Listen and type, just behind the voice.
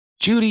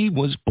Judy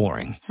was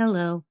boring.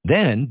 Hello.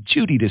 Then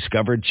Judy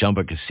discovered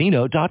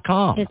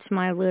ChumbaCasino.com. It's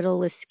my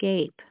little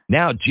escape.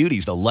 Now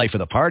Judy's the life of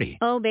the party.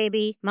 Oh,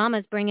 baby,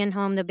 mama's bringing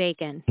home the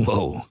bacon.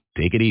 Whoa,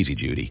 take it easy,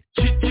 Judy.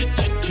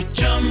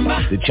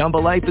 The Chumba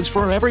life is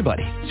for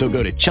everybody. So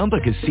go to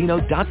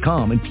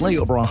ChumbaCasino.com and play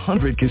over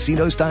 100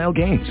 casino-style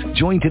games.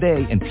 Join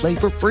today and play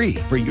for free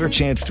for your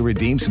chance to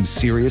redeem some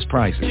serious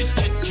prizes.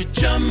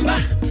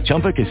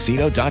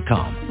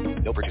 ChumbaCasino.com.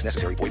 No purchase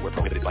necessary. Void where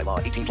prohibited by law.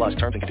 18 plus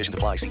terms and conditions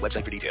apply. See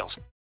website for details.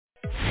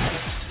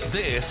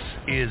 This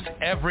is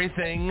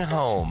Everything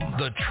Home,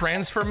 the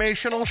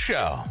transformational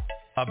show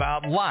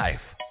about life,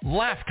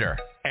 laughter,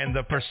 and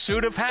the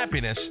pursuit of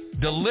happiness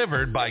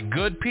delivered by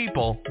good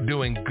people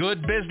doing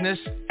good business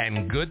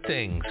and good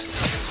things.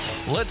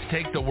 Let's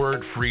take the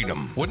word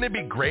freedom. Wouldn't it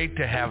be great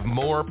to have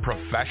more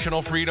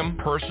professional freedom,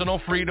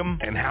 personal freedom,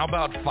 and how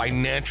about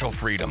financial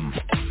freedom?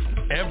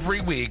 Every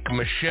week,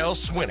 Michelle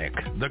Swinick,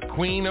 the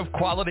queen of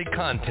quality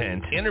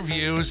content,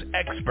 interviews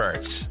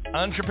experts,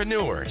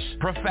 entrepreneurs,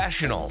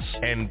 professionals,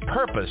 and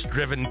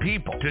purpose-driven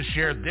people to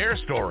share their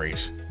stories,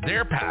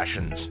 their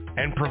passions,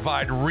 and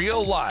provide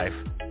real-life,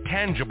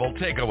 tangible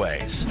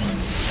takeaways.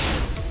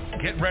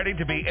 Get ready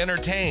to be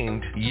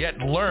entertained, yet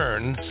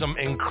learn some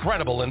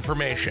incredible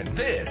information.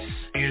 This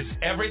is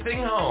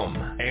Everything Home,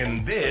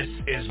 and this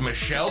is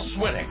Michelle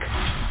Swinick.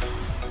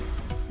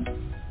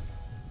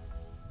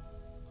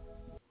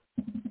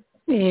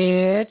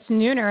 It's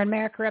nooner in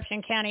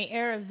Maricorruption County,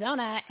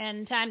 Arizona,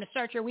 and time to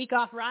start your week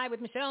off right with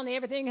Michelle and the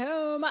Everything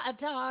Home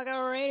Talk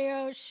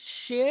Radio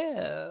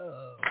Show.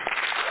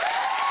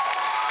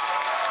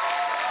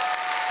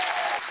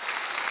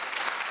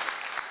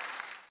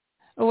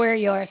 We're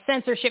your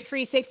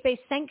censorship-free, safe-space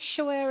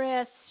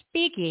sanctuary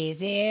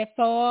speakeasy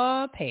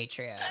for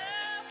patriots.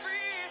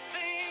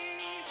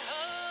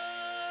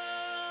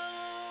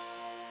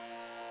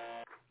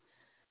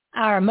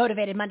 Our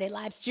Motivated Monday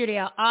live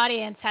studio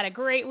audience had a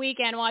great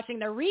weekend watching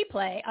the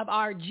replay of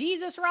our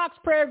Jesus Rocks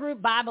prayer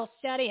group Bible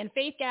study and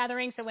faith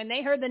gathering. So when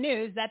they heard the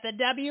news that the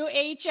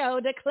WHO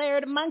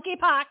declared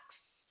monkeypox,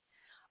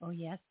 oh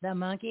yes, the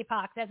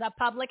monkeypox, as a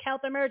public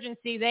health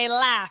emergency, they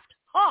laughed.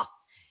 Oh,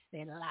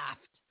 they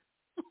laughed.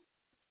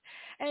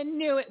 And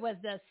knew it was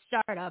the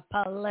start of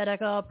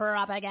political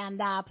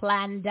propaganda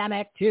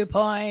pandemic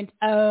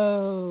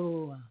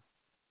 2.0.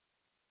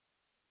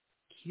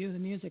 Cue the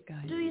music,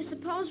 guys. Do you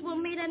suppose we'll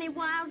meet any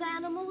wild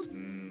animals?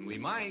 We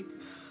might.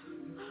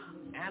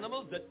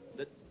 Animals that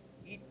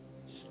eat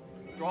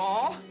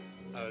straw?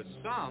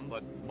 Some,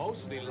 but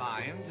mostly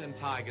lions and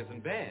tigers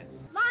and bears.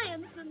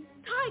 Lions and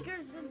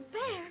tigers and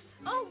bears.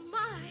 Oh,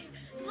 my.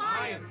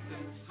 Lions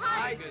and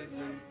tigers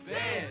and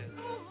bears.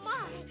 Oh,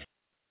 my.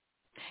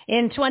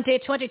 In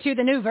 2022,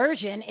 the new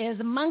version is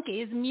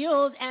monkeys,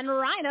 mules, and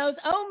rhinos.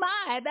 Oh,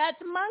 my.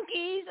 That's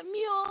monkeys,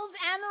 mules,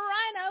 and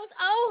rhinos.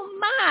 Oh,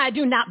 my.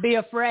 Do not be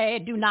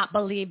afraid. Do not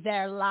believe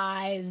their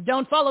lies.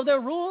 Don't follow their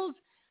rules.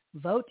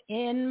 Vote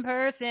in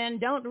person.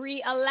 Don't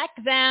re-elect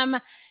them.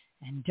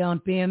 And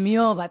don't be a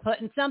mule by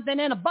putting something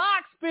in a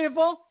box,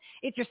 people.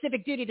 It's your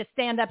civic duty to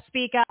stand up,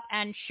 speak up,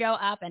 and show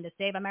up, and to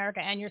save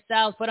America and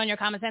yourselves. Put on your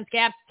common sense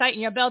caps,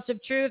 tighten your belts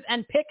of truth,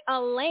 and pick a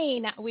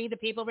lane. We the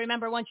people,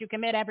 remember, once you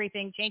commit,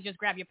 everything changes.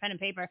 Grab your pen and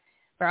paper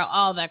for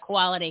all the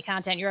quality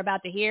content you're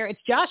about to hear.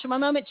 It's Joshua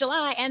Moment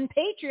July and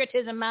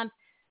Patriotism Month.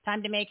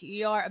 Time to make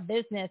your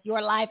business,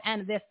 your life,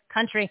 and this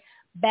country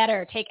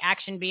better. Take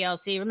action,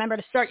 BLC. Remember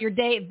to start your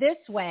day this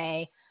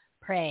way.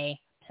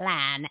 Pray,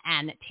 plan,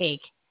 and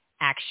take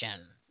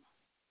action.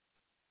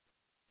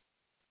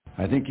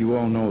 I think you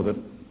all know that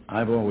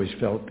I've always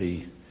felt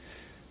the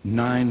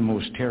 9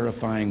 most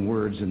terrifying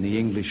words in the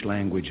English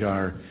language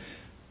are,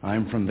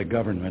 I'm from the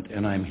government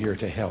and I'm here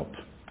to help.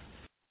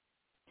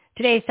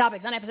 Today's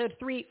topics on episode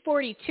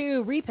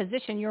 342,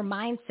 reposition your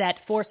mindset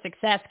for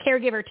success,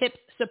 caregiver tips,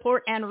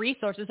 support, and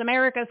resources,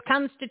 America's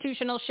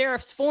Constitutional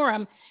Sheriff's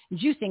Forum,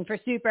 juicing for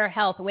super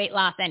health, weight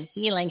loss, and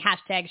healing,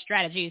 hashtag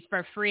strategies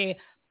for free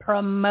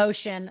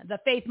promotion, the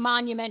Faith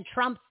Monument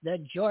trumps the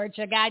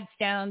Georgia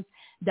Guidestones,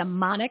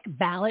 demonic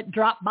ballot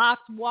drop box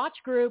watch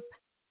group.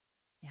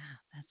 Yeah,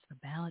 that's the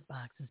ballot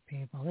boxes,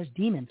 people. There's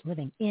demons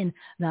living in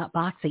the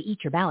box. They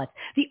eat your ballots.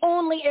 The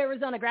only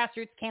Arizona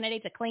grassroots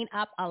candidate to clean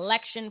up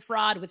election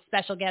fraud with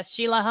special guests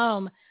Sheila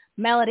Holm,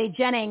 Melody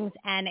Jennings,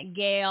 and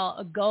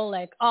Gail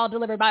Golick, all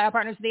delivered by our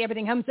partners of the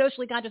Everything Home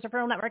Socially Conscious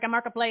Referral Network and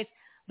Marketplace.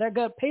 They're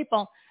good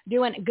people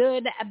doing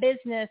good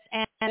business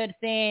and good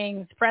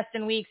things.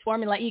 Preston Weeks,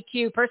 Formula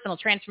EQ, personal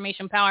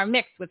transformation power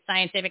mixed with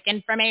scientific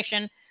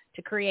information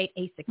to create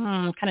a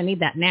kind of need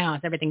that now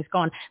as everything's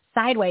going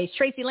sideways.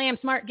 Tracy Lamb,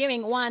 Smart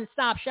Giving,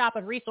 one-stop shop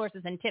of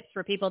resources and tips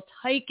for people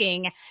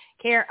taking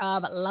care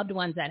of loved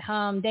ones at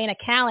home. Dana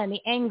Callan, the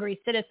angry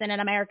citizen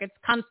in America's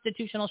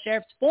Constitutional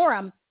Sheriff's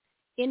Forum,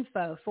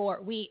 info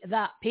for we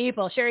the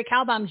people. Sherry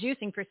Calbaum,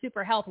 juicing for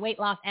super health, weight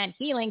loss, and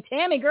healing.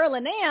 Tammy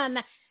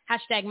Gerlinan,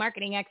 hashtag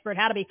marketing expert,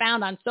 how to be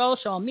found on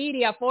social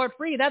media for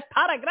free. That's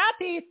para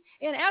gratis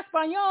in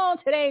Espanol.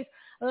 Today's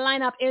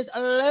lineup is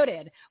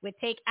loaded with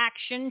take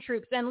action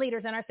troops and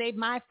leaders in our Save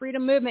My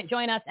Freedom movement.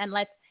 Join us and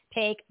let's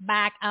take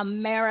back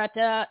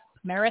America.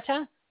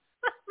 Merita?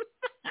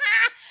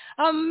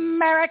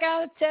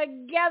 America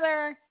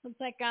together. Looks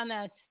like on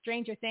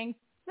Stranger Things.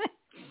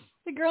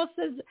 The girl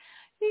says,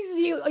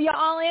 you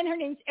all in? Her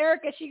name's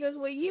Erica. She goes,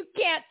 well, you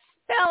can't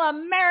spell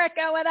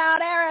America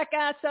without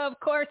Erica. So, of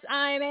course,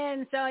 I'm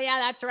in. So, yeah,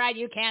 that's right.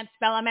 You can't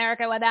spell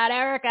America without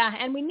Erica.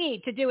 And we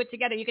need to do it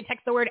together. You can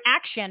text the word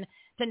action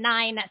to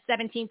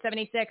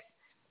 91776.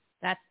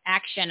 That's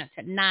action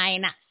to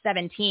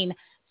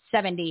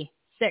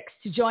 91776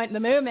 to join the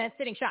movement.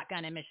 Sitting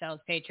shotgun in Michelle's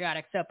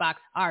patriotic soapbox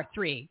are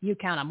 3. You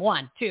count them.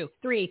 1, 2,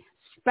 3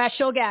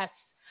 special guests.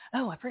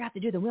 Oh, I forgot to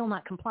do the will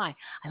not comply.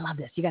 I love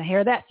this. You got to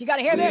hear this. You got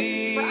to hear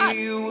this for us.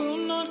 We will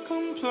not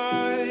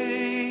comply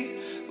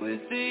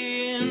with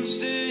the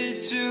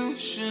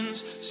institution's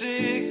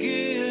sick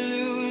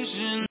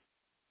illusion.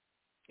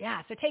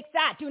 Yeah, so take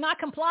that. Do not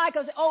comply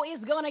because,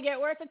 it's going to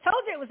get worse. I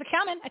told you it was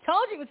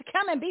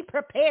coming. Be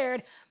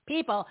prepared,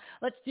 people.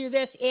 Let's do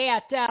this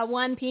at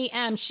 1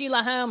 p.m.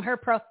 Sheila Holm, her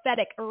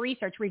prophetic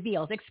research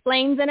reveals,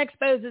 explains, and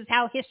exposes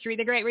how history,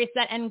 the Great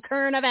Reset, and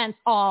current events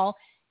all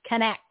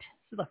connect.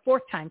 This is the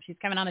 4th time she's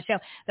coming on the show.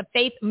 The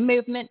faith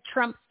movement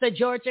trumps the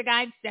Georgia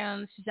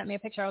Guidestones. She sent me a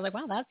picture. I was like,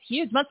 wow, that's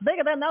huge. Much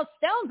bigger than those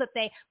stones that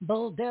they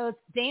bulldozed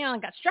down.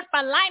 Got struck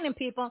by lightning,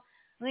 people.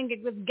 I think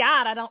it was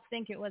God. I don't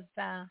think it was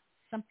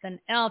something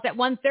else. At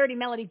 1:30,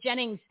 Melody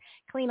Jennings,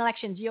 Clean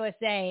Elections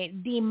USA,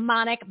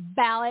 demonic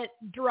ballot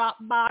drop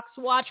box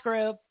watch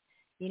group.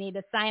 You need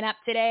to sign up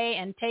today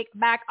and take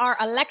back our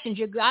elections.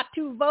 You got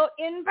to vote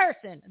in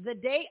person the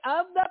day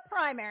of the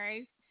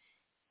primaries.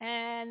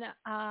 And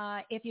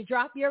if you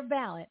drop your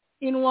ballot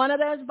in one of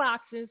those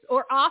boxes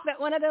or off at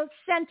one of those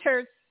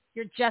centers,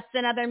 you're just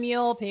another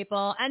mule,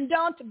 people. And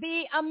don't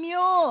be a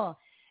mule.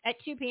 At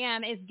 2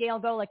 p.m. is Gail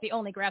Golick, the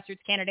only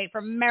grassroots candidate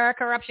for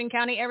Maricorruption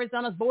County,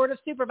 Arizona's Board of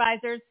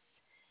Supervisors.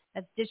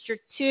 That's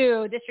District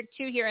 2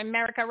 here in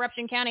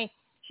Maricorruption County.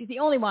 She's the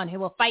only one who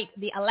will fight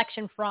the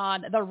election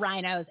fraud, the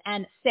rhinos,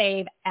 and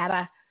save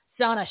Arizona.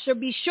 She'll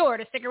be sure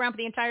to stick around for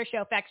the entire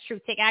show. Facts,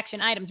 truth, take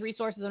action, items,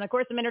 resources, and of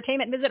course some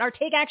entertainment. Visit our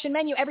Take Action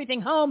menu,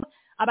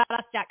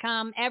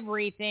 everythinghomeaboutus.com,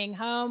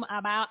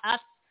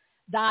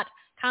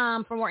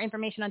 everythinghomeaboutus.com for more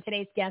information on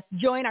today's guest.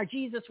 Join our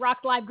Jesus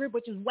Rocks Live group,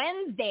 which is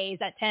Wednesdays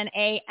at 10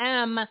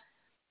 a.m.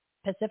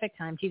 Pacific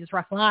time,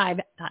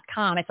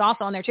 JesusRocksLive.com. It's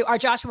also on there too. Our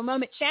Joshua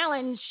Moment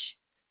Challenge.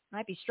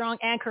 Might be strong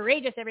and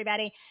courageous,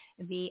 everybody.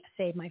 The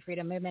Save My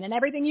Freedom movement and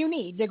everything you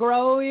need to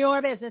grow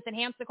your business,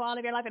 enhance the quality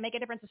of your life, and make a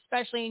difference,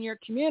 especially in your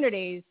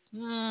communities.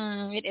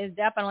 It is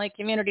definitely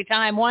community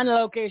time. One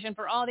location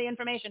for all the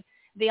information.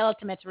 The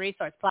Ultimate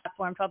Resource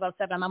Platform,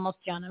 1207. I'm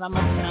almost done.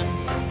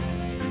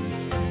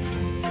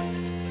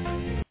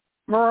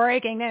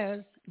 Breaking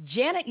news.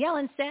 Janet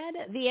Yellen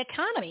said the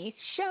economy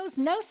shows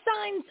no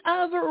signs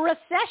of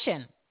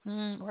recession.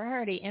 We're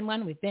already in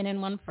one. We've been in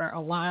one for a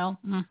while.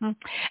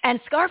 And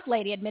Scarf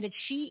Lady admitted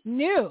she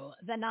knew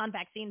the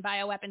non-vaccine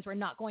bioweapons were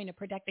not going to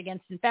protect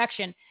against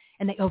infection,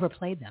 and they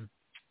overplayed them.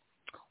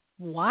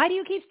 Why do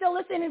you keep still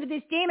listening to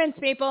these demons,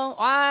 people?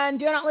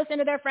 Do not listen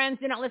to their friends.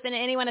 Do not listen to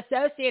anyone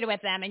associated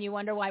with them. And you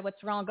wonder why,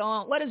 what's wrong?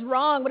 What is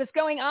wrong? What is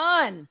going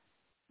on?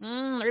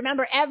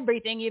 Remember,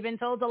 everything you've been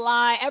told is a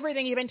lie.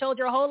 Everything you've been told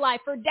your whole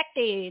life for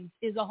decades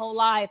is a whole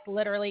lie. It's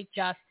literally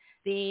just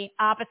the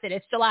opposite.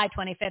 It's July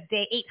 25th,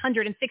 day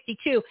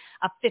 862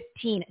 of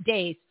 15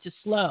 days to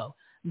slow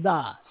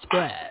the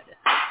spread.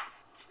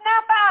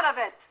 Snap out of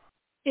it.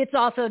 It's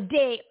also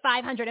day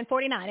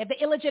 549 of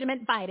the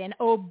illegitimate Biden,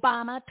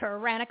 Obama,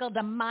 tyrannical,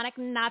 demonic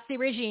Nazi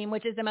regime,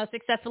 which is the most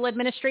successful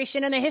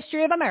administration in the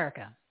history of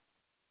America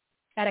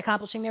at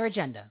accomplishing their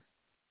agenda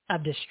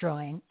of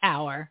destroying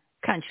our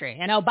country.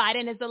 And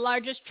Biden is the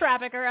largest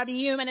trafficker of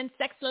human and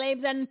sex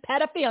slaves and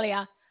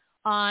pedophilia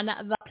on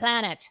the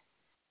planet.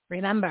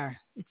 Remember,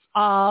 it's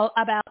all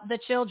about the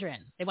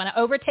children. They want to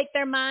overtake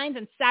their minds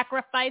and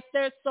sacrifice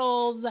their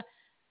souls.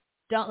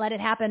 Don't let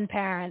it happen,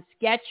 parents.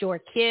 Get your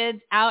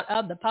kids out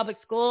of the public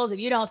schools. If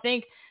you don't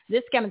think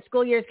this coming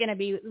school year is going to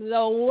be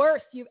the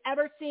worst you've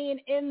ever seen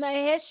in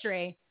the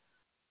history,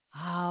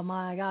 oh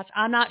my gosh,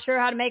 I'm not sure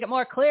how to make it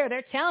more clear.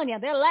 They're telling you,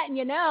 they're letting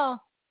you know.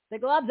 The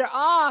gloves are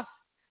off.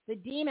 The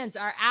demons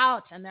are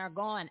out, and they're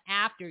going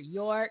after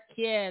your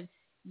kids.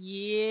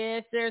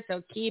 Yes, sir.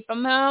 So keep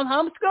them home.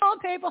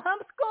 Homeschool, people.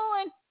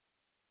 Homeschooling.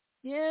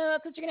 Yeah,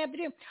 that's what you're going to have to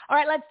do. All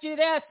right, let's do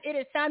this. It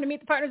is time to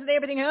meet the partners of the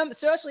Everything Home, the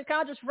socially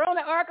conscious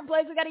Rona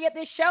Marketplace. We got to get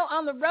this show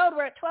on the road.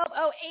 We're at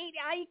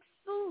 12:08.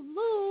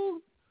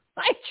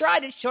 I tried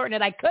to shorten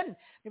it. I couldn't.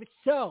 There was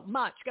so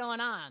much going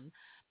on.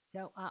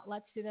 So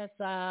let's do this.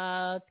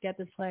 Let's get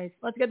this place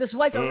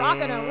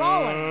rocking and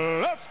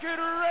rolling. Let's get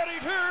ready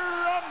to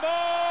rumble.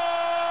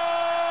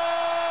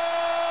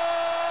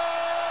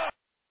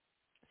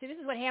 See, this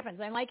is what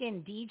happens. I'm like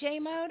in DJ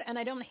mode, and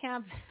I don't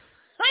have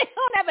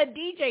a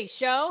DJ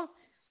show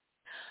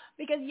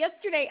because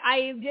yesterday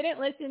I didn't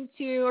listen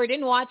to or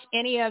didn't watch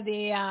any of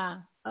the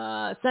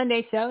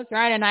Sunday shows,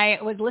 right? And I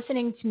was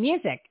listening to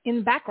music in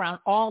the background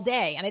all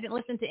day, and I didn't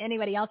listen to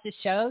anybody else's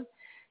shows.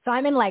 So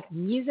I'm in like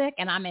music,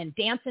 and I'm in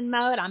dancing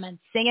mode, I'm in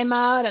singing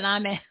mode, and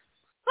I'm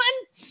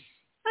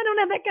I don't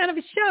have that kind of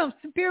a show.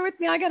 So bear with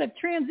me. I got to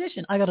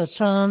transition. I got to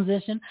trans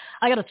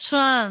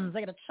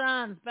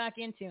back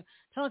into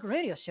talk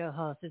radio show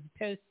host as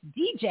opposed to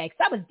DJ. Because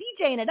I was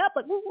DJing it up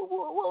like, woo, woo,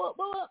 woo, woo,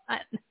 woo. I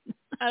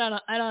don't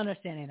know. I don't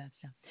understand any of that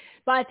stuff.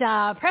 But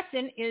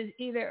Preston is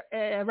either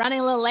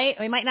running a little late.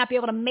 We might not be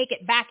able to make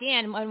it back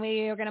in when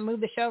we are going to move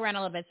the show around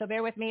a little bit. So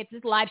bear with me. It's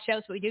just a live show.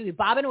 So we do. We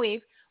bob and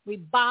weave. We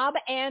bob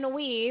and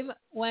weave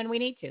when we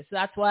need to. So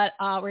that's what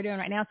we're doing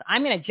right now. So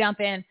I'm going to jump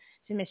in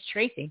to Miss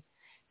Tracy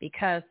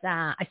because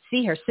I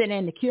see her sitting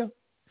in the queue.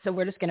 So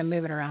we're just going to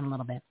move it around a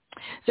little bit.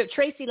 So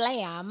Tracy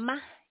Lamb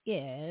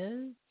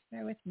is,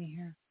 bear with me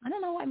here. I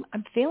don't know.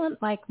 I'm feeling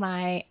like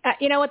my,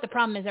 you know what the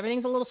problem is?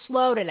 Everything's a little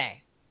slow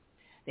today.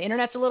 The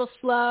internet's a little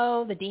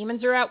slow. The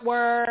demons are at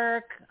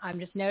work. I'm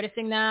just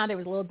noticing that. There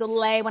was a little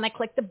delay when I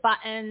clicked the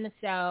button.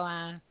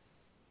 So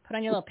put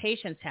on your little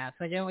patience hat.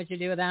 So I don't know what you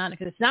do with that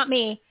because it's not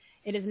me.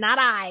 It is not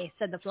I,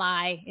 said the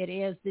fly. It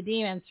is the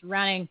demons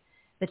running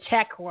the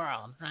tech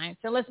world, right?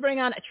 So let's bring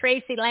on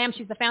Tracy Lamb.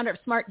 She's the founder of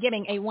Smart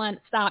Giving, a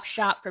one-stop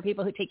shop for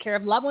people who take care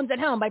of loved ones at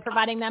home by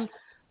providing them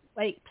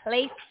a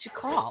place to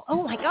call.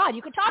 Oh, my God,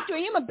 you could talk to a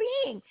human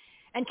being.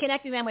 And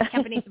connecting them with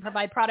companies to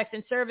provide products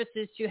and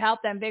services to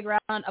help them. Big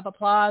round of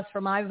applause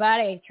for my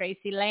buddy,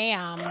 Tracy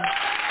Lamb.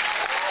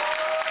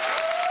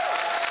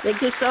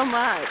 Thank you so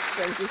much.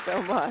 Thank you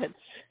so much.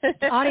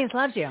 The audience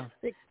loves you.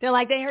 They're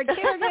like, they heard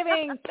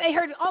caregiving. They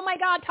heard, oh, my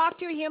God, talk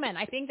to a human.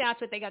 I think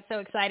that's what they got so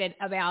excited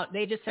about.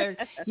 They just heard,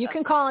 you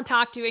can call and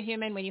talk to a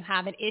human when you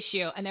have an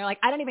issue. And they're like,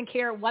 I don't even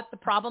care what the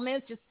problem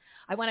is. Just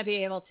I want to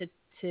be able to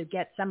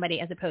get somebody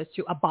as opposed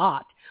to a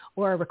bot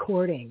or a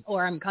recording,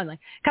 or I'm kind of like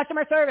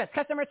customer service.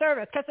 I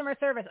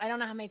don't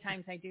know how many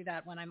times I do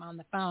that when I'm on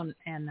the phone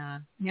and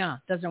it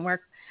doesn't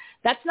work.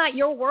 That's not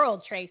your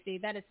world, Tracy.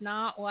 That is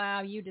not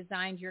how you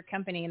designed your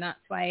company. And that's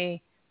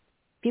why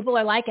people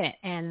are liking it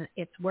and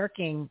it's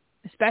working,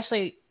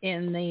 especially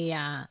in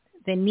the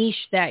niche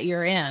that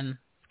you're in.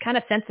 It's kind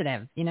of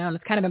sensitive, and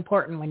it's kind of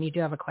important when you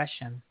do have a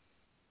question.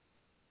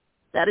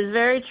 That is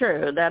very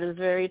true.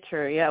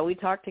 Yeah, we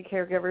talk to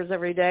caregivers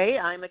every day.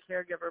 I'm a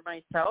caregiver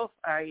myself.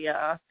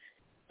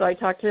 So I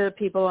talk to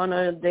people on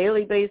a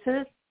daily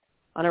basis,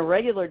 on a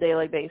regular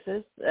daily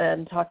basis,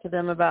 and talk to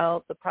them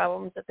about the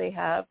problems that they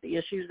have, the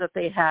issues that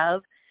they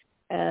have,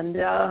 and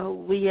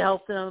we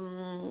help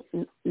them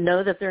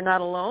know that they're not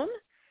alone,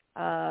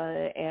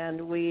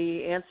 and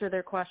we answer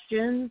their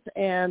questions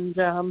and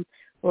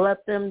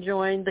let them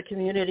join the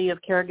community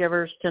of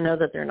caregivers to know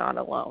that they're not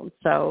alone.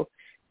 So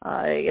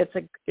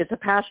it's a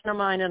passion of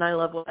mine, and I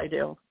love what I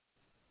do.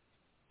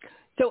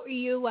 So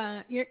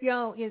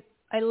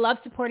I love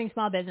supporting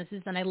small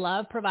businesses, and I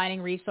love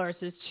providing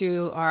resources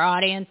to our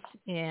audience,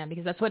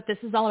 because that's what this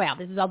is all about.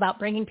 This is all about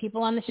bringing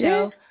people on the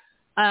show,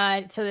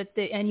 so that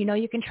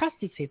you can trust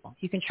these people.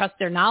 You can trust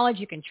their knowledge.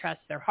 You can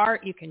trust their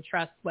heart. You can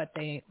trust what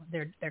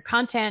their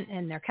content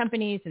and their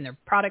companies and their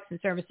products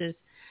and services.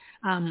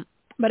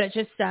 But it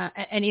just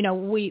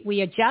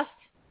we adjust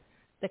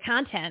the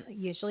content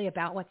usually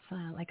about what's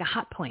like a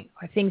hot point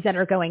or things that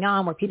are going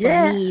on where people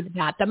need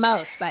that the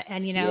most. But,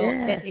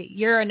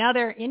 you're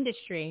another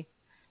industry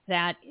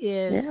that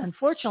is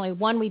unfortunately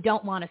one we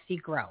don't want to see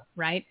grow,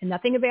 right? And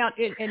nothing about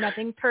it, and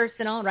nothing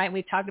personal, right?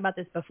 We've talked about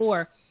this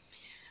before,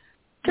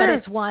 but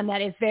it's one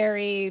that is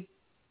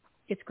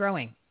it's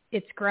growing.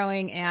 It's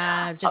growing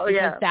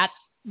because that's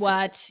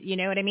what, you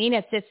know what I mean?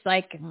 It's just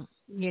like, and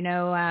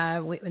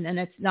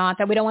it's not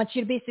that we don't want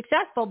you to be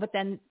successful, but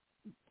then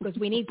because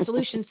we need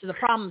solutions to the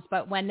problems.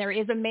 But when there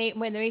is a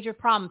major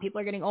problem,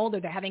 people are getting older,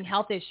 they're having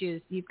health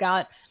issues. You've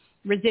got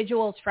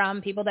residuals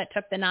from people that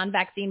took the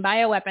non-vaccine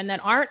bioweapon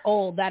that aren't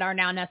old, that are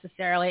now that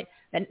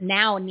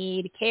now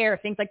need care,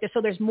 things like this.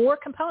 So there's more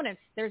components.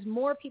 There's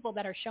more people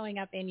that are showing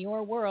up in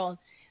your world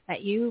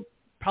that you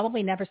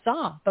probably never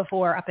saw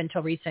before up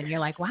until recent. You're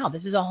like, wow,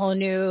 this is a whole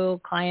new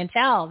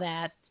clientele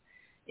that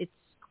it's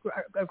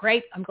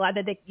great. I'm glad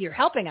that you're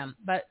helping them,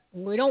 but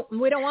we don't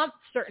want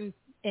certain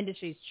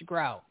industries to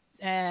grow.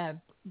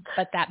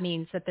 But that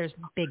means that there's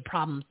big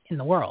problems in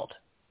the world.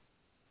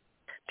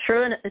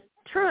 True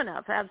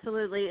enough,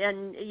 absolutely.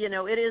 And,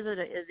 it is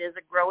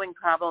a growing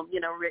problem.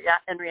 In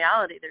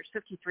reality, there's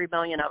 53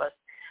 million of us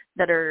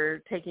that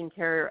are taking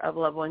care of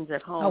loved ones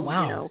at home,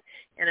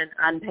 in an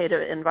unpaid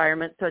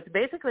environment. So it's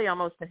basically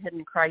almost a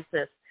hidden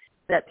crisis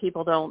that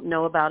people don't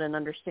know about and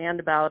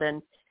understand about.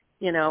 And,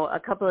 a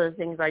couple of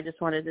things I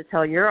just wanted to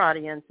tell your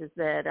audience is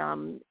that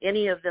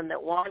any of them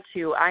that want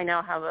to, I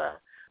now have a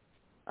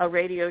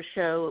radio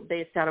show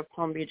based out of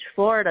Palm Beach,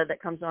 Florida,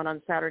 that comes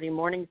on Saturday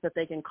mornings that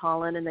they can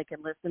call in and they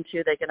can listen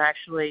to. They can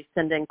actually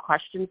send in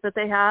questions that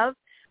they have.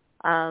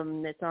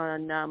 It's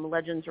on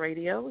Legends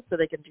Radio, so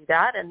they can do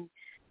that, and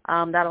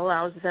that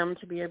allows them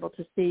to be able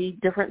to see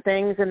different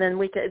things. And then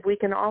we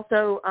can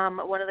also,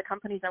 one of the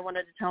companies I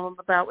wanted to tell them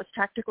about was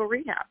Tactical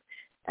Rehab.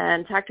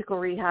 And Tactical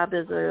Rehab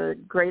is a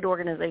great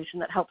organization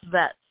that helps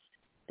vets.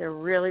 They're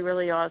really,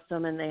 really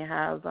awesome, and they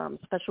have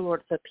special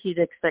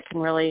orthopedics that can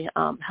really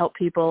help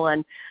people.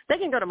 And they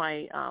can go to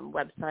my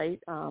website,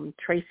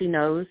 Tracy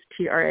Knows,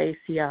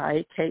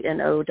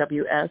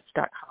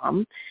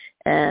 TRACIKNOWS.com,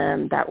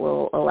 and that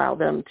will allow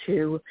them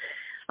to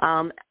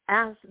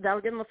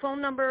that'll give them a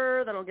phone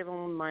number, that'll give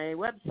them my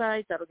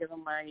website, that'll give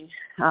them my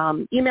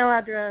email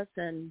address,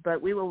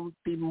 but we will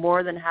be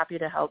more than happy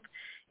to help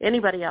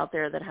anybody out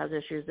there that has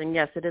issues. And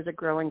yes, it is a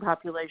growing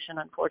population.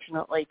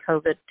 Unfortunately,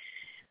 COVID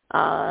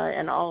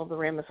and all of the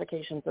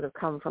ramifications that have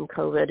come from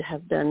COVID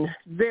have been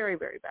very,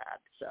 very bad.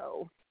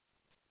 So.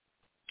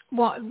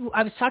 Well,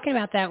 I was talking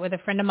about that with a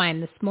friend of mine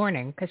this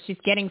morning because she's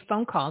getting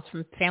phone calls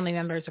from family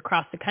members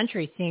across the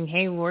country saying,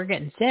 hey, we're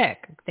getting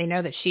sick. They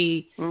know that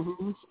she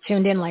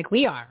tuned in like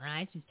we are,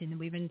 right?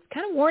 We've been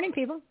kind of warning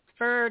people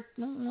for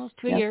almost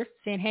 2 years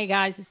saying, hey,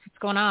 guys, this is what's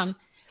going on.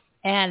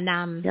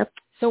 And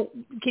so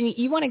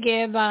you want to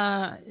give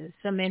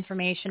some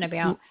information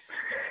about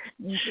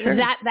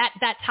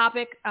that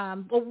topic?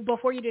 Well,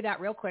 before you do that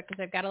real quick,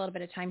 because I've got a little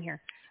bit of time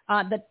here.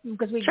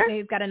 Because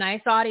we've got a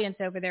nice audience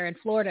over there in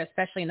Florida,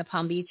 especially in the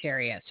Palm Beach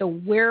area. So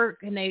where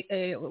can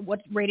they,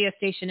 what radio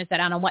station is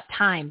that on and what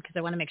time? Because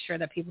I want to make sure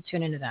that people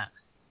tune into that.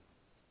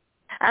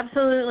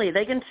 Absolutely.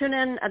 They can tune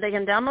in. They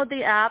can download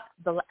the app.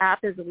 The app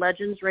is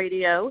Legends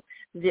Radio,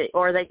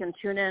 or they can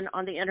tune in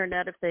on the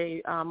internet if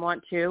they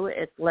want to.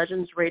 It's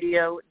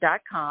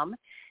legendsradio.com.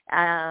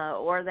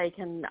 Or they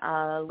can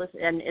listen,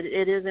 and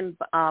it is in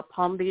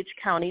Palm Beach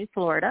County,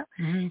 Florida,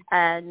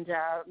 and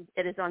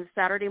it is on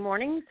Saturday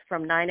mornings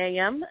from 9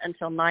 a.m.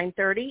 until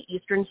 9:30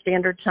 Eastern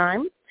Standard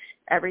Time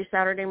every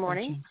Saturday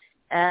morning,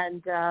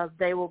 and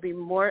they will be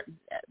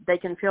they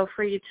can feel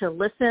free to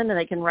listen, and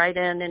they can write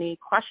in any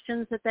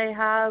questions that they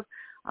have.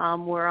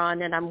 We're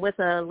on, and I'm with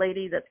a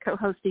lady that's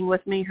co-hosting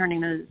with me. Her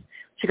name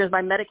she goes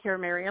by Medicare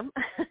Miriam,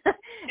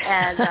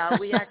 and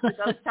we actually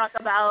both talk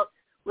about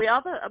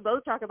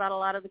a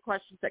lot of the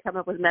questions that come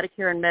up with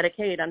Medicare and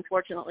Medicaid.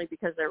 Unfortunately,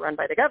 because they're run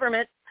by the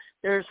government,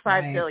 there's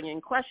 5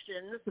 billion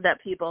questions that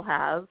people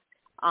have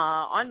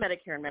on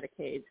Medicare and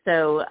Medicaid.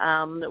 So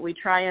we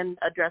try and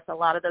address a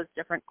lot of those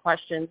different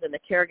questions and the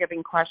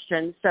caregiving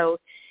questions. So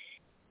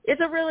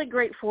it's a really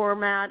great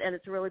format, and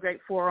it's a really great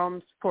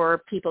forum for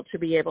people to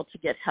be able to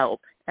get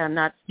help. And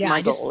that's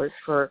my goal is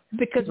for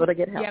people to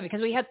get help. Yeah,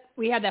 because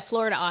we had that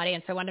Florida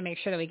audience. I wanted to make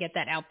sure that we get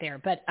that out there.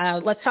 But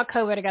let's talk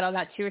COVID. I got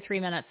about 2 or 3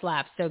 minutes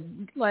left. So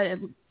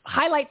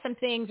highlight some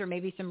things or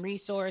maybe some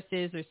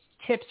resources or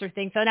tips or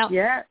things. So now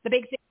the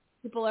big thing,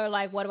 people are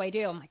like, what do I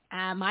do? I'm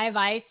like, my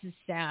advice is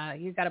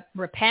you've got to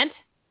repent.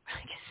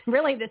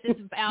 Really, this is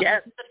about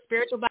this is a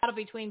spiritual battle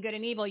between good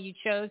and evil.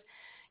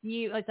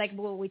 It's like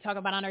what we talk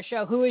about on our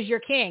show. Who is your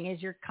king?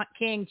 Is your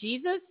king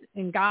Jesus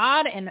and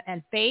God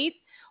and faith,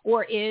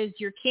 or is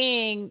your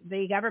king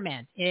the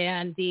government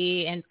and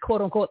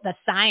quote unquote the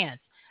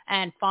science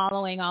and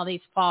following all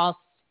these false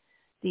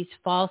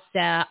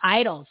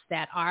idols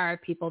that are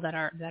people that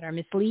are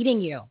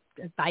misleading you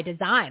by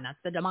design? That's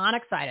the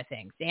demonic side of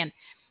things. And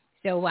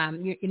so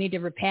you need to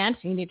repent,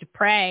 you need to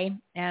pray,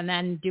 and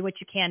then do what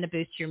you can to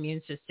boost your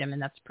immune system,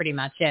 and that's pretty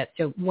much it.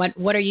 So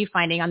what are you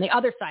finding on the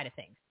other side of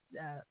things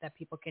that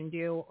people can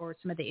do, or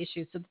some of the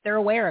issues, so that they're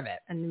aware of it,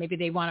 and maybe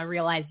they want to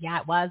realize,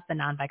 it was the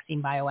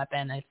non-vaccine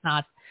bioweapon. It's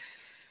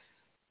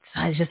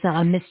just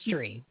not a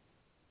mystery.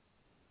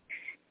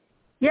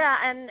 Yeah,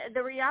 and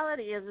the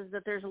reality is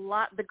that there's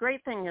the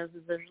great thing is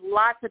there's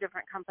lots of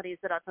different companies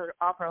that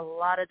offer a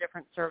lot of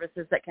different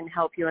services that can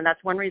help you, and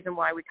that's one reason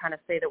why we kind of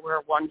say that we're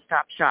a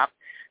one-stop shop,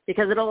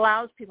 because it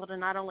allows people to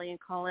not only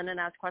call in and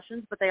ask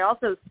questions, but they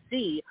also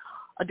see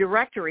a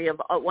directory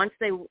of once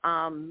they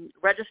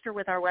register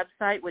with our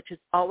website, which is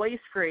always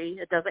free.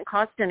 It doesn't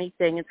cost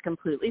anything. It's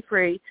completely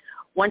free.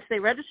 Once they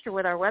register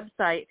with our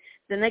website,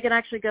 then they can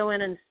actually go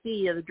in and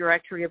see the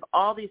directory of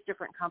all these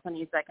different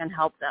companies that can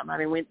help them. I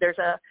mean, there's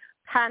a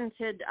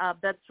patented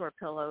bed sore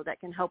pillow that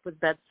can help with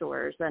bed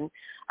sores, and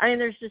I mean,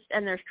 there's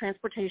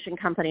transportation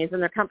companies,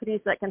 and there are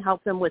companies that can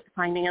help them with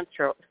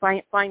finances,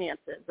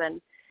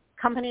 and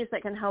companies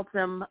that can help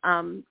them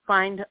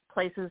find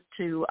places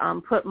to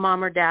put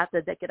mom or dad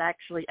that they could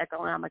actually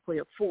economically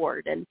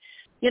afford. And,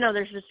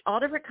 there's just all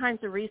different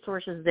kinds of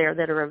resources there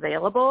that are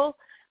available.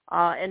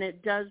 And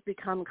it does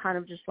become kind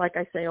of just, like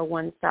I say, a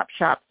one-stop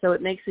shop. So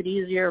it makes it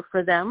easier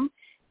for them.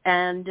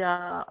 And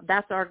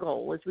that's our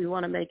goal, is we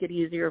want to make it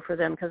easier for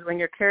them. Because when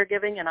you're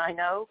caregiving, and I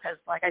know, because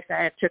like I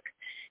said, I took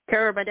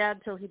care of my dad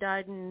until he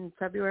died in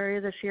February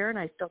of this year, and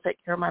I still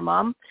take care of my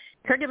mom.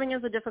 Caregiving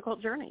is a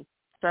difficult journey.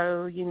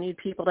 So you need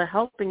people to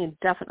help, and you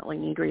definitely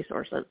need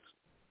resources.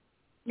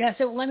 Yeah.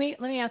 So let me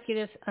ask you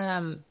this: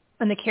 on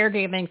the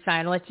caregiving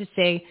side, let's just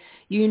say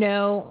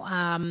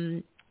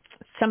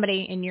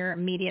somebody in your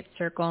immediate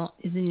circle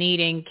is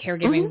needing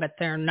caregiving, but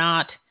they're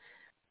not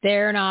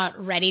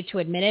ready to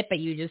admit it, but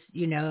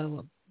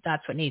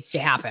that's what needs to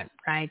happen,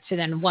 right? So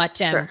then what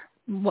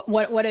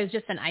is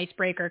just an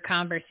icebreaker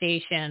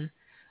conversation?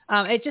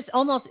 It just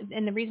almost,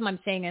 and the reason I'm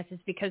saying this is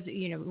because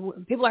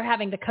people are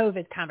having the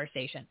COVID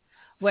conversation,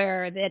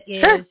 where that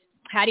is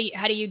how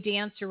do you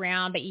dance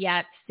around but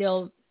yet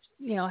still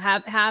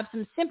have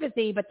some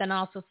sympathy, but then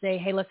also say,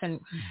 hey, listen,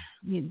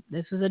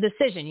 this was a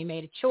decision, you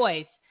made a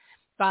choice,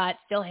 but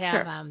still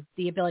have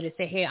the ability to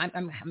say, hey,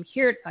 I'm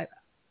here,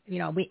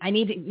 you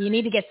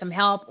need to get some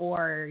help,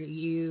 or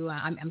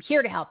I'm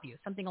here to help you,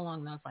 something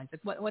along those lines.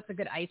 Like what's a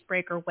good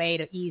icebreaker way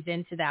to ease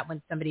into that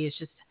when somebody is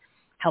just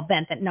hell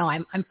bent that no,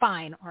 I'm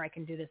fine, or I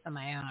can do this on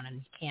my own, and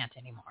you can't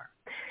anymore.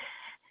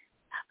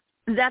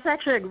 That's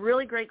actually a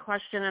really great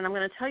question, and I'm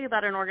going to tell you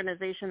about an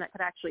organization that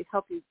could actually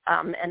help you.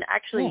 And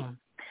actually,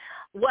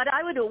 what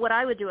I would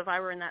do if I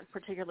were in that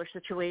particular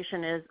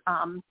situation is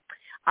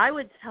I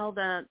would tell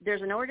them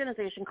there's an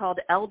organization called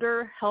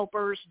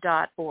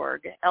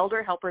elderhelpers.org.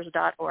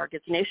 Elderhelpers.org.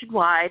 It's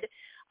nationwide,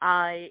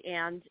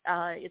 and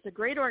it's a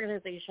great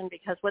organization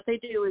because what they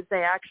do is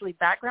they actually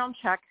background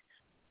check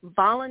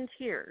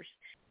volunteers.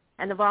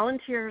 And the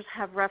volunteers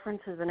have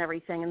references and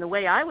everything. And the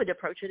way I would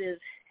approach it is,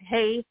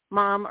 hey,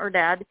 mom or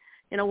dad,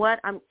 you know what?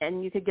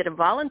 And you could get a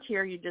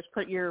volunteer. You just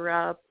put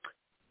your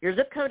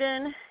zip code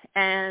in,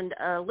 and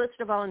a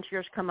list of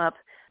volunteers come up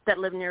that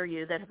live near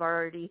you that have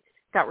already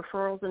got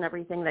referrals and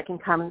everything that can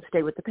come and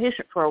stay with the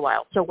patient for a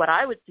while. So what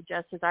I would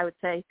suggest is I would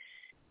say,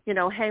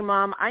 hey,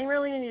 Mom, I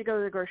really need to go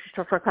to the grocery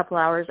store for a couple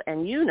hours,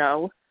 and you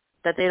know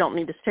that they don't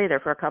need to stay there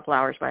for a couple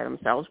hours by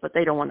themselves, but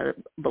they don't want to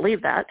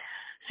believe that.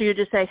 So you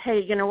just say, hey,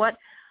 you know what?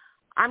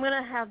 I'm going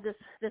to have this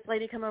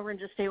lady come over and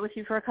just stay with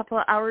you for a couple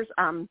of hours.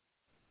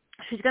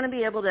 She's going to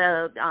be able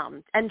to,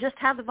 and just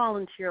have the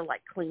volunteer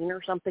like clean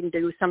or something,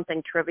 do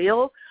something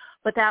trivial,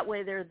 but that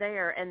way they're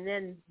there, and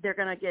then they're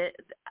going to get,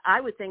 I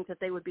would think that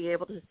they would be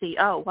able to see,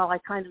 oh, well, I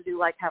kind of do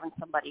like having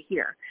somebody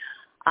here.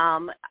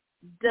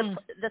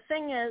 The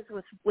thing is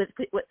with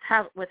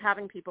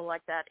having people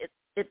like that,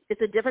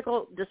 it's a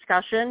difficult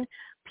discussion.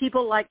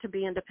 People like to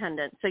be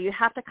independent, so you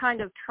have to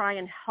kind of try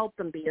and help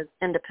them be as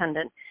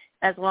independent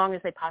as long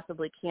as they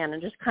possibly can,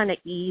 and just kind of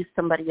ease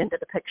somebody into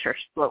the picture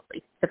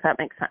slowly, if that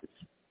makes sense.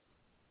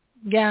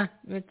 Yeah,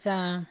 it's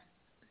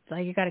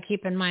like you got to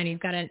keep in mind you've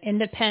got an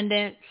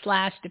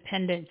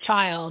independent/dependent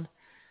child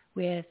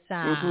with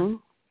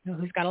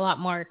who's got a lot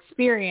more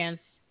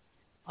experience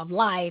of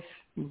life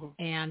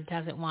and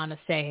doesn't want to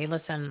say, hey,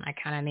 listen, I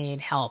kind of need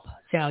help.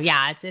 So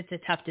yeah, it's a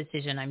tough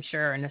decision, I'm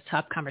sure, and a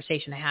tough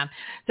conversation to have.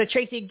 So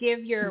Tracy,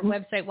 give your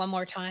website one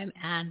more time,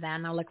 and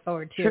then I'll look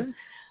forward to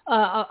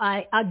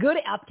a good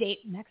update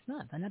next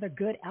month. Another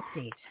good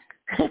update.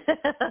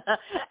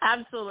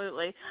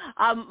 Absolutely.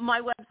 My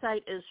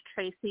website is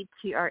Tracy,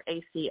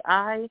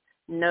 TRACI,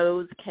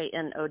 knows.com,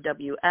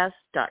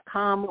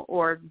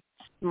 or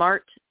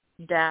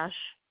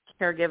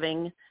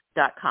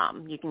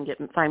smart-caregiving.com. You can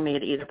find me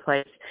at either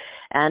place.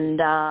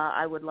 And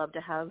I would love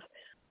to have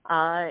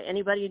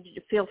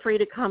anybody feel free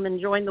to come and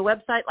join the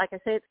website. Like I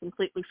say, it's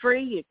completely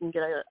free. You can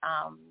get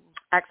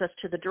access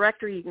to the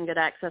directory. You can get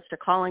access to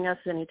calling us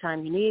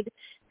anytime you need,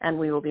 and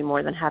we will be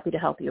more than happy to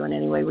help you in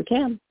any way we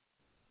can.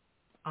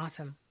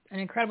 Awesome. An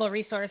incredible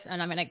resource, and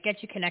I'm going to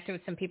get you connected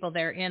with some people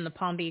there in the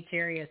Palm Beach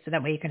area so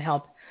that way you can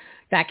help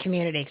that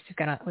community.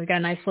 We've got a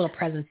nice little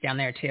presence down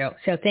there too.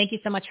 So thank you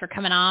so much for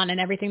coming on and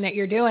everything that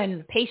you're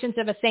doing. Patience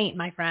of a saint,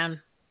 my friend.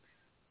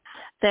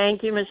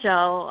 Thank you,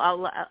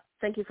 Michelle.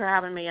 Thank you for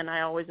having me, and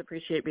I always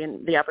appreciate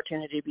the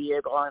opportunity to be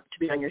able to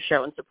be on your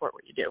show and support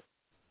what you do.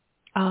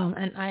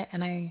 And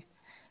I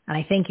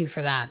thank you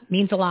for that. It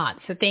means a lot.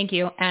 So thank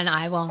you, and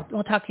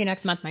we'll talk to you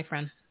next month, my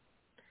friend.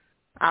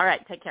 All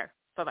right. Take care.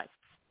 Bye-bye.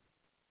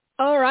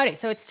 All righty.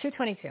 So it's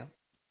 2:22.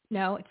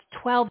 No, it's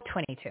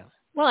 12:22.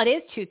 Well, it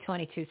is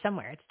 2:22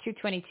 somewhere. It's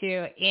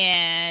 2:22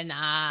 in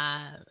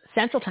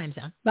Central Time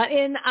Zone. But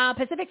in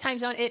Pacific Time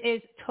Zone, it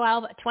is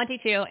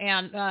 12:22.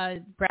 And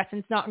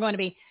Breston's not going to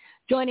be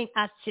joining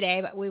us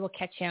today, but we will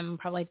catch him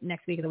probably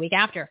next week or the week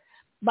after.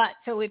 But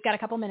so we've got a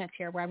couple minutes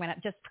here where I'm going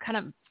to just kind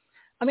of,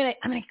 I'm going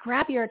to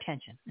grab your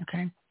attention.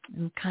 Okay.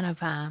 And kind of,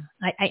 I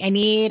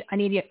need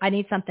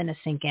something to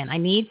sink in. I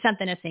need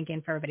something to sink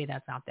in for everybody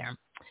that's out there.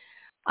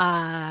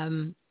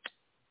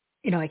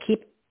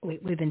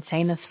 We've been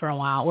saying this for a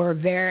while.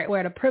 We're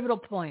at a pivotal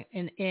point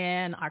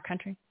in our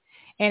country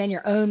and in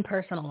your own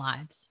personal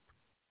lives.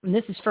 And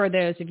this is for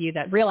those of you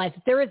that realize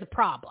that there is a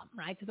problem,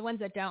 right? So the ones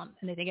that don't,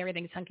 and they think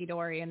everything's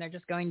hunky-dory and they're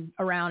just going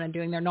around and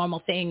doing their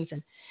normal things,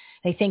 and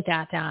they think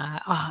that,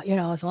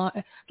 as long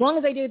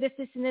as I do this,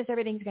 and this,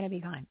 everything's going to be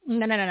fine.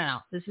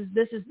 No. This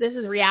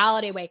is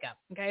reality wake up.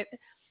 Okay.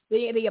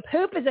 The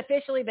poop has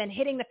officially been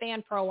hitting the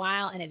fan for a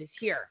while, and it is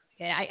here.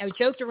 Okay. I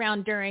joked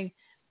around during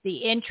the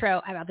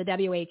intro about the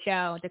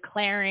WHO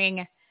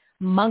declaring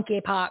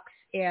monkeypox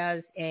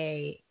as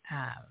a,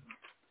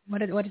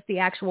 what is the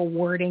actual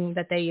wording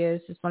that they use?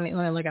 Just let me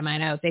look at my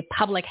notes. A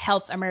public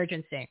health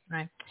emergency,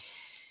 right?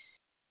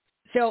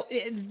 So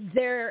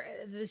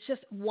there's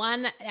just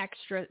one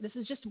extra.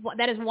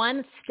 That is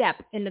one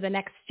step into the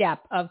next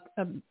step of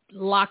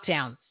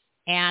lockdowns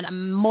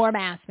and more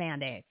mask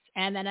mandates,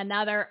 and then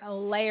another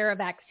layer of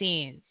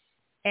vaccines,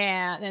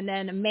 and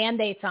then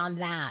mandates on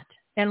that,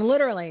 and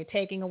literally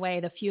taking away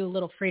the few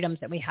little freedoms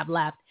that we have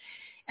left.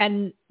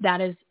 And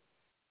that is,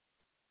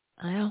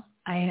 I'm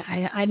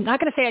not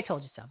going to say I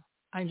told you so.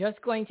 I'm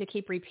just going to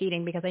keep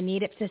repeating because I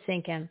need it to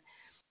sink in.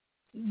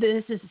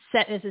 This is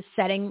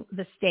setting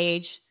the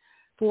stage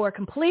for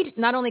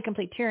not only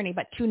complete tyranny,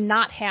 but to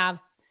not have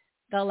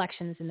the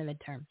elections and the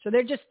midterm. So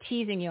they're just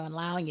teasing you and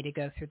allowing you to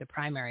go through the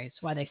primaries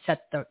while they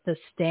set the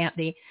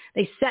stage,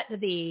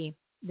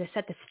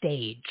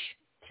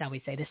 shall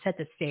we say? They set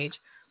the stage.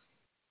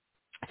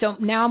 So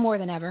now more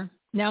than ever.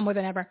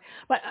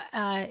 But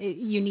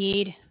you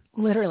need,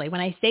 literally,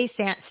 when I say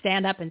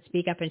stand up and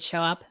speak up and show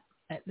up,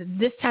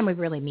 this time we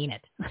really mean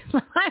it.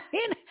 I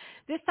mean,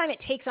 this time it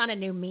takes on a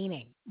new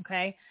meaning,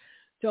 okay?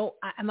 So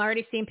I'm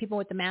already seeing people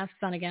with the masks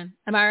on again.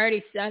 I'm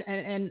already,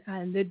 and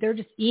they're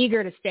just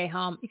eager to stay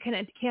home. You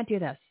can't do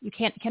this. You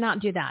cannot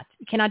do that.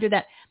 You cannot do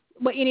that.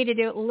 What you need to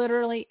do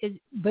literally is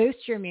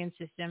boost your immune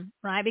system,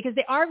 right? Because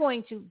they're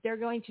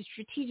going to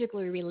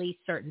strategically release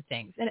certain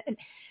things.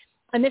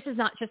 And this is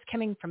not just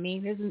coming from me.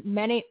 There's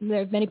many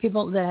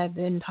people that have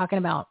been talking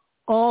about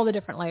all the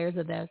different layers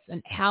of this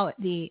and how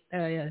the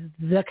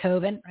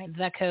COVID, right?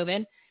 The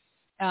COVID,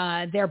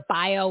 their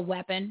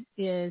bioweapon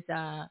is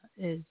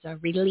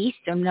released.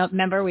 And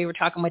remember, we were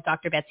talking with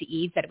Dr. Betsy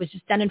Eads that it was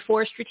just done in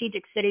 4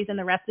 strategic cities, and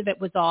the rest of it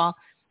was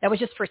that was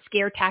just for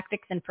scare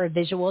tactics and for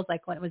visuals,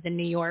 like when it was in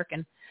New York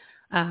and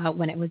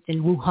when it was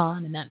in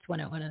Wuhan, and that's when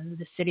it went to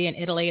the city in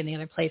Italy, and the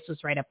other place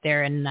was right up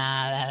there in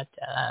that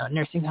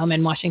nursing home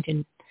in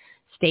Washington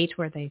State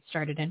where they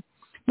started in.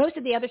 Most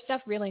of the other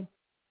stuff really,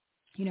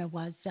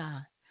 was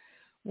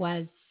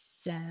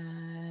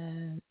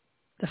the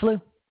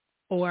flu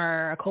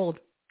or a cold.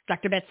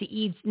 Dr. Betsy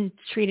Eads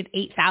treated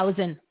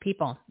 8,000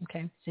 people,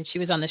 okay, since she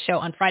was on the show,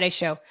 on Friday's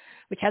show,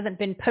 which hasn't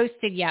been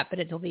posted yet, but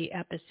it'll be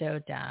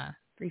episode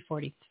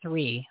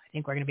 343. I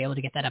think we're going to be able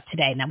to get that up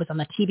today. And that was on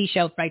the TV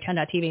show,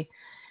 Brighton.tv.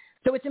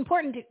 So it's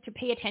important to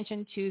pay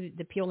attention to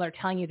the people that are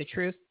telling you the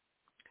truth,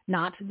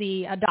 not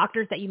the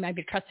doctors that you might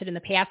be trusted in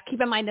the past.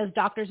 Keep in mind those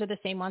doctors are the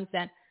same ones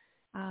that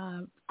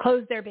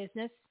closed their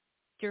business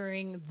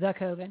during the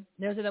COVID.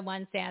 Those are the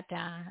ones that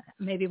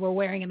maybe were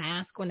wearing a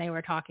mask when they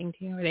were talking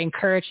to you, or they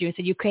encouraged you and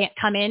said, you can't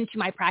come into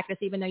my practice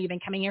even though you've been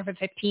coming here for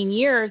 15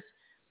 years.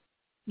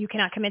 You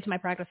cannot come into my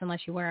practice unless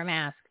you wear a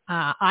mask.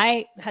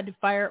 I had to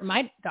fire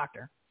my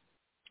doctor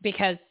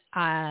because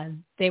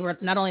they were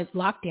not only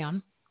locked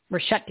down,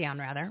 were shut down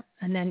rather,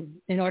 and then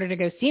in order to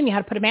go see me, you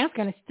had to put a mask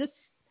on.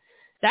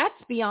 That's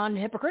beyond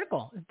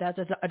hypocritical. That's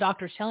a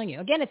doctor's telling you.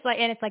 Again, it's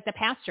like the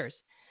pastors.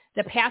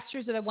 The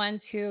pastors are the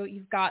ones who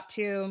you've got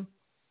to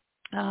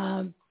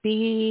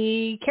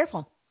be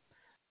careful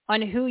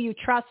on who you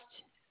trust.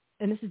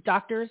 And this is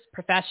doctors,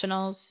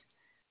 professionals,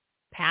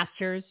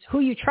 pastors,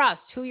 who you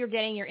trust, who you're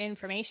getting your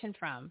information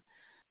from,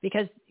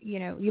 because,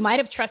 you might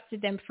have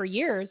trusted them for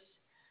years.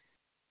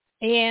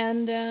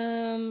 And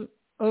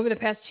over the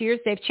past 2 years,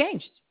 they've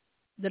changed.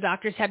 The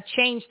doctors have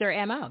changed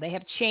their MO. They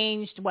have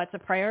changed what's a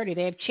priority.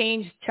 They have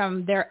changed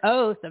from their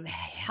oath of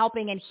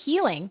helping and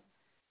healing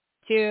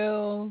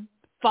to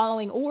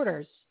following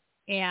orders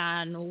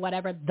and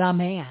whatever the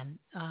man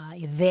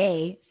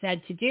they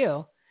said to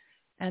do.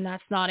 And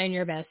that's not in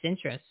your best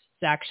interest.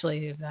 It's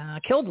actually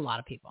killed a lot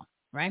of people,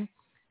 right?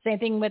 Same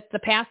thing with the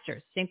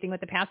pastors.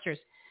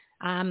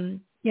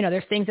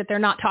 There's things that they're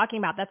not talking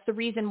about. That's the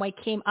reason why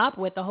I came up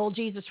with the whole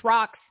Jesus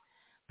Rocks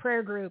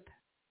prayer group,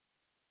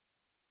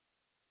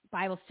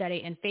 Bible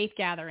study, and faith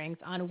gatherings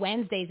on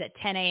Wednesdays at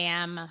 10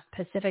 a.m.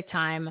 Pacific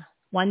time,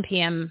 1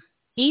 p.m.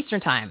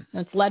 Eastern time.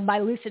 It's led by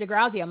Lucy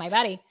DeGrazio, my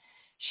buddy.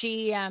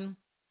 She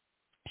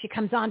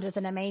comes on, does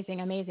an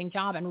amazing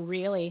job, and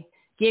really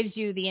gives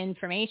you the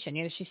information.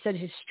 She said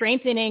she's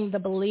strengthening the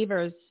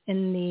believers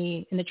in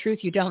the truth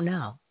you don't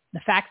know,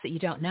 the facts that you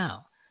don't know,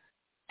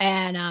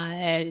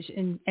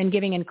 and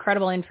giving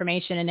incredible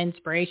information and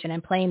inspiration,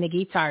 and playing the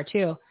guitar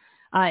too.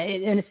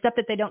 And it's stuff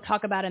that they don't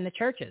talk about in the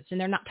churches, and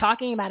they're not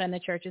talking about it in the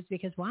churches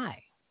because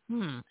why?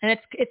 And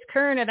it's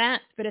current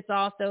events, but it's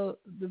also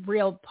the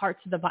real parts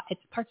of the Bible.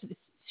 It's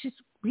she's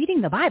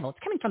reading the Bible. It's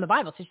coming from the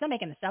Bible, so she's not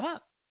making this stuff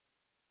up.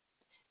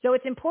 So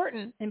it's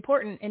important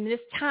in this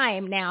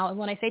time now. And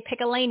when I say pick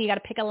a lane, you got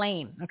to pick a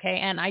lane, okay?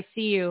 And I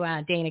see you,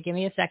 Dana. Give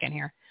me a second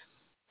here.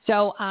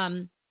 So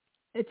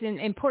it's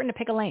important to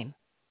pick a lane.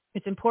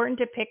 It's important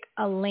to pick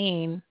a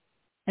lane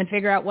and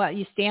figure out what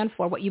you stand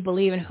for, what you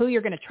believe, and who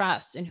you're going to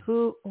trust, and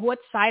what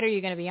side are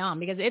you going to be on,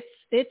 because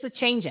it's a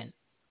changing.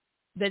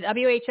 The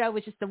WHO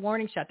was just a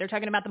warning shot. They're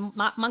talking about the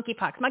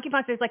monkeypox.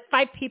 Monkeypox, there's like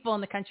 5 people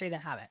in the country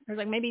that have it. There's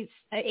like maybe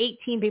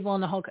 18 people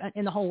in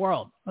the whole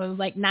world. It was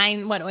like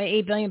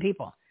 8 billion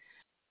people.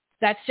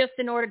 That's just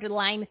in order to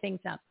line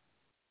things up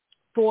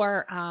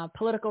for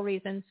political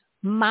reasons,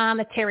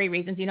 monetary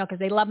reasons, because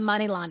they love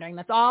money laundering.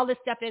 That's all this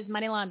stuff is,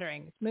 money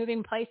laundering. It's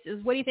moving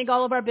places. What do you think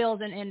all of our bills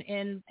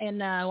in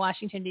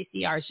Washington,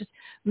 D.C. are? It's just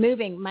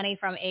moving money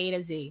from A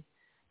to Z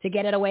to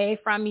get it away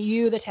from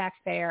you, the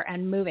taxpayer,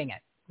 and moving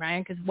it,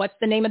 right? Because what's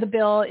the name of the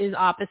bill is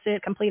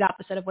complete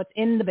opposite of what's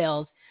in the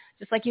bills.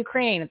 Just like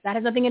Ukraine. That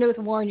has nothing to do with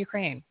the war in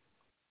Ukraine.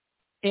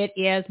 It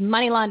is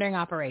money laundering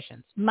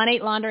operations. I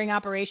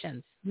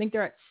think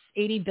they're at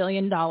 $80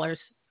 billion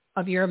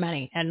of your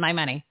money and my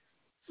money.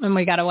 And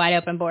we got a wide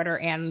open border,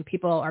 and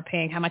people are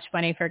paying how much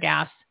money for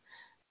gas,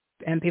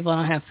 and people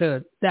don't have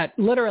food that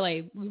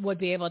literally would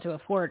be able to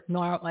afford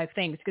normal life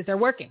things because they're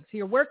working. So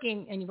you're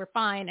working and you were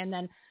fine. And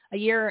then a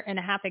year and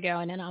a half ago,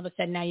 and then all of a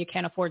sudden now you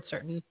can't afford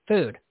certain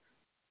food,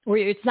 or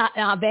it's not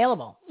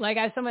available. Like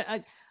I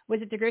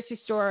was at the grocery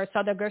store, I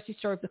saw the grocery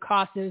store, the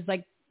cost is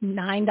like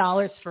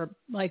 $9 for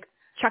like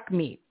chuck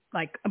meat.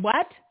 Like,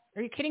 what?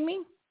 Are you kidding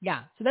me?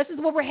 Yeah. So this is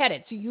where we're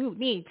headed. So you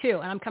need to,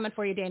 and I'm coming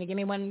for you, Dana. Give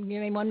me 1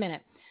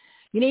 minute.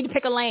 You need to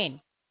pick a lane.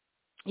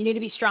 You need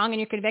to be strong in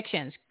your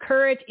convictions.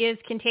 Courage is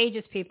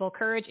contagious, people.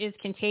 Courage is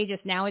contagious.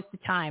 Now is the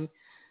time.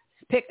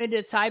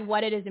 Decide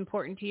what it is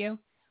important to you.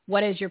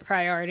 What is your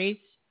priorities?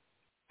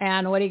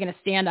 And what are you going to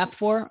stand up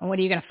for? And what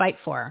are you going to fight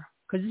for?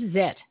 Because this is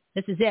it.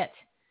 This is it.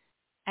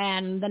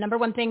 And the number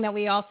one thing that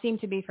we all seem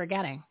to be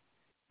forgetting,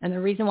 and the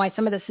reason why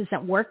some of this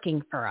isn't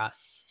working for us,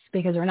 is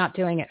because we're not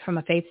doing it from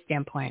a faith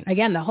standpoint.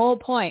 Again, the whole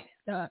point,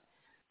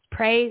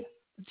 pray,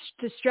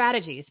 the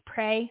strategies,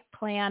 pray,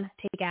 plan,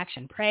 take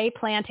action. Pray,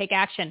 plan, take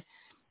action.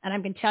 And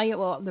I'm going to tell you,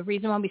 well, the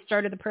reason why we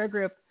started the prayer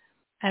group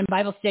and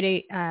Bible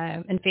study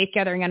and faith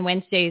gathering on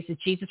Wednesdays is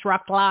Jesus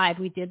Rocked Live.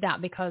 We did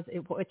that because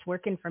it's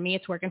working for me.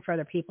 It's working for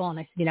other people. And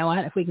I said, you know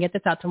what? If we can get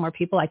this out to more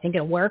people, I think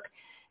it'll work.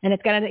 And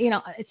it's going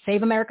to, it's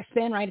Save America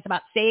Spin, right? It's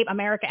about save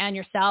America and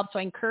yourself. So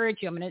I encourage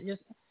you. I'm going to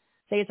just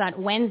say it's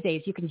on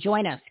Wednesdays. You can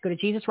join us. Go to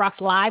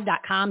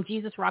JesusRocksLive.com,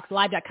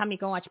 JesusRocksLive.com. You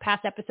can watch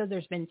past episodes.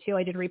 There's been 2.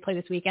 I did a replay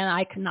this weekend.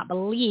 I could not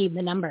believe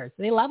the numbers.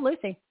 They love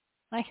Lucy.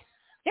 Like,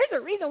 there's a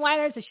reason why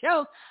there's a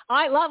show.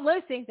 I love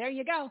Lucy. There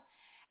you go.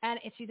 And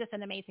she does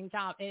an amazing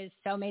job. It is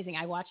so amazing.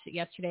 I watched it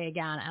yesterday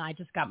again, and I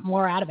just got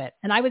more out of it.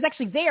 And I was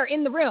actually there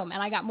in the room, and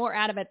I got more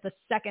out of it the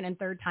second and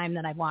third time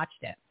that I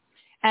watched it.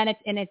 And it's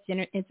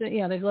there's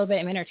a little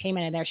bit of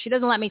entertainment in there. She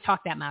doesn't let me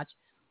talk that much,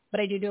 but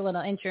I do a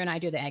little intro and I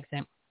do the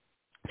exit.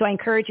 So I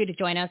encourage you to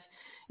join us.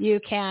 You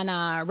can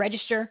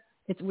register.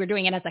 We're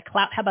doing it as a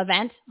Clout Hub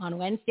event on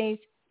Wednesdays.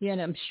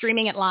 I'm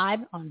streaming it live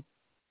on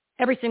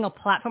every single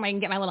platform I can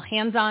get my little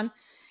hands on.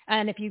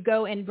 And if you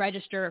go and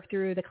register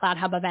through the Cloud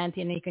Hub event,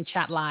 and you can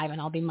chat live,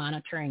 and I'll be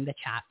monitoring the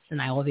chats,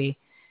 and I will be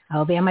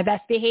on my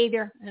best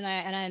behavior. And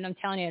I'm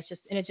telling you,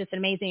 it's just an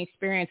amazing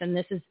experience. And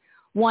this is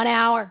 1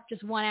 hour,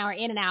 just 1 hour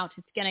in and out.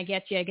 It's gonna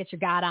get your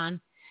God on.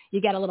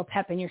 You get a little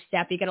pep in your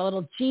step. You get a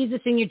little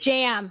Jesus in your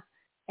jam.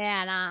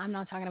 And I'm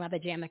not talking about the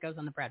jam that goes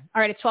on the bread.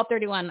 All right, it's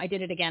 12:31. I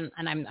did it again,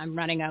 and I'm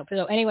running out.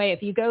 So anyway,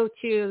 if you go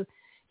to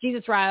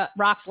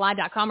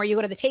JesusRocksLive.com, or you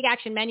go to the Take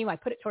Action menu, I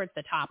put it towards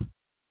the top.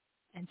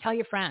 And tell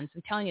your friends.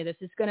 I'm telling you, this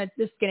is gonna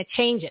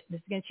change it. This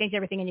is gonna change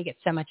everything, and you get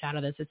so much out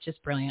of this. It's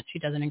just brilliant. She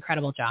does an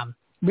incredible job.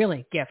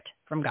 Really, gift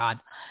from God.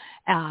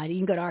 You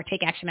can go to our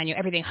Take Action menu,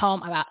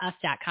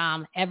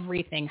 everythinghomeaboutus.com,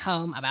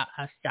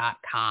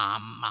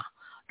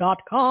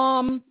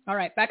 everythinghomeaboutus.com. All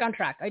right, back on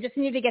track. I just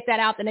need to get that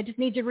out, and I just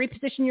need you to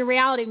reposition your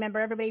reality. Remember,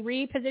 everybody,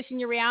 reposition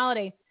your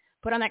reality.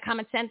 Put on that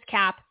common sense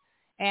cap,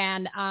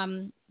 and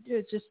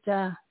it's just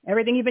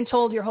everything you've been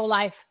told your whole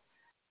life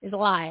is a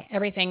lie.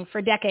 Everything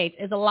for decades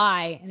is a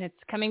lie, and it's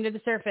coming to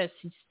the surface.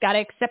 You just got to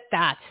accept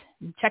that.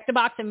 Check the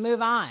box and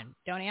move on.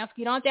 You don't have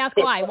to ask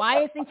why.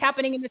 Why is things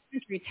happening in this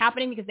country? It's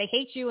happening because they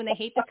hate you and they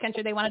hate this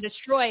country. They want to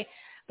destroy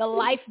the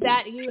life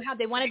that you have.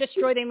 They want to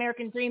destroy the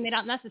American dream. They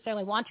don't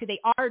necessarily want to. They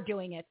are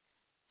doing it.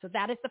 So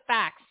that is the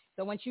facts.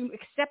 So once you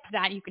accept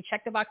that, you can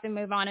check the box and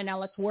move on. And now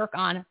let's work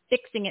on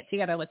fixing it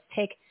together. Let's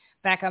take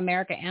back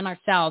America and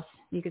ourselves.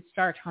 You could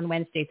start on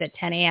Wednesdays at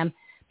 10 a.m.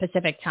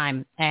 Pacific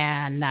time,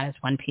 and that is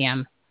 1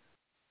 p.m.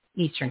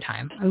 Eastern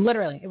time. And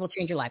literally, it will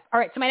change your life. All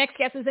right, so my next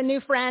guest is a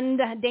new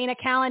friend, Dana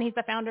Callan. He's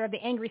the founder of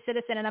the Angry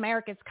Citizen and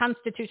America's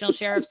Constitutional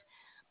Sheriffs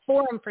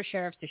Forum for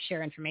Sheriffs to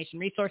share information,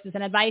 resources,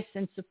 and advice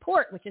and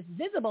support, which is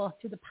visible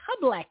to the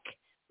public.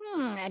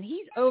 And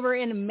he's over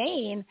in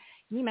Maine.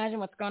 Can you imagine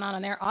what's going on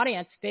in their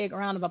audience? Big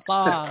round of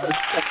applause.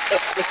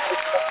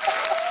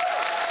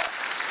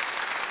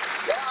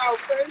 Wow,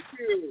 thank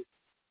you.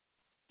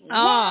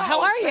 Wow,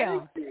 how are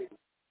you?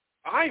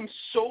 I'm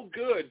so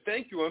good.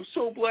 Thank you. I'm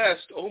so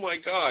blessed. Oh, my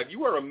God.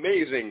 You are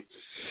amazing.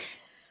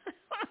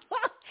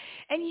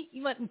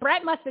 And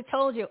Brett must have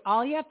told you,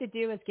 all you have to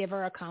do is give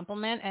her a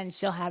compliment, and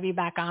she'll have you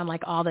back on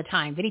like all the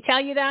time. Did he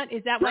tell you that?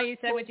 Is that Brett why you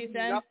said what you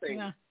said? Nothing.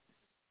 No.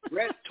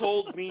 Brett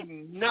told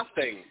me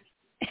nothing.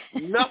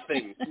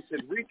 Nothing. He said,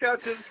 reach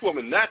out to this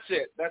woman. That's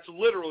it. That's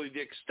literally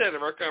the extent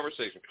of our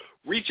conversation.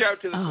 Reach out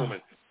to this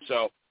woman.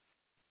 So,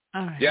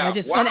 all right. yeah.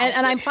 Wow.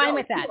 And I'm fine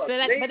with that. But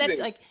that's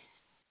like,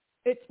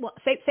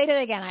 say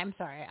that again. I'm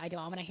sorry. I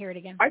want to hear it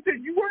again. I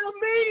said, you were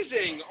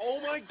amazing. Oh,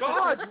 my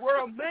God. You were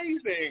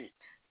amazing.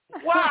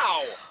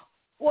 Wow.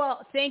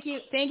 Well, thank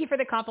you for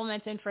the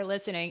compliments and for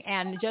listening.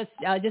 And just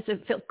a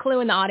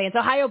clue in the audience,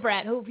 Ohio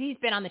Brett, he's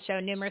been on the show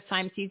numerous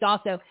times. He's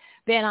also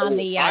been on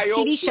the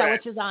TV show,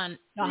 which is on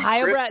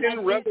Ohio Brett.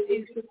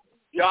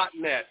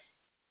 ChristianRevolution.net.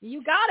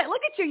 You got it.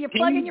 Look at you. You're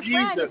plugging your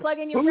friend. You're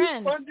plugging your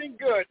friend. Who's funding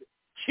good?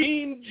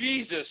 Team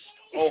Jesus,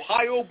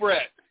 Ohio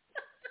Brett.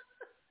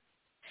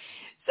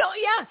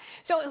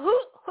 So who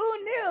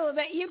who knew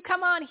that you'd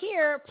come on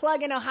here,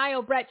 plug an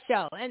Ohio Brett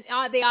show, and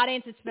the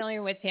audience is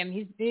familiar with him.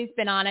 He's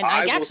been on, and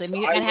I'm going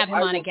to have him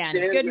on again.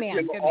 Good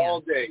man.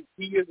 All day.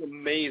 He is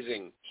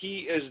amazing. He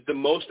is the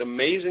most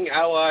amazing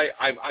ally.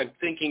 I'm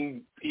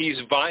thinking he's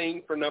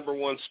vying for number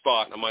one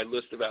spot on my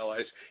list of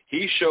allies.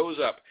 He shows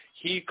up.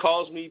 He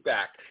calls me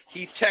back.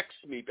 He texts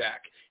me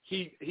back.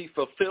 He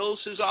fulfills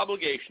his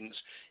obligations.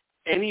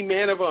 Any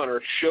man of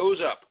honor shows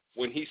up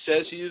when he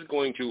says he is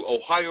going to.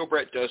 Ohio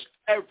Brett does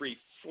every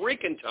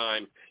freaking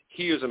time.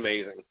 He is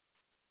amazing.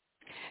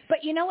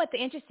 But you know what the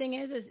interesting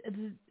is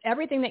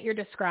everything that you're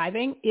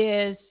describing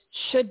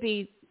should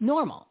be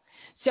normal.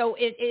 So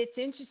it's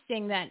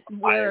interesting that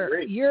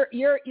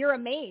you're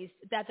amazed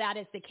that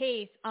is the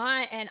case.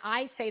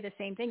 I say the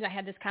same things. I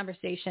had this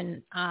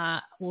conversation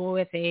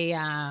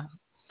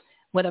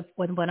with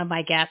one of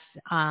my guests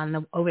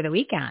over the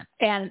weekend,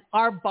 and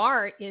our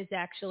bar is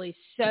actually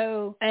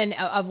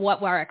of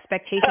what our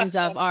expectations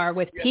of are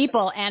with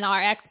people, and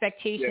our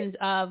expectations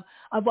of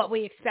what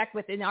we expect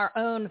within our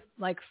own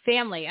like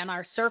family and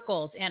our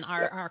circles and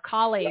our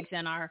colleagues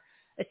and our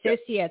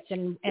associates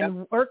and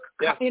work.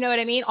 You know what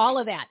I mean? All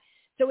of that.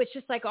 So it's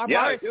just like our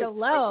bar is so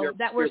low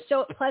that we're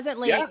so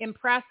pleasantly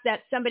impressed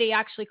that somebody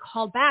actually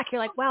called back. You're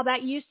like, wow,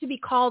 that used to be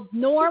called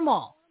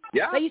normal.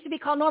 Yeah. That used to be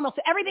called normal.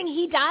 So everything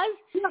he does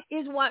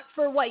is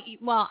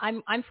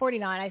I'm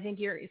 49. I think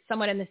you're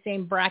somewhat in the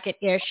same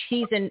bracket-ish.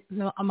 He's in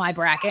my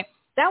bracket.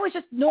 That was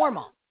just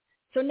normal.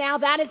 So now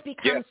that has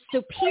become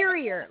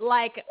superior.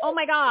 Like, oh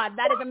my God,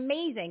 that is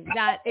amazing.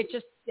 That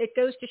it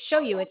goes to show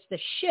you it's the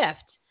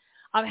shift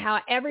of how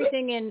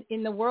everything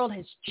in the world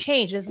has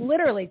changed. It's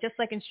literally just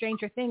like in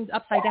Stranger Things,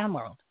 upside down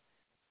world.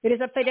 It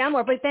is upside down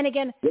world. But then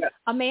again,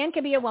 a man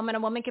can be a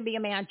woman can be a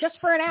man just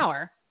for an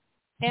hour.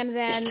 And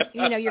then,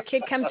 your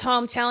kid comes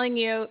home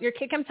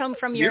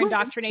from your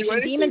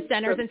indoctrination demon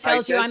centers and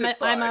tells you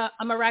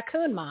I'm a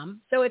raccoon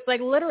mom. So it's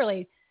like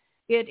literally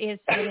it is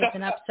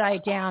an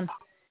upside down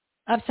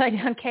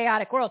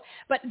chaotic world.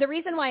 But the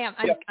reason why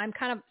I'm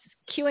kind of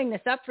queuing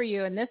this up for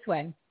you in this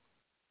way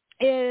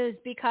is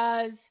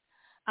because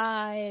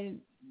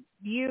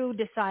you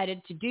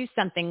decided to do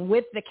something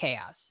with the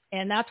chaos.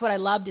 And that's what I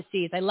love to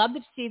see. I love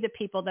to see the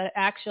people that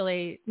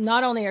actually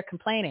not only are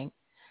complaining,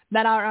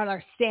 that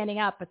are standing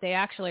up, but they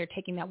actually are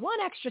taking that one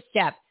extra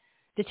step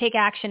to take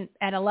action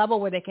at a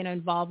level where they can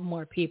involve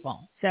more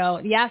people.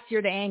 So yes,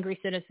 you're the angry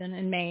citizen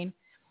in Maine,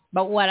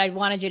 but what I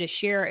wanted you to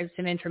share is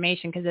some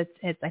information because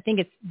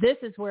this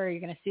is where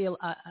you're going to see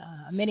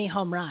a mini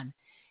home run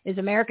is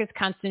America's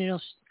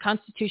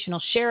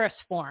Constitutional Sheriffs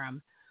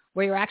Forum,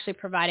 where you're actually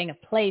providing a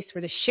place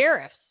for the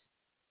sheriffs,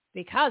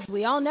 because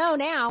we all know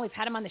now, we've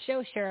had him on the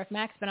show, Sheriff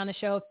Mack's been on the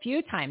show a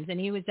few times, and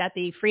he was at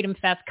the Freedom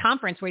Fest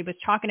conference where he was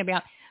talking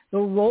about the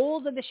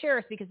roles of the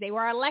sheriffs because they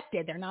were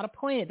elected. They're not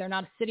appointed. They're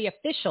not city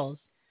officials.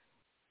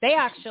 They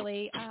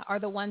actually are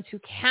the ones who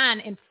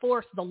can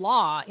enforce the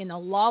law in a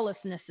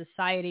lawlessness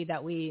society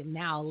that we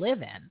now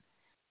live in.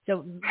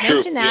 So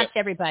mention that to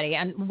everybody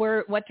and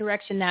what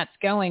direction that's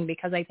going,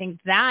 because I think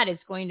that is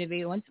going to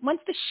be once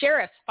the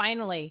sheriffs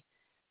finally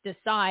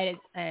decide,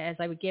 as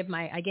I gave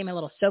my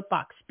little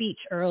soapbox speech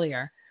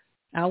earlier,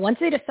 once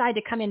they decide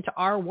to come into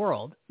our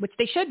world, which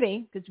they should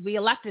be, because we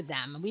elected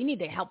them, we need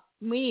to help.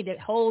 We need to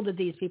hold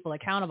these people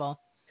accountable.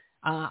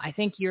 I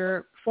think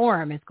your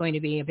forum is going to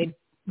be a big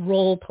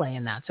role play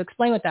in that. So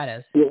explain what that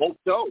is. We hope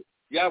so.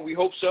 Yeah, we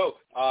hope so.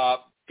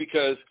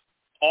 Because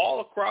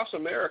all across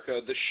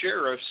America, the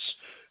sheriffs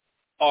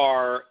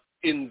are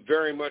in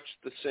very much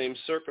the same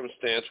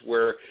circumstance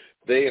where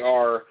they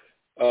are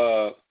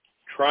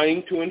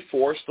trying to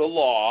enforce the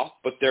law,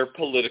 but they're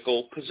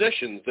political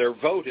positions. They're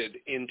voted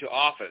into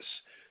office.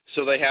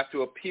 So they have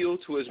to appeal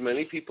to as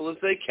many people as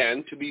they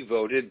can to be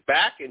voted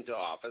back into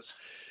office.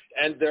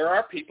 And there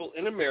are people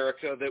in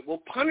America that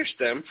will punish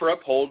them for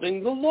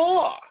upholding the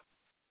law.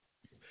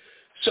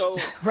 So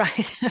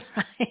right.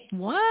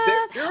 What?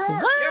 There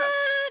are, what?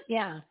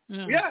 Yeah.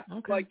 Yeah.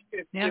 Okay. Like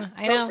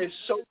if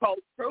so-called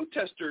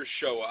protesters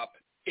show up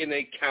in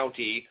a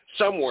county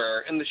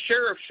somewhere and the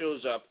sheriff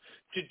shows up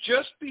to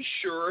just be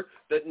sure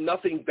that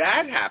nothing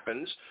bad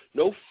happens,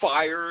 no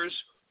fires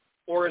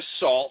or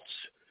assaults,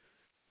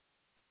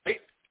 right?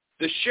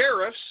 The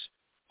sheriffs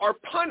are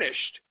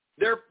punished.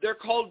 They're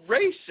called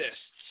racists.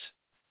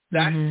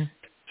 That's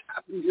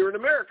happened here in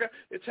America.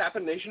 It's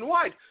happened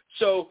nationwide.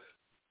 So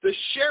the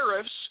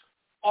sheriffs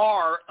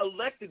are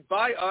elected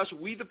by us,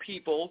 we the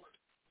people,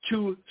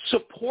 to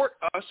support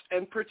us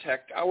and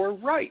protect our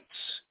rights.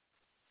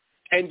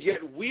 And yet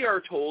we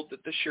are told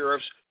that the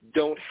sheriffs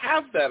don't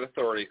have that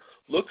authority.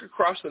 Look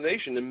across the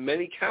nation. In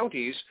many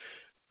counties,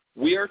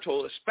 we are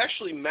told,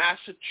 especially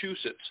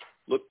Massachusetts,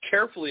 look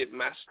carefully at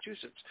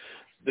Massachusetts.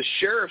 The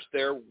sheriffs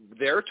there,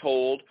 they're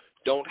told,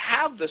 don't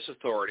have this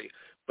authority,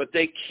 but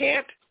they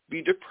can't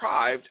be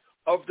deprived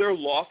of their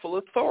lawful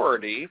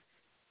authority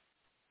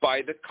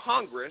by the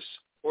Congress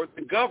or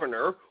the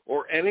governor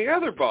or any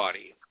other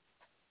body.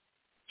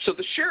 So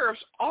the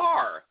sheriffs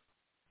are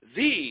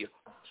the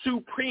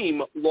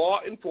supreme law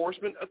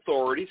enforcement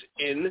authorities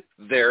in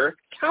their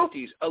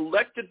counties,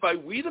 elected by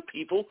we the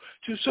people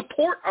to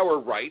support our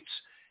rights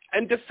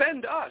and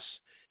defend us.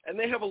 And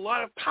they have a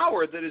lot of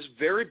power that is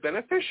very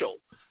beneficial.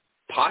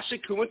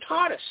 Posse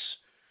comitatus.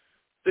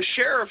 The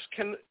sheriffs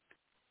can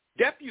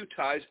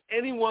deputize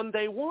anyone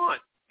they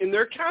want in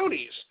their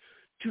counties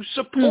to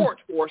support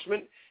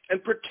enforcement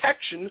and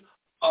protection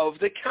of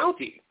the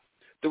county.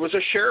 There was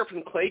a sheriff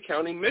in Clay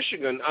County,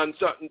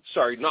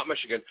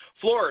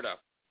 Florida,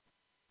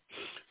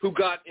 who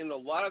got in a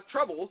lot of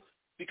trouble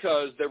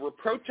because there were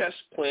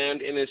protests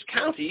planned in his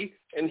county,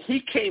 and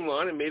he came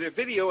on and made a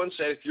video and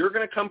said, if you're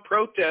going to come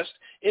protest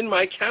in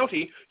my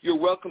county, you're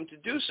welcome to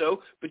do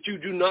so, but you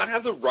do not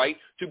have the right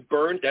to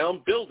burn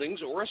down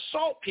buildings or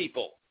assault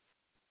people.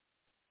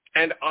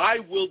 And I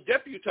will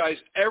deputize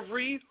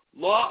every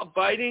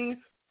law-abiding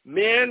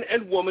man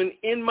and woman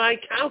in my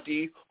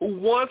county who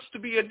wants to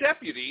be a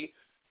deputy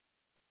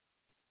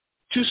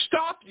to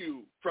stop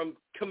you from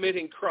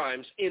committing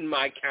crimes in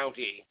my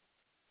county.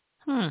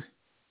 That's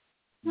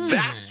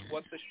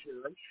what the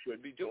sheriff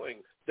should be doing.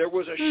 There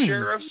was a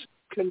sheriff's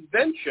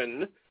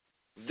convention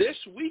this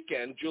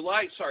weekend,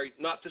 July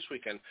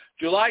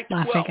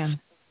 12th.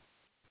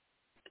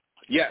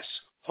 Yes,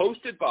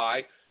 hosted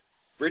by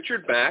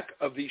Richard Mack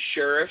of the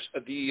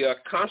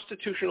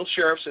Constitutional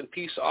Sheriffs and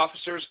Peace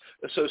Officers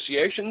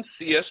Association,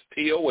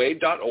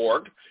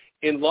 CSPOA.org,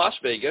 in Las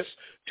Vegas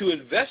to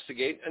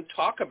investigate and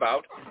talk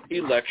about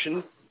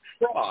election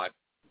fraud.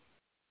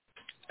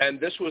 And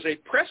this was a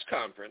press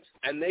conference,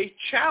 and they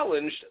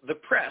challenged the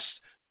press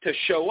to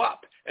show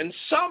up. And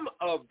some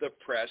of the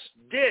press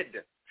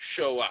did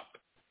show up.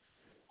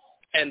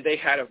 And they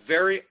had a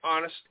very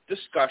honest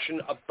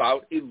discussion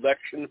about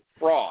election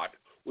fraud,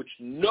 which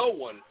no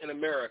one in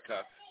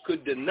America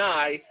could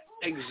deny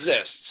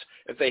exists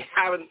if they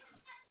haven't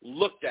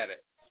looked at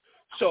it.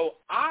 So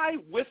I,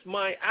 with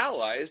my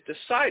allies,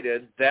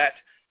 decided that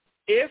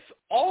if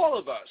all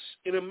of us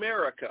in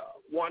America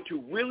want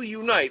to really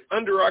unite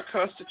under our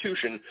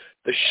Constitution,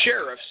 the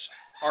sheriffs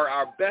are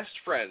our best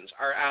friends,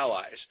 our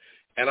allies.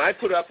 And I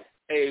put up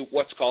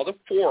what's called a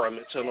forum.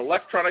 It's an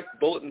electronic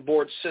bulletin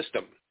board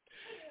system,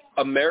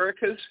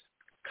 America's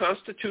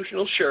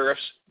Constitutional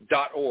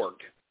Sheriffs.org.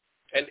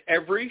 And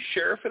every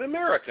sheriff in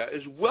America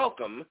is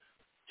welcome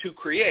to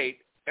create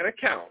an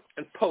account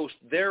and post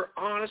their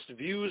honest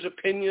views,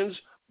 opinions,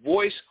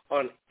 voice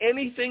on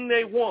anything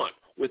they want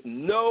with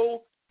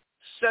no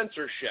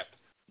censorship,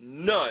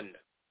 none.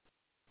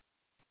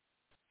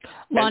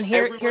 Well, and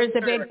here's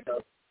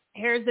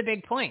the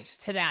big point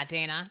to that,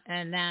 Dana.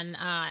 And then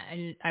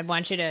and I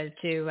want you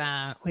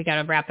to we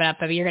got to wrap it up,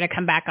 but you're going to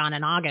come back on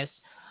in August.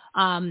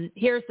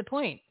 Here's the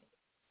point.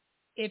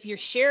 If your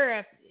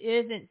sheriff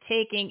isn't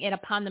taking it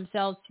upon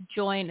themselves to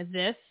join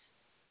this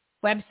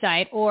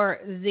website or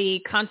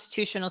the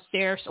Constitutional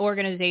Sheriff's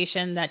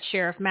Organization that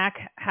Sheriff Mack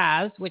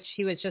has, which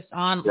he was just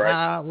on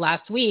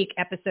last week,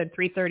 episode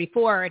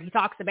 334, and he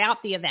talks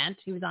about the event.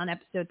 He was on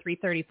episode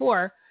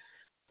 334.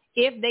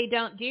 If they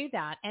don't do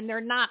that and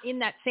they're not in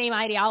that same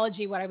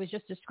ideology, what I was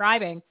just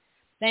describing,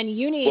 then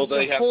you need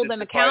to hold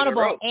them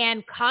accountable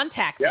and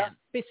contact them.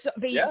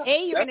 You're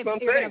going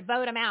to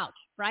vote them out,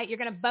 right? You're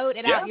going to vote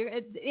it out.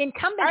 The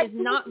incumbent is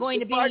not going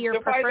to be your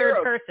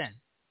preferred person.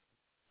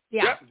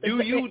 Yeah.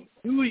 Do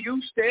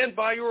you stand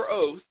by your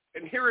oath?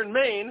 And here in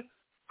Maine,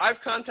 I've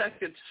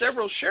contacted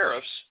several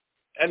sheriffs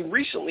and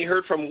recently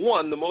heard from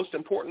one, the most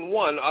important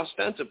one,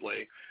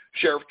 ostensibly,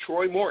 Sheriff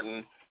Troy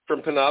Morton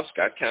from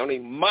Penobscot County,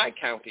 my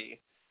county.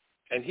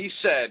 And he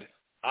said,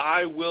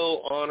 I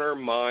will honor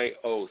my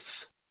oath.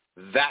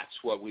 That's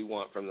what we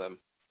want from them.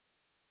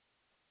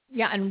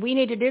 Yeah, and we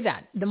need to do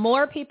that. The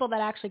more people that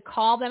actually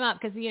call them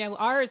up, because,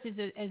 ours is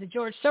a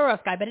George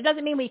Soros guy, but it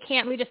doesn't mean we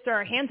just throw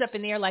our hands up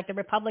in the air like the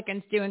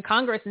Republicans do in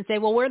Congress and say,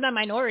 well, we're the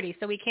minority,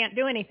 so we can't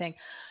do anything.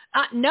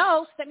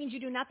 No, that means you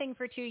do nothing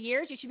for 2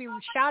 years. You should be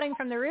shouting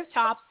from the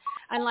rooftops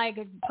and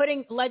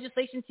putting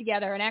legislation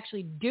together and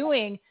actually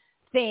doing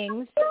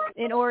things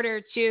in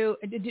order to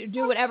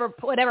do whatever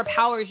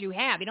powers you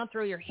have. You don't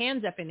throw your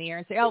hands up in the air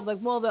and say,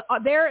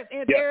 they're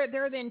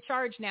in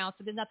charge now,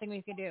 so there's nothing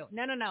we can do.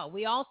 No.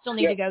 We all still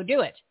need to go do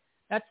it.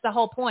 That's the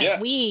whole point.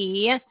 Yeah.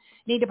 We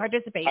need to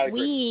participate.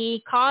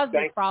 We caused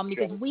this problem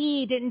because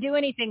we didn't do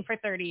anything for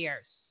 30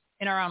 years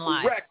in our own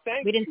lives. Correct.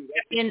 We didn't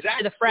get into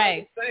the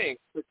fray.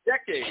 For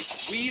decades,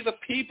 we the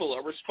people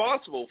are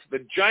responsible for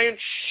the giant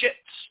shit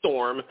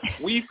storm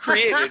we've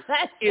created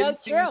in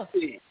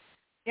D.C.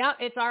 Yeah,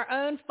 it's our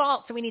own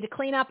fault, so we need to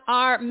clean up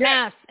our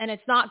mess, and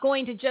it's not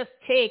going to just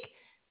take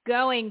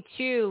going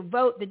to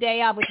vote the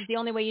day of, which is the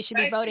only way you should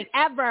be voting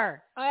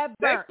ever.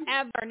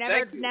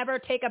 Never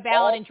take a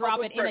ballot and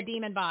drop it in a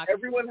demon box.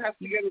 Everyone has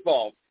to get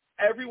involved.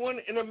 Everyone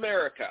in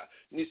America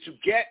needs to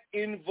get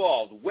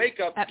involved. Wake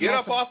up, get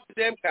up off the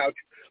damn couch,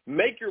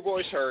 make your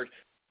voice heard,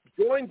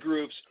 join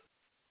groups,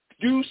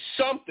 do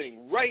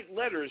something, write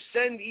letters,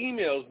 send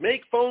emails,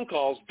 make phone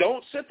calls.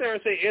 Don't sit there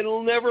and say,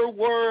 it'll never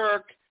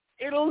work.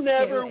 It'll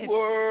never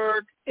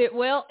work. It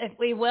will,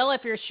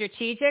 if you're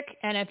strategic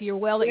and if you're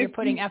that you're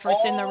putting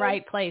efforts in the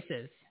right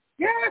places.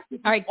 Yes.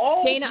 All right,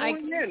 Dana,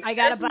 I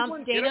got to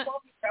bump. Dana, get up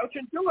off the couch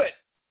and do it.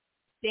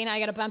 Dana, I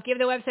got to bump. Give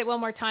the website one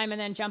more time and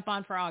then jump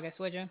on for August,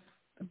 would you?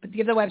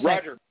 Give the website.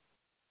 Roger.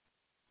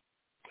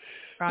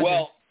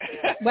 Well,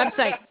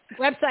 website.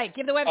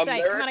 Give the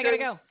website. Come on, I got to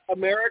go.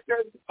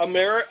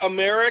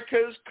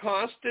 America's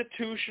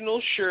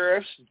Constitutional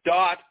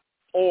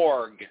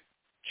Sheriffs.org.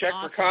 Check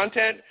for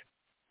content.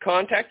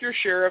 Contact your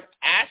sheriff.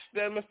 Ask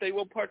them if they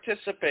will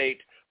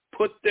participate.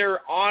 Put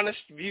their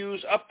honest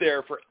views up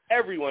there for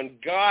everyone,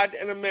 God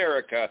and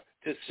America,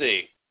 to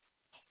see.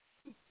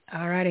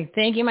 All righty.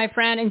 Thank you, my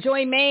friend.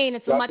 Enjoy Maine.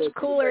 It's much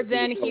cooler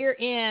than here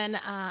in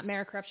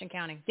Maricorruption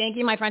County. Thank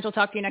you, my friend. We'll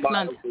talk to you next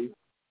month.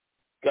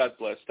 God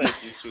bless. Thank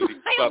you, sweetie.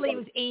 I only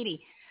was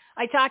 80.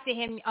 I talked to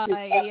him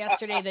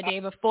yesterday, the day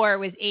before. It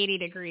was 80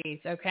 degrees,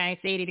 okay?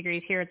 It's 80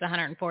 degrees. Here it's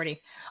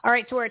 140. All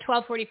right, so we're at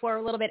 12:44,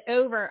 a little bit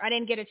over. I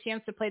didn't get a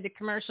chance to play the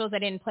commercials. I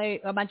didn't play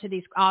a bunch of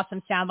these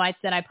awesome sound bites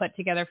that I put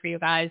together for you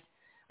guys.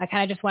 I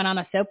kind of just went on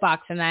a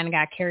soapbox and then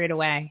got carried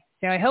away.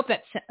 So I hope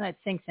that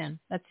sinks in.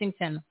 That sinks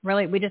in.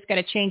 Really, we just got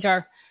to change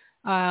our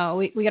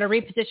we got to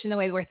reposition the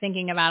way we're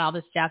thinking about all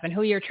this stuff and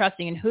who you're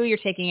trusting and who you're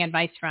taking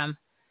advice from.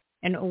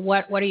 And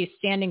what are you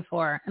standing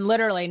for? And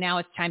literally now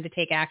it's time to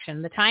take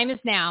action. The time is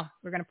now.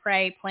 We're going to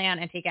pray, plan,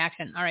 and take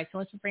action. All right, so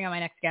let's bring on my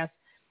next guest.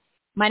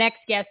 My next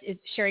guest is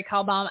Sherry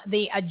Kalbaum,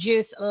 the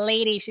Juice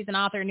Lady. She's an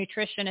author,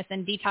 nutritionist,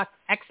 and detox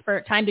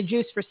expert. Time to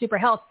juice for super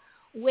health,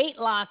 weight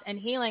loss, and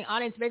healing.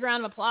 Audience, big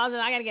round of applause.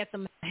 And I got to get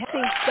some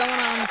things going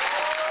on.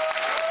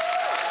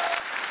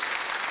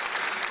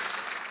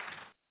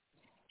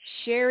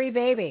 Sherry,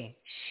 baby.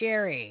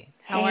 Sherry,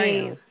 how are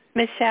you?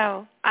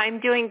 Michelle, I'm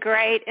doing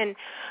great. And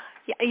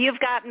you've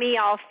got me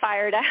all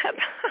fired up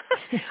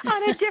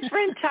on a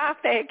different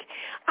topic.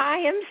 I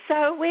am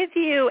so with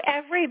you.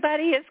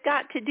 Everybody has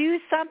got to do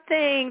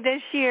something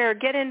this year,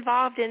 get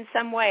involved in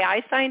some way.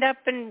 I signed up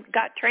and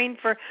got trained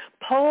for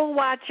Pole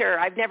Watcher.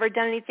 I've never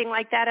done anything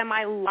like that in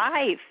my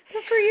life.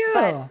 Good for you.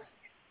 But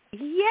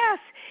yes,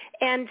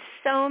 and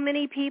so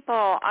many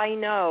people I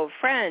know,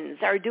 friends,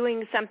 are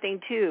doing something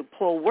too.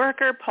 Pole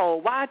worker,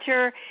 pole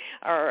watcher,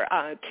 or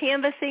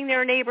canvassing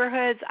their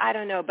neighborhoods. I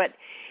don't know, but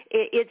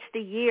it's the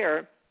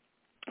year.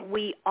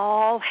 We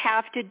all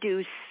have to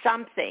do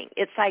something.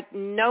 It's like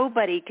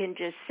nobody can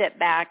just sit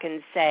back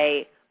and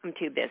say, I'm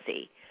too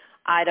busy.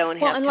 I don't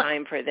have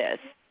time for this.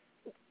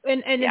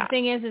 And the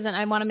thing is, and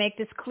I want to make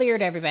this clear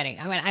to everybody.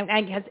 I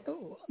mean,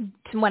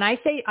 when I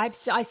say,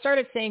 I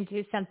started saying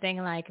do something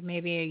like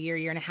maybe a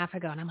year and a half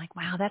ago, and I'm like,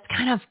 wow, that's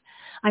kind of,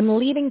 I'm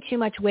leaving too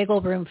much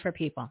wiggle room for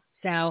people.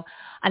 So,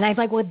 and I was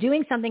like, well,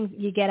 doing something,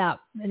 you get up,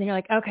 and then you're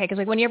like, okay, because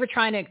like when you're ever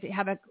trying to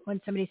when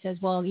somebody says,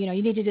 well, you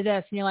need to do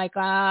this, and you're like,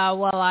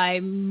 well, I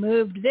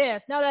moved this.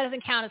 No, that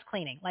doesn't count as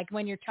cleaning. Like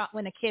when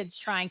the kid's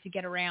trying to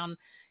get around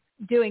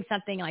doing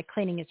something like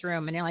cleaning his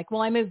room, and you're like,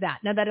 well, I moved that.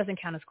 No, that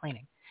doesn't count as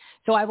cleaning.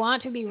 So I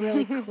want to be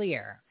really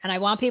clear, and I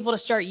want people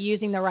to start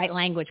using the right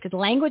language because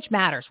language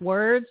matters.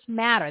 Words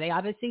matter. They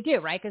obviously do,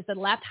 right? Because the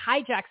left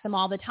hijacks them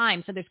all the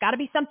time. So there's got to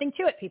be something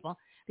to it, people.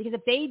 Because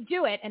if they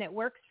do it and it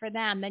works for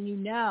them, then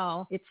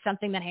it's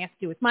something that has to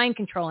do with mind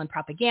control and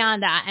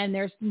propaganda. And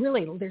there's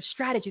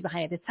strategy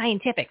behind it. It's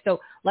scientific. So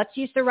let's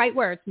use the right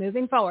words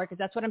moving forward because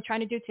that's what I'm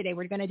trying to do today.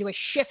 We're going to do a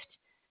shift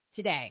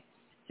today.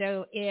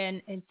 So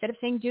instead of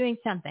saying doing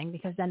something,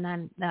 because then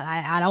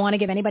I don't want to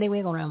give anybody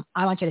wiggle room,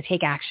 I want you to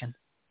take action.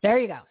 There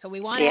you go. So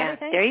we want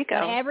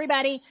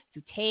everybody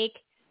to take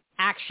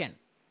action.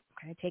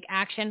 Okay, take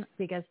action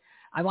because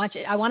I want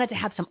it to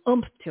have some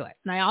oomph to it.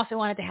 And I also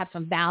want it to have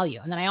some value.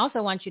 And then I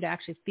also want you to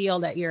actually feel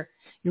that you're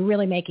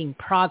really making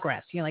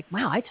progress. You're like,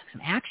 wow, I took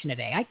some action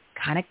today. I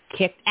kind of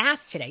kicked ass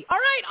today. All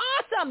right,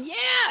 awesome.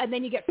 Yeah. And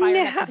then you get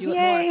fired up to do it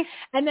more.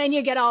 And then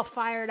you get all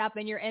fired up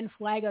and you're in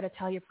fuego to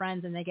tell your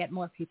friends and they get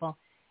more people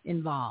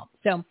involved.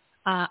 So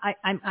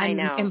I'm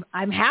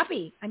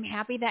happy. I'm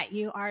happy that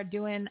you are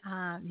doing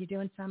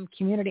some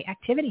community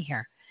activity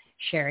here,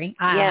 Sherry.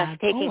 Yes,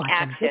 taking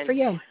action. Good for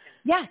you.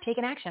 Yeah,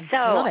 taking action. So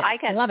I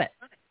love it.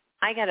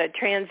 I got to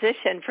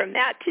transition from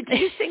that to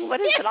juicing. What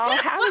is it all?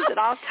 How does it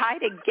all tie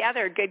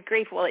together? Good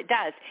grief. Well, it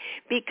does.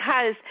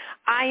 Because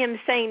I am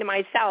saying to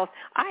myself,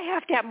 I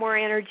have to have more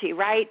energy,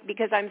 right?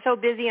 Because I'm so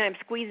busy and I'm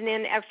squeezing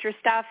in extra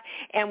stuff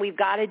and we've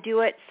got to do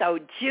it. So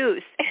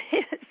juice.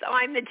 So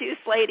I'm the juice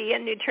lady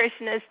and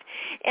nutritionist.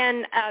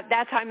 And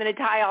that's how I'm going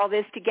to tie all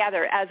this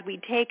together. As we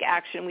take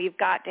action, we've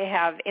got to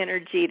have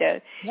energy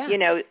to,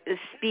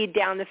 speed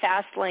down the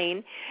fast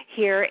lane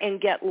here and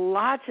get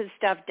lots of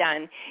stuff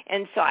done.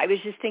 And so I was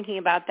just thinking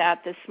about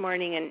that this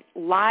morning and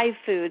live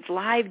foods,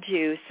 live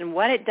juice, and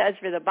what it does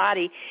for the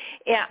body.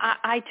 Yeah,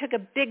 I took a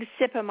big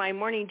sip of my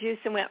morning juice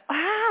and went,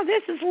 wow,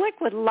 this is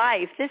liquid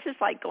life. This is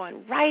like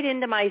going right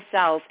into my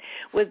cells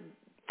with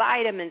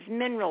vitamins,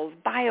 minerals,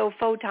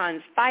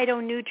 biophotons,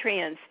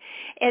 phytonutrients.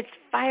 It's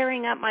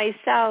firing up my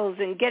cells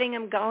and getting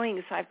them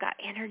going so I've got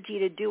energy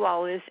to do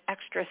all this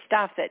extra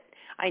stuff that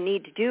I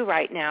need to do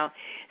right now.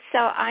 So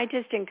I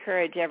just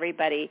encourage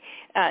everybody,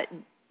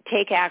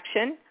 take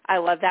action. I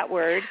love that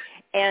word.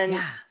 And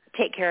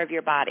take care of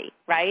your body,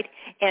 right?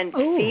 And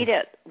feed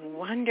it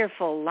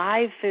wonderful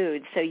live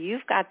food so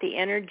you've got the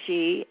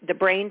energy, the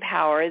brain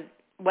power,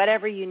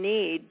 whatever you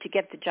need to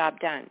get the job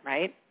done,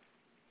 right?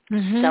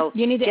 Mm-hmm. So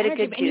you need the get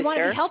energy, a good juicer. And you want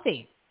to be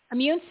healthy.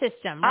 Immune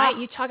system, right?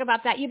 You talk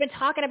about that. You've been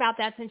talking about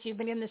that since you've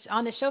been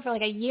on the show for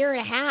like a year and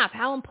a half.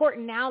 How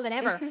important now than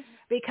ever,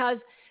 because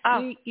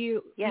they're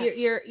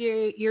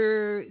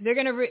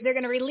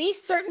gonna release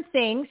certain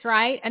things,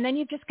 right? And then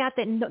you've just got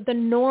the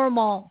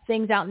normal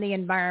things out in the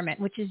environment,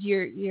 which is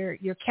your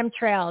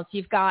chemtrails.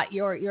 You've got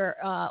your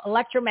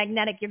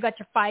electromagnetic. You've got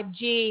your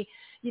 5G.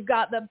 You've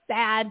got the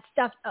bad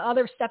stuff,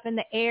 other stuff in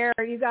the air.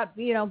 You've got,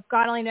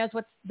 God only knows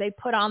what they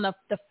put on the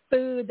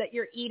food that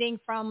you're eating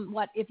from,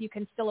 if you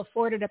can still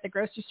afford it at the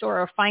grocery store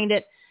or find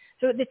it.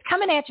 So it's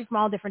coming at you from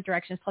all different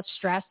directions, plus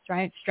stress,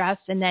 right? Stress.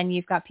 And then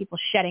you've got people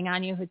shedding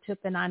on you who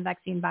took the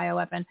non-vaccine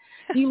bioweapon.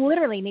 You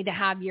literally need to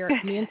have your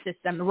immune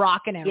system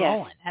rocking and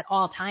rolling at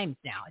all times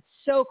now. It's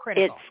so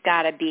critical. It's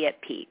got to be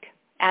at peak.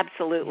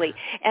 Absolutely.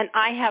 Yeah. And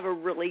I have a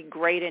really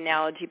great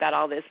analogy about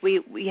all this.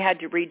 We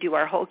had to redo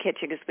our whole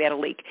kitchen because we had a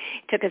leak.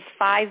 It took us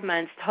 5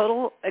 months,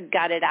 total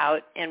gutted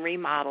out and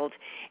remodeled.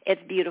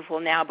 It's beautiful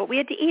now. But we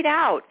had to eat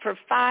out for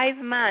 5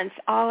 months,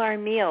 all our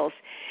meals.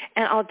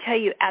 And I'll tell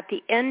you, at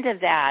the end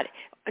of that,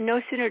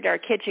 no sooner did our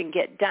kitchen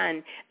get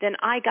done than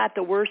I got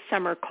the worst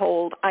summer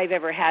cold I've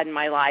ever had in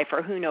my life,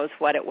 or who knows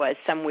what it was,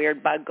 some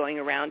weird bug going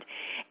around.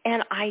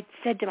 And I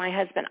said to my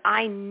husband,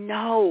 I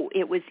know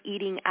it was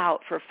eating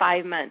out for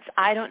 5 months.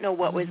 I don't know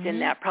what was in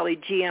that, probably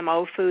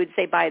GMO foods.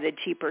 They buy the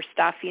cheaper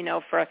stuff,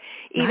 for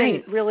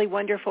even really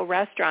wonderful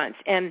restaurants.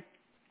 And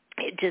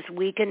it just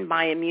weakened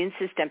my immune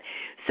system.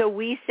 So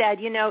we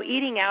said,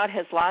 eating out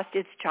has lost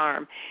its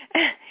charm.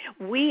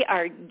 We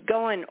are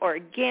going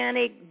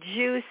organic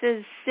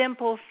juices,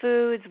 simple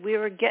foods. We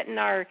were getting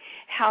our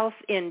health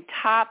in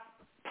top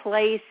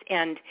place.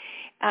 And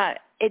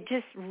it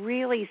just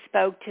really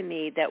spoke to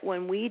me that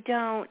when we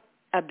don't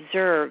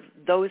observe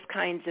those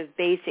kinds of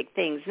basic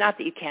things, not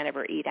that you can't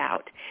ever eat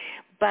out,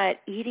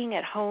 but eating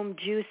at home,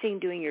 juicing,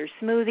 doing your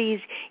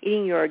smoothies,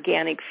 eating your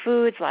organic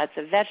foods, lots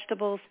of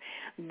vegetables,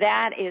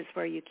 that is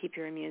where you keep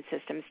your immune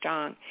system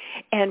strong.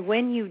 And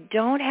when you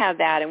don't have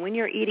that, and when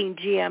you're eating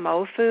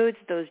GMO foods,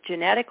 those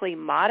genetically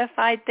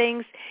modified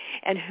things,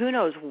 and who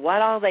knows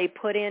what all they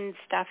put in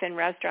stuff in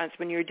restaurants,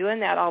 when you're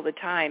doing that all the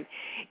time,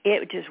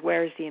 it just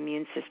wears the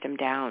immune system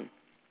down.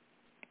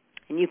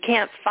 And you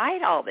can't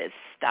fight all this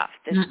stuff,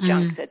 this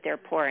junk that they're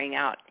pouring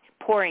at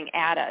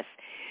us.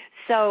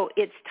 So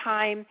it's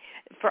time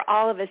for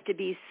all of us to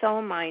be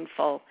so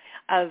mindful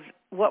of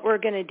what we're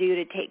going to do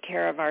to take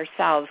care of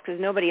ourselves, because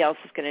nobody else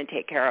is going to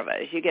take care of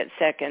us. You get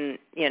sick and,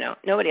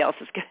 nobody else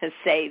is going to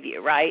save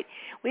you, right?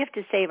 We have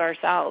to save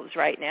ourselves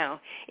right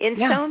now in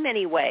so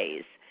many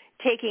ways,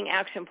 taking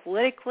action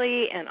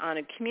politically and on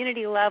a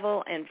community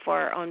level and for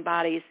our own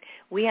bodies.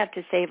 We have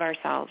to save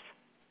ourselves.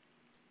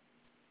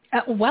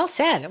 Well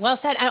said. Well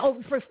said.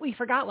 We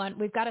forgot one.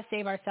 We've got to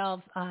save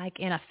ourselves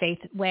in a faith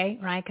way,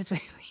 right? Because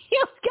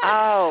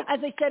as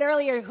I said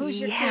earlier, who's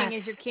your king?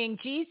 Is your king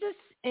Jesus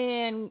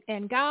and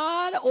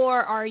God,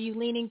 or are you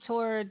leaning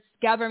towards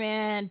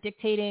government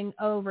dictating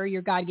over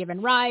your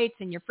God-given rights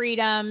and your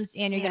freedoms,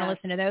 and you're going to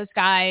listen to those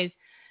guys?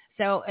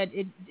 So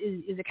is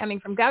it coming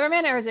from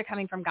government, or is it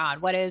coming from God?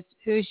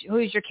 Who's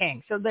your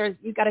king? So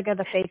you've got to go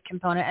the faith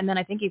component, and then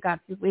I think we've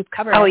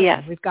covered everything.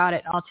 Yes. We've got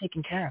it all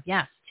taken care of.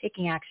 Yes,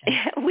 taking action.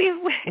 We've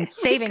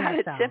saving got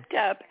ourselves. It zipped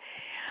up.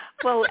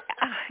 Well,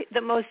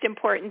 the most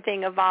important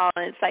thing of all,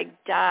 and it's like,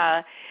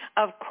 duh,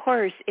 of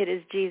course it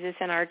is Jesus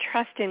and our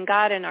trust in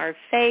God and our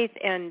faith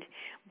and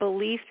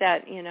belief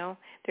that,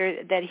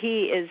 that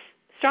he is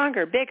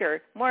stronger,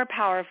 bigger, more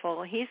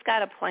powerful. He's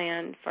got a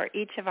plan for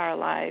each of our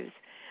lives.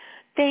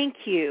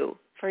 Thank you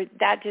for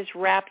that. Just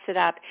wraps it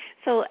up.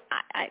 So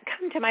I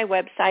come to my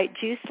website,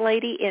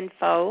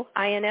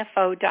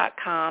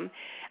 juiceladyinfo.com.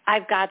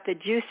 I've got the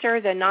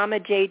juicer, the Nama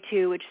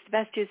J2, which is the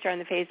best juicer on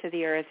the face of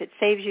the earth. It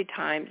saves you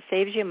time,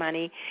 saves you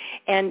money,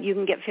 and you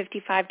can get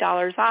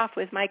 $55 off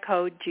with my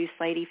code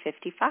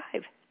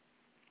JuiceLady55.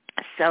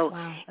 So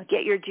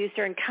get your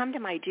juicer and come to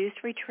my juice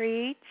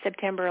retreat,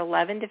 September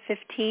 11 to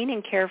 15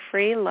 in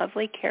Carefree,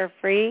 lovely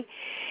Carefree,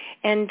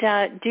 and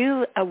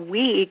do a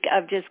week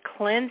of just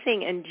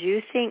cleansing and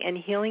juicing and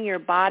healing your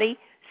body,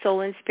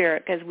 soul, and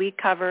spirit, because we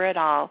cover it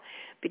all.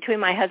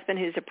 Between my husband,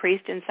 who's a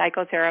priest and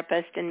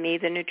psychotherapist, and me,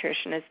 the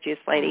nutritionist, Juice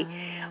Lady,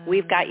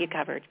 we've got you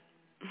covered.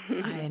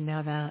 I didn't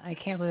know that. I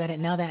can't believe I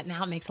didn't know that.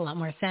 Now it makes a lot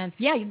more sense.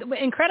 Yeah,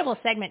 incredible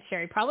segment,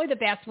 Sherry. Probably the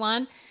best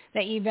one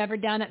that you've ever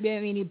done. I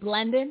mean, you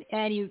blended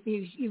and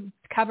you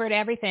covered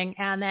everything,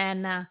 and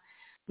then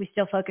we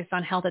still focus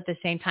on health at the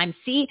same time.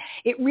 See,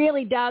 it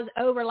really does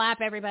overlap,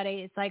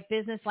 everybody. It's like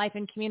business, life,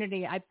 and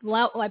community. I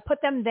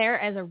put them there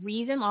as a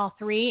reason, all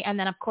three, and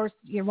then, of course,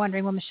 you're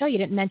wondering, well, Michelle, you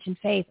didn't mention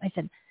faith. I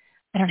said,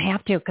 I don't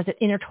have to, because it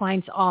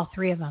intertwines all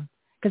three of them,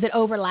 because it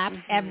overlaps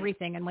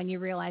everything. And when you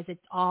realize it's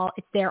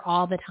there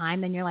all the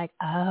time, then you're like,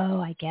 oh,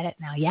 I get it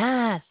now.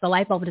 Yes, the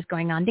light bulb is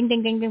going on. Ding,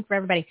 ding, ding, ding for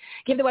everybody.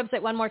 Give the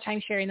website one more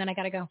time, Sherry, and then I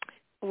got to go.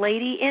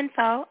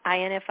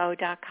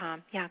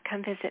 Ladyinfo.com. Yeah,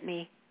 come visit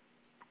me.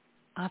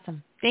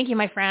 Awesome. Thank you,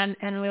 my friend,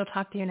 and we'll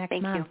talk to you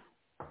next month.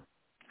 You.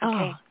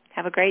 Okay. Oh,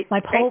 have a great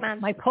month.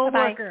 My poll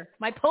Bye-bye. worker,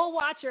 my poll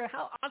watcher.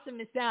 How awesome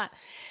is that?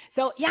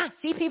 So yeah,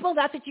 see people,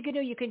 that's what you can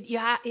do. You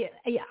have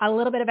a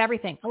little bit of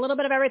everything,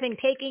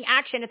 taking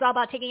action. It's all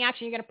about taking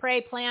action. You're going to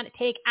pray, plan,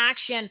 take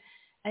action.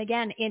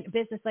 Again, in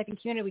business, life, and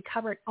community, we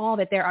covered all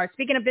that there are.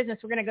 Speaking of business,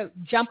 we're going to go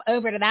jump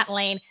over to that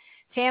lane.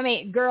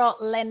 Tammy Girl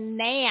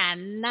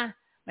Lenan,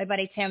 my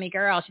buddy Tammy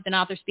Girl. She's an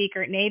author,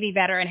 speaker, Navy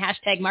veteran,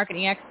 #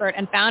 marketing expert,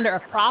 and founder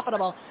of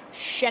Profitable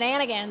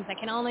Shenanigans. I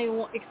can only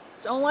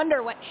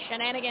wonder what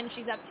shenanigans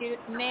she's up to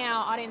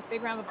now. Audience,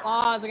 big round of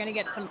applause. We're going to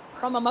get some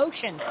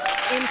promotion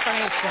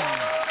information.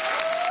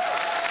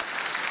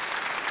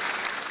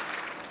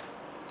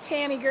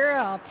 Tammy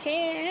Girl,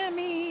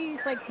 Tammy.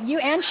 It's like you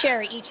and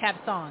Sherry each have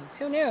songs.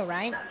 Who knew,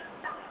 right?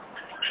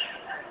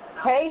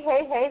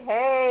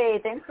 Hey.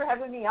 Thanks for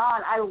having me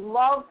on. I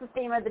love the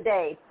theme of the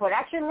day. Put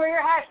action where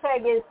your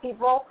hashtag is,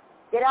 people.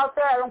 Get out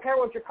there. I don't care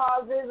what your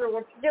cause is or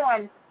what you're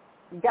doing.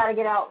 You got to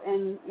get out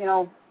and,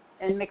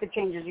 and make the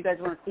changes you guys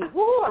want to see.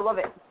 Woo, I love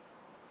it.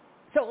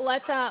 So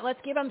let's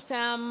give them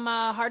some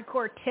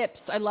hardcore tips.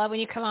 I love when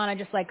you come on and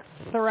just like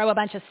throw a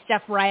bunch of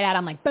stuff right at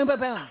them, like boom, boom,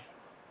 boom.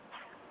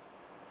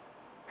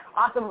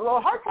 Awesome.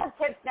 Well, hardcore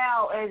tips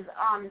now is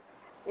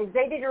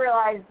they need to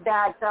realize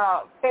that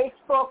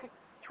Facebook,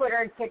 Twitter,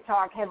 and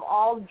TikTok have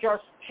all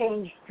just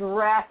changed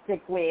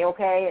drastically,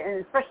 okay,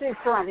 and especially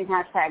surrounding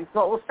hashtags.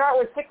 So we'll start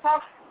with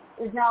TikTok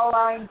is now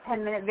allowing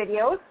 10-minute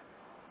videos,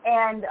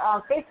 and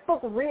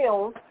Facebook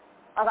Reels.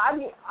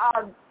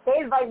 They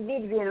invited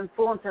me to be an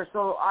influencer,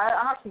 so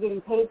I'm actually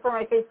getting paid for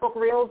my Facebook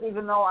Reels,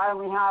 even though I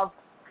only have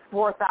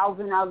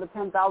 4,000 out of the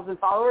 10,000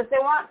 followers they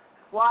want.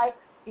 Why?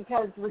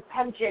 Because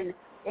retention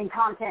in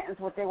content is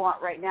what they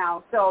want right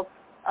now. So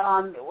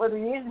whether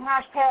you're using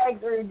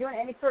hashtags or you're doing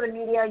any sort of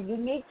media, you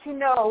need to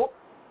know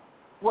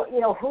what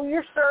who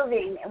you're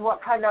serving and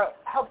what kind of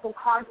helpful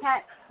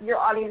content your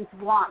audience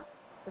wants.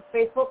 The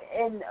Facebook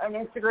and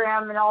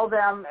Instagram and all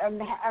them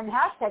and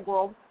hashtag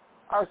world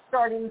are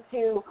starting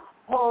to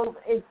hold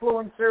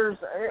influencers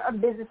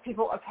and business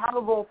people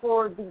accountable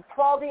for the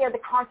quality of the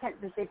content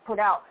that they put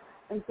out.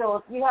 And so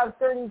if you have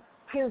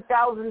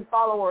 32,000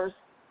 followers,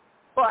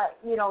 but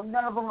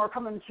none of them are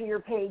coming to your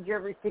page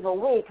every single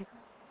week,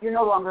 you're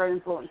no longer an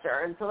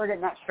influencer. And so they're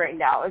getting that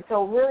straightened out. And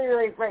so really,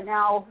 really right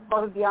now,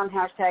 above and beyond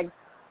hashtags,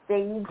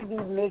 they need to be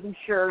making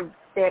sure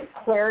they have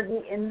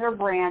clarity in their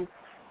brand,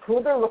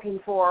 who they're looking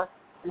for,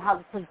 and how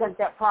to present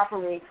that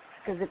properly.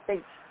 Because if they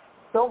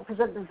don't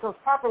present themselves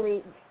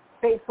properly,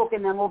 Facebook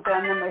and them will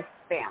ban them as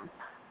spam.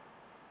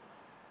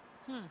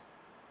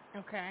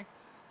 Okay.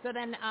 So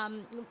then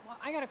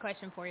I got a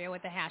question for you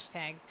with the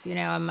hashtags.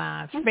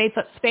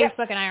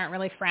 Facebook and I aren't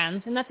really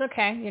friends, and that's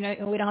okay. We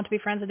don't have to be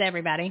friends with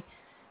everybody.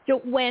 So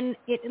when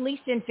at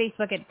least in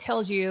Facebook, it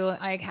tells you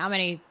like how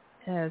many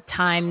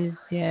times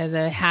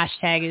the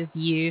hashtag is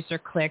used or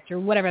clicked or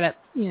whatever that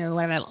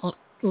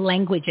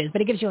language is,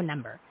 but it gives you a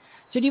number.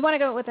 So do you want to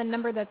go with a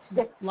number that's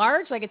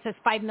large, like it says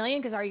 5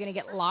 million, because are you going to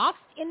get lost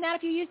in that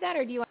if you use that,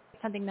 or do you want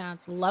something that's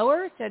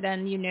lower so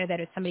then you know that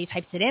if somebody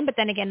types it in, but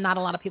then again, not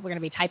a lot of people are going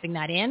to be typing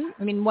that in?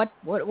 I mean, what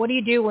do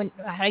you do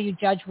how do you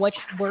judge which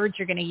words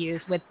you're going to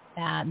use with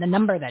the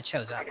number that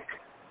shows up?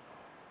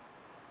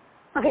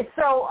 Okay,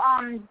 so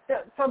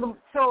the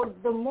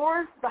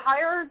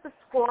higher the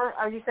score,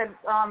 as you said,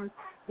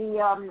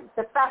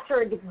 the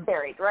faster it gets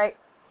buried, right?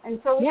 And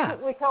so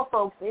we tell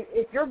folks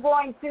if you're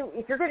going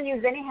to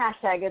use any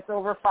hashtag, it's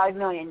over 5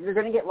 million, you're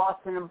going to get lost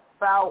in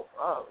about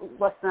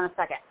less than a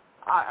second.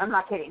 I'm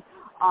not kidding,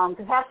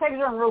 because hashtags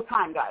are in real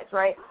time, guys,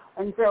 right?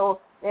 And so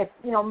if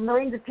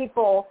millions of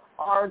people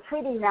are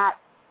tweeting that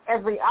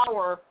every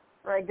hour,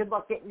 right? Good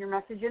luck getting your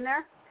message in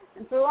there.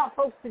 And so we want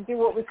folks to do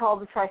what we call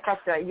the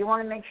trifecta. You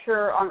want to make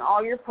sure on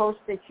all your posts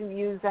that you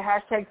use a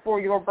hashtag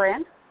for your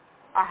brand,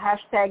 a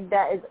hashtag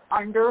that is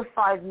under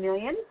 5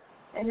 million.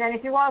 And then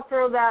if you want to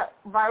throw that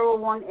viral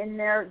one in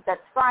there, that's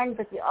fine,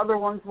 but the other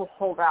ones will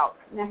hold out.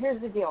 Now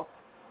here's the deal.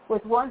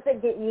 With ones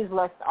that get used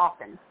less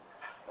often,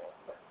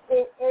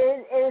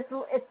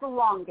 it's the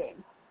long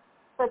game.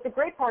 But the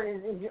great part is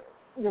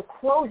your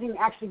closing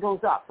actually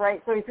goes up,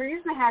 right? So if you're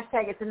using a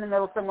hashtag, it's in the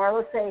middle somewhere.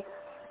 Let's say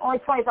only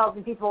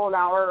 20,000 people an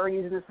hour are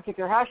using this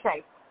particular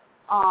hashtag,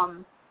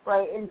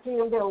 right? And so you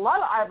don't get a lot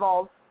of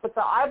eyeballs, but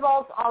the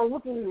eyeballs are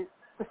looking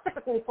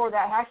specifically for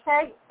that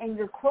hashtag, and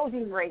your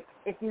closing rate,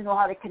 if you know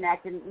how to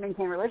connect and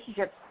maintain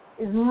relationships,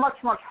 is much,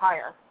 much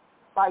higher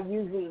by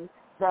using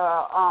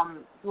the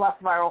less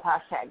viral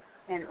hashtags.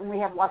 And we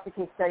have lots of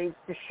case studies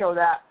to show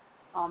that.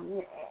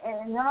 And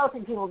another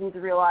thing people need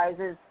to realize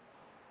is,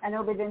 I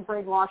know they've been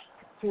brainwashed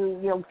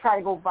to try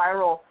to go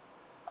viral,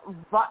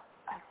 but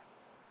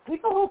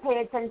people who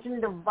pay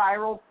attention to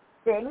viral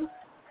things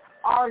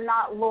are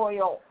not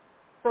loyal.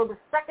 So the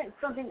second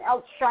something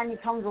else shiny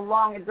comes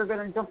along, they're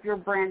going to dump your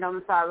brand on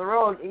the side of the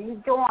road, and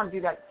you don't want to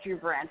do that to your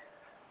brand.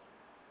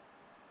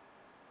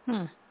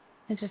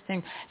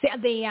 Interesting. See,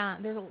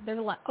 there's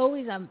a lot,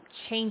 always a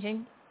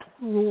changing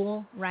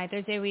rule, right?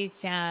 There's always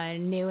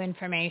new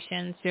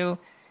information. So,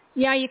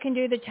 yeah, you can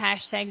do the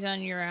hashtags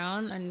on your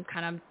own and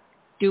kind of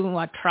do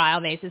a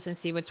trial basis and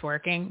see what's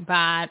working.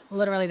 But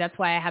literally, that's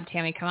why I have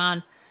Tammy come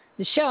on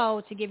the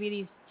show to give you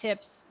these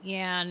tips.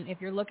 And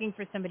if you're looking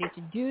for somebody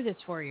to do this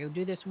for you,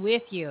 do this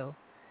with you,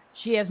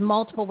 she has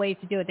multiple ways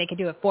to do it. They could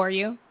do it for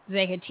you.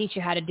 They could teach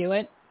you how to do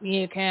it.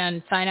 You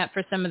can sign up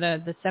for some of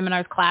the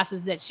seminars,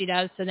 classes that she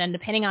does. So then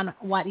depending on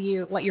what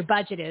your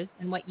budget is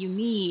and what you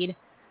need,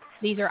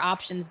 these are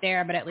options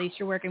there. But at least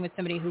you're working with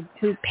somebody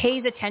who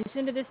pays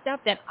attention to this stuff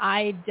that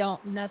I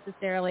don't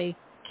necessarily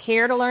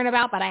care to learn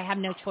about, but I have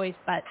no choice.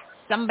 But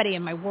somebody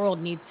in my world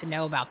needs to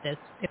know about this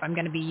if I'm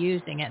going to be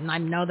using it. And I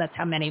know that's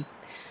how many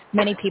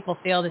people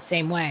feel the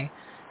same way.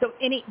 So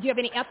do you have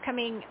any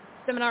upcoming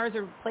seminars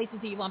or places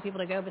that you want people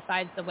to go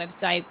besides the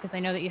website? Because I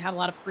know that you have a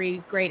lot of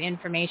free, great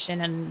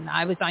information, and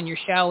I was on your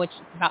show, which is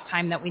about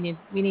time that we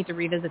need to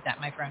revisit that,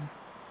 my friend.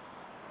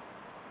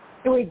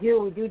 We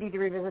do need to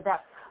revisit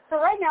that. So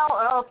right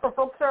now, for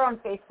folks that are on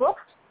Facebook,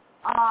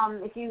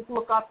 if you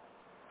look up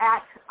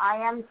at I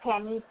am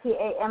Tammy,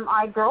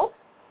 T-A-M-I Girl,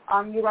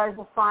 you guys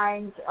will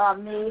find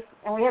me,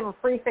 and we have a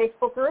free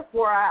Facebook group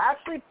where I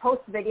actually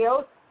post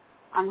videos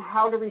on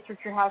how to research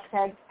your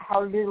hashtags,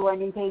 how to do the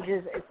landing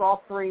pages. It's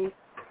all free.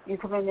 You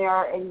come in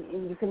there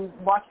and you can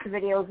watch the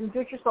videos and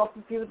do it yourself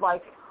if you would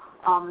like,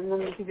 and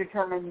then if you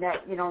determine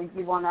that you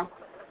want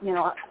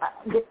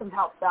to get some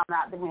help down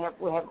that, then we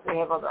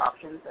have other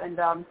options. And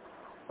so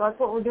that's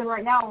what we're doing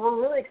right now. We're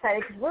really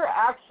excited because we're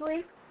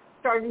actually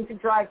starting to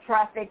drive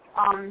traffic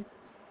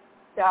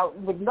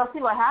with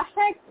nothing but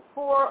hashtags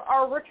for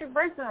our Richard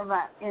Branson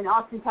event in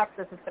Austin,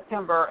 Texas in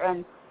September,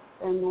 and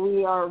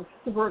we are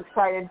super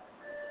excited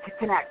to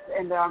connect.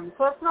 And so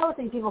that's another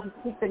thing people can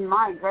keep in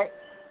mind, right?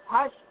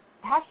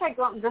 Hashtags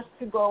aren't just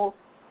to go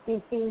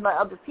be seen by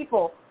other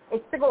people.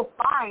 It's to go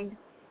find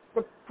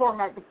the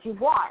format that you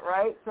want,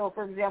 right? So,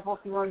 for example,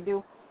 if you want to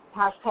do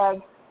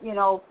hashtag,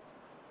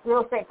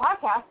 real estate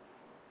podcast,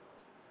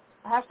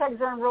 hashtags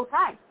are in real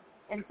time.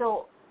 And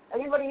so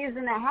anybody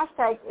using that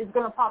hashtag is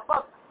going to pop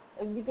up,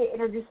 and you get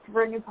introduced to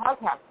brand new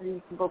podcasts, and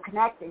you can go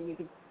connect, and you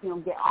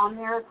can, get on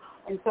there.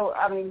 And so,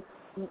 I mean,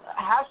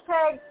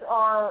 hashtags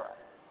are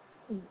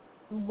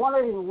one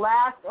of the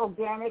last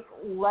organic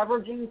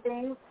leveraging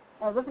things.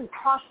 And it doesn't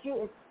cost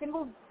you a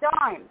single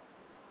dime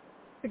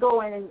to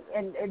go in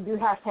and do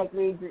hashtag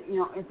reads,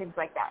 and things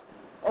like that.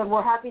 And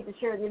we're happy to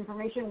share the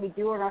information. We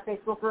do in our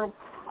Facebook group.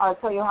 I'll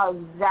tell you how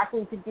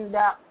exactly to do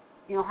that,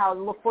 how to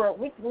look for it.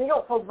 We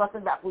don't hold nothing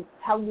of that. We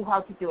tell you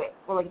how to do it.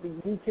 We're like the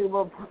YouTube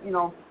of,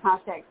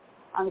 hashtags.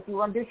 If you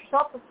want to do it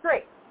yourself, that's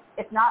great.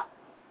 If not,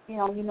 you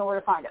know where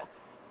to find us.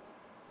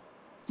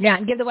 Yeah,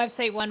 and give the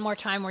website one more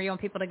time where you want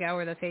people to go,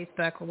 or the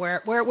Facebook.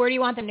 Where do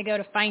you want them to go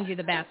to find you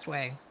the best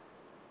way?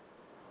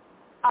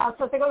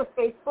 So if they go to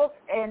Facebook,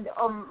 and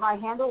my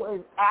handle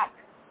is at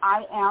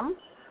I am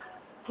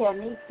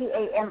Tammy,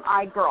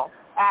 T-A-M-I Girl,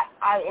 at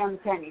I am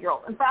Tammy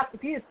Girl. In fact,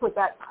 if you just put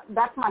that,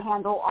 that's my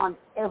handle on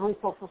every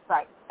social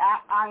site,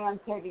 at I am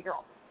Tammy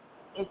Girl.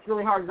 It's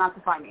really hard not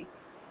to find me.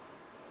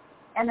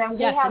 And then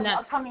we have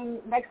upcoming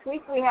next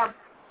week. We have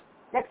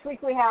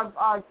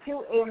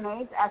 2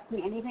 AMAs, Ask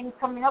Me Anything,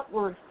 coming up.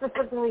 We're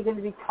specifically going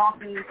to be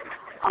talking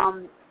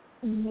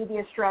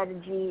media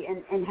strategy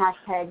and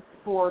hashtags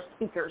for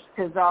speakers,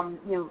 because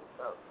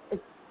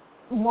it's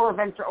more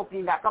events are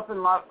opening back up, and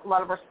a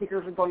lot of our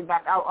speakers are going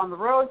back out on the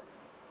road.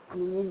 I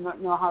mean, you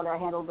know how to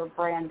handle the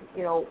brand,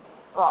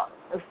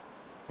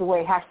 the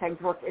way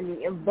hashtags work in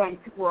the event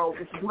world,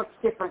 which is much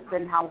different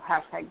than how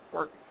hashtags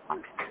work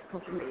on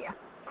social media.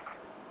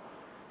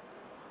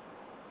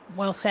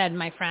 Well said,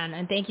 my friend,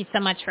 and thank you so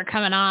much for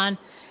coming on.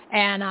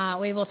 And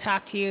we will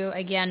talk to you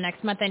again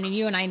next month. And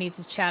you and I need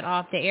to chat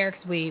off the air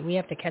because we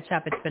have to catch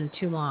up. It's been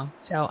too long.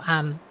 So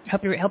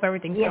hope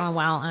everything's going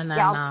well. And then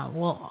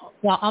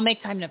I'll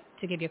make time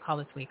to give you a call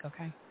this week.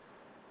 Okay.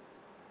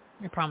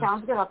 I promise.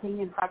 Sounds good. I'll ping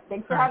you.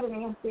 Thanks for having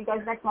me. See you guys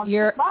next month.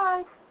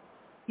 Bye.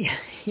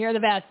 You're the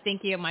best.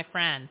 Thank you, my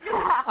friend.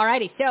 All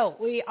righty. So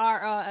we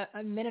are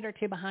a minute or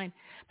two behind,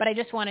 but I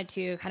just wanted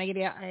to kind of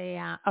give you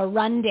a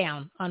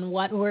rundown on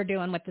what we're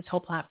doing with this whole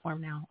platform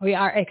now. We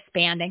are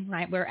expanding,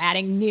 right? We're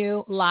adding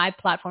new live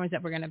platforms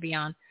that we're going to be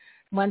on,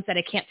 ones that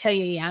I can't tell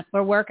you yet.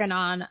 We're working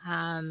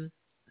on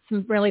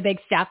some really big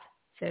stuff.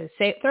 So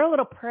throw a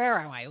little prayer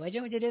our way. Would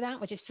you do that?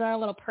 Would you throw a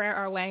little prayer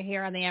our way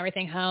here on the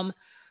Everything Home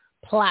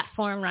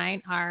platform, right?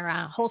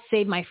 Our whole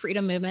Save My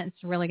Freedom movement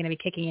is really going to be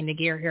kicking into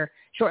gear here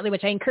shortly,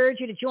 which I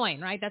encourage you to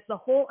join, right? That's the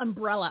whole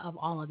umbrella of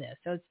all of this.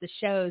 So it's the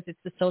shows, it's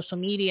the social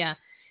media,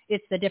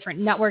 it's the different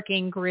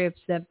networking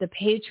groups, the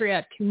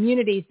Patriot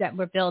communities that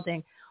we're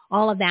building,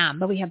 all of that.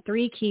 But we have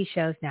 3 key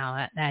shows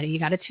now that you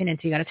got to tune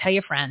into. You got to tell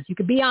your friends. You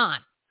could be on,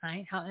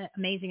 right? How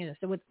amazing is this?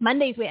 So with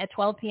Mondays, we at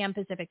 12 p.m.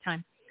 Pacific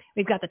time,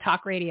 we've got the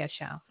talk radio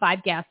show,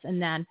 5 guests,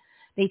 and then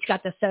they each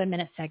got the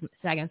 7-minute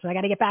segment. So I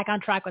got to get back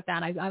on track with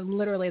that. I'm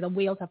literally, the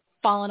wheels have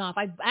fallen off.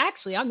 I'm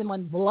the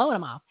one blowing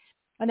them off.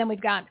 And then we've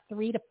got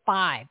 3 to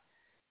 5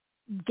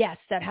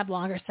 guests that have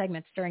longer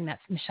segments during that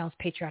Michelle's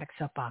Patriotic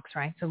Soapbox,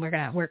 right? So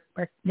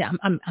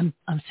I'm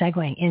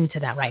segueing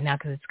into that right now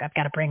because I've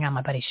got to bring on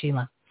my buddy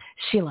Sheila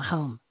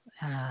HOLM,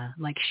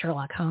 like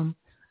Sherlock Holmes.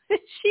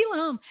 Sheila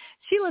Holm.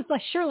 Sheila's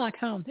like Sherlock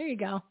Holmes. There you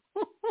go.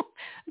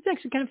 It's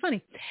actually kind of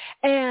funny.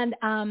 And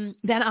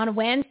then on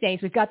Wednesdays,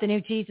 we've got the new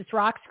Jesus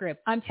Rocks group.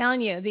 I'm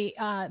telling you,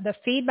 the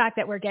feedback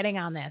that we're getting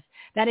on this,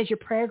 that is your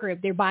prayer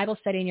group, your Bible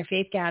study, and your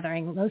faith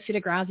gathering. Lucy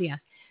DeGrazia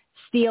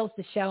steals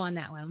the show on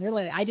that one.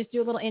 Literally, I just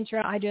do a little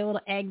intro. I do a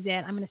little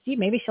exit. I'm going to see.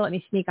 Maybe she'll let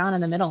me sneak on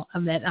in the middle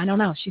of it. I don't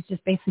know. She's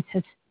just basically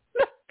says,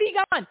 be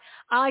gone.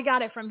 I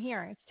got it from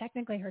here. It's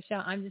technically her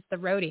show. I'm just the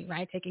roadie,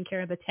 right? Taking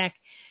care of the tech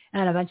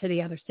and a bunch of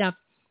the other stuff.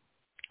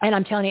 And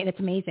I'm telling you, it's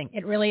amazing.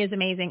 It really is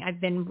amazing. I've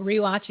been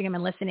rewatching them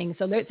and listening.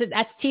 So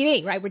that's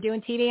TV, right? We're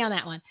doing TV on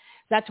that one.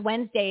 So that's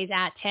Wednesdays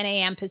at 10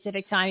 a.m.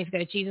 Pacific time. If you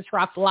go to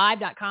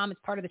JesusRocksLive.com,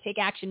 it's part of the Take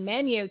Action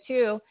menu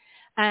too.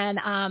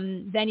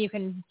 And then you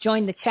can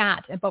join the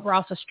chat. But we're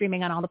also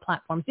streaming on all the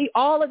platforms.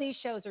 All of these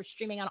shows are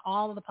streaming on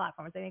all of the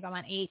platforms. I think I'm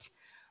on 8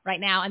 right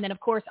now. And then, of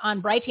course,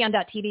 on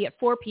Brighteon.tv at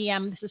 4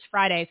 p.m. This is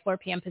Fridays, 4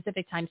 p.m.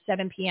 Pacific time,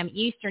 7 p.m.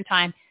 Eastern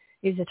time.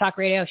 Is a talk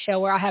radio show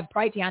where I have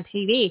Brighteon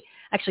TV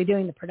actually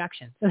doing the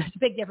production. So there's a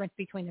big difference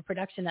between the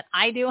production that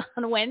I do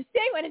on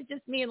Wednesday when it's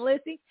just me and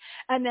Lucy,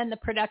 and then the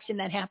production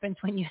that happens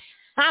when you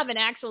have an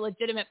actual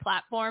legitimate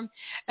platform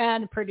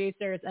and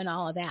producers and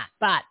all of that.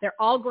 But they're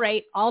all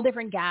great, all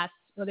different guests.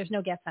 Well, there's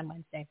no guests on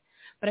Wednesdays.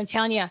 But I'm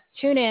telling you,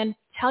 tune in,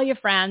 tell your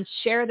friends,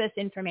 share this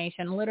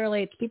information.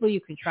 Literally, it's people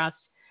you can trust,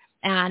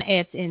 and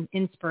it's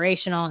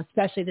inspirational,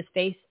 especially the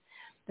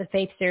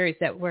faith series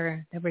that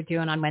we're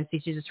doing on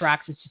Wednesdays. Jesus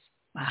Rocks is just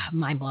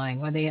mind-blowing.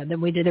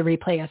 We did a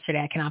replay yesterday.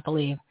 I cannot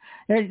believe.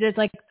 There's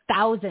like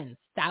thousands,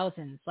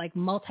 like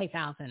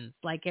multi-thousands.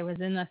 Like it was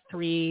in the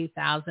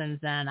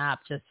 3,000s and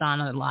up just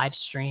on a live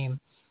stream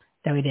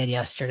that we did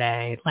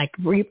yesterday. Like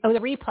the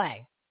replay.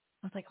 I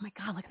was like, oh my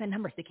God, look at the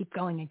numbers. They keep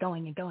going and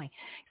going and going.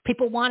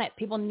 People want it.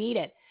 People need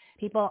it.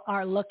 People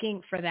are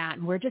looking for that.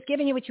 And we're just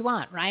giving you what you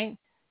want, right?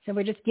 So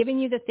we're just giving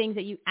you the things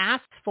that you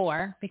asked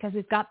for because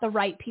we've got the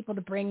right people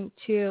to bring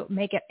to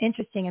make it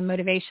interesting and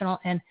motivational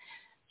and,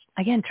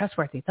 again,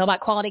 trustworthy. It's all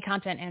about quality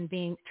content and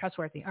being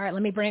trustworthy. All right,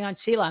 let me bring on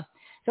Sheila.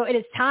 So it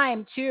is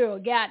time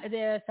to get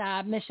this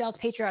Michelle's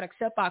Patriotic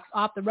Soapbox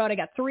off the road. I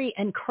got 3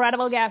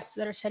 incredible guests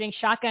that are sitting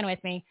shotgun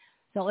with me.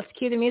 So let's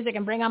cue the music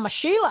and bring on my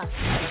Sheila.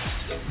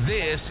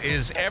 This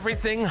is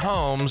Everything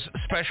Home's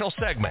special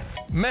segment.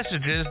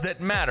 Messages that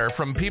matter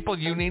from people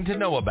you need to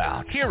know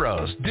about.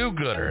 Heroes,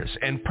 do-gooders,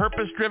 and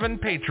purpose-driven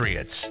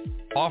patriots.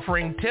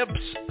 Offering tips,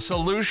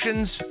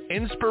 solutions,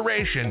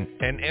 inspiration,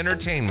 and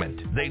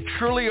entertainment. They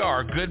truly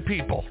are good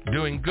people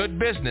doing good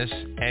business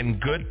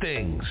and good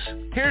things.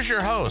 Here's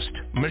your host,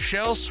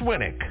 Michelle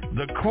Swinick,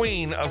 the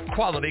queen of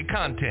quality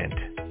content.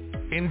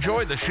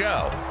 Enjoy the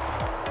show.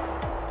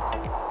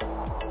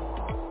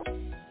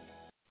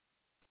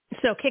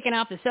 So kicking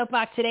off the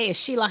soapbox today is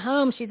Sheila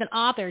Holm. She's an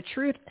author,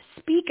 truth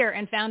speaker,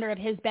 and founder of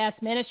His Best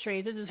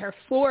Ministries. This is her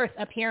 4th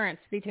appearance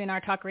between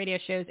our talk radio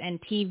shows and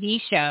TV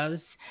shows.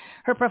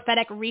 Her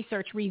prophetic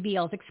research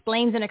reveals,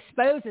 explains, and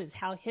exposes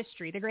how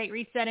history, the Great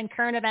Reset, and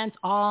current events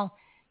all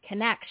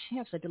connect. She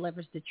actually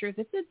delivers the truth.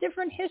 It's a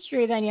different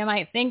history than you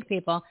might think,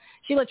 people.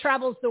 Sheila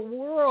travels the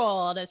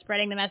world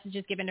spreading the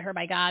messages given to her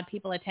by God.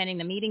 People attending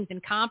the meetings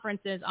and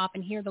conferences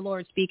often hear the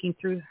Lord speaking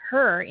through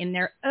her in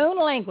their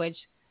own language,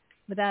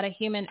 without a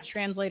human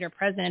translator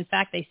present. In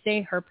fact, they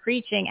say her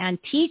preaching and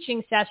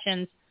teaching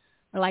sessions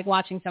are like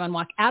watching someone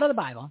walk out of the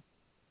Bible,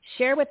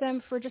 share with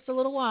them for just a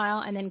little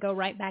while, and then go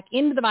right back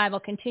into the Bible,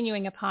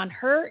 continuing upon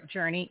her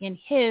journey in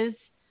his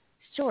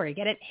story.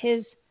 Get it?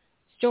 His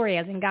story,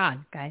 as in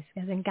God, guys,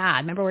 as in God.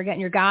 Remember, we're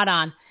getting your God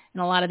on in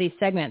a lot of these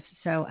segments.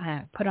 So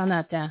put on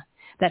that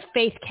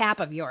faith cap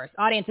of yours.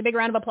 Audience, a big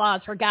round of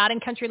applause for God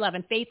and country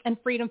loving, faith and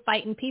freedom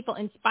fighting, people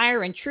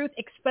inspiring, truth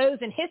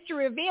exposing,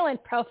 history revealing,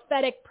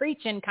 prophetic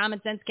preaching,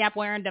 common sense cap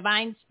wearing,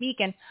 divine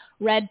speaking,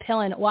 red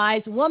pilling,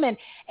 wise woman,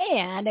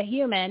 and a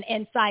human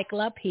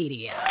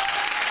encyclopedia.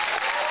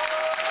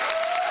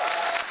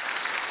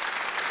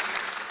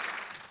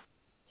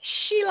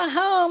 Sheila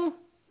Holm,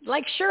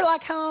 like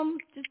Sherlock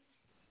Holmes, just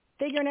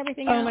figuring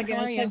everything out. Oh my gosh,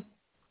 I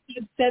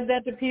said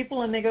that to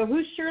people and they go,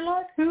 "Who's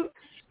Sherlock? Who?"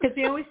 Because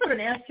they always put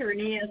an S or an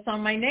ES on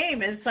my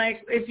name. It's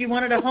like, if you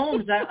wanted a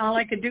Holmes, all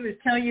I could do is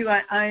tell you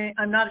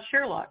I'm not a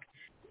Sherlock.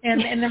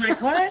 And they're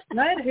like, what?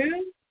 What?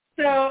 Who?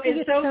 So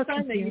it's so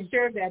fun that you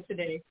shared that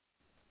today.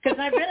 Because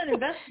I've been an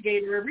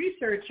investigator, a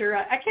researcher.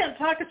 I can't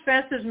talk as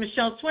fast as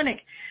Michelle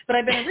Swinick, but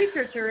I've been a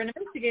researcher, an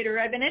investigator.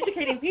 I've been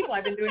educating people.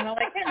 I've been doing all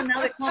I can. And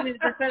now they call me the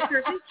professor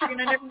of history,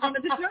 and I never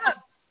wanted the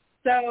job.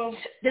 So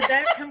did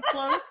that come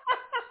close?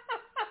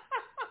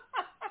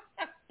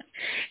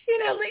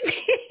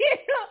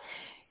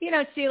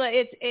 Sheila,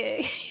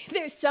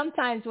 there's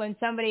sometimes when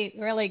somebody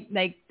really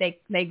they say,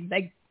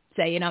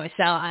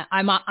 Michelle,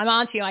 I'm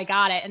on to you, I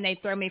got it, and they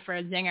throw me for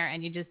a zinger,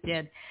 and you just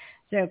did.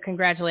 So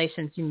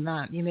congratulations, you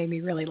made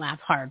me really laugh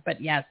hard.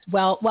 But yes,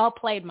 well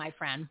played, my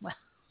friend.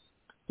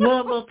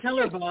 Well, tell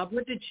her, Bob,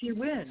 what did she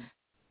win?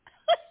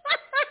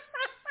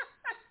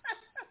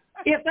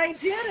 If I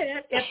did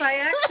it, if I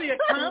actually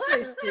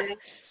accomplished it,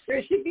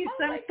 there should be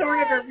some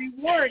sort of a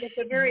reward at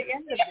the very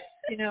end of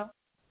it,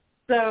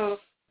 So.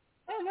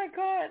 Oh my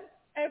God.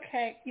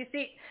 Okay. You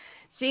see,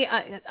 See,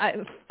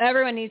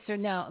 everyone needs to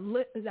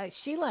know,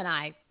 Sheila and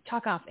I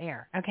talk off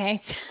air,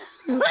 okay?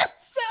 So,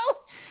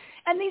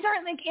 and these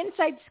aren't like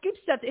inside scoop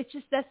stuff. It's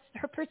just that's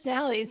her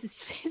personality.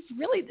 It's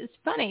really this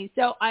funny.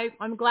 So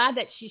I'm glad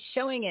that she's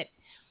showing it.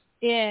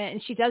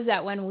 And she does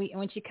that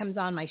when she comes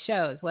on my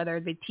shows, whether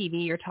it be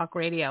TV or talk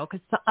radio, because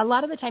a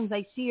lot of the times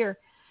I see her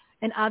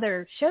in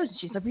other shows and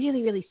she's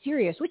really, really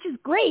serious, which is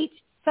great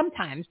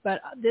sometimes,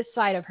 but this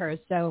side of her is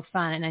so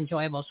fun and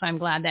enjoyable. So I'm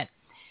glad that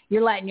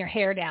you're letting your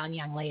hair down,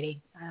 young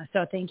lady.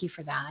 So thank you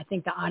for that. I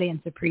think the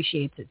audience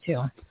appreciates it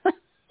too.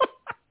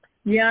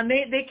 Yeah, and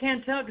they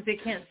can't tell because they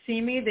can't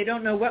see me. They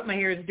don't know what my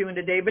hair is doing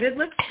today, but it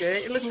looks good.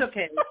 It looks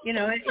okay.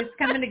 It's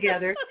coming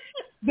together.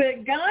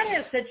 But God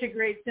has such a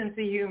great sense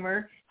of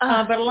humor,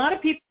 but a lot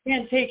of people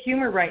can't take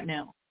humor right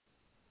now.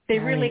 They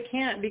really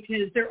can't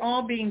because they're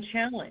all being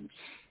challenged.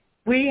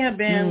 We have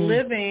been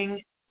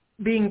living,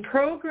 being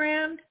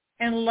programmed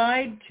and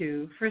lied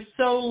to for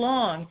so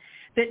long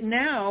that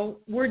now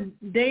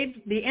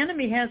the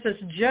enemy has us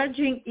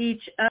judging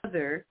each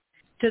other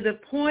to the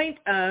point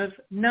of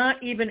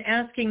not even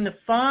asking the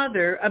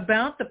Father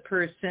about the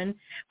person.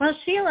 Well,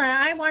 Sheila,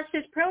 I watched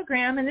this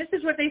program, and this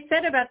is what they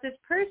said about this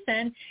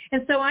person,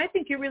 and so I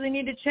think you really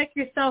need to check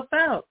yourself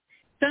out.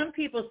 Some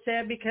people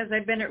said because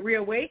I've been at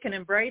Reawaken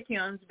and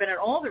Brighteon's been at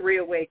all the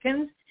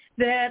Reawakens,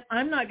 that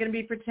I'm not going to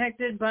be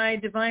protected by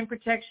divine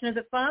protection of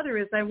the Father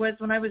as I was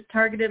when I was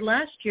targeted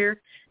last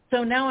year.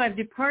 So now I've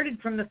departed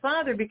from the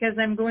Father because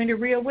I'm going to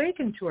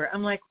Reawaken tour.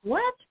 I'm like,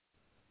 what?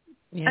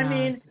 Yeah. I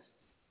mean,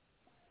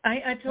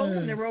 I told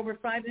them there were over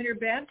 500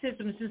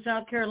 baptisms in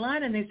South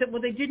Carolina, and they said,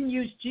 well, they didn't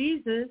use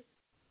Jesus.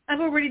 I've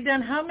already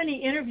done how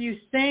many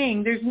interviews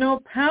saying there's no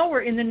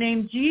power in the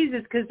name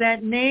Jesus because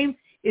that name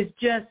is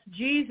just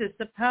Jesus.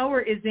 The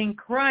power is in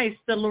Christ,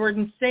 the Lord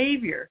and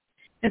Savior.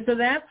 And so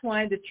that's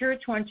why the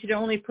church wants you to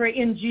only pray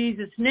in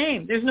Jesus'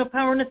 name. There's no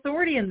power and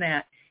authority in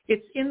that.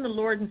 It's in the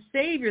Lord and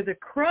Savior, the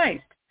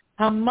Christ,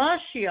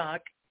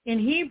 HaMashiach in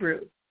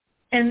Hebrew.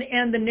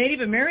 And the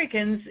Native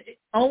Americans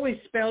always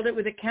spelled it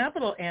with a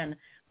capital N,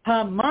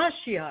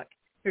 HaMashiach.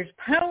 There's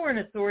power and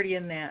authority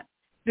in that.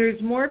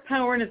 There's more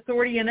power and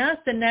authority in us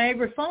than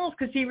Niagara Falls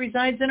because he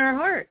resides in our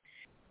heart.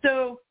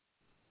 So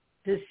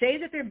to say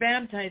that they're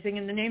baptizing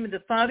in the name of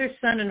the Father,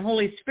 Son, and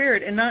Holy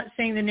Spirit and not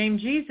saying the name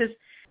Jesus,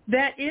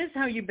 that is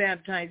how you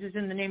baptize, is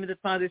in the name of the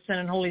Father, Son,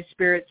 and Holy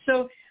Spirit.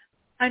 So,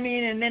 I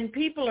mean, and then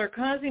people are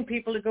causing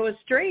people to go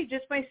astray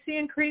just by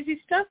seeing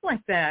crazy stuff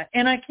like that.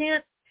 And I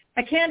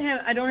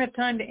don't have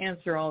time to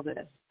answer all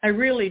this. I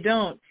really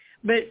don't.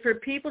 But for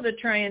people to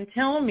try and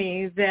tell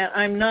me that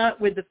I'm not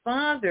with the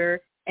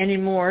Father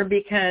anymore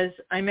because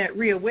I'm at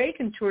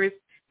Reawaken tours,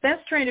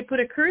 that's trying to put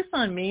a curse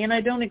on me, and I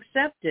don't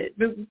accept it.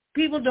 But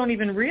people don't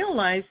even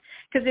realize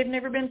because they've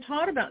never been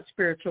taught about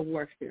spiritual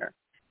warfare.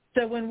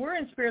 So when we're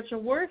in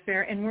spiritual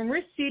warfare and when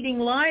we're seeding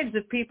lives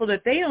of people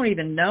that they don't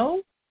even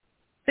know,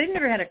 they've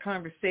never had a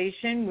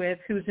conversation with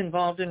who's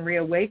involved in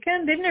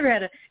Reawaken. They've never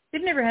had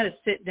a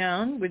sit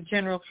down with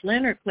General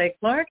Flynn or Clay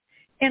Clark.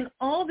 And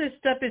all this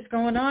stuff is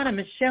going on, and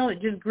Michelle,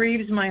 it just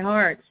grieves my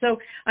heart. So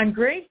I'm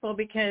grateful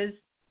because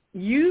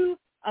you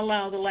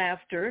allow the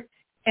laughter,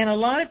 and a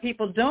lot of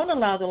people don't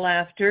allow the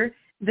laughter.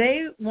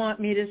 They want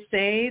me to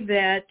say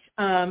that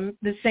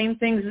the same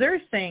things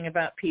they're saying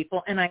about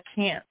people, and I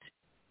can't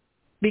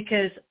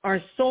because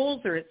our souls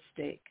are at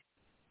stake.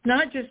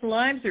 Not just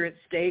lives are at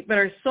stake, but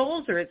our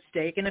souls are at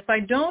stake. And if I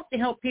don't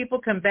help people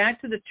come back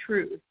to the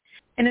truth,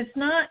 and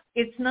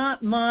it's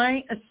not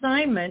my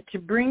assignment to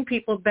bring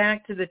people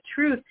back to the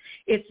truth.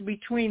 It's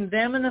between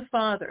them and the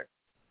Father,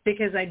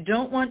 because I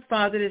don't want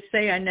Father to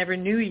say, I never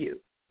knew you.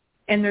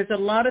 And there's a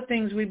lot of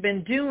things we've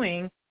been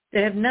doing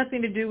that have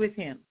nothing to do with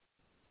him.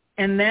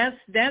 And that's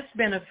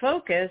been a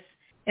focus.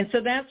 And so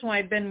that's why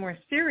I've been more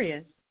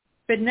serious.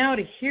 But now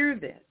to hear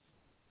this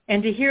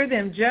and to hear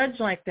them judge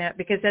like that,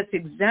 because that's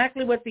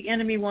exactly what the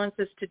enemy wants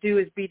us to do,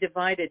 is be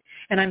divided.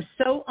 And I'm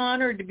so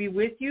honored to be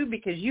with you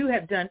because you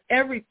have done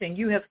everything.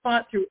 You have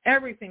fought through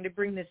everything to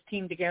bring this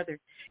team together.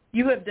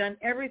 You have done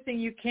everything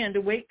you can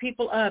to wake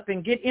people up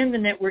and get in the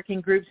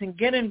networking groups and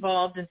get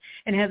involved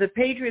and have the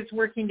Patriots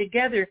working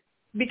together,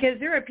 because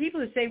there are people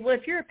who say, well,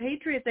 if you're a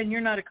Patriot, then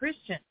you're not a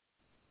Christian.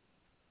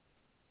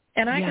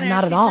 And I can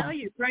actually tell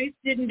you, Christ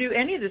didn't do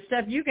any of the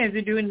stuff you guys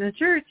are doing in the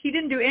church. He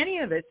didn't do any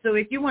of it. So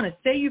if you want to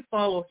say you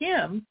follow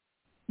him,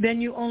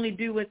 then you only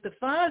do what the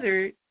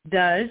Father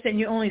does, and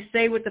you only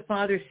say what the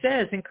Father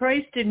says. And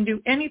Christ didn't do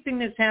anything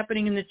that's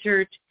happening in the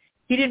church.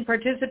 He didn't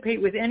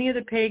participate with any of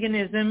the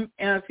paganism,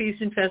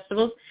 feasts and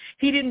festivals.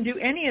 He didn't do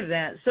any of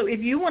that. So if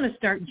you want to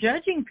start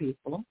judging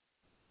people,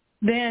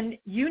 then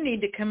you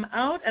need to come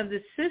out of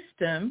the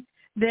system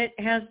that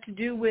has to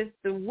do with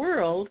the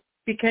world,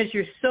 because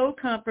you're so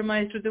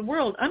compromised with the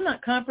world. I'm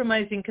not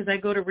compromising because I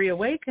go to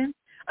Reawaken.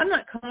 I'm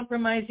not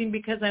compromising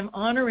because I'm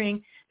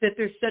honoring that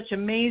there's such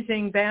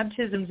amazing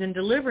baptisms and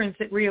deliverance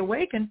at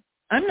Reawaken.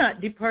 I'm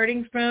not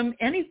departing from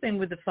anything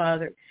with the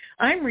Father.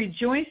 I'm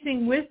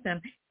rejoicing with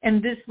them.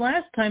 And this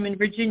last time in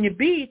Virginia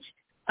Beach,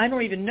 I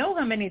don't even know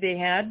how many they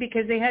had,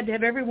 because they had to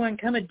have everyone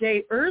come a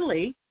day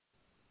early.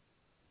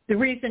 The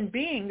reason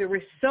being, there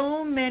were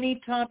so many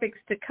topics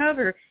to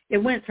cover. It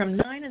went from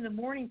 9 in the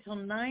morning till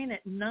 9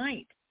 at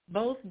night,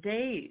 both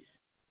days.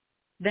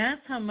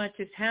 That's how much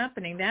is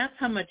happening. That's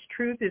how much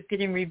truth is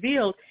getting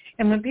revealed.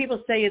 And when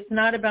people say it's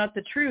not about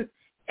the truth,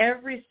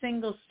 every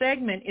single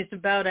segment is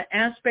about an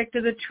aspect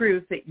of the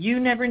truth that you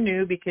never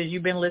knew because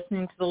you've been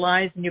listening to the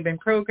lies and you've been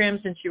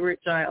programmed since you were a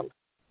child.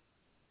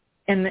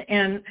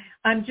 And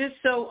I'm just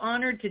so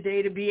honored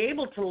today to be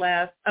able to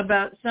laugh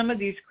about some of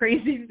these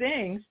crazy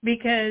things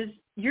because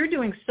you're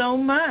doing so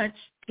much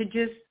to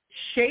just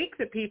shake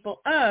the people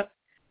up.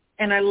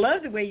 And I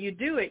love the way you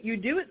do it. You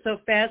do it so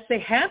fast, they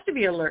have to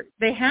be alert.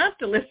 They have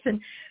to listen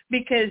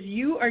because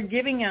you are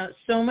giving out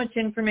so much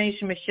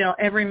information, Michelle,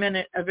 every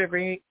minute of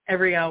every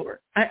hour.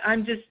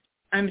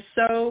 I'm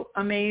so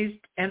amazed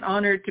and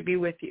honored to be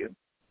with you.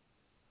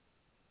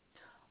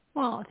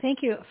 Well, thank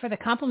you for the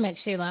compliment,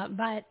 SHEILA.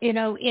 But,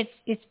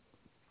 it's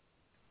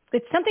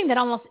something that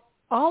almost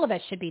all of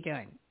us should be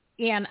doing.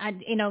 And,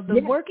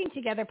 the working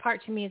together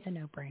part to me is a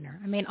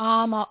no-brainer. I mean,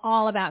 I'm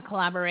all about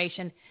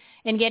collaboration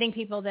and getting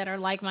people that are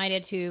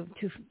like-minded to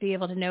be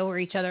able to know where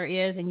each other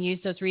is and use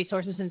those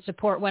resources and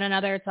support one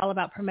another. It's all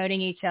about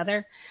promoting each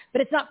other.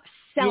 But it's not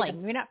selling.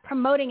 Yeah. You're not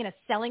promoting in a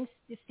selling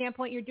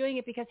standpoint. You're doing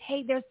it because,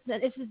 hey,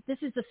 this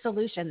is a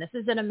solution. This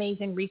is an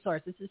amazing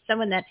resource. This is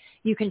someone that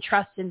you can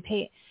trust and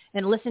pay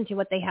and listen to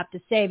what they have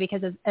to say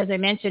because, as I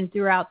mentioned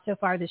throughout so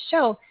far this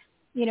show,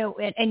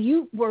 and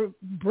you were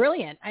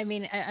brilliant. I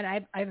mean, and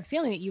I have a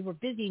feeling that you were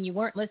busy and you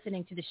weren't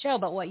listening to the show,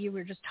 but what you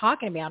were just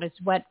talking about is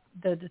what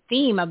the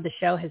theme of the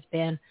show has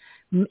been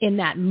in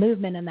that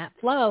movement and that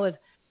flow of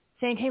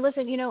saying, hey,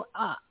 listen,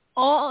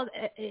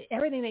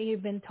 everything that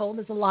you've been told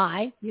is a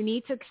lie. You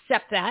need to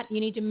accept that. You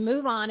need to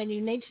move on, and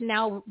you need to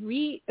now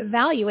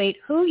reevaluate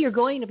who you're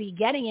going to be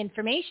getting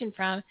information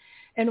from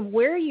and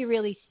where you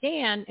really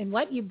stand and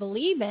what you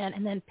believe in,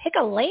 and then pick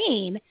a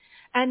lane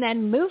and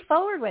then move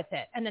forward with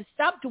it, and then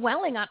stop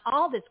dwelling on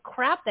all this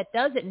crap that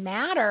doesn't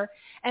matter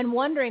and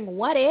wondering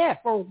what if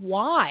or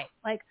why.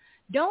 Like,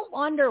 don't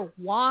wonder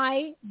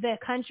why the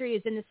country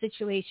is in the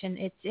situation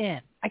it's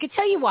in. I can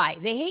tell you why.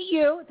 They hate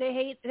you.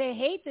 They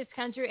hate this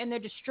country, and they're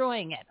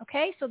destroying it.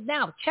 Okay, so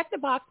now check the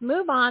box,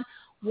 move on.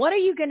 What are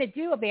you going to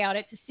do about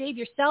it to save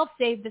yourself,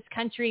 save this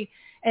country,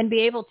 and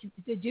be able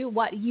to do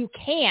what you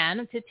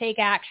can to take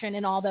action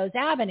in all those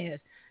avenues?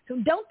 So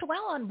don't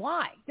dwell on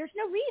why. There's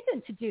no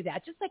reason to do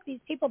that. Just like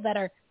these people that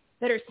are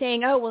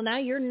saying, oh, well, now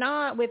you're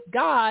not with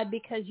God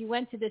because you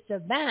went to this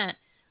event.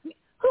 I mean,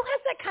 who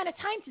has that kind of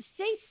time to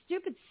say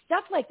stupid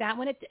stuff like that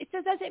when it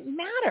doesn't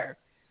matter,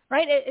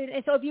 right?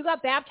 And so if you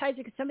got baptized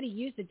because somebody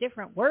used a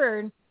different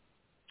word,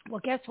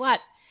 well, guess what?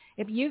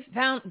 If you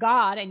found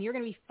God and you're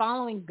going to be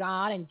following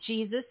God and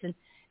Jesus and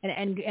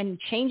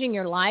changing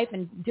your life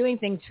and doing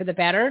things for the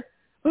better,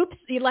 oops,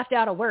 you left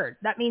out a word.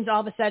 That means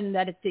all of a sudden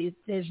that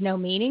there's no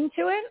meaning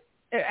to it.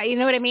 You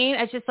know what I mean?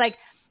 It's just like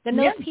then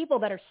those people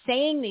that are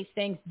saying these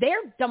things,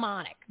 they're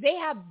demonic. They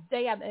have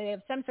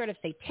some sort of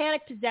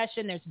satanic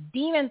possession. There's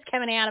demons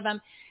coming out of them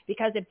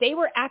because if they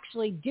were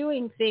actually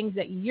doing things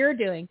that you're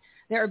doing,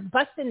 they're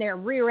busting their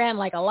rear end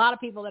like a lot of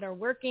people that are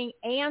working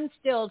and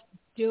still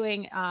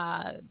doing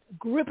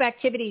group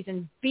activities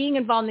and being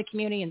involved in the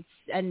community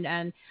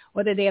and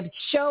whether they have a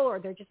show or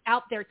they're just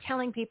out there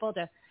telling people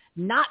to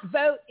not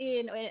vote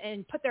in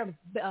and put their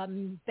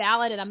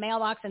ballot in a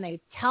mailbox, and they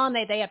tell them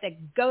they have to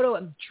go to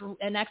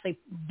and actually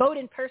vote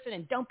in person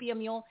and don't be a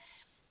mule.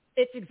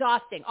 It's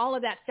exhausting, all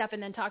of that stuff,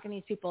 and then talking to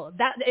these people.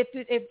 That if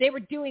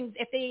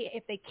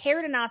they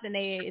cared enough and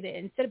they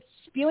instead of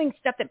spewing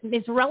stuff that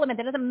is relevant,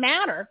 that doesn't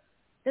matter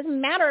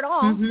at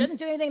all, doesn't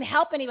do anything to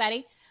help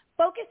anybody.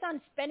 Focus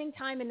on spending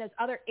time in those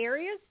other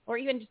areas, or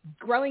even just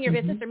growing your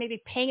business, or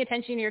maybe paying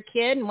attention to your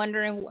kid and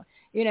wondering,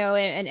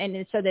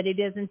 and so that it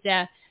isn't.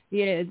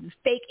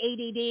 Fake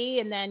ADD,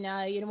 and then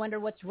you wonder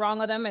what's wrong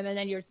with them, and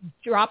then you're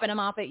dropping them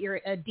off at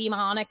your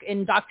demonic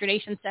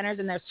indoctrination centers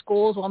in their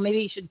schools. Well,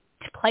 maybe you should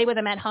play with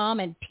them at home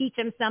and teach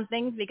them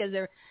something because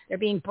they're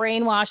being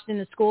brainwashed in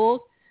the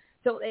schools.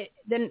 So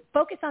then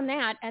focus on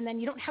that, and then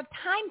you don't have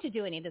time to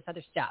do any of this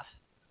other stuff,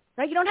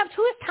 right? You don't have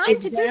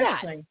time to do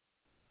that.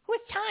 Who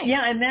has time?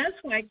 Yeah, and that's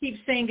why I keep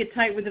saying get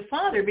tight with the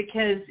Father,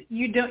 because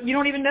you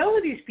don't even know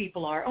who these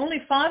people are.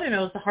 Only Father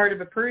knows the heart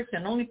of a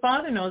person. Only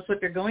Father knows what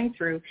they're going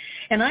through.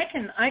 And I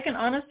can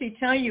honestly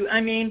tell you,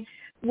 I mean,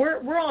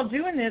 we're all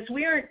doing this.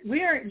 We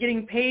aren't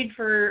getting paid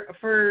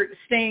for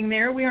staying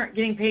there. We aren't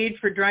getting paid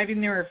for driving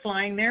there or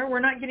flying there. We're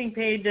not getting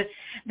paid to.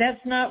 That's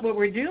not what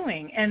we're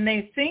doing. And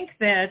they think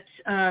that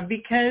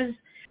because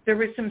there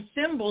were some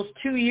symbols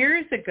 2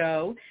 years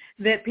ago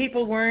that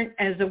people weren't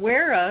as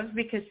aware of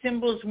because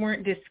symbols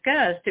weren't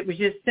discussed. It was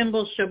just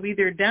symbols show be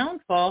their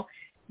downfall.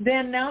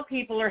 Then now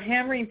people are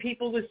hammering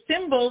people with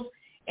symbols,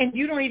 and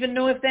you don't even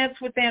know if that's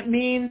what that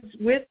means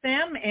with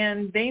them,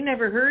 and they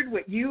never heard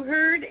what you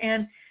heard.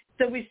 And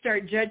so we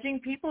start judging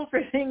people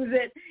for things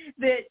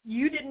that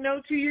you didn't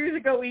know 2 years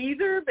ago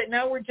either, but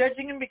now we're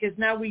judging them because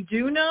now we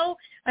do know.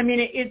 I mean,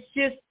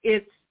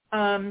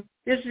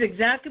 this is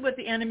exactly what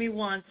the enemy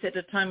wants at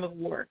a time of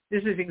war.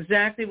 This is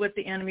exactly what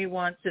the enemy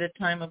wants at a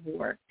time of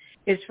war.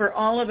 is for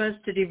all of us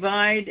to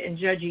divide and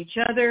judge each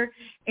other.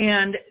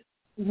 And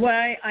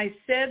why I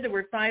said there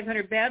were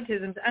 500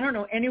 baptisms, I don't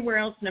know anywhere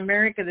else in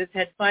America that's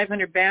had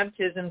 500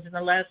 baptisms in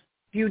the last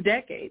few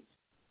decades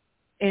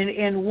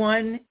in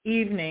one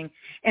evening.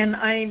 And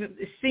I've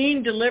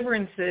seen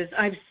deliverances.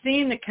 I've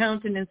seen the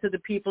countenance of the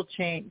people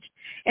change.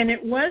 And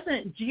it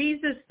wasn't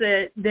Jesus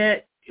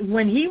that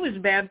when he was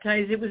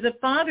baptized, it was the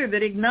Father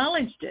that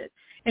acknowledged it.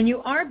 And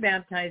you are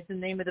baptized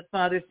in the name of the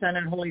Father, Son,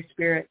 and Holy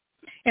Spirit.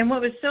 And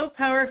what was so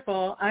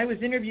powerful, I was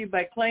interviewed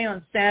by Clay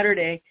on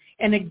Saturday,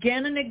 and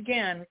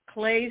again,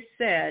 Clay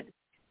said,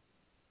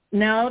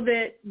 now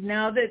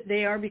that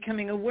they are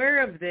becoming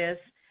aware of this,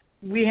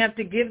 we have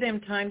to give them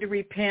time to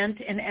repent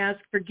and ask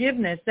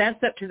forgiveness.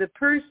 That's up to the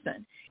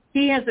person.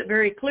 He has it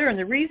very clear. And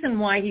the reason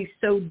why he's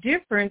so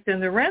different than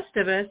the rest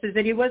of us is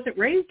that he wasn't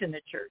raised in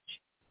the church.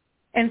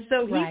 And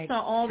so he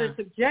saw all this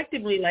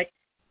objectively, like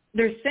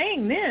they're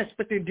saying this,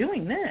 but they're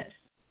doing this.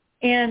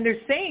 And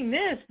they're saying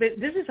this, but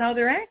this is how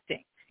they're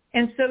acting.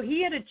 And so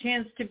he had a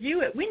chance to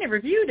view it. We never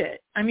viewed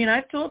it. I mean,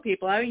 I've told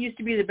people I used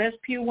to be the best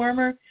pew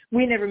warmer.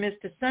 We never missed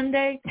a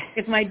Sunday.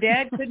 If my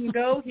dad couldn't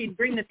go, he'd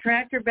bring the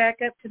tractor back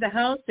up to the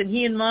house, and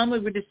he and Mom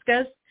would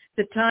discuss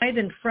the tithe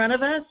in front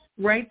of us,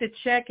 write the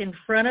check in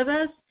front of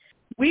us.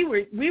 We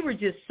were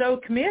just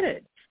so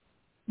committed.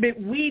 But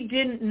we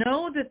didn't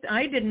know that.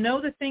 I didn't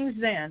know the things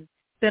then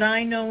that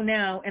I know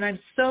now, and I'm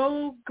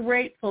so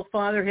grateful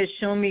Father has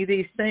shown me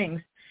these things.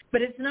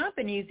 But it's not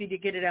been easy to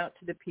get it out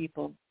to the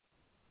people.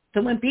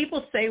 So when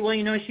people say, well,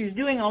 she's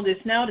doing all this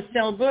now to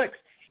sell books,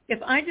 if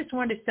I just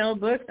wanted to sell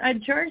books,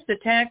 I'd charge the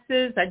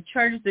taxes, I'd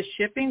charge the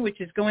shipping, which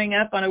is going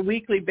up on a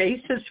weekly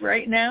basis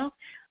right now.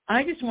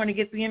 I just want to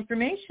get the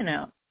information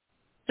out.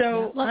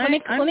 So let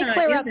me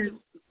clear up.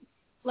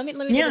 Let me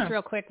do this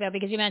real quick, though,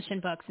 because you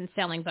mentioned books and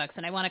selling books,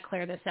 and I want to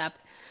clear this up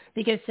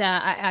because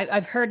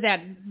I've heard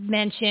that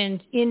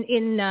mentioned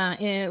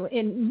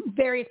in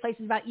various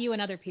places about you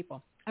and other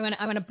people. I'm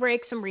going to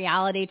break some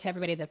reality to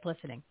everybody that's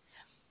listening.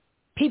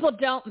 People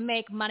don't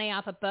make money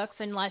off of books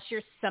unless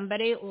you're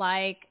somebody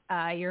like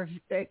you're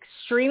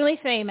extremely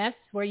famous,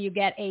 where you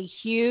get a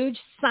huge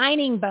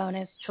signing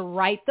bonus to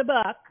write the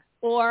book,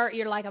 or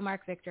you're like a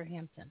Mark Victor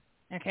Hansen.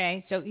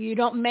 Okay, so you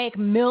don't make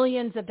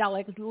millions of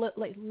dollars.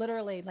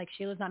 Literally, like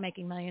Sheila's not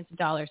making millions of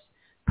dollars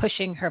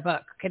pushing her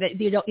book. Okay?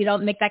 You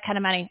don't make that kind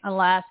of money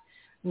unless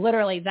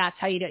literally that's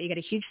how you do it. You get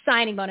a huge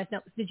signing bonus.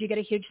 Now, did you get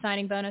a huge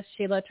signing bonus,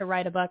 Sheila, to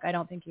write a book? I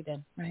don't think you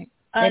did, right?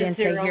 They didn't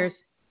say here's.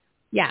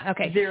 Yeah,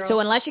 okay. Zero. So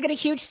unless you get a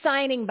huge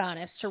signing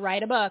bonus to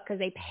write a book, because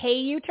they pay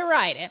you to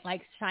write it,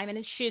 like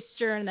Simon &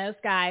 Schuster and those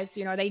guys,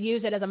 they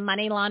use it as a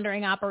money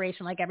laundering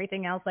operation like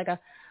everything else, like a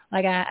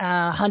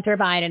Hunter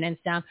Biden and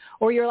stuff.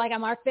 Or you're like a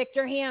Mark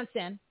Victor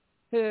Hansen,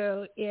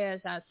 who is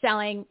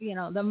selling,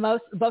 the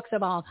most books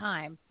of all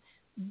time.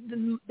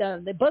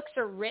 The books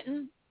are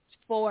written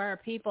for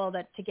people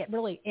to get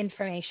really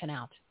information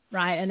out,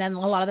 right? And then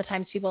a lot of the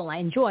times people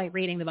enjoy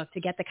reading the book to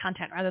get the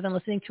content rather than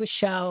listening to a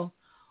show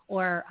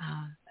or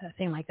a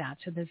thing like that.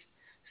 So it's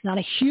not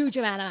a huge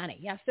amount of money.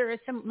 Yes, there is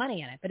some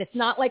money in it, but it's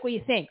not like what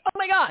you think. Oh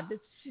my God,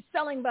 she's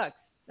selling books.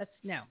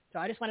 No. So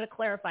I just wanted to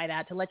clarify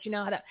that to let you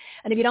know how to.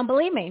 And if you don't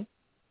believe me,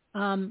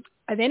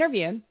 I've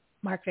interviewed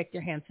Mark Victor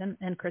Hansen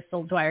and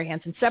Crystal Dwyer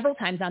Hansen several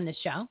times on this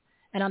show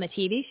and on the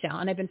TV show,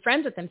 and I've been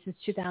friends with them since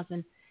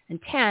 2010.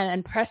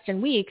 And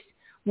Preston Weeks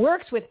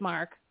works with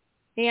Mark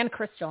and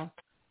Crystal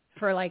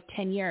for like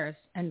 10 years,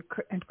 and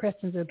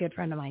Kristen's a good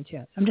friend of mine too.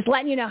 So I'm just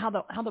letting you know how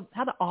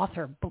the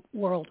author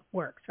world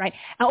works, right?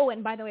 Oh,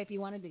 and by the way, if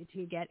you wanted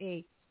to get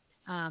a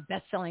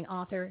best-selling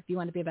author, if you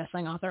want to be a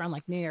best-selling author on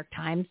like New York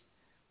Times,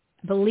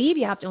 I believe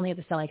you only have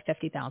to sell like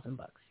 50,000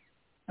 books.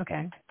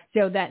 Okay,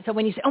 so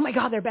when you say, oh my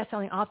God, they're a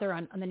best-selling author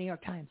on the New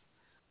York Times,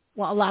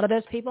 well, a lot of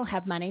those people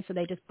have money, so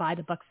they just buy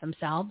the books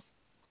themselves,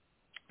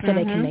 so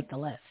they can make the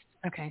list.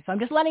 Okay, so I'm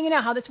just letting you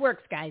know how this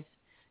works, guys.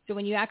 So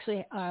when you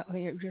actually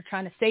you're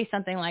trying to say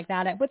something like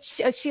that, with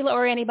Sheila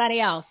or anybody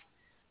else,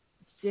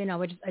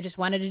 I just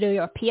wanted to do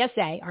your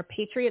PSA, our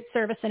Patriot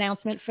Service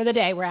announcement for the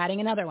day. We're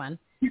adding another one.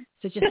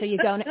 So just so you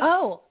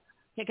go,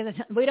 because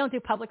we don't do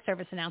public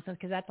service announcements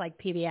because that's like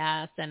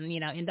PBS and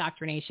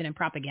indoctrination and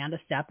propaganda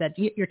stuff that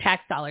your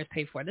tax dollars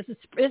pay for. This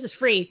is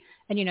free,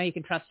 and you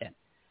can trust it.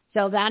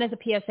 So that is a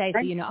PSA,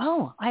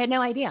 so I had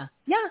no idea.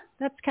 Yeah,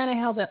 that's kind of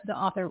how the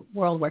author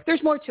world works.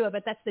 There's more to it,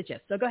 but that's the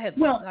gist. So go ahead.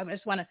 Well, I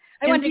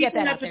wanted to get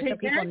that out there so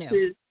people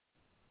knew.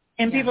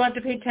 And people have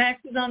to pay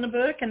taxes on the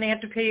book, and they have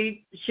to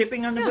pay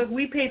shipping on the book.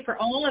 We pay for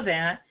all of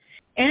that,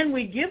 and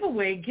we give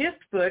away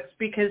gift books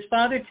because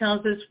Father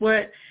tells us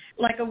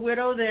like a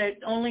widow that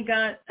only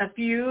got a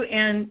few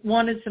and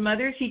wanted some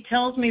others, he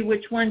tells me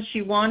which ones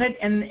she wanted,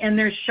 and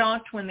they're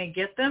shocked when they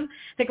get them.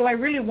 They go, I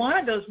really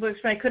wanted those books,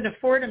 but I couldn't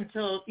afford them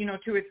till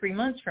 2 or 3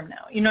 months from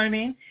now. You know what I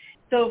mean?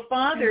 So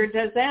Father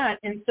does that,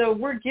 and so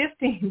we're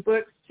gifting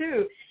books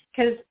too,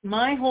 because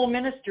my whole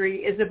ministry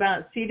is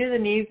about see to the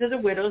needs of the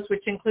widows,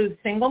 which includes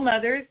single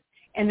mothers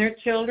and their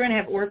children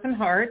have orphan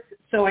hearts.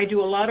 So I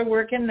do a lot of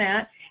work in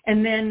that.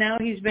 And then now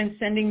he's been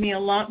sending me a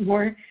lot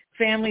more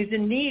families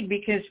in need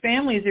because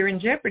families are in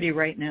jeopardy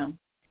right now.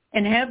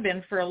 and have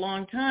been for a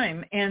long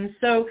time. And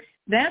so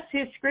that's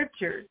his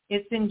scripture.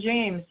 It's in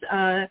James.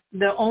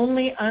 The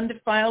only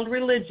undefiled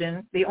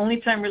religion, the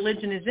only time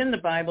religion is in the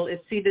Bible, is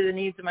see to the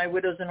needs of my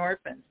widows and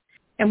orphans.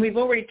 And we've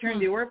already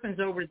turned the orphans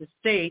over to the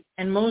state,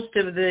 and most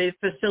of the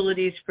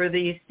facilities for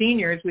the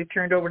seniors we've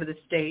turned over to the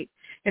state.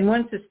 And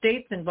once the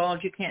state's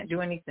involved, you can't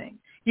do anything.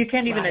 You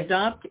can't even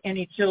adopt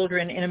any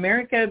children in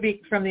America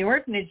from the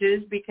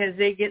orphanages because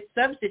they get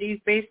subsidies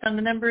based on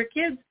the number of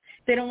kids.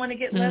 They don't want to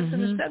get less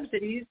than the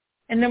subsidies.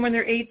 And then when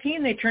they're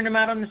 18, they turn them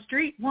out on the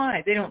street.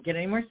 Why? They don't get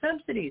any more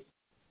subsidies.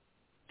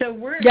 So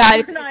we're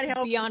not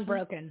helping beyond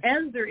broken.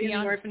 As they're in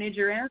the orphanage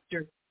or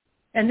after.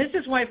 And this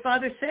is why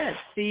Father said,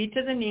 see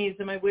to the needs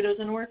of my widows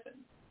and orphans.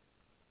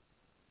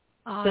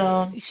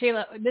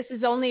 Sheila, this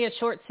is only a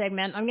short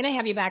segment. I'm going to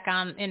have you back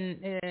on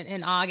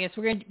in August.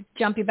 We're going to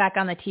jump you back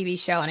on the TV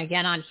show and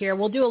again on here.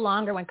 We'll do a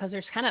longer one because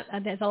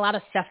there's a lot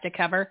of stuff to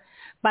cover.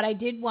 But I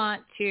did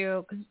want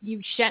to, because you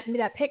sent me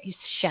that pic. You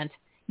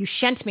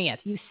sent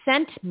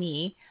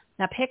me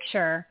that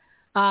picture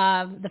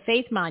of the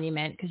Faith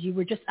Monument because you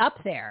were just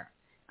up there,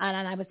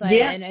 and I was like,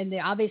 and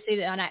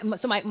obviously,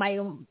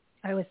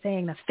 I was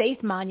saying the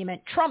Faith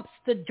Monument trumps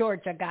the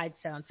Georgia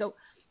Guidestone. So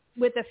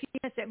with the few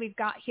minutes that we've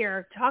got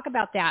here, talk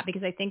about that,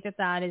 because I think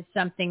that is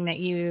something that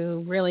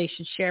you really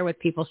should share with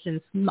people,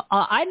 since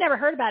I'd never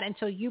heard about it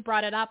until you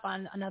brought it up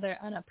on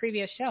a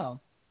previous show.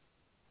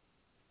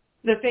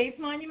 The Faith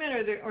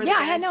Monument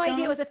I had no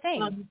idea it was a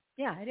thing.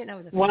 I didn't know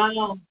it was a thing.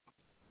 Wow.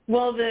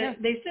 Well,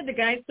 they said the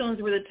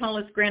Guidestones were the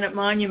tallest granite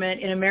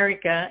monument in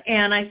America,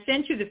 and I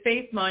sent you the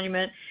Faith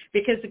Monument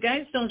because the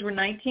Guidestones were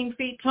 19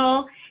 feet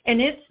tall,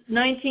 and it's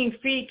 19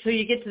 feet till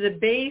you get to the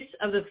base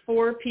of the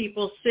four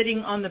people sitting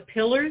on the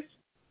pillars,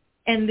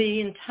 and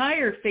the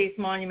entire Faith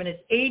Monument is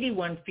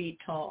 81 feet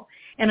tall.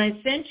 And I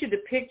sent you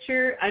the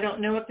picture. I don't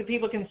know if the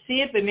people can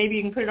see it, but maybe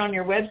you can put it on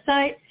your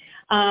website.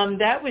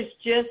 That was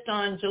just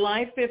on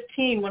July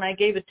 15 when I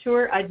gave a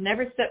tour. I'd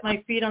never set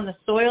my feet on the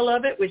soil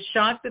of it, which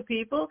shocked the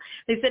people.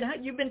 They said,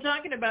 you've been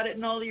talking about it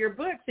in all of your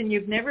books and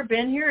you've never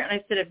been here? And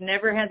I said, I've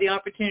never had the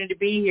opportunity to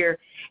be here.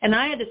 And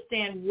I had to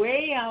stand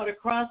way out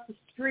across the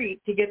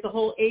street to get the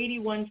whole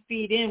 81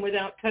 feet in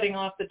without cutting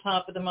off the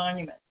top of the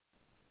monument.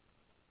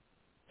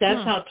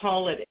 That's how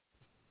tall it is.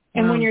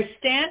 And when you're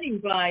standing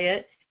by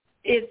it,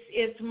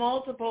 it's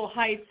multiple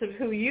heights of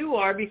who you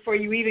are before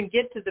you even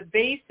get to the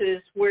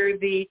bases where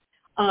the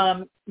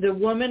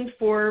woman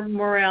for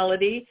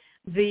morality,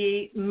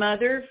 the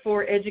mother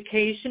for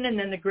education, and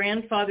then the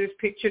grandfather's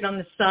pictured on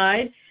the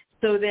side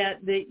so that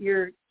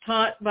you're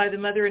taught by the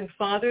mother and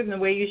father and the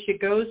way you should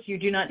go so you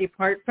do not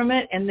depart from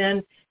it. And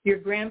then your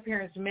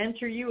grandparents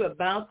mentor you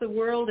about the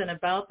world and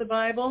about the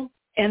Bible.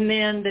 And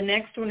then the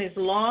next one is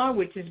law,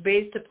 which is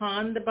based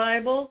upon the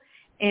Bible.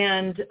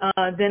 And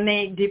then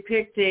they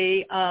depict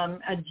a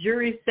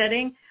jury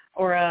setting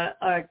or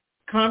a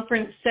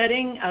conference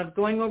setting of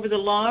going over the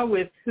law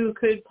with who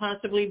could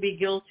possibly be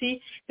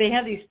guilty. They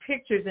have these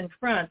pictures in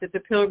front that the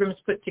Pilgrims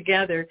put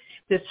together.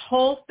 This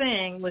whole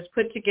thing was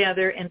put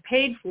together and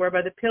paid for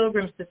by the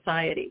Pilgrim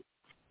Society.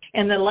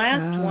 And the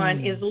last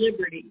one is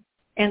liberty.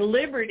 And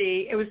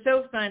liberty, it was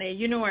so funny.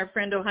 You know our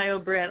friend Ohio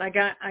Brett.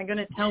 I'm going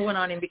to tell one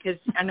on him because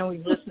I know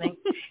he's listening.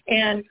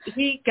 And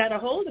he got a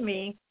hold of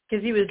me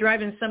because he was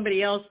driving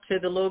somebody else to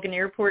the Logan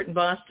Airport in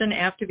Boston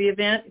after the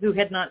event who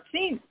had not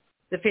seen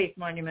the Faith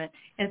Monument.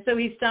 And so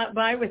he stopped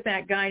by with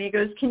that guy, and he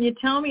goes, can you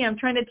tell me, I'm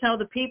trying to tell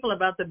the people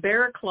about the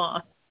bear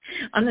claw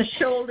on the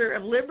shoulder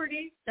of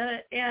liberty.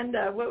 And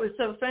what was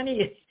so funny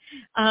is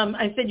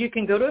I said, you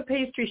can go to a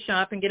pastry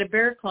shop and get a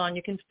bear claw, and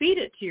you can feed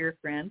it to your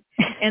friend.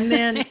 And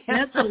then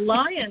that's a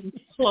lion's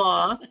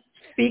claw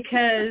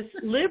because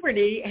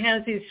liberty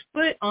has his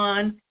foot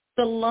on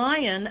the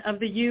lion of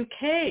the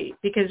UK,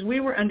 because we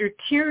were under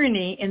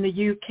tyranny in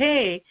the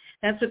UK.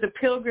 That's what the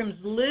Pilgrims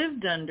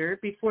lived under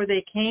before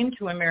they came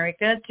to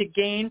America to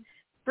gain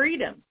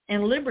freedom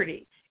and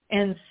liberty.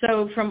 And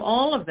so from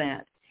all of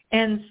that.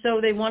 And so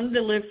they wanted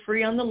to live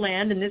free on the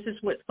land, and this is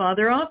what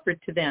Father offered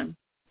to them.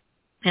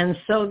 And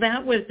so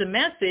that was the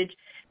message.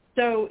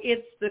 So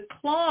it's the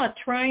claw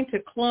trying to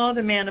claw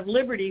the man of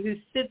liberty who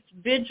sits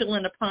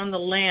vigilant upon the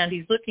land.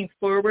 He's looking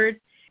forward.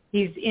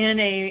 He's in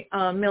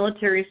a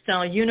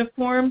military-style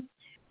uniform,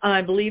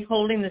 I believe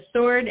holding the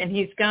sword, and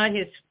he's got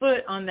his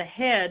foot on the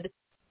head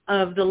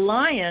of the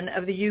lion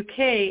of the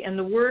UK, and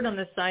the word on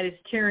the side is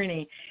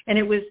tyranny. And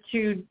it was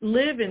to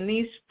live in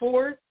these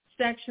four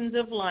sections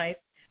of life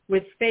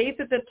with faith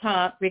at the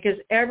top, because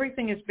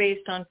everything is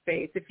based on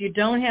faith. If you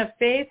don't have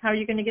faith, how are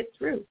you going to get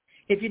through?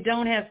 If you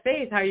don't have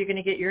faith, how are you going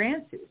to get your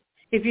answers?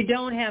 If you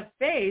don't have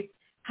faith,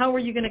 how are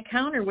you going to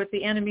counter what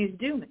the enemy's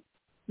doing?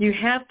 You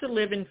have to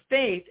live in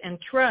faith and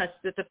trust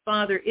that the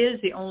Father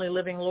is the only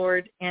living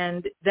Lord,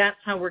 and that's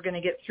how we're going to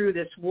get through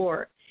this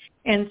war.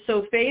 And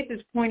so faith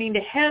is pointing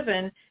to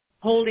heaven,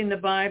 holding the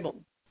Bible,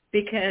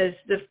 because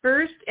the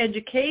first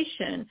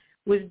education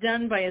was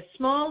done by a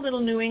small little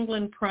New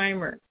England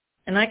primer.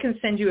 And I can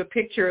send you a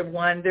picture of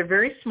one. They're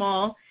very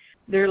small.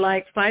 They're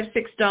like $5-6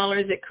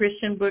 at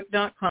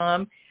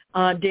christianbook.com.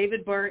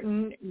 David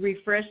Barton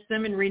refreshed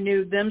them and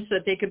renewed them so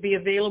that they could be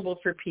available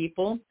for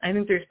people. I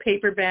think there's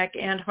paperback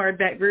and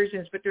hardback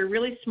versions, but they're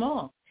really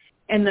small.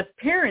 And the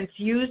parents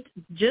used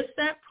just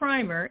that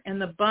primer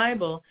and the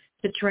Bible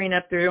to train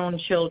up their own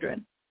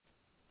children.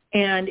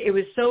 And it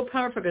was so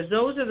powerful because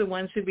those are the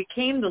ones who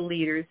became the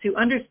leaders, who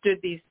understood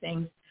these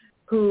things,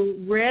 who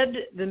read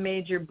the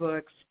major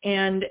books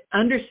and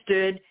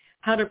understood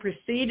how to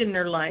proceed in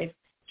their life,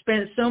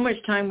 spent so much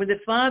time with the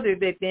Father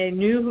that they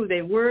knew who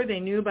they were. They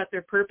knew about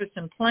their purpose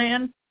and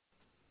plan.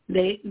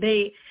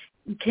 They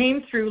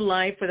came through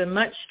life with a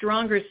much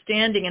stronger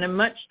standing and a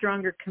much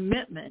stronger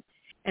commitment.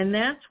 And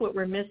that's what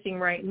we're missing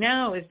right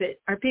now, is that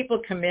are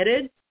people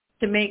committed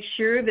to make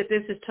sure that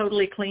this is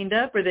totally cleaned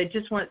up, or they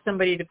just want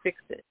somebody to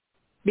fix it?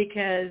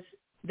 Because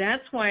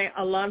that's why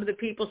a lot of the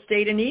people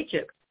stayed in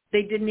Egypt.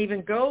 They didn't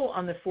even go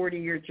on the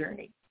 40-year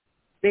journey.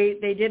 They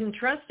didn't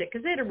trust it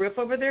because they had a roof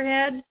over their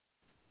head.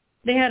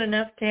 They had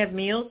enough to have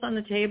meals on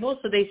the table,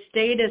 so they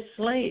stayed as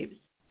slaves.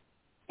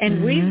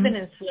 And we've been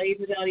enslaved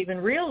without even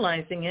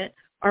realizing it.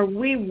 Are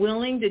we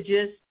willing to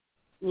just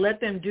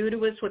let them do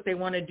to us what they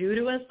want to do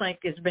to us, like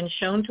it's been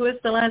shown to us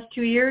the last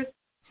 2 years?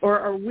 Or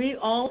are we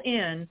all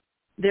in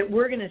that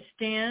we're going to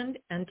stand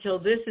until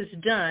this is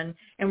done,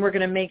 and we're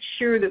going to make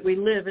sure that we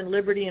live in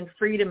liberty and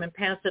freedom and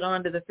pass it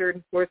on to the third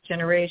and fourth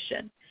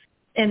generation?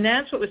 And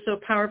that's what was so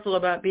powerful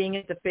about being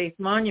at the Faith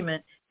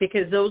Monument,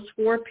 because those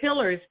 4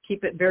 pillars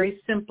keep it very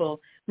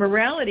simple.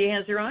 Morality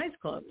has her eyes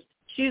closed.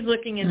 She's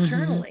looking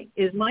internally.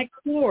 Is my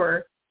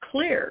core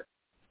clear?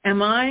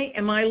 Am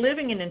I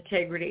living in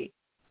integrity?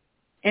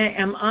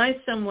 Am I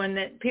someone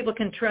that people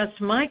can trust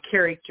my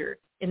character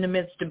in the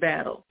midst of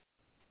battle?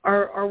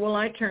 Or will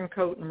I turn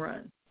coat and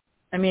run?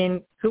 I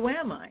mean, who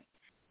am I?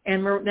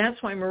 And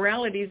that's why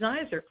morality's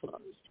eyes are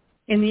closed.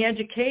 In the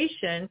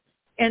education,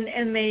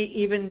 and they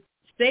even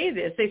say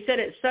this. They said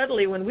it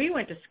subtly when we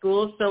went to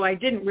school, so I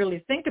didn't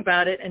really think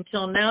about it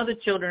until now. The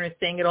children are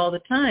saying it all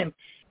the time.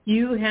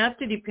 You have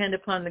to depend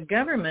upon the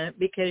government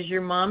because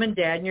your mom and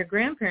dad and your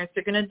grandparents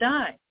are going to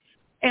die.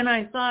 And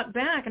I thought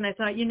back and I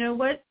thought, you know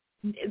what?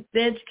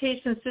 The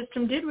education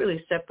system did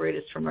really separate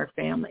us from our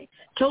family,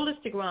 told us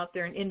to go out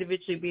there and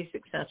individually be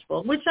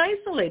successful, which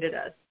isolated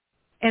us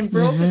and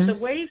broke us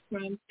away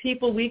from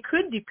people we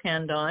could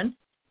depend on,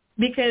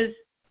 because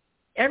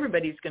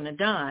everybody's going to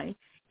die.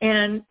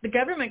 And the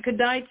government could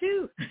die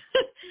too.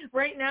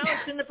 Right now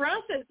it's in the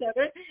process of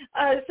it.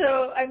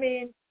 So, I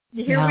mean,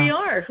 here we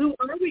are. Who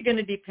are we going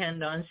to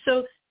depend on?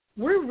 So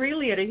we're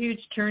really at a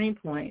huge turning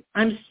point.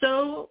 I'm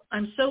so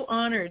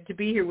honored to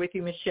be here with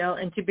you, Michelle,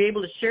 and to be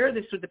able to share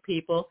this with the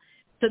people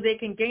so they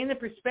can gain the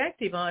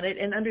perspective on it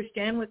and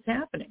understand what's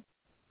happening.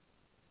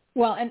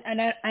 Well,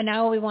 and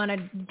now we want to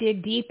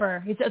dig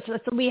deeper. So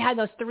we had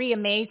those 3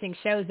 amazing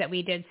shows that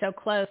we did so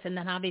close, and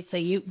then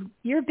obviously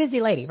you're a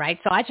busy lady, right?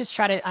 So I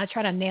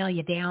try to nail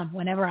you down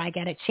whenever I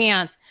get a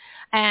chance.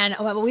 And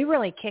we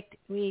really kicked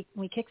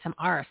some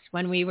arse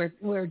when we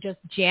were just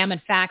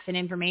jamming facts and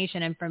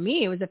information. And for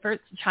me, it was the first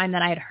time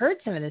that I had heard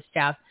some of this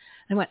stuff.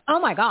 I went, oh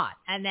my God!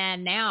 And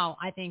then now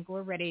I think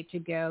we're ready to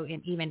go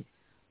and even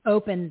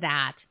open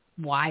that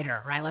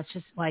wider, right? Let's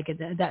just like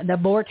the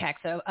vortex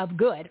of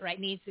good, right,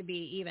 needs to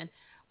be even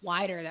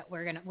wider, that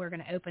we're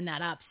gonna open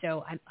that up.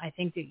 So I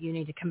think that you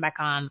need to come back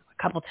on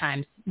a couple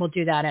times. We'll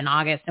do that in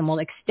August, and we'll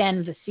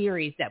extend the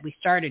series that we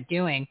started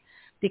doing,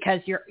 because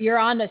you're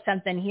onto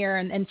something here,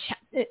 and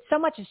so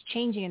much is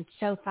changing and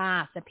so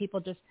fast that people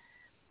just,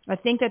 I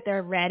think that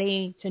they're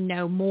ready to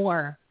know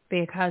more,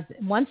 because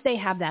once they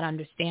have that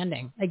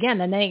understanding, again,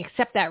 then they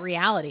accept that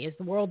reality. Is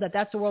the world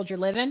that's the world you're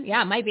living?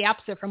 Yeah, it might be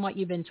opposite from what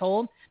you've been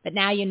told, but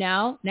now you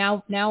know.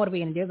 Now what are we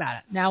going to do about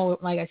it? Now,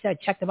 like I said,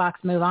 check the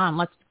box, move on.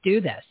 Let's do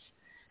this,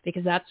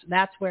 because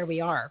that's where we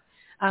are.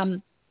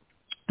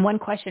 One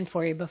question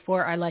for you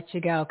before I let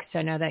you go, because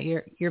I know that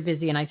you're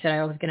busy, and I said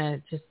I was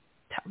going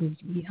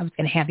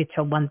to have you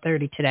till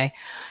 1:30 today.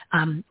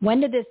 When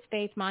did this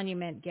Faith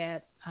Monument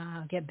get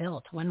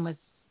built? When was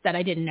that?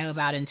 I didn't know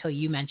about until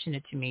you mentioned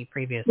it to me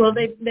previously. Well,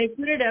 they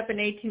put it up in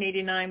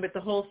 1889, but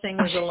the whole thing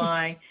was a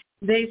lie.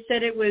 They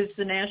said it was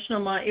the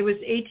national. It was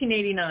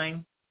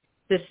 1889,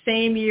 the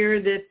same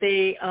year that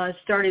they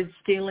started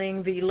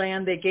stealing the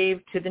land they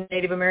gave to the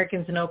Native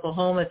Americans in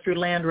Oklahoma through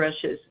land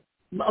rushes.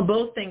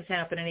 Both things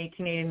happened in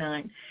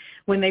 1889.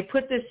 When they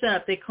put this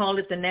up, they called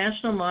it the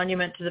National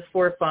Monument to the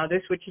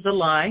Forefathers, which is a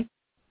lie.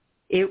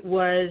 It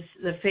was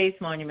the Faith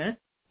Monument,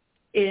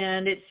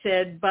 and it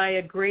said, by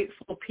a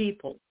grateful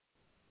people.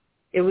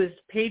 It was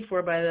paid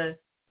for by the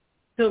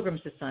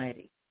Pilgrim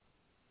Society.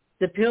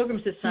 The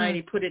Pilgrim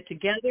Society put it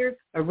together,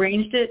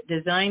 arranged it,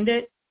 designed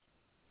it.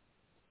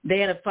 They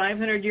had a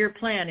 500-year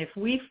plan. If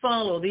we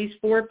follow these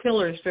 4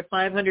 pillars for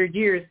 500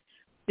 years,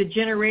 the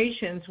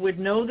generations would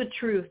know the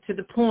truth to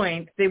the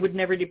point they would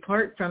never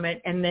depart from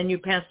it, and then you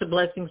pass the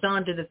blessings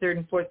on to the 3rd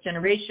and 4th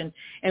generation,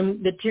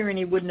 and the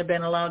tyranny wouldn't have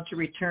been allowed to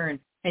return,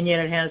 and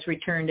yet it has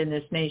returned in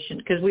this nation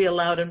because we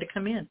allowed them to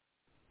come in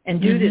and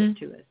do this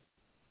to us.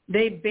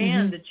 They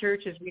banned the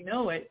church as we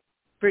know it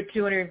for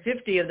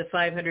 250 of the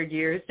 500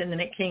 years, and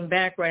then it came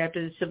back right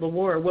after the Civil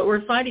War. What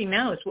we're fighting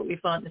now is what we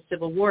fought in the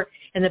Civil War,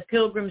 and the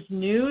Pilgrims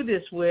knew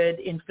this would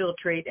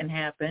infiltrate and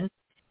happen,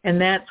 and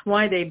that's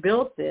why they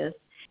built this.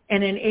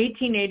 And in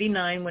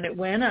 1889, when it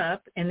went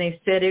up, and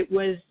they said it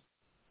was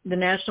the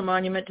National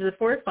Monument to the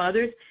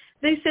Forefathers,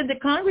 they said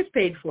that Congress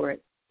paid for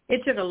it.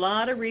 It took a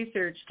lot of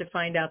research to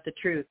find out the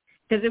truth,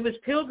 because it was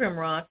Pilgrim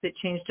Rock that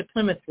changed to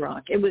Plymouth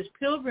Rock. It was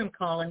Pilgrim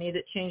Colony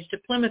that changed to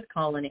Plymouth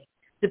Colony.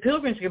 The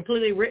Pilgrims are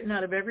completely written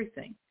out of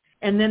everything.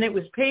 And then it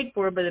was paid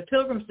for by the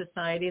Pilgrim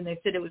Society, and they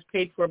said it was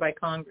paid for by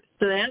Congress.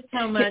 So that's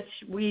how much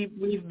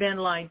we've been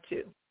lied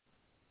to.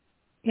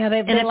 Yeah,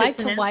 they like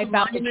to lie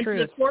about the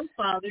truth. To the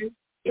forefathers,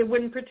 it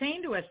wouldn't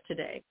pertain to us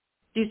today.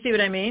 Do you see what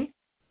I mean?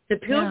 The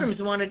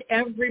Pilgrims wanted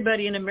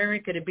everybody in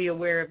America to be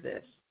aware of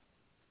this,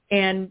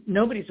 and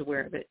nobody's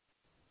aware of it,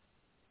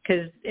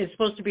 because it's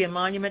supposed to be a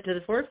monument to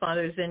the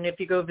forefathers. And if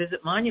you go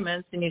visit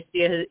monuments and you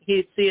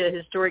see a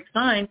historic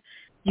sign,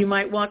 you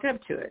might walk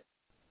up to it.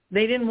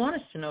 They didn't want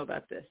us to know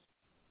about this.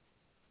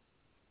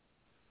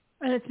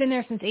 And it's been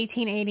there since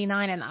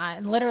 1889,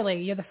 and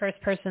literally, you're the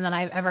first person that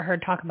I've ever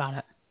heard talk about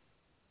it.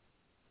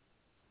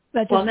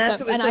 That's what was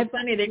so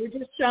funny. They were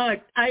just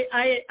shocked.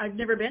 I've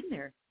never been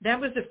there. That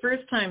was the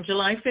first time,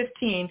 July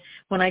 15,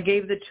 when I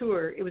gave the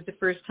tour. It was the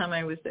first time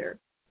I was there.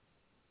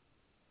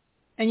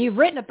 And you've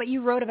written it, but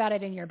you wrote about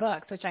it in your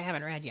books, which I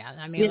haven't read yet.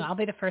 I mean, I'll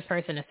be the first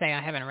person to say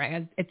I haven't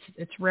read.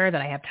 It's rare that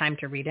I have time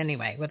to read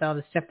anyway, with all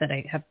the stuff that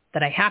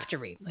I have to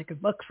read. Like a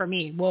book for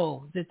me,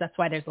 whoa, that's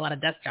why there's a lot of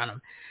dust on them.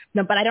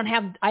 No, but I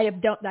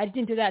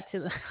didn't do that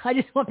to. I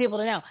just want people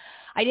to know,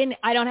 I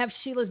don't have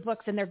Sheila's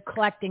books and they're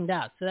collecting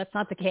dust, so that's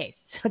not the case.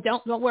 So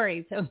don't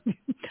worry. So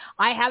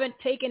I haven't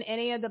taken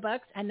any of the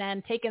books and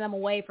then taken them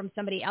away from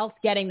somebody else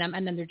getting them,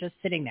 and then they're just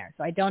sitting there.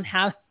 So I don't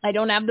have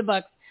the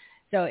books.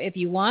 So if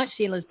you want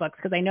Sheila's books,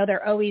 because I know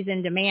they're always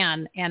in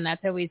demand, and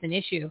that's always an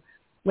issue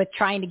with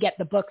trying to get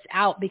the books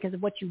out because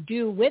of what you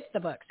do with the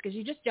books, because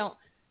you just don't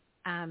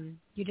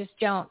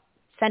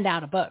send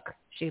out a book,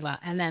 Sheila.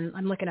 And then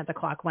I'm looking at the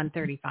clock,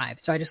 1:35.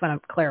 So I just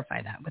want to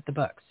clarify that with the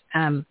books.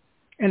 And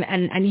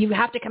you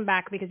have to come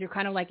back, because you're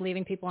kind of like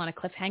leaving people on a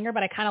cliffhanger,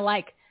 but I kind of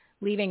like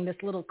leaving this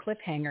little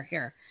cliffhanger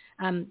here.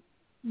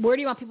 Where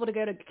do you want people to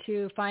go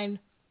to find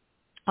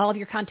all of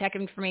your contact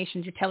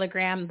information, your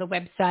Telegram, the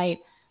website?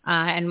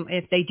 And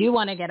if they do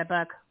want to get a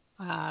book,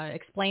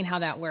 explain how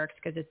that works,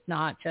 because it's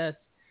not just,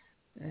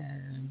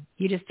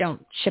 you just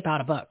don't ship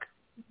out a book.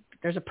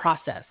 There's a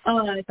process.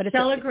 But it's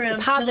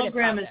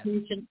Telegram is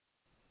Nation.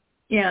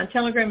 Yeah,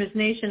 Telegram is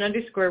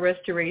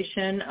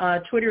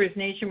Nation_Restoration. Twitter is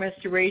Nation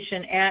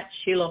Restoration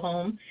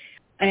 @SHEILA_HOLM.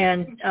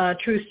 And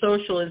True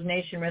Social is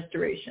Nation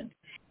Restoration.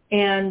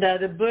 And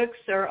the books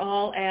are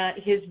all at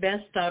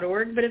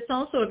hisbest.org, but it's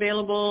also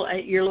available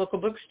at your local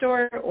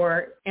bookstore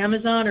or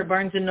Amazon or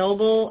Barnes &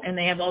 Noble, and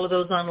they have all of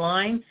those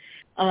online.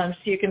 So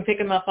you can pick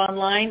them up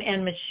online.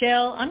 And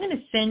Michelle, I'm going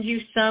to send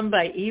you some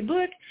by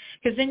ebook,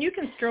 because then you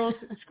can scroll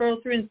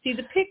through and see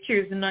the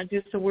pictures and not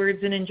just the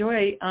words, and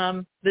enjoy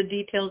the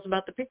details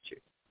about the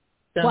pictures.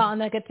 So. Well,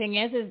 and the good thing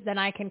is then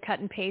I can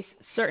cut and paste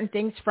certain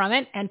things from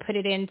it and put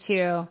it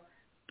into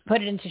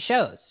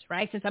shows,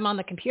 right? Since I'm on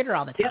the computer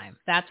all the time,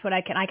 that's what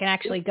I can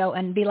actually go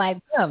and be like,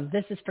 boom,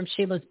 this is from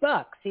Sheila's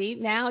book. See,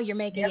 now you're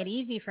making it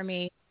easy for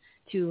me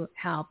to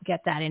help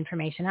get that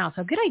information out.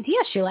 So good idea,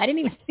 Sheila. I didn't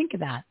even think of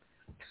that.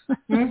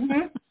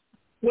 Mm-hmm.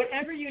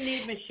 Whatever you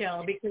need,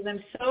 Michelle, because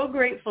I'm so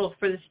grateful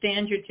for the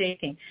stand you're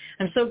taking.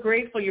 I'm so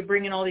grateful you're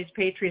bringing all these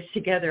patriots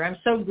together. I'm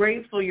so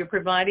grateful you're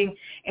providing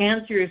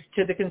answers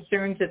to the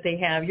concerns that they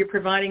have. You're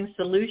providing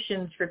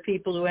solutions for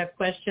people who have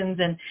questions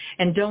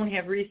and don't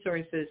have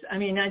resources. I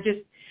mean, I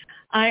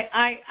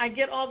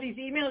get all these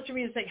emails from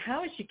you and say,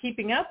 how is she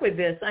keeping up with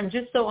this? I'm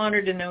just so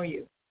honored to know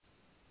you.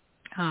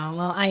 Oh,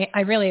 well,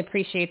 I really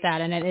appreciate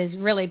that. And it has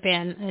really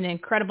been an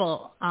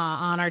incredible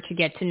honor to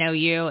get to know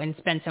you and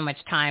spend so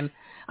much time.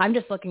 I'm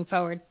just looking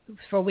forward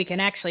for we can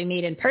actually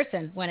meet in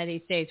person one of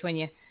these days when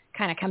you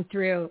kind of come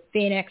through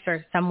Phoenix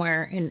or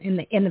somewhere in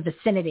the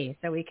vicinity,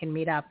 so we can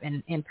meet up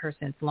in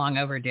person. It's long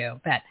overdue.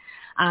 But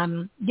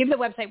give the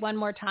website one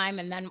more time,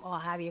 and then we'll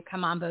have you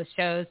come on both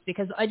shows,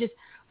 because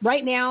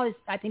right now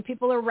I think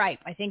people are ripe.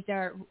 I think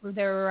they're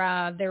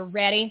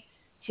ready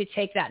to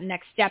take that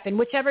next step in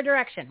whichever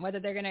direction, whether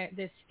they're going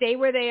to stay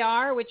where they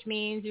are, which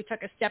means you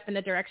took a step in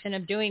the direction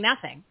of doing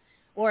nothing,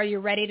 or you're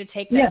ready to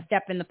take that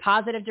step in the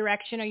positive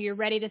direction, or you're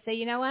ready to say,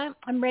 you know what,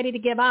 I'm ready to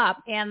give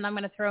up and I'm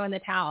going to throw in the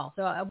towel.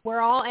 So we're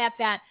all at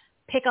that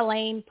pick a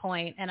lane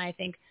point. And I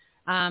think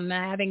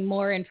having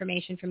more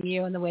information from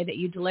you and the way that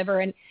you deliver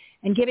and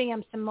giving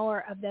them some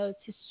more of those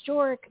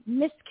historic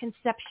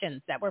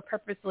misconceptions that were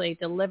purposely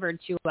delivered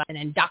to us and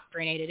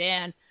indoctrinated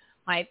in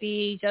might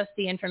be just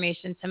the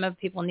information some of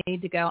people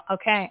need to go,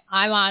 okay,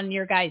 I'm on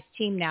your guys'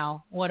 team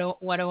now. What do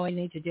I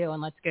need to do?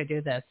 And let's go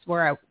do this.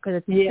 Because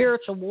it's a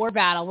spiritual war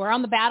battle. We're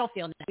on the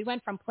battlefield now. We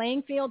went from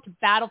playing field to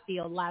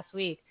battlefield last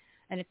week,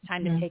 and it's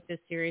time to take this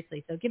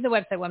seriously. So give the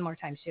website one more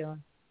time, Sheila.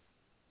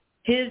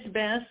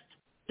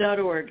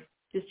 Hisbest.org.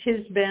 Just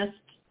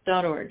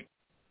hisbest.org.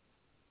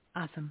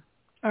 Awesome.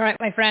 All right,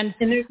 my friend.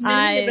 And there's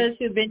many of us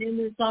who've been in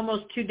this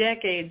almost 2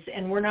 decades,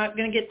 and we're not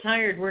going to get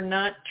tired. We're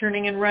not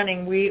turning and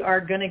running. We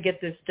are going to get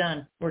this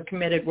done. We're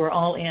committed. We're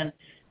all in.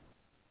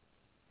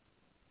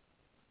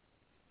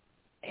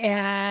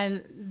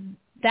 And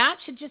that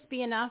should just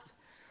be enough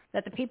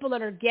that the people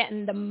that are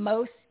getting the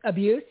most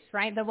abuse,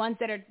 right, the ones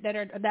that are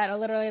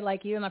literally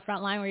like you in the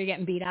front line where you're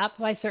getting beat up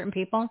by certain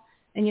people,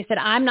 and you said,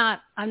 I'm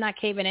not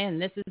caving in.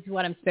 This is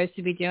what I'm supposed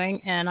to be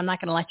doing, and I'm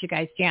not going to let you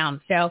guys down.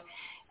 So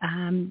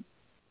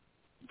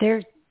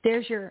there's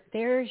your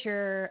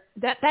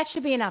that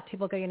should be enough.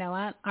 People go, you know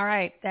what? All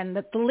right, then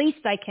the least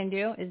I can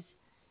do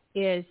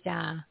is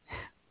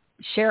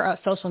share a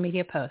social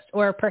media post,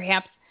 or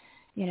perhaps,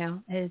 you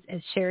know, as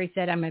Sherry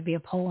said, I'm going to be a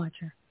poll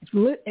watcher.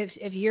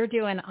 If you're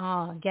doing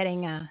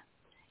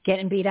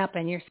getting beat up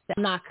and you're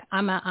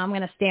I'm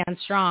going to stand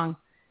strong.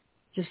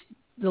 Just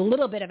the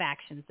little bit of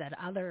actions that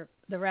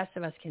the rest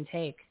of us can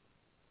take.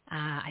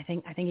 I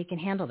think you can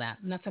handle that,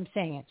 and that's what I'm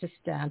saying. It just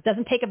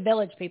doesn't take a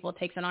village, people. It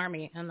takes an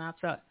army, and that's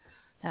what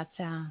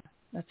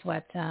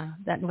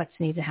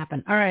needs to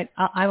happen. All right,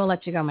 I will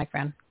let you go, my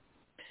friend.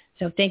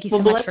 So thank you so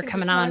much for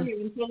coming on.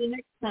 Until the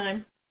next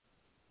time.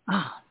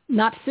 Oh,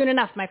 not soon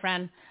enough, my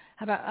friend.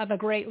 Have a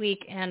great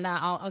week, and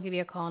I'll give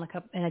you a call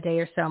in a day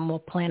or so, and we'll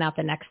plan out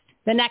the next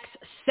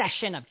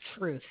session of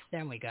truth.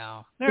 There we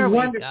go. There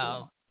we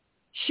go.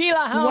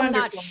 Sheila Holm,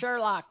 not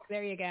Sherlock.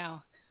 There you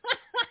go.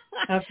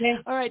 Okay.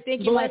 All right.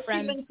 Thank you, my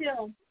friend.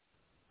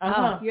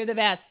 Uh-huh. Oh, you're the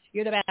best.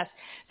 You're the best.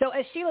 So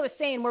as Sheila was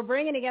saying, we're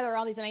bringing together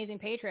all these amazing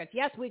patriots.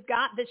 Yes, we've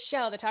got this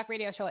show, the Talk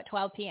Radio Show, at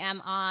 12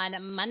 p.m.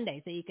 on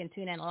Monday, so you can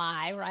tune in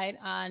live, right?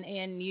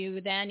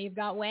 You've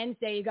got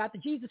Wednesday, you got the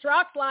Jesus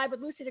Rocks Live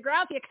with Lucy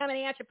DeGrazia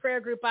coming at you,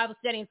 prayer group, Bible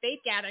study, and faith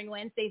gathering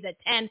Wednesdays at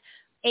 10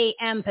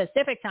 a.m.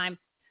 Pacific time,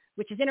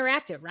 which is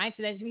interactive, right?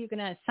 So you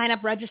can sign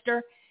up,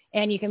 register,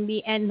 and you can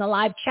be in the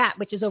live chat,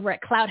 which is over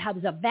at Cloud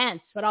Hub's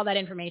events. But all that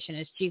information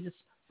is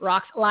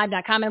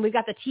JesusRocksLive.com. And we've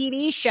got the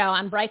TV show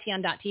on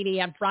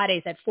Brighteon.tv on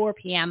Fridays at 4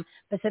 p.m.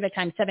 Pacific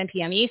time, 7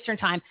 p.m. Eastern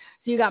time.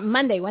 So you got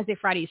Monday, Wednesday,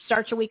 Friday. You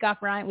start your week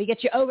off, right? We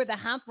get you over the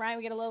hump, right?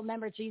 We get a little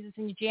member of Jesus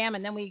in your jam,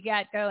 and then we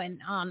get going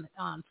on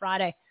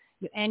Friday.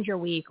 You end your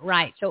week,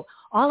 right? So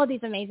all of these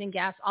amazing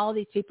guests, all of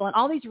these people, and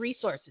all these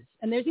resources.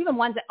 And there's even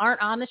ones that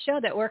aren't on the show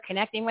that we're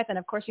connecting with. And,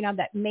 of course, you know,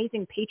 that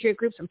amazing patriot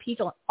groups from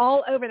people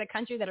all over the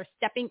country that are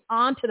stepping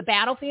onto the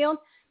battlefield.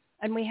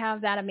 And we have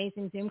that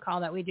amazing Zoom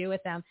call that we do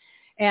with them.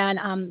 And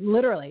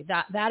literally,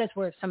 that is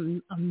where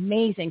some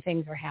amazing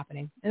things are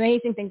happening.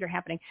 Amazing things are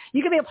happening.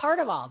 You could be a part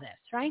of all this,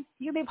 right?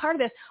 You could be a part of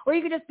this. Or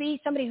you could just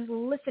be somebody who's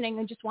listening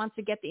and just wants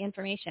to get the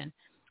information.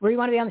 Or you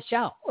want to be on the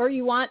show. Or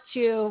you want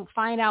to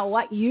find out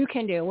what you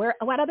can do.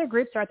 What other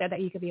groups are out there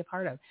that you could be a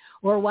part of.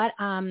 Or what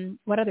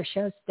other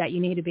shows that you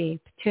need to be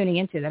tuning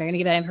into that are going to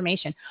give that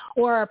information.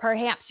 Or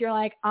perhaps you're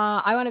like,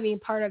 I want to be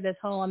part of this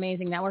whole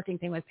amazing networking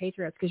thing with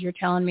Patriots because you're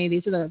telling me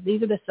these are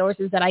the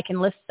sources that I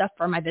can list stuff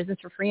for my business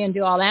for free and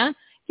do all that.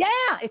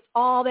 Yeah, it's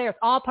all there. It's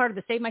all part of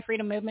the Save My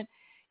Freedom movement.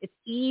 It's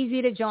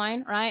easy to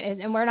join, right?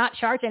 And we're not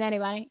charging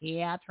anybody.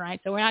 Yeah, that's right.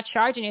 So we're not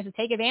charging you. So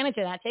take advantage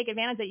of that. Take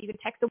advantage that you can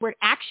text the word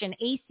ACTION,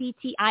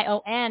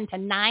 ACTION, to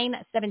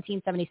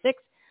 91776.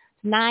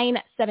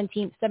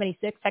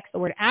 91776. Text the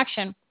word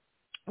ACTION.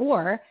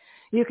 Or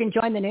you can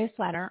join the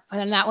newsletter,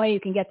 and that way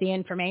you can get the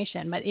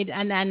information.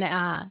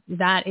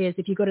 That is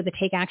if you go to the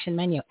Take Action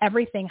menu,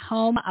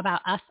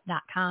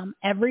 everythinghomeaboutus.com,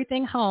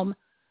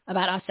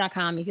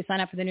 everythinghomeaboutus.com. You can sign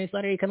up for the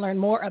newsletter. You can learn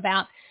more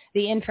about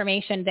the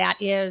information that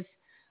is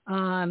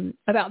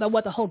about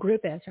what the whole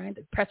group is, right?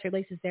 The press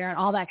releases there and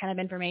all that kind of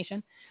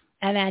information.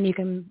 And then you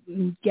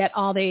can get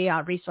all the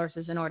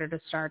resources in order to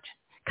start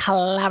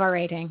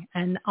collaborating,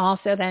 and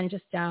also then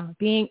just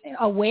being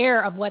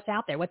aware of what's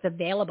out there, what's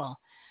available.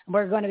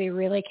 We're going to be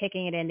really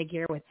kicking it into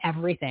gear with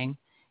everything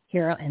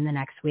here in the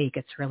next week.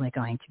 It's really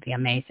going to be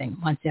amazing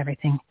once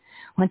everything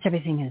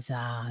is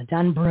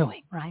done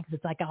brewing, right? Because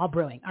it's like all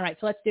brewing. All right,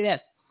 so let's do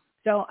this.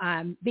 So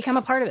become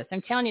a part of this.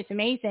 I'm telling you, it's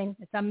amazing.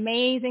 It's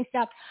amazing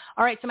stuff.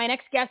 All right, so my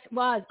next guest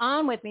was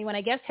on with me when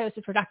I guest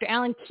hosted for Dr.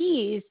 Alan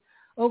Keyes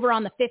over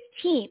on the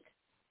 15th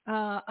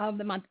of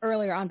the month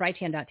earlier on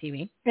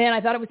Brighteon.tv. And I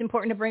thought it was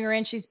important to bring her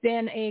in. She's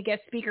been a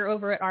guest speaker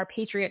over at our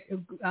Patriot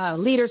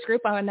Leaders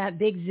Group on that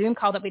big Zoom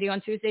call that we do on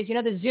Tuesdays. You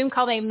know, the Zoom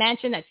call they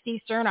mentioned that Steve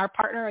Stern, our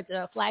partner at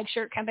the Flag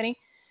Shirt Company,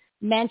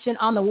 mentioned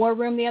on the War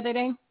Room the other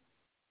day.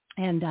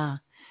 And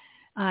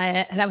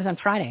that was on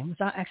Friday. It was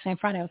actually on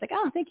Friday. I was like,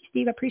 oh, thank you,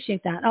 Steve. I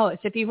appreciate that. Oh, so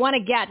if you want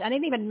to I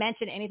didn't even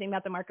mention anything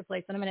about the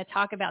marketplace, and I'm going to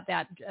talk about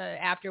that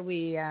after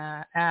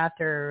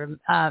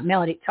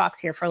Melody talks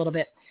here for a little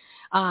bit.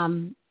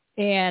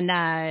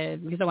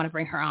 Because I want to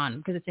bring her on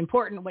because it's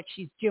important what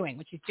she's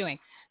doing.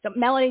 So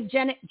Melody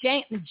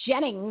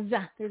Jennings,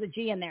 there's a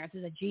G in there.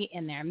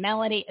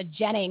 Melody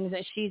Jennings,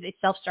 she's a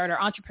self-starter,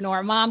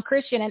 entrepreneur, mom,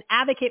 Christian, and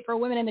advocate for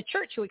women in the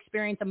church who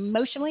experience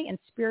emotionally and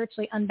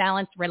spiritually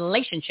unbalanced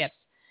relationships.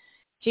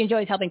 She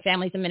enjoys helping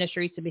families and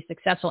ministries to be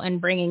successful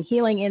and bringing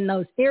healing in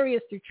those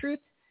areas through truth,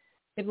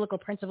 biblical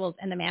principles,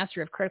 and the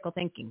mastery of critical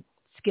thinking.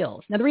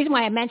 skills. Now, the reason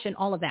why I mention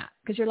all of that,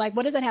 because you're like,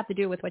 what does that have to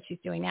do with what she's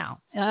doing now?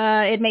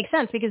 It makes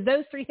sense because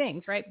those three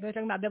things, right? We're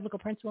talking about biblical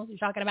principles. You're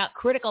talking about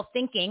critical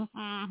thinking.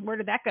 Where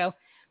did that go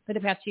for the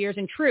past 2 years?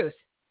 And truth.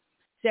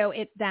 So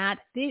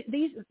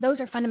those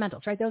are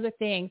fundamentals, right? Those are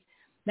things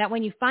that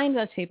when you find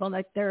those people,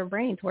 like their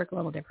brains work a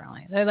little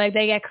differently. They're like,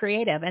 they get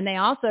creative, and they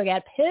also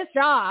get pissed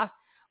off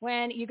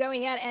when you go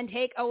ahead and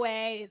take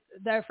away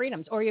their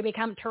freedoms or you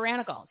become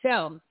tyrannical.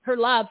 So her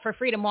love for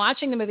freedom,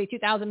 watching the movie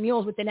 2,000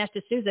 Mules with Dinesh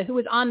D'Souza, who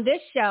was on this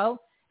show,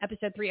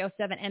 episode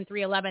 307 and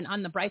 311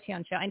 on the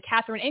Brighteon show, and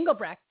Catherine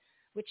Engelbrecht,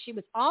 which she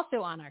was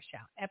also on our show,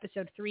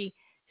 episode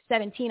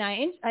 317.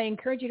 I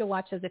encourage you to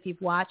watch those if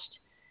you've watched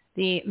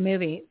the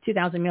movie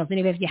 2,000 Mules, and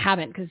even if you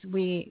haven't, because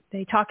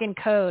they talk in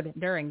code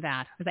during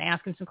that. Because I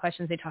ask them some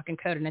questions, they talk in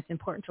code, and it's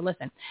important to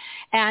listen.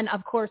 And,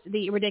 of course,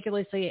 the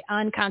ridiculously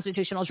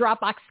unconstitutional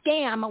Dropbox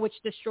scam, which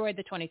destroyed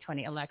the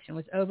 2020 election,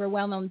 was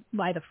overwhelmed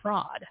by the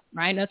fraud,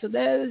 right? So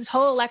this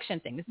whole election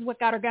thing, this is what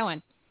got her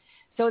going.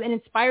 So it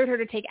inspired her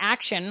to take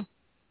action,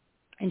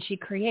 and she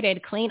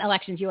created Clean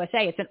Elections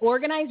USA. It's an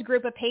organized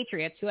group of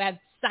patriots who have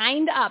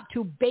signed up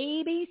to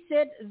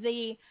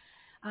babysit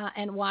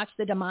and watch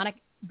the demonic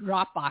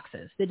drop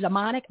boxes, the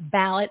demonic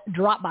ballot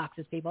drop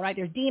boxes, people, right?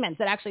 There's demons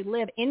that actually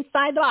live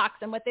inside the box,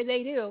 and what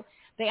they do,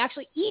 they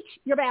actually eat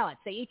your ballots.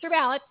 They eat your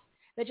ballots.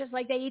 They're just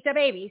like they eat their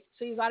babies,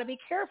 so you got to be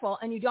careful,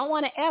 and you don't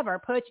want to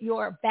ever put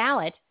your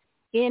ballot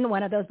in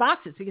one of those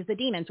boxes because the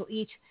demons will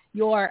eat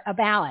your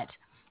ballot.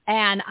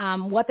 And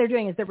what they're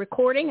doing is they're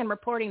recording and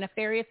reporting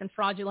nefarious and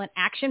fraudulent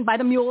action by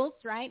the mules,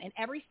 right? In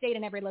every state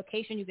and every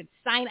location, you can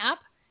sign up.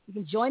 You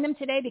can join them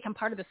today, become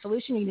part of the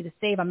solution. You need to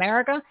save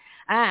America.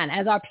 And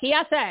as our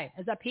PSA,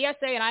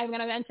 and I'm going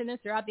to mention this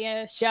throughout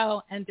the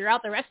show and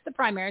throughout the rest of the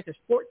primaries, there's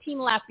 14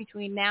 left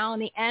between now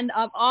and the end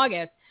of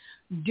August.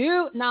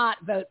 Do not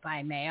vote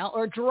by mail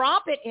or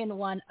drop it in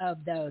one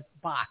of those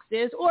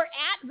boxes or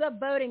at the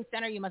voting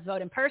center. You must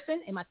vote in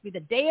person. It must be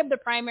the day of the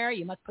primary.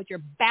 You must put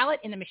your ballot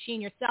in the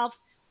machine yourself.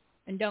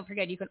 And don't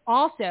forget, you can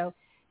also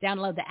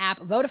download the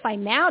app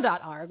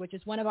votifynow.org, which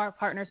is one of our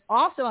partners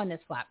also on this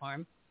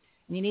platform.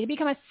 And you need to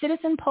become a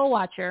citizen poll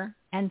watcher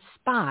and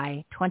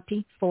spy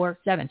 24/7.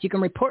 So you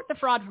can report the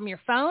fraud from your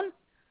phone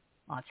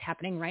while it's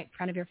happening right in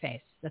front of your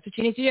face. That's what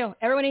you need to do.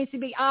 Everyone needs to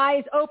be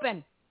eyes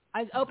open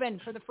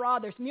for the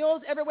fraud. There's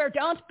mules everywhere.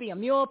 Don't be a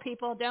mule,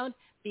 people. Don't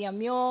be a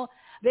mule.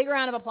 Big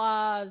round of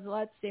applause.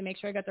 Let's see. Make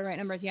sure I got the right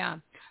numbers. Yeah.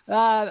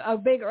 A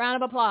big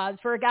round of applause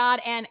for God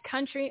and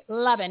country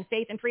loving,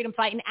 faith and freedom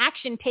fighting,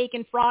 action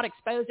taking, fraud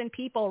exposing,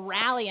 people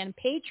rallying,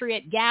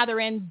 patriot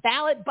gathering,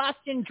 ballot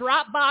busting,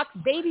 drop box,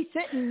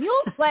 babysitting,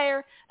 mule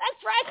slayer.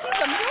 That's right.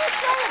 She's a mule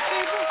slayer,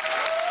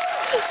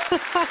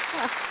 people.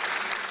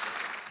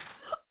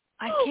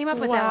 I came up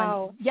with that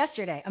one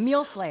yesterday. A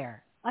mule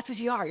slayer. That's what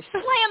you are. You're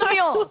slaying the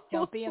mule.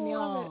 Don't be a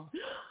mule.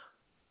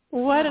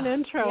 What an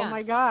intro. Yeah. Oh,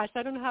 my gosh.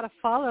 I don't know how to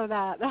follow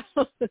that. That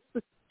was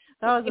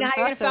how you're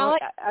going to follow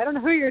it? I don't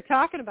know who you're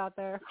talking about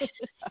there.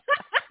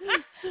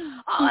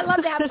 I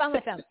love to have fun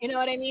with them. You know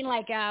what I mean?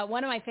 Like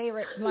one of my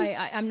favorite,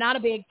 I'm not a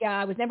big,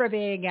 I was never a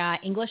big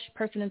English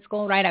person in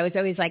school, right? I was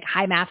always like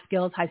high math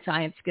skills, high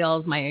science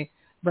skills. My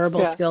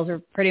verbal skills are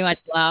pretty much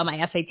low. My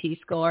SAT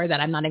score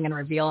that I'm not even going to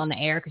reveal on the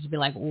air because you'd be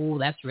like, ooh,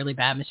 that's really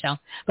bad, Michelle.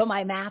 But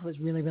my math was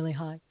really, really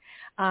high.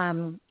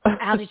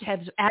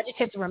 Adjectives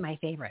were my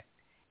favorite.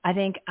 I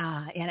think,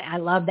 and I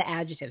love the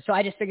adjectives. So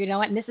I just figured, you know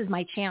what, and this is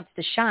my chance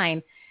to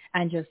shine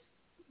and just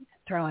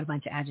throw in a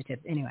bunch of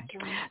adjectives anyway.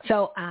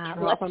 So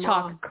let's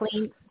talk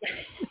clean.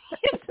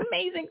 It's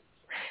amazing.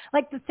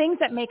 Like the things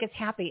that make us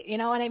happy. You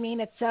know what I mean?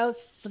 It's so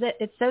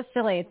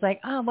silly. It's like,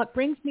 oh, what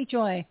brings me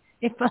joy?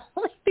 If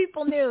only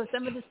people knew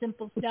some of the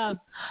simple stuff.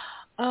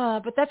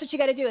 But that's what you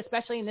got to do,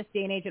 especially in this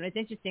day and age. And what's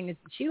interesting is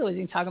Sheila was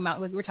even talking about,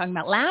 we were talking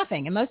about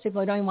laughing, and most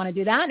people don't even want to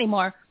do that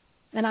anymore.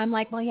 And I'm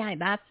like, well, yeah,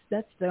 that's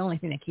the only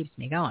thing that keeps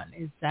me going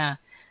is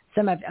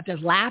some of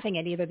just laughing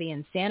at either the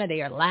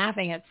insanity or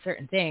laughing at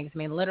certain things. I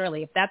mean,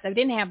 literally, if I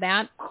didn't have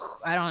that,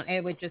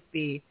 it would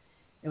be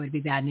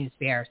bad news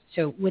bears.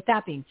 So with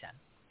that being said,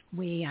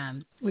 we've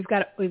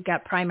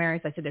got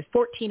primaries. I said there's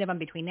 14 of them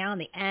between now and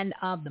the end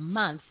of the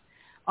month.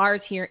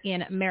 Ours here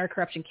in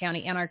Maricorruption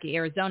County, Anarchy,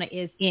 Arizona,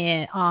 is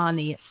on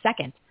the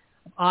 2nd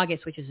of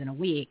August, which is in a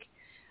week.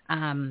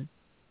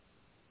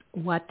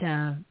 What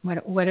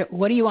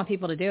do you want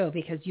people to do?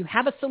 Because you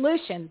have a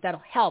solution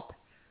that'll help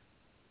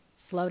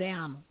slow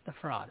down the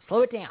fraud.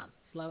 Slow it down.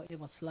 It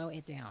will slow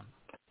it down.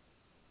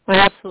 I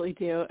absolutely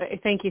do.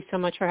 Thank you so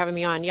much for having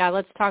me on. Yeah,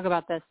 let's talk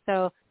about this.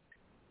 So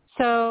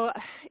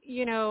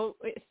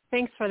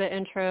thanks for the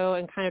intro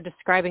and kind of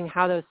describing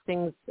how those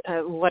things,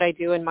 what I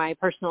do in my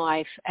personal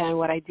life and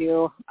what I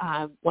do,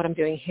 what I'm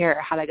doing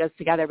here, how that goes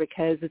together,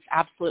 because it's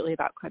absolutely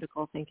about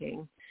critical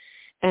thinking,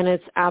 and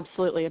it's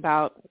absolutely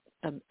about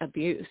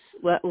abuse.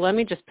 Let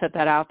me just put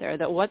that out there,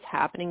 that what's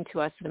happening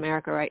to us in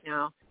America right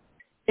now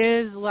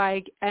is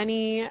like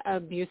any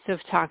abusive,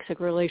 toxic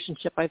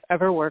relationship I've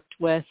ever worked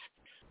with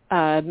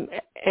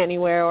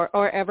anywhere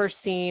or ever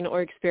seen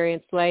or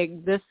experienced.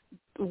 Like this,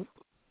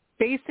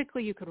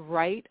 basically you could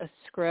write a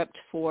script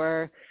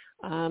for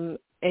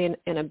an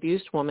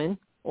abused woman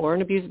or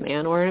an abused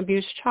man or an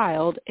abused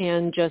child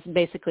and just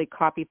basically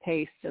copy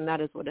paste, and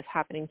that is what is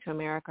happening to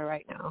America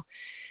right now.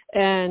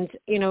 And,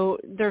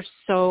 there's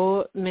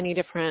so many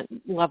different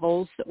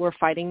levels that we're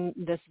fighting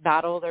this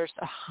battle. There's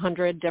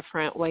 100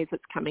 different ways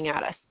it's coming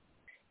at us.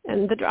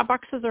 And the drop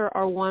boxes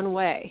are one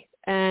way.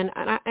 And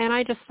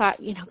I just thought,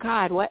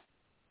 God, what?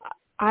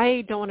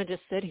 I don't want to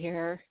just sit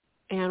here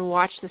and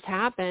watch this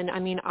happen. I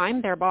mean,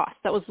 I'm their boss.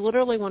 That was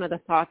literally one of the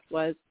thoughts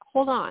was,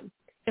 hold on,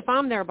 if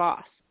I'm their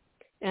boss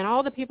and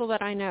all the people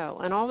that I know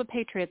and all the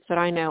patriots that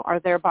I know are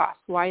their boss,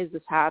 why is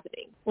this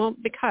happening? Well,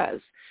 because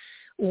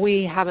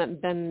we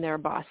haven't been their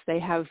boss. They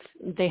have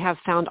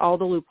found all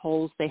the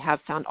loopholes. They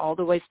have found all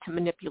the ways to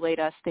manipulate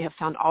us. They have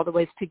found all the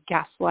ways to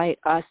gaslight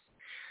us,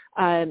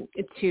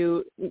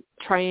 to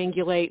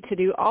triangulate, to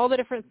do all the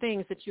different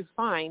things that you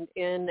find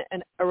in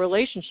a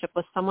relationship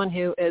with someone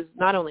who is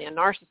not only a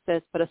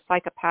narcissist, but a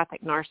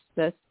psychopathic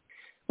narcissist,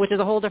 which is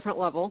a whole different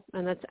level.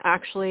 And that's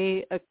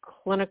actually a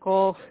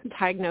clinical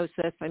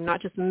diagnosis. I'm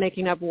not just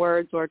making up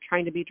words or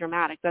trying to be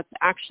dramatic. That's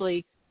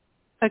actually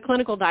a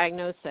clinical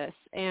diagnosis.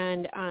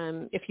 And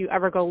if you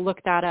ever go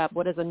look that up,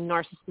 what is a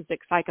narcissistic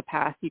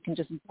psychopath, you can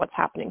just, what's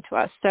happening to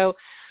us. So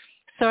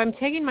I'm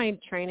taking my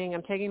training,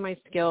 I'm taking my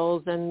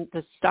skills and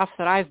the stuff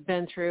that I've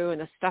been through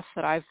and the stuff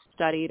that I've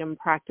studied and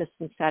practiced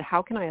and said,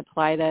 how can I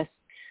apply this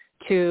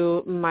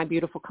to my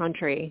beautiful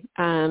country?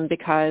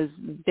 Because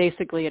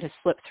basically it has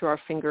slipped through our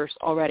fingers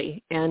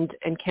already. And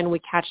can we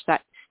catch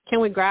that? Can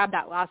we grab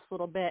that last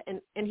little bit?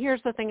 And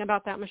here's the thing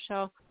about that,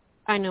 Michelle.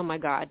 I know my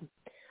God.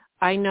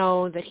 I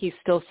know that he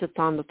still sits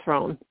on the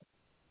throne.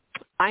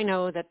 I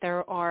know that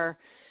there are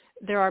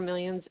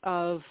millions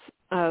of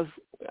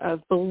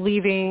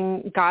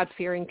believing,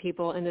 God-fearing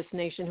people in this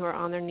nation who are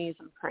on their knees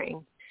and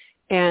praying.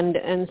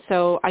 And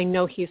so I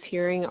know he's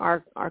hearing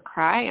our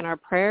cry and our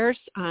prayers,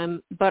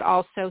 but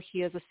also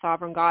he is a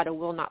sovereign God and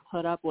will not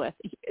put up with.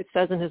 It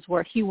says in his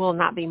word, he will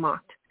not be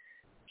mocked.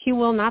 He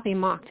will not be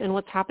mocked. And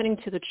what's happening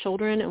to the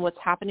children and what's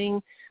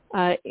happening,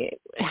 it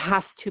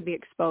has to be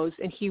exposed,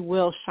 and he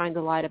will shine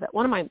the light of it.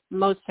 One of my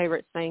most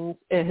favorite things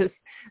is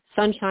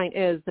sunshine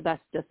is the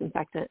best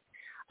disinfectant.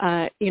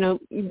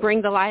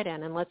 Bring the light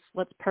in and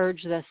let's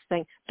purge this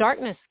thing.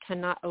 Darkness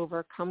cannot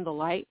overcome the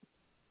light,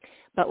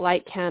 but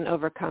light can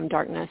overcome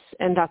darkness,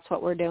 and that's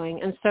what we're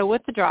doing. And so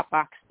with the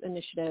Dropbox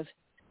Initiative,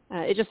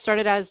 it just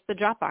started as the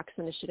Dropbox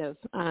Initiative.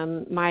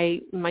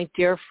 My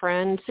dear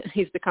friend,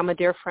 he's become a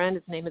dear friend.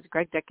 His name is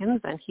Greg Dickens,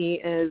 and he's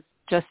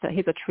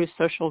a true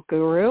social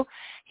guru.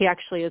 He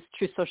actually is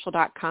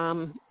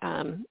truthtips.com.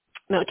 And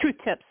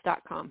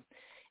truthsocialtips.com.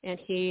 And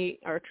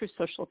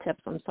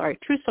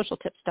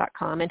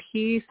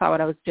he saw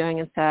what I was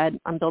doing and said,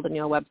 I'm building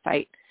you a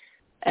website.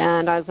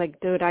 And I was like,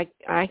 dude, I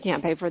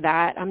can't pay for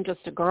that. I'm just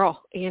a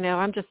girl.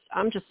 I'm just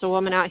a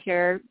woman out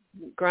here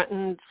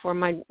grunting for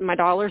my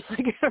dollars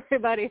like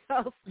everybody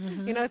else.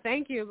 Mm-hmm.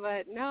 Thank you,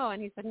 but no.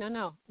 And he said,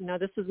 no,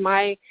 this is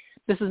my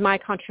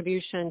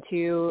contribution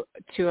to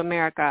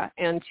America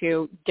and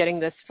to getting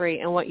this free,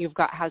 and what you've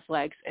got has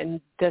legs,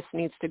 and this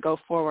needs to go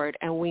forward,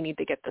 and we need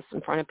to get this in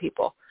front of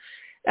people.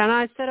 And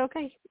I said,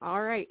 okay,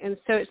 all right. And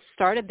so it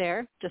started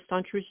there, just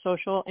on Truth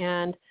Social,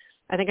 and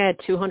I think I had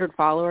 200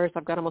 followers.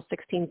 I've got almost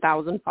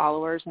 16,000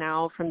 followers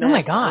now from that. Oh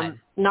my God!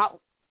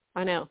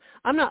 I know.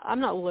 I'm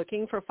not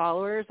looking for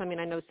followers. I mean,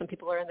 I know some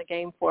people are in the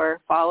game for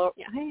follow.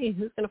 Hey,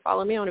 who's going to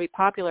follow me? I want to be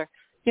popular.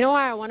 You know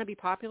why I want to be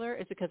popular?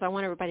 Is because I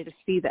want everybody to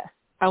see this.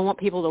 I want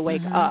people to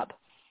wake mm-hmm. up.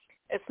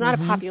 It's not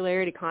mm-hmm. a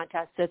popularity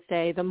contest.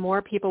 It's the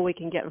more people we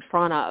can get in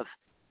front of.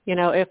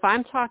 If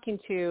I'm talking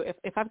to,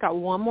 if I've got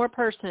one more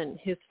person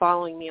who's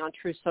following me on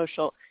Truth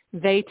Social,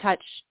 they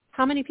touch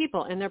how many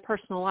people in their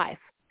personal life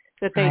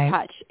that they right.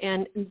 touch.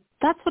 And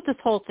that's what this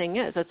whole thing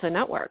is. It's a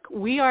network.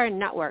 We are a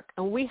network,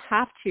 and we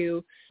have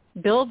to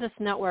build this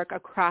network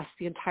across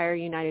the entire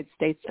United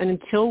States. And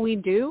until we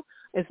do,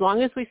 as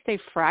long as we stay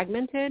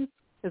fragmented,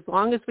 as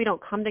long as we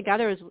don't come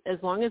together, as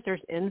long as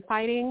there's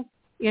infighting,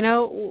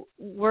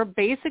 we're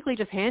basically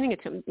just handing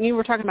it to them. You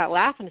were talking about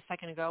laughing a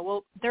second ago.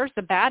 Well, there's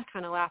the bad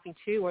kind of laughing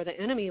too, where the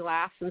enemy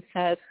laughs and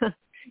says,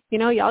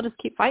 y'all just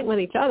keep fighting with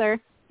each other,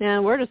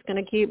 and we're just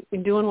going to keep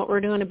doing what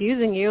we're doing,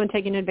 abusing you and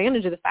taking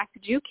advantage of the fact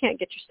that you can't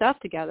get your stuff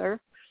together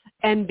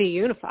and be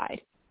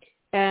unified.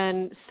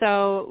 And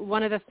so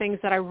one of the things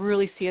that I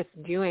really see us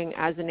doing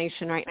as a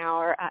nation right now,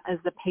 or as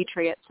the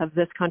patriots of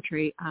this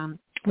country,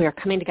 we are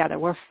coming together.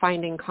 We're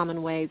finding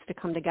common ways to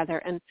come together.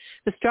 And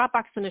this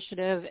Dropbox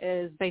Initiative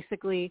is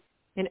basically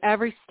in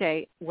every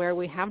state where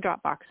we have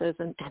Dropboxes.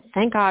 And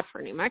thank God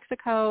for New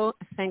Mexico.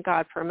 Thank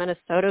God for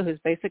Minnesota, who's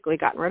basically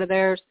gotten rid of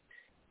theirs.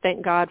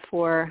 Thank God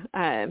for,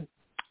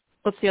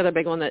 what's the other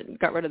big one that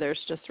got rid of theirs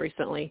just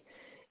recently?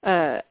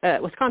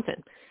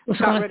 Wisconsin.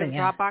 Got rid of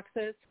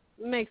Dropboxes.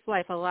 Makes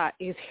life a lot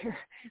easier.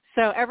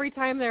 So every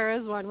time there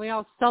is one, we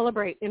all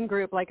celebrate in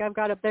group. Like I've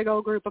got a big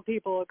old group of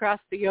people across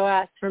the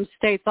U.S. from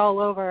states all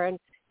over, and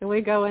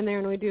we go in there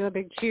and we do a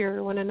big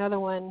cheer when another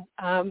one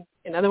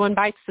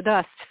bites the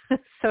dust,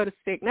 so to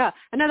speak. No,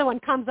 another one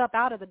comes up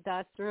out of the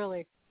dust,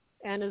 really.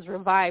 and is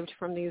revived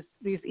from these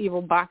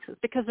evil boxes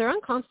because they're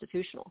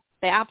unconstitutional.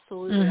 They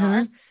absolutely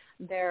are.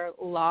 They're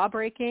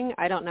law-breaking.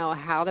 I don't know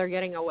how they're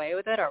getting away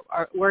with it,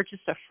 or we're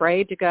just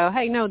afraid to go,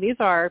 hey, no, these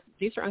are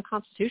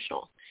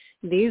unconstitutional.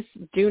 These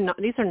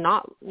are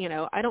not,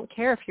 I don't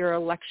care if you're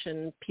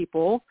election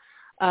people,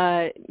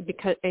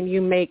 because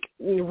you make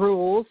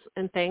rules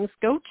and things.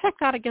 Go check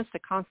that against the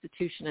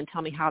Constitution and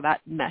tell me how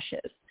that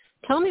meshes.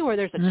 Tell me where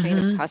there's a chain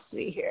of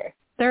custody here.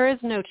 There is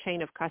no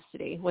chain of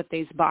custody with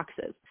these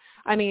boxes.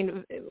 I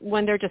mean,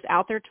 when they're just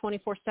out there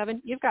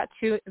 24/7, you've got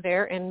two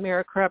there in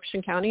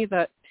Maricorruption County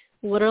that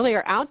literally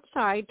are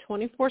outside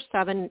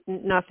 24/7,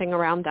 nothing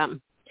around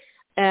them.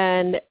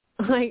 And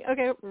like,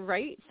 okay,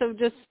 right. So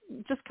just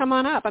come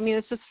on up. I mean,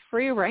 it's just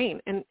free reign.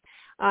 And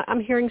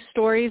I'm hearing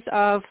stories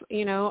of,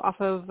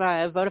 off of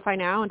Votify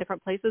Now and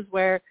different places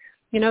where,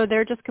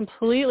 they're just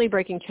completely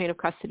breaking chain of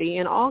custody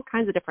in all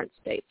kinds of different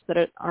states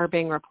that are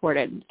being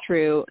reported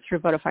through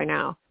Votify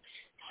Now.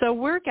 So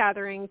we're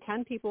gathering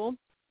 10 people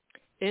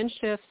in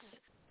shifts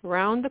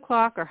around the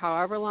clock or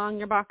however long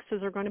your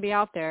boxes are going to be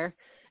out there.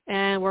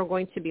 And we're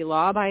going to be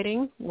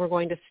law-abiding. We're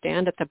going to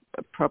stand at the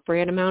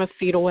appropriate amount of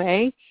feet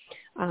away.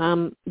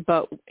 And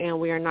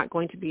we are not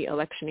going to be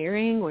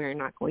electioneering. We are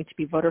not going to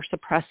be voter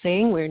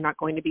suppressing. We're not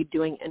going to be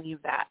doing any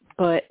of that.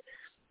 But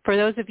for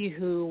those of you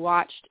who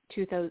watched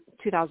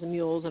 2000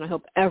 Mules, and I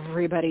hope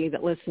everybody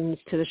that listens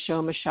to the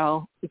show,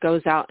 Michelle,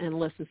 goes out and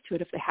listens to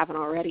it if they haven't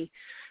already.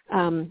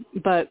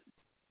 But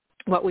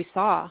what we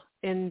saw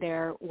in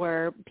there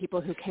were people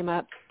who came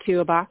up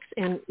to a box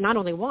and not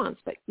only once,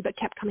 but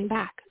kept coming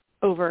back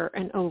over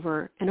and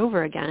over and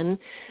over again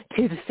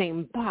to the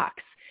same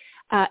box.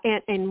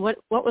 And what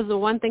was the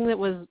one thing that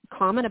was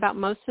common about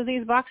most of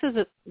these boxes?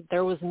 That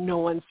there was no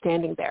one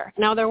standing there.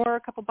 Now, there were a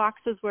couple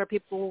boxes where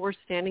people were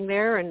standing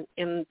there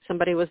and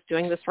somebody was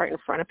doing this right in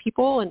front of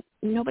people, and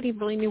nobody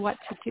really knew what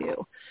to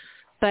do.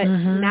 But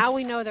now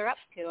we know they're up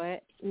to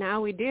it.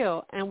 Now we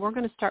do. And we're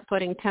going to start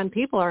putting 10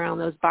 people around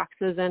those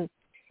boxes. And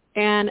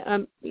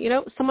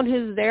someone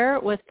who's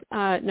there with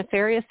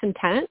nefarious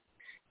intent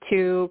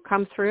to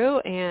come through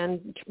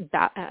and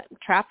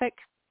traffic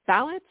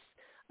ballots,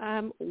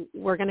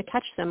 we're going to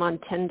catch them on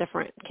 10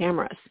 different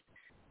cameras.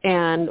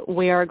 And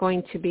we are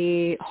going to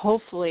be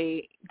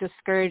hopefully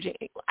discouraging.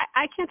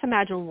 I can't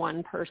imagine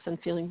one person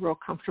feeling real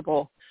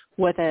comfortable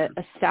with a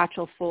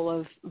satchel full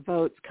of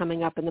votes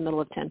coming up in the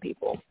middle of 10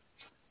 people.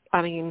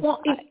 I mean,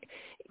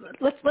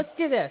 let's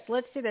do this.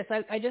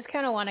 I just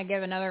kind of want to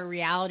give another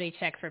reality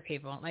check for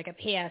people, like a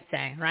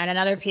PSA, right?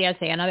 Another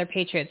PSA, another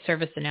Patriot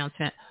Service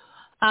announcement.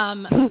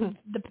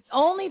 The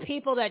only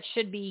people that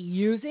should be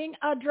using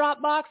a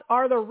drop box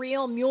are the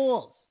real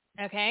mules.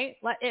 Okay,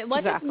 let's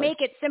just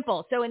make it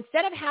simple. So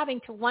instead of having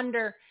to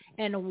wonder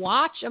and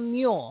watch a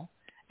mule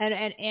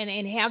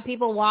and have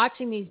people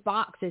watching these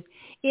boxes,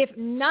 if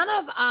none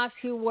of us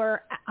who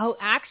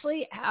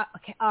actually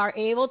are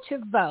able to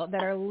vote,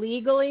 that are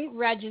legally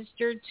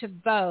registered to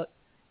vote,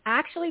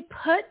 actually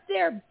put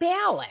their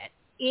ballot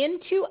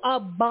into a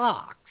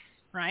box,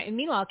 right? And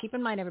meanwhile, keep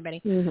in mind,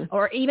 everybody,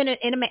 or even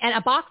and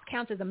a box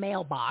counts as a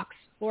mailbox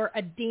or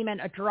a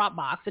drop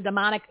box, a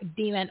demonic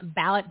demon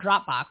ballot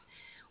drop box.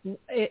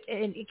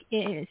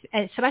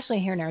 Especially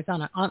here in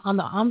Arizona, on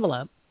the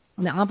envelope,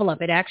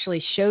 it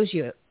actually shows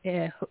you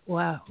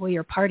who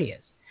your party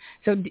is.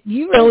 So do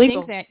you really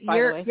think that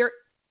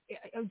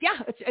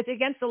it's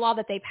against the law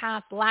that they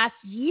passed last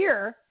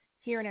year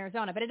here in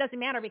Arizona, but it doesn't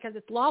matter because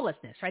it's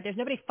lawlessness, right? There's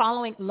nobody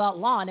following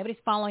law, nobody's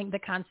following the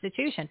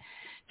Constitution.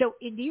 So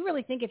do you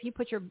really think if you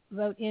put your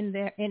vote in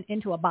there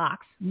into a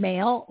box,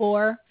 male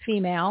or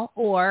female,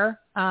 or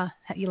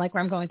you like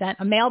where I'm going with that?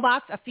 A male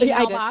box, a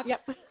female box,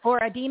 or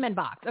a demon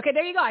box? Okay,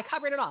 there you go. I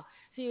covered it all.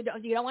 So you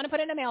don't want to put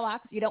it in a male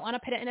box. You don't want to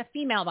put it in a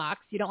female box.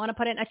 You don't want to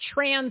put it in a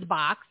trans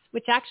box,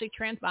 which actually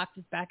trans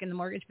boxes back in the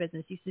mortgage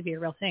business used to be a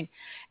real thing,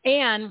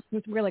 and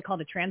it's really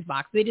called a trans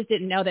box. They just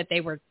didn't know that they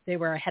were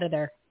ahead of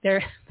they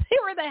were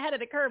the head of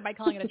the curve by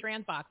calling it a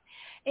trans box,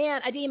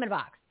 and a demon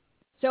box.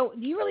 So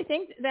do you really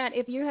think that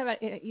if you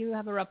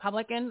have a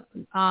Republican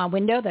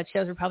window that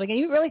shows Republican,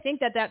 you really think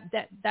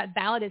that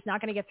ballot is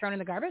not going to get thrown in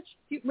the garbage?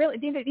 Do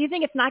you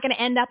think it's not going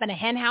to end up in a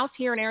hen house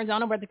here in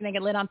Arizona where they're going to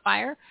get lit on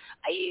fire?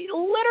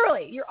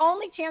 Literally, your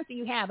only chance that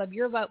you have of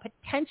your vote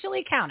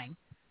potentially counting,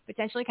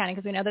 because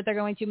we know that they're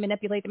going to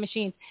manipulate the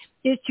machines,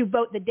 is to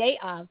vote the day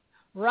of,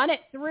 run it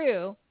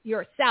through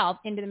yourself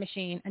into the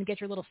machine, and get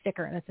your little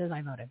sticker that says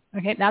I voted.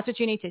 Okay, that's what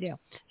you need to do.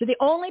 So the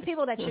only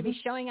people that should be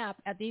showing up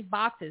at these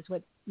boxes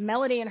with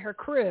Melody and her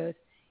crews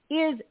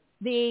is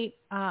the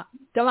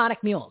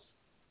demonic mules.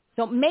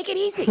 So make it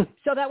easy,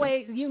 so that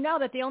way you know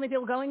that the only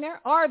people going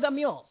there are the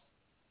mules,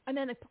 and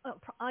then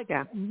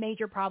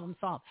major problem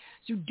solved.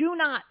 So do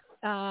not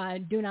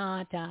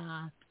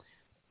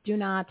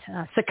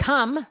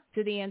succumb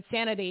to the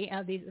insanity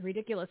of these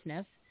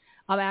ridiculousness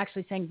of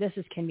actually saying this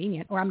is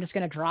convenient, or I'm just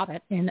going to drop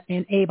it in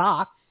a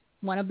box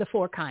one of the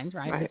four kinds,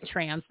 right? The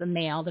trans, the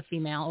male, the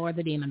female, or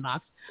the demon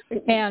box.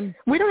 And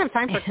we don't have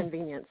time for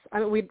convenience. I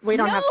mean, we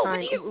don't have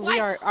time. Why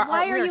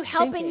are you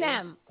helping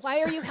them? Why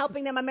are you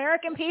helping them?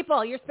 American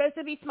people, you're supposed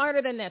to be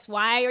smarter than this.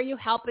 Why are you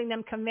helping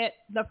them commit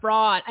the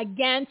fraud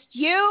against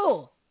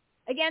you?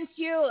 Against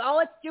you. All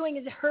it's doing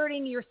is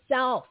hurting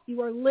yourself.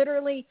 You are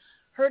literally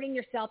hurting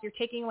yourself. You're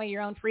taking away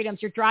your own freedoms.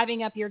 You're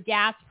driving up your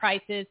gas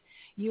prices.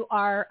 You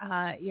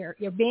are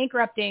you're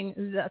bankrupting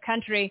the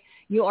country.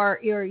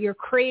 You're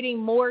creating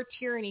more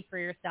tyranny for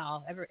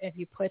yourself if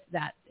you put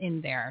that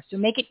in there. So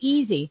make it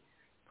easy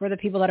for the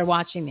people that are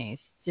watching these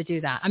to do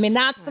that. I mean,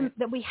 that's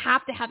that we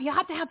have to have. You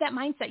have to have that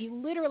mindset. You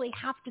literally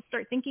have to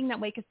start thinking that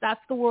way because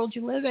that's the world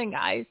you live in,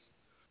 guys.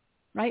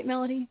 Right,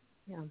 Melody?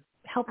 Yeah.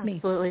 Help me.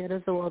 Absolutely, it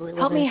is the world we live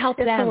in. Help me help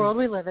them. It's the world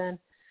we live in.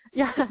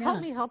 Yeah,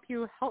 help me help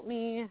you. Help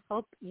me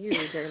help you,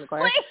 Jerry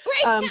McGuire.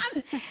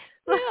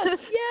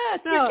 Yes,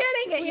 you're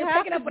getting it. You're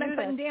picking up what I'm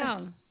putting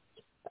down.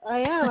 I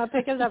am. I'm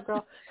picking it up,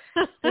 girl.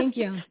 Thank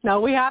you. No,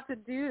 we have to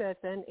do this,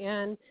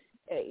 and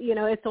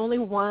it's only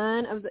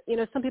one of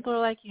the. Some people are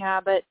like,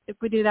 yeah, but if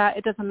we do that,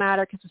 it doesn't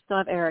matter because we still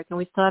have Eric and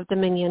we still have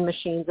Dominion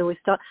machines, and we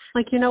still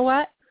you know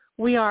what?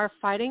 We are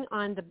fighting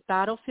on the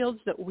battlefields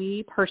that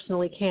we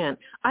personally can.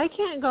 I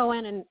can't go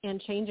in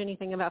and change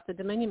anything about the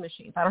Dominion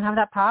machines. I don't have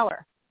that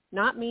power.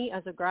 Not me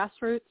as a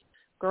grassroots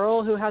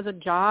girl who has a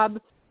job,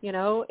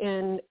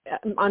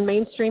 on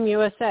mainstream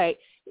USA.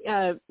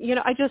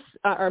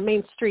 Or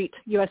Main Street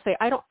USA.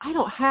 I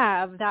don't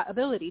have that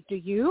ability. Do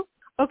you?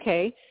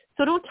 Okay.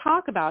 So don't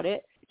talk about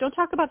it. Don't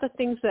talk about the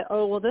things that,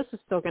 this is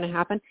still going to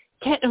happen.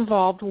 Get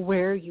involved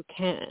where you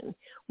can,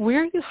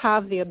 where you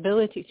have the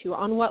ability to,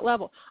 on what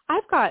level.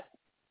 I've got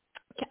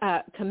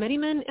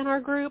committeemen in our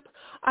group.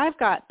 I've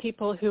got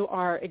people who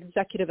are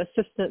executive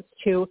assistants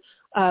to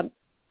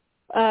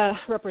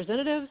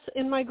representatives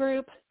in my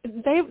group.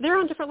 They're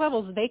on different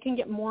levels. They can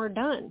get more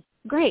done.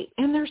 Great.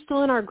 And they're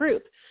still in our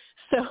group.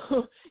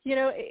 So,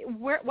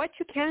 what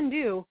you can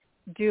do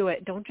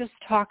it. Don't just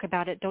talk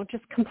about it. Don't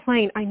just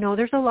complain. I know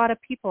there's a lot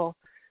of people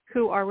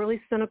who are really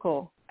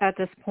cynical at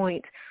this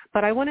point,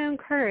 but I want to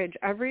encourage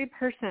every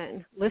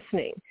person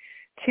listening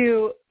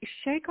to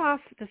shake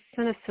off the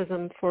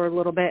cynicism for a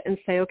little bit and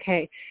say,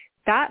 okay,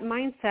 that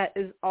mindset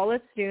is all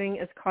it's doing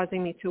is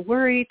causing me to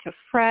worry, to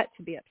fret,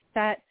 to be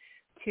upset,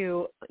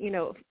 to,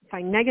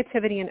 find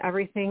negativity in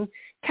everything.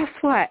 Guess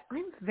what?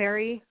 I'm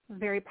very,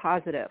 very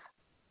positive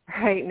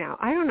right now.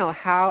 I don't know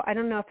how. I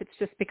don't know if it's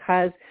just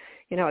because,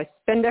 I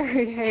spend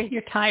every day.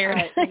 You're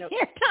tired. You're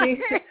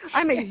tired.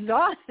 I'm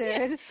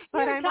exhausted,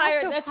 but You're I'm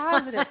tired. also That's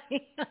positive.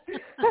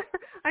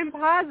 I'm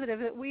positive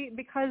that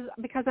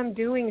because I'm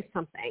doing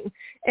something,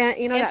 and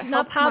it's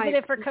not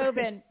positive for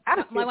COVID.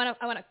 I want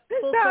a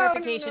full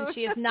clarification. No.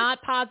 She is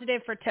not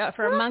positive for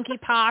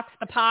monkeypox.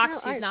 The pox.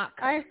 She's not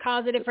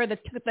positive for the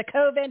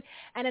COVID.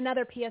 And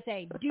another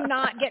PSA: do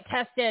not get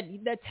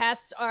tested. The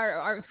tests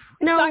are.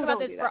 No, talking about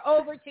this for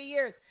over 2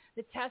 years.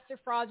 The tests are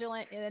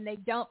fraudulent, and they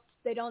don't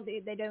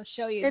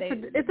show you.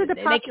 It's a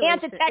they can't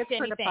detect it's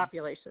anything. For the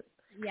population.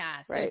 Yeah,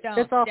 right.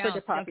 So it's all for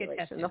the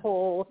population. The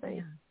whole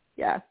thing.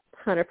 Yeah,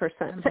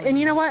 100%. And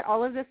you know what?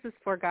 All of this is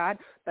for God,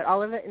 but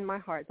all of it in my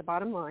heart. The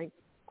bottom line,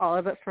 all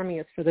of it for me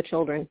is for the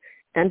children.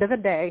 End of the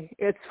day,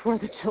 it's for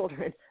the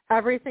children.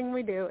 Everything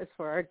we do is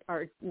for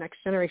our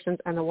next generations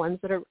and the ones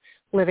that are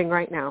living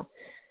right now.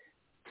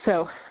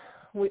 So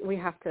we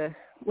have to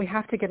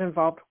get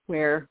involved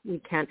where we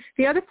can.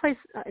 The other place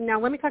now,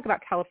 let me talk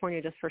about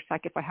California just for a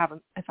sec, if I have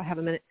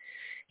a minute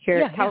here.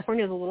 Yeah,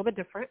 California is a little bit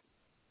different.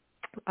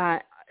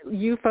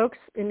 You folks,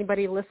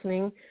 anybody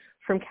listening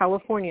from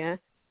California,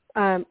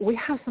 we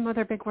have some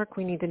other big work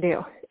we need to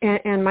do.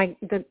 And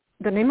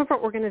the name of our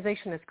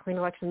organization is Clean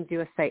Elections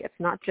USA. It's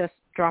not just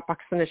Dropbox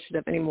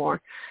Initiative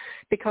anymore,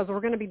 because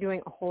we're going to be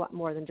doing a whole lot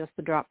more than just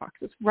the drop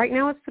boxes. Right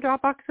now, it's the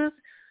drop boxes.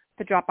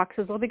 The drop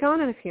boxes will be gone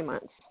in a few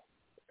months,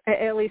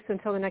 at least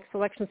until the next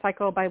election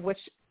cycle, at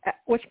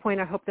which point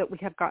I hope that we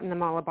have gotten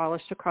them all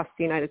abolished across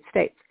the United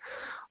States.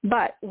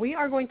 But we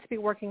are going to be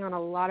working on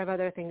a lot of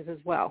other things as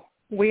well.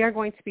 We are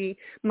going to be,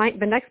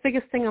 the next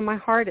biggest thing on my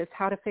heart is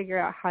how to figure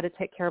out how to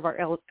take care of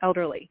our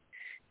elderly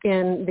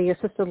in the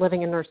assisted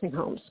living and nursing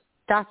homes.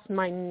 That's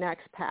my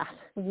next path.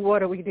 What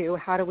do we do?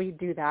 How do we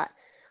do that?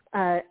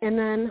 And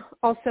then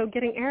also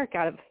getting Eric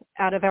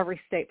out of every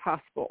state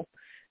possible.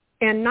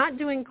 And not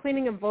doing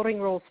cleaning of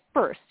voting rolls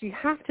first. You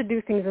have to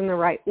do things in the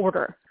right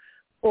order,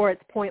 or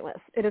it's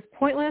pointless. It is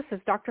pointless, as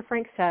Dr.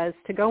 Frank says,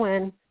 to go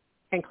in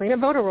and clean up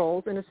voter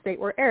rolls in a state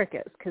where Eric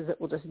is, because it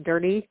will just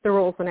dirty the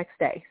rolls the next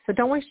day. So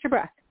don't waste your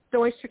breath.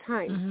 Don't waste your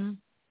time. Mm-hmm.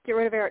 Get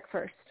rid of Eric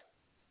first.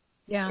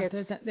 Yeah,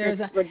 there's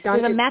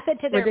a method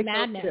to their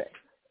madness.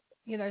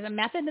 There's a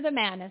method to the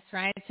madness,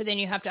 right? So then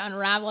you have to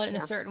unravel it in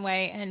a certain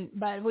way.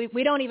 But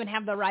we don't even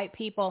have the right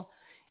people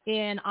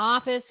in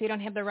office. We don't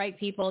have the right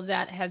people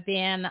that have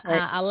been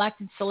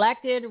elected,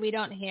 selected. We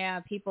don't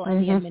have people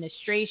in the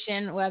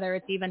administration, whether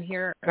it's even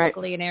here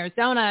locally in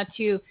Arizona,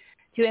 to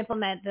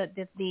implement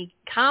the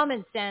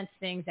common sense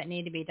things that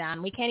need to be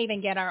done. We can't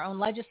even get our own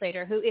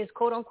legislator who is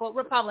quote unquote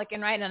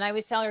Republican, right? And I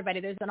always tell everybody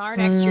there's an R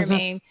next to your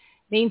name.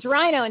 means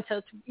rhino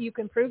until you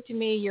can prove to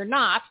me you're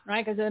not,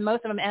 right? Because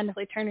most of them end up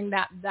turning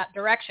that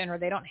direction, or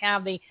they don't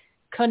have the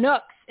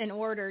Canucks in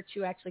order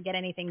to actually get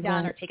anything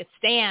done or take a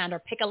stand or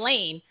pick a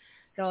lane.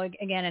 So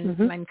again,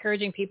 I'm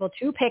encouraging people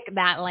to pick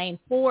that lane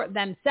for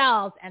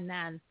themselves and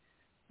then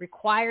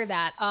require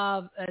that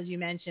of, as you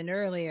mentioned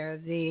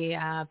earlier,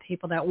 the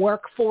people that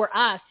work for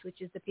us,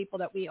 which is the people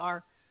that we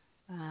are,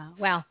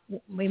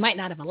 we might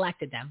not have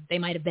elected them. They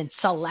might have been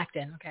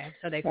selected. Okay.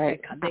 So they vote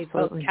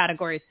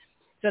categories.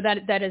 So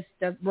that is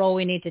the role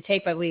we need to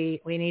take, but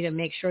we need to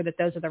make sure that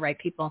those are the right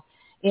people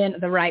in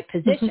the right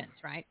positions,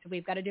 right? So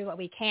we've got to do what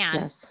we can.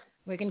 Yes.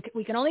 We can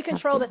only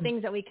control the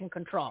things that we can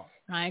control,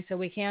 right? So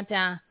we can't.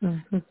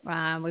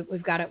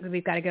 We've got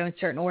to go in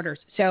certain orders.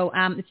 So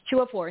it's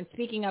 2:04. And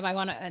speaking of, I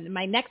want to.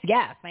 My next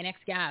guest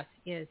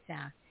is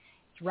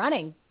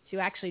running to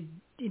actually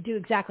do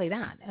exactly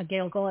that.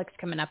 Gail Golick's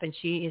coming up, and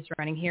she is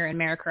running here in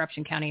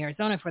Maricorruption County,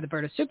 Arizona, for the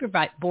Board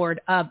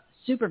of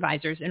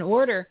Supervisors in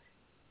order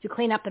to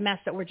clean up the mess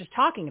that we're just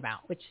talking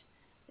about, which.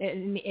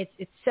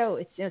 It's so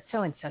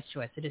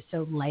incestuous. It is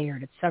so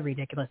layered. It's so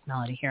ridiculous,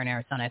 Melody, here in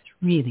Arizona. It's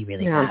really,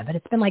 really bad. But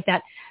it's been like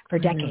that for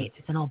decades.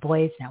 It's an all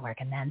boys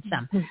network and then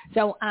some.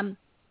 So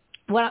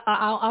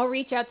I'll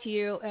reach out to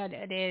you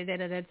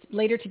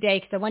later today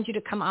because I want you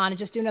to come on and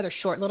just do another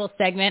short little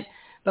segment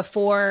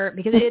before,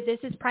 because this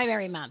is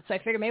primary month. So I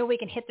figured maybe we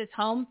can hit this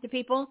home to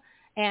people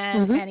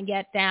and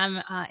get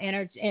them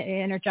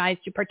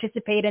energized to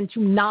participate and to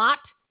not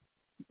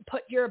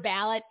put your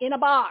ballot in a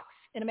box.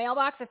 In a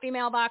mailbox, a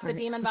female box, a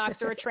demon box,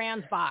 or a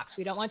trans box.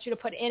 We don't want you to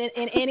put in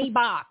any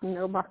box.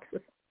 No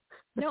boxes.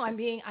 No, I'm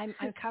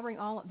covering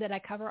all. Did I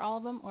cover all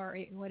of them, or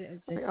what is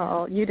it?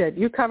 Oh, you did.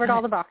 You covered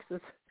all the boxes.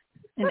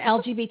 An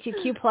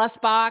LGBTQ plus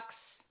box.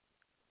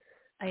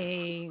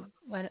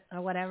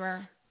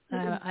 Whatever.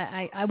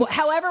 Whatever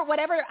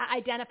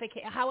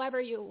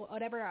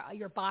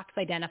your box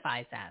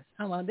identifies as.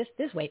 Oh well, this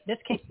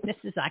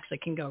actually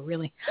can go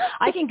really.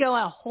 I can go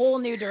a whole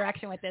new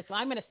direction with this. So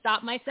I'm going to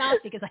stop myself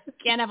because I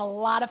can't have a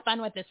lot of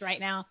fun with this right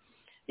now.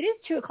 It is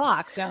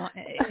 2:00, so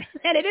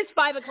and it is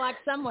 5:00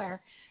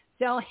 somewhere.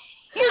 So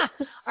yeah,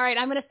 all right.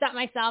 I'm going to stop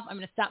myself.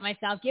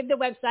 Give the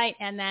website,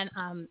 and then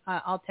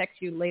I'll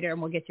text you later,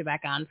 and we'll get you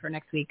back on for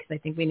next week because I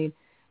think we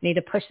need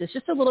to push this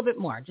just a little bit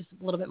more.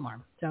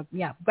 So,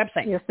 yeah,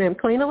 website. Yes, ma'am.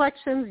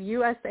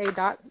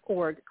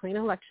 CleanElectionsUSA.org,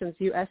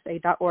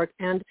 CleanElectionsUSA.org.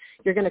 And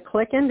you're going to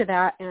click into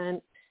that.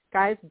 And,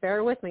 guys,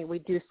 bear with me. We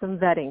do some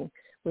vetting.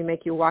 We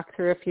make you walk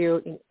through a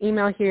few.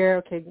 Email here.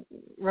 Okay,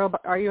 robot,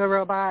 are you a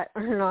robot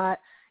or not?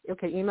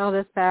 Okay, email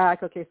this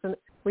back. Okay, so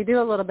we do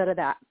a little bit of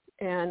that.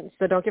 And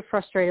so don't get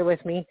frustrated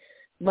with me.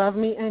 Love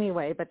me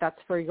anyway, but that's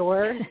for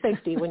your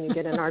safety when you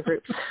get in our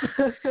group.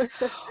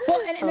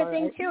 Well, and the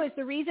thing, too, is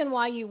the reason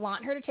why you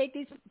want her to take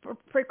these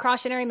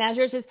precautionary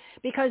measures is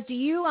because do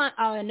you want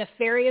a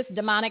nefarious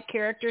demonic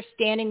character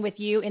standing with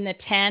you in the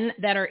 10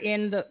 that are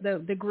in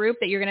the group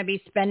that you're going to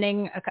be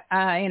spending,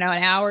 an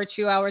hour,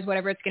 2 hours,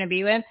 whatever it's going to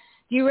be with?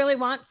 Do you really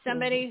want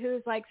somebody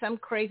who's like some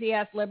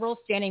crazy-ass liberal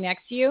standing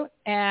next to you?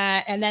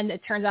 And then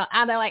it turns out,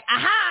 they're like,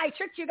 aha, I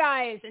tricked you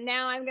guys, and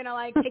now I'm going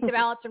to, take the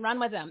ballots and run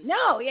with them.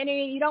 No,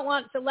 you don't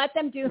want to let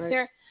them do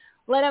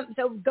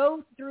so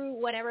go through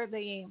whatever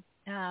the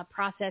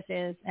process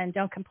is and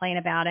don't complain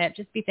about it.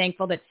 Just be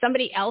thankful that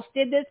somebody else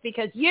did this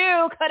because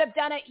you could have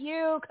done it.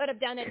 You could have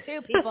done it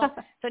too, people.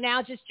 So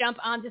now just jump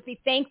on. Just be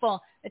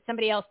thankful that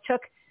somebody else took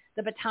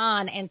the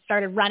baton and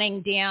started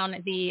running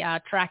down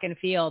the track and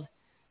field.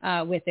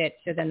 With it,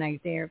 so then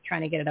they're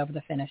trying to get it over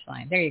the finish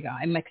line. There you go.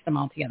 I mixed them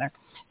all together.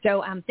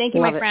 So thank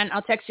you, my friend.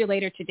 I'll text you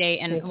later today,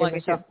 and we'll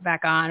get you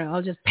back on.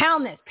 I'll just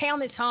pound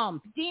this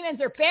home. Demons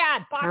are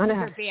bad. Boxes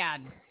are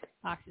bad.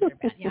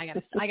 Yeah,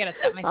 I gotta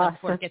set myself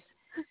before it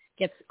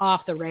gets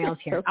off the rails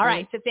here. All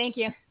right. So thank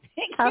you.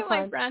 Thank you,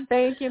 my friend.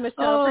 Thank you,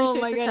 Michelle.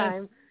 Appreciate your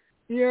time.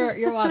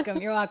 You're welcome.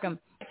 You're welcome.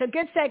 So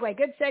good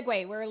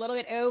segue. We're a little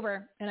bit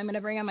over, and I'm going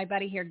to bring on my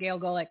buddy here, Gail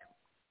Golick.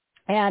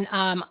 And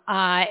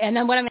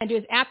then what I'm going to do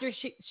is after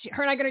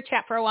her and I are going to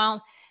chat for a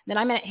while, then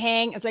I'm going to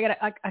hang. So I got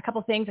a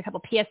couple things, a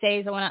couple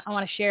PSAs I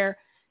want to share, a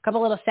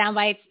couple little sound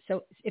bites.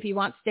 So if you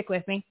want, stick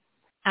with me.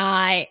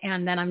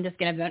 And then I'm just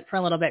going to vent for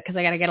a little bit because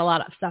I got to get a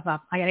lot of stuff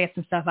off. I got to get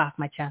some stuff off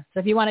my chest.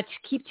 So if you want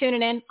to keep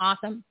tuning in,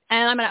 awesome.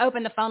 And I'm going to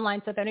open the phone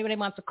line. So if anybody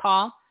wants to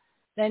call,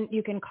 then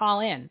you can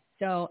call in.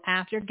 So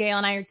after Gail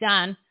and I are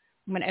done,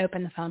 I'm going to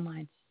open the phone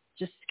lines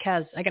just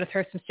because I got to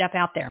throw some stuff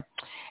out there.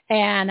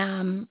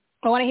 And,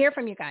 I want to hear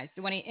from you guys.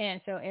 So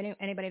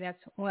anybody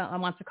that's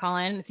wants to call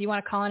in, if you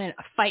want to call in and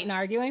fight and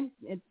arguing,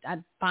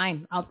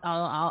 fine.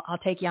 I'll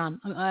take you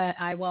on.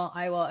 I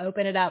will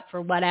open it up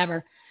for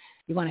whatever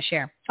you want to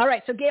share. All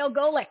right. So Gail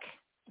Golick,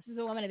 this is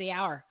the woman of the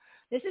hour.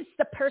 This is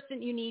the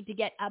person you need to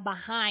get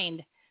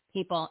behind,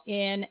 people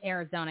in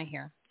Arizona.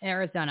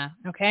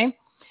 Okay,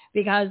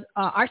 because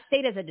our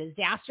state is a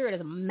disaster. It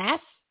is a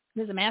mess.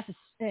 There's a mess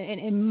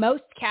in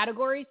most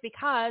categories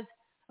because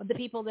of the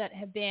people that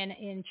have been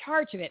in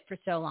charge of it for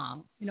so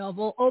long.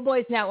 Old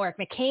Boys Network,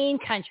 McCain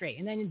Country,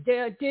 and then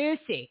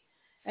Ducey,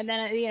 and then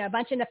a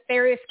bunch of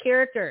nefarious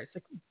characters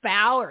like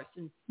Bowers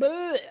and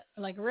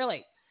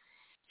really.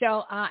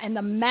 So, and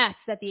the mess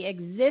that the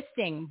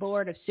existing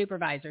Board of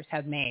Supervisors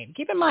has made.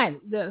 Keep in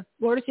mind, the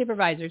Board of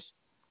Supervisors,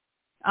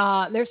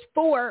 there's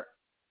 4.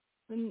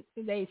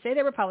 They say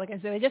they're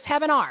Republicans, so they just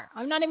have an R.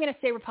 I'm not even going to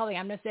say Republican.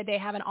 I'm going to say they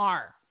have an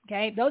R.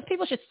 Okay? Those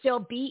people should still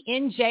be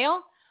in jail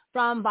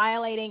from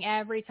violating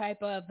every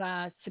type of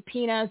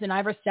subpoenas and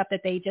other stuff that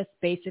they just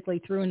basically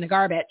threw in the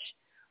garbage.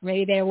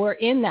 Maybe they were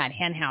in that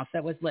hen house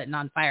that was lit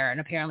on fire,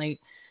 and apparently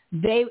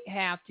they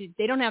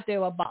don't have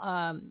to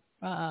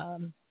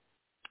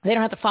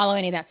follow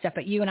any of that stuff,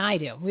 but you and I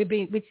do.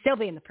 We'd still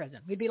be in the prison.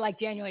 We'd be like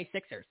January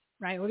 6ers,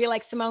 right? We'd be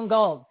like Simone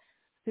Gold,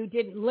 who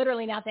did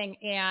literally nothing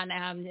and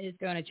is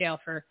going to jail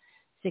for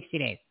 60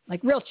 days,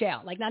 like real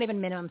jail, like not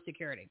even minimum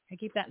security. I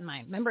keep that in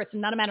mind. Remember, it's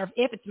not a matter of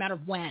if, it's a matter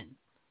of when.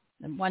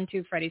 And 1,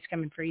 2, Freddie's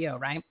coming for you,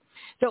 right?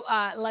 So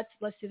let's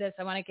do this.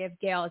 I want to give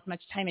Gail as much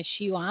time as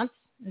she wants,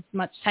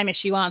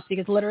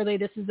 because literally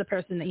this is the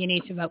person that you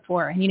need to vote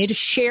for. And you need to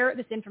share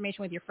this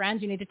information with your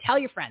friends. You need to tell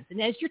your friends. And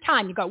it's your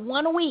time. You've got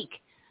 1 week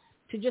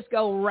to just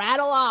go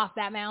rattle off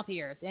that mouth of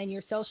yours and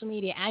your social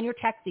media and your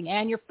texting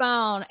and your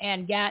phone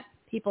and get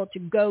people to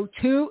go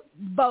to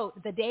vote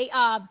the day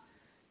of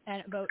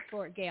and vote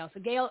for Gail. So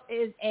Gail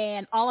is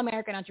an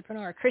all-American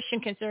entrepreneur, Christian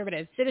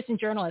conservative, citizen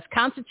journalist,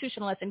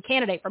 constitutionalist, and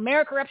candidate for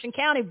Maricorruption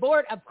County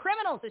Board of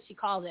Criminals, as she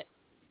calls it,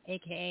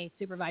 a.k.a.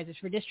 supervisors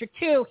for District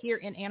 2 here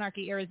in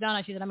Anarchy,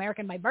 Arizona. She's an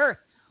American by birth,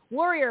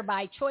 warrior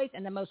by choice,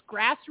 and the most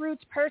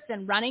grassroots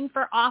person running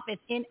for office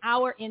in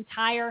our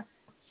entire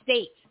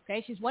state.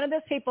 Okay, she's one of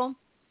those people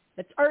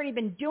that's already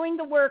been doing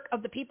the work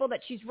of the people that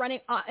she's running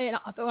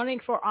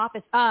for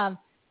office of.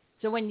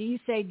 So when you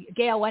say,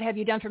 Gail, what have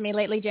you done for me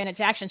lately, Janet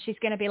Jackson? She's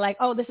going to be like,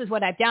 oh, this is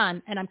what I've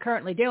done, and I'm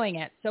currently doing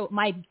it. So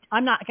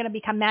I'm not going to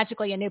become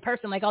magically a new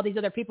person like all these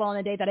other people on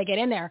the day that I get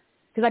in there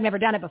because I've never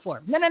done it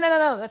before. No.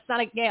 That's not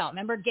like Gail.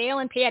 Remember, Gail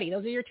and Patty,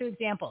 those are your 2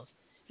 examples.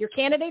 If your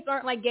candidates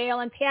aren't like Gail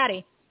and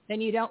Patty, then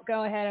you don't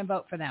go ahead and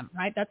vote for them,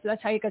 right?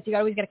 That's how you go. So you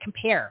always got to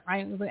compare,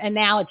 right?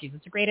 Analogies.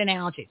 It's a great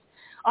analogy.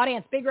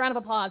 Audience, big round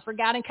of applause for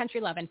God and country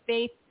love and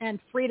faith and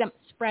freedom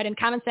spread and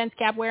common sense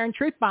cap wearing,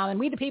 truth bombing,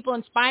 we the people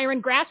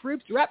inspiring,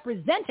 grassroots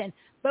representing,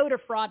 voter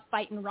fraud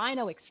fighting,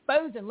 rhino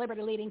exposing,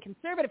 liberty leading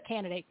conservative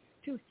candidate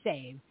to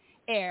save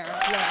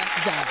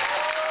Arizona.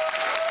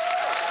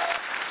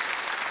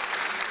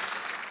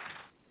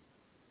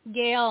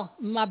 Gail,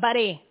 my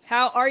buddy,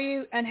 how are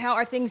you and how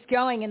are things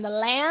going in the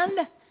land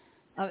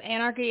of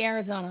Anarchy,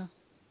 Arizona?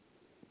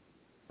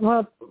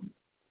 Well,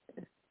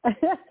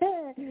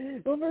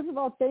 first of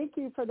all, thank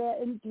you for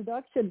that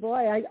introduction.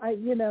 Boy, I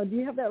do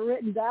you have that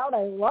written down?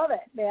 I love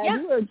it, man.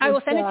 Yeah, I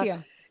will send it to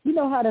you. You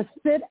know how to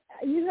spit.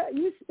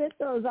 You spit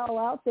those all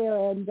out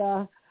there,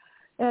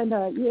 and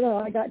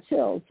I got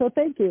chills. So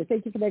thank you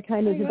for that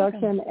kind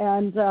introduction.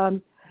 And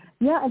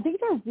and things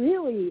are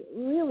really,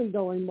 really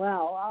going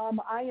well.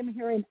 I am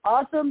hearing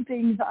awesome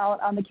things out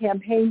on the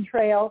campaign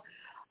trail.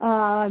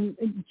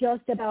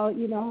 Just about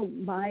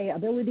my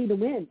ability to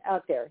win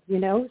out there.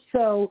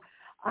 So.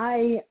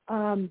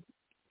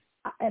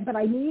 But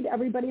I need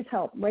everybody's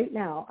help right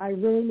now. I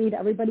really need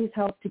everybody's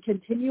help to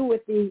continue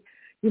with the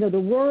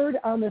word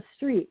on the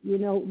street.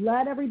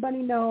 Let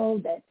everybody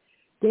know that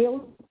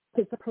Gail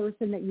is the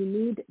person that you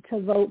need to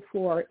vote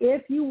for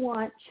if you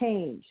want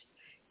change,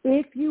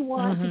 if you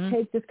want to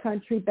take this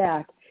country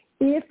back,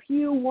 if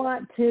you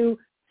want to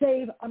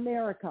save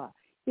America.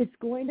 It's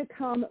going to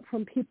come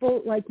from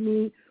people like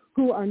me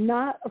who are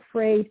not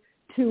afraid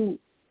to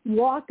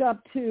walk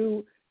up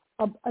to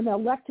an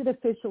elected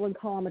official and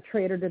call him a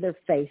traitor to their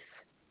face,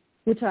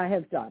 which I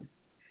have done,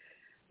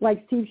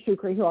 like Steve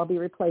Shukri, who I'll be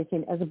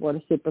replacing as a board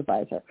of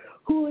supervisor,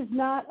 who is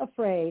not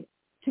afraid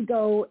to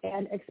go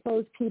and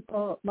expose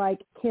people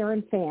like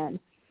Karen Fann,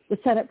 the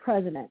Senate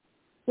president,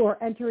 for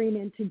entering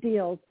into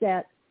deals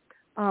that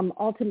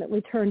ultimately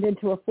turned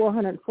into a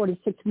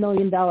 $446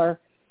 million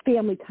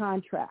family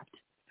contract.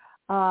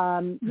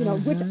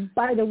 Which,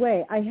 by the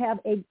way, I have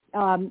a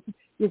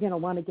you're going to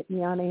want to get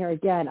me on air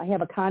again. I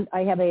have a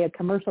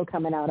commercial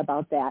coming out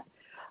about that,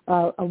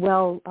 a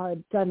well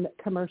done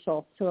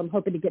commercial. So I'm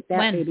hoping to get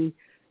that maybe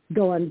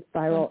going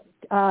viral.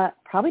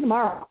 Probably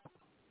tomorrow.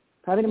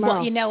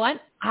 Well, you know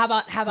what? How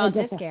about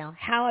this, Gail?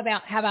 How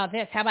about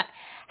this? How about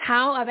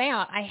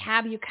I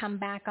have you come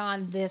back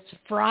on this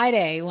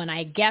Friday when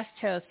I guest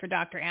host for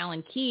Dr.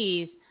 Alan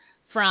Keyes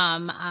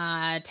from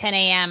 10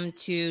 a.m.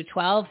 to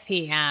 12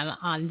 p.m.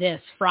 on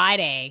this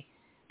Friday,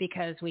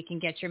 because we can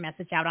get your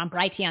message out on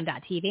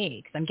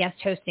Brighteon.tv, because I'm guest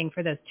hosting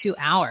for those 2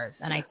 hours.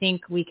 And I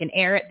think we can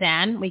air it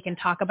then. We can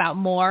talk about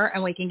more,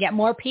 and we can get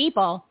more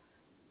people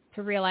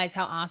to realize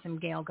how awesome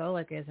Gail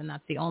Golick is, and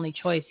that's the only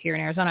choice here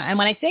in Arizona. And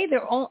when I say the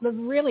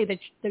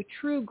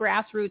true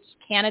grassroots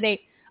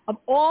candidate of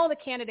all the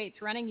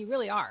candidates running, you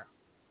really are,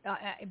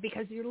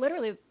 because you're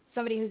literally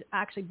somebody who's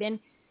actually been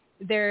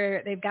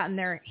there. They've gotten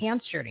their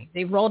hands dirty.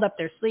 They've rolled up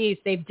their sleeves.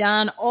 They've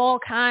done all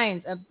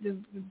kinds of,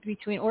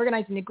 between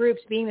organizing the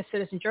groups, being the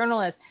citizen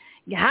journalist,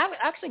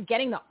 actually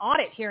getting the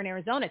audit here in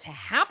Arizona to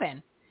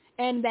happen,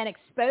 and then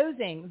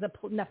exposing the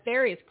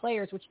nefarious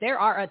players, which there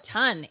are a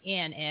ton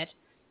in it,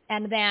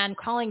 and then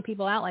calling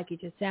people out like you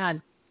just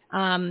said.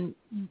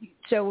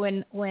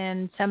 So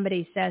when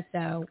somebody says,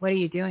 though, what are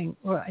you doing?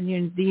 Well,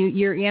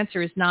 your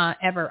answer is not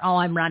ever, oh,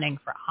 I'm running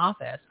for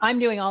office. I'm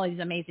doing all these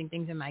amazing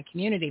things in my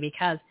community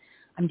because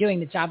I'm doing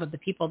the job of the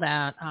people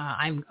that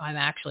I'm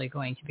actually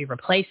going to be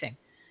replacing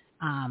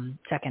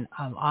 2nd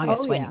of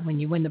August when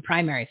you win the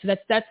primary. So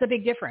that's the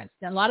big difference.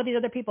 And a lot of these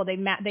other people, they're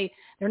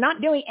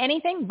not doing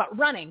anything but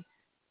running.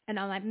 And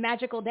on that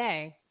magical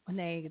day when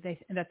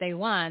they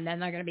won, then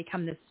they're going to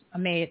become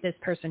this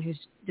person who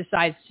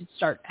decides to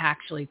start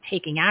actually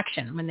taking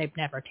action when they've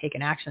never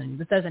taken action.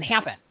 This doesn't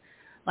happen.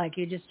 Like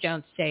you just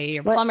don't say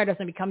your plumber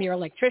doesn't become your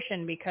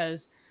electrician because,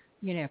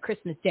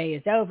 Christmas Day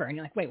is over. And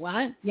you're like, wait,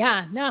 what?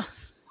 Yeah, no,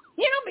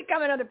 you don't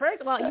become another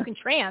person. Well, you can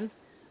trans.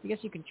 I guess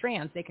you can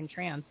trans. They can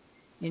trans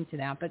into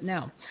that, but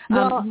no.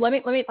 Well, let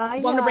me I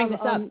want to bring this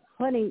up.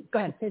 Plenty. Go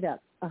ahead. Say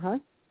that. I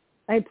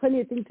have plenty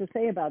of things to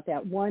say about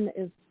that. One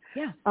is,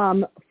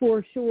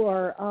 for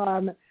sure,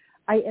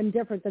 I am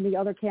different than the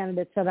other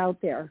candidates that are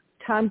out there.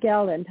 Thomas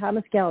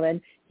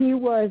Galvin, he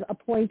was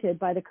appointed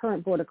by the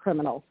current Board of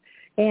Criminals.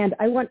 And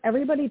I want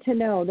everybody to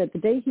know that the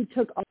day he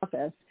took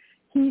office,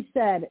 he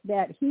said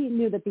that he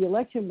knew that the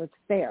election was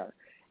fair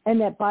and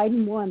that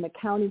Biden won the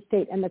county,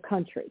 state, and the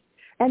country.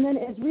 And then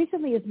as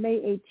recently as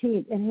May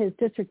 18th in his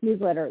district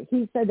newsletter,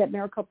 he said that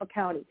Maricopa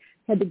County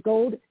had the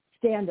gold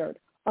standard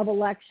of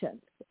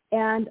elections.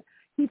 And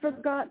he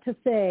forgot to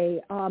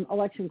say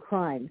election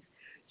crimes.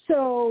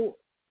 So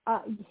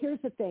here's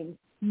the thing.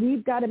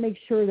 We've got to make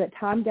sure that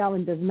Tom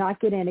Galvin does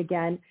not get in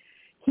again.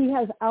 He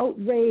has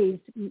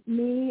outraised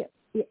me,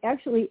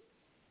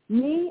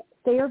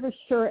 Thayer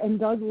Verschure, and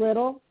Doug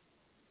Little.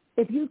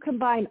 If you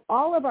combine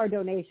all of our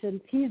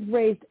donations, he's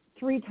raised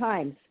 3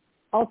 times,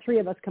 all 3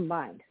 of us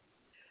combined.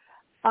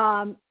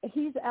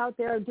 He's out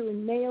there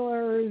doing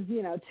mailers,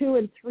 2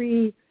 and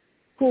 3,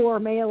 4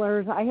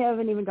 mailers. I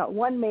haven't even got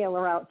 1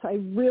 mailer out, so I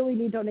really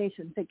need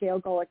donations at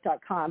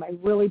GailGolick.com. I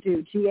really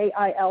do,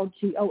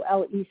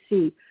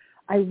 GailGolec.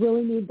 I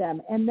really need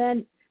them. And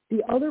then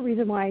the other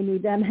reason why I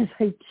need them is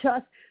I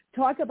just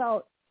talk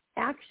about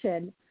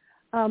action.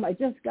 I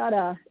just got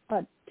a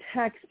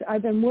text.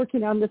 I've been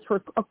working on this for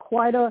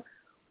quite a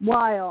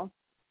while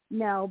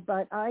now,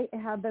 but I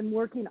have been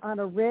working on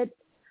a writ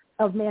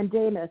of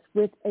mandamus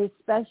with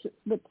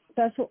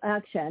special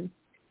action,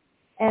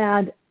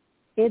 and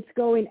it's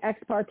going ex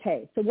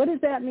parte. So what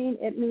does that mean?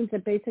 It means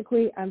that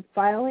basically I'm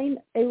filing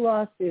a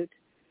lawsuit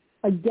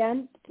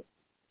against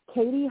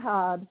Katie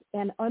Hobbs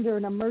and under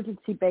an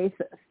emergency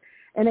basis.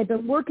 And I've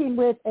been working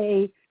with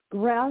a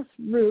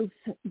grassroots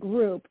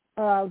group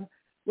of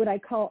what I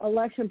call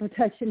election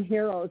protection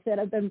heroes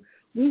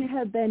we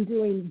have been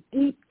doing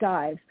deep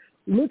dives,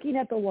 looking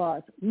at the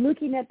laws,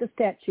 looking at the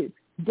statutes,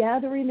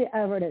 gathering the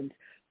evidence,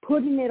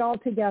 putting it all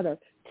together,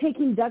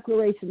 taking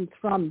declarations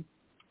from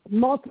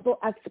multiple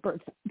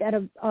experts that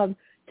have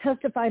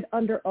testified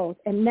under oath.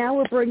 And now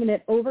we're bringing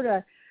it over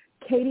to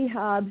Katie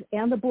Hobbs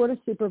and the Board of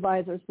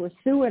Supervisors. We're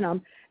suing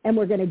them, and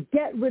we're going to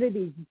get rid of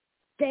these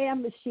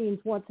damn machines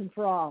once and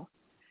for all.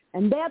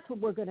 And that's what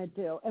we're going to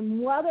do.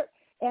 And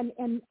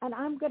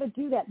I'm going to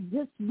do that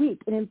this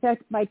week. And in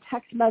fact, my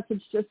text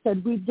message just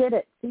said, we did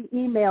it. The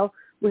email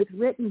with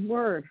written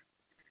word.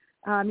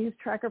 Use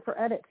Tracker for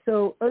edit.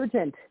 So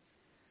urgent.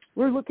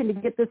 We're looking to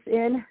get this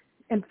in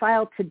and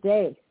filed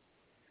today.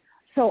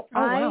 So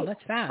wow,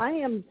 that's fast. I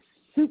am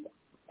super.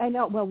 I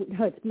know. Well,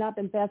 it's not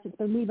been fast.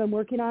 We've been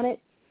working on it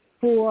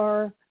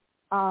for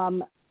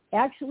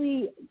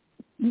actually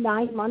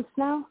 9 months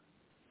now.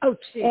 Oh,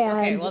 geez.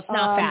 Okay, well, it's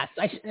not fast.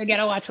 I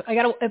gotta watch.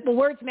 If the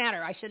words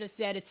matter, I should have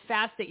said it's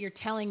fast that you're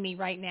telling me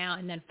right now,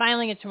 and then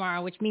filing it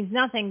tomorrow, which means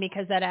nothing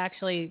because that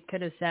actually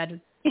could have said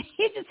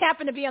you just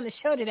happened to be on the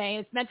show today.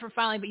 It's meant for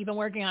filing, but you've been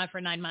working on it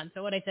for 9 months.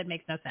 So what I said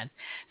makes no sense.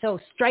 So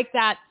strike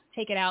that,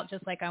 take it out,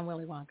 just like on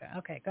Willy Wonka.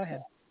 Okay, go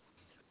ahead.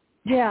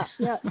 Yeah.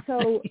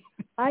 So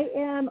I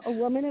am a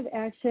woman of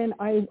action.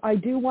 I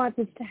do want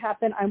this to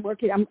happen. I'm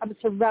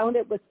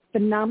surrounded with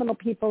phenomenal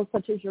people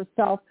such as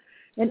yourself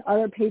and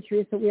other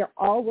patriots, that we are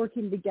all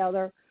working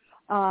together,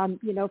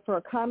 for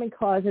a common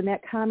cause, and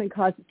that common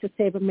cause is to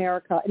save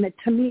America. And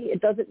to me, it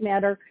doesn't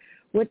matter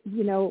what,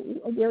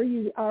 where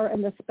you are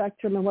in the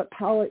spectrum and what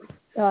party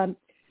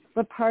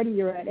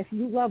you're at. If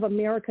you love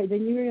America,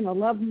 then you're going to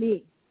love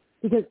me,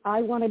 because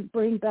I want to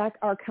bring back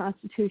our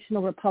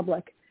constitutional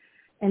republic.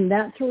 And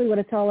that's really what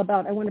it's all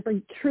about. I want to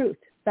bring truth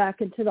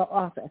back into the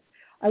office.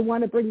 I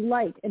want to bring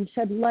light and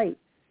shed light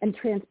and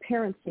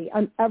transparency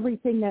on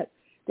everything that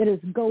is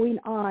going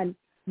on,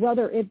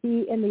 whether it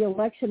be in the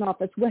election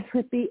office, whether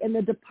it be in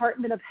the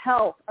Department of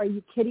Health. Are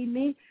you kidding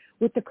me?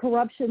 With the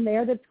corruption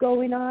there that's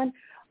going on.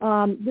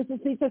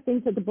 These are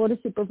things that the Board of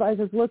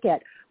Supervisors look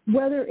at,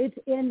 whether it's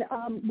in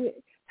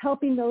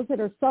helping those that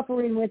are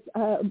suffering with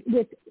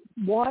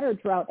water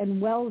drought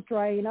and wells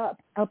drying up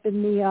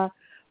in the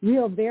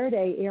Rio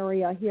Verde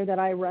area here that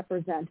I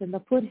represent, in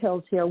the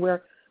foothills here,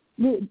 where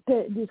these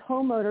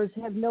homeowners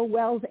have no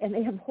wells, and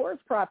they have horse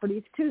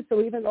properties too, so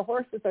even the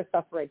horses are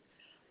suffering.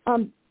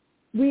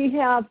 We've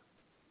got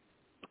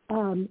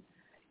a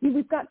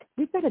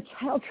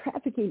child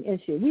trafficking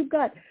issue. We've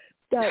got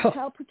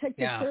Child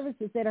Protective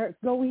Services that are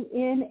going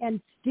in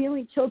and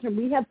stealing children.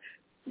 We have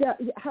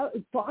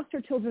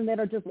foster children that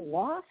are just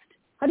lost.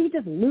 How do you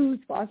just lose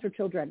foster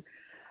children?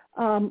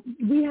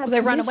 We have they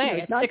run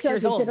away at 6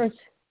 years old. That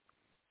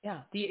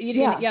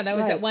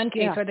was that one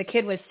case where the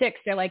kid was 6.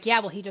 They're like,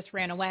 well, he just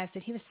ran away. I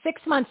said, he was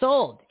 6 months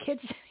old. He's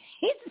 6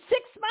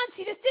 months.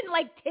 He just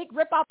didn't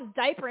rip off his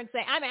diaper and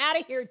say, I'm out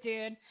of here,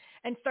 dude,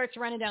 and starts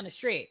running down the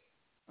street.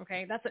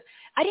 Okay, that's it.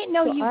 I didn't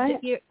know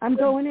I'm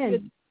going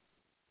in.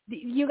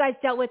 You guys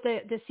dealt with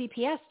the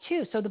CPS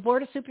too. So the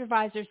Board of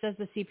Supervisors does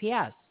the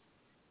CPS.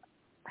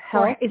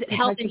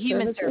 Health and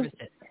Human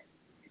Services?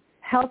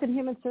 Health and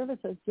Human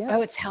Services, yeah.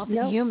 Oh, it's Health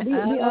and Human.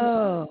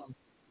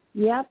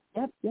 Yep.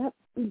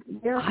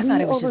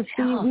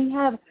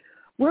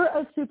 We're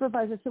a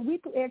supervisor, so we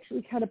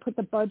actually kind of put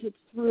the budgets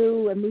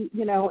through, and we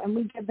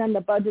give them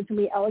the budgets, and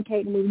we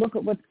allocate, and we look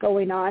at what's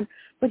going on.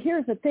 But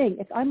here's the thing: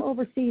 if I'm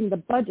overseeing the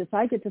budgets,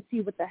 I get to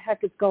see what the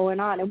heck is going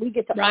on, and we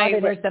get to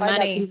audit where's it the and find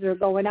money? out things are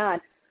going on.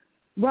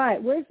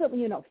 Right, where's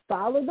the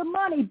follow the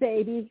money,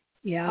 baby.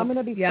 Yeah, I'm going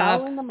to be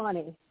following the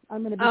money.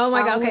 I'm going to be. Oh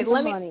my God! Okay,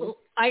 let me.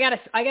 I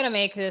gotta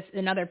make this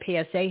another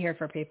PSA here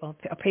for people.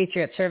 A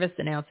Patriot Service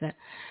announcement.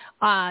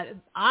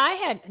 I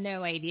had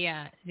no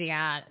idea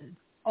that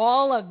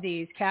all of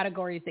these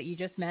categories that you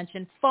just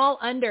mentioned fall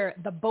under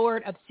the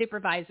Board of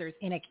Supervisors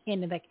in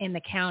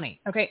the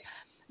county. Okay,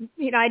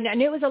 I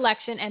knew it was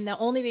election, and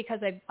only because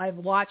I've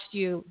watched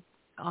you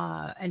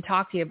and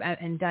talked to you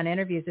and done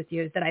interviews with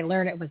you that I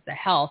learned it was the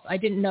health. I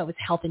didn't know it was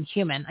Health and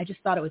Human. I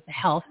just thought it was the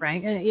health,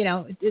 right?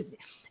 And,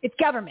 it's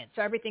government,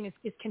 so everything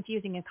is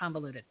confusing and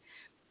convoluted.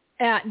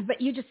 But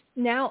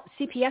now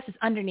CPS is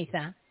underneath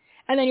that.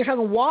 And then you're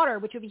talking water,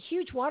 which would be a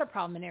huge water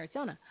problem in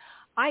Arizona.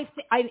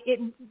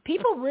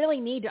 People really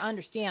need to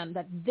understand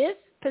that this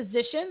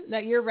position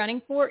that you're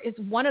running for is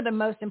one of the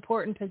most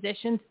important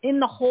positions in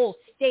the whole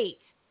state,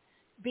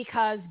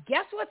 because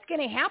guess what's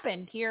going to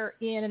happen here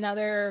in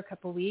another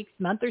couple of weeks,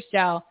 month or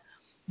so?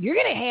 You're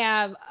going to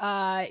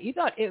have, you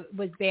thought it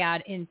was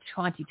bad in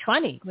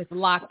 2020 with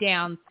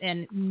lockdowns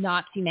and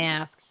Nazi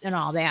masks and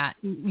all that.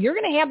 You're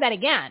going to have that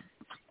again.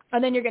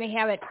 And then you're going to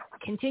have it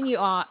continue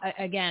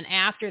again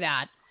after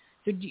that.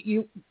 So do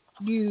you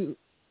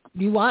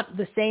want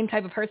the same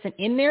type of person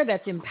in there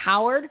that's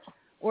empowered,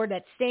 or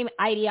that same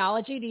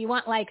ideology? Do you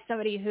want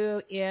somebody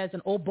who is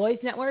an old boys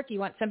network? Do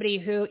you want somebody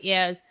who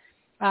is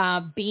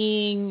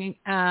being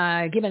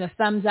given a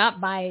thumbs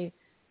up by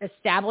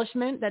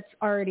establishment that's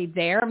already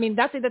there? I mean,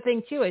 that's the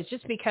thing too, is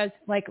just because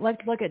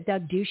let's look at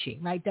Doug Ducey,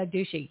 right? Doug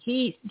Ducey,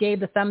 he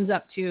gave the thumbs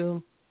up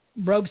to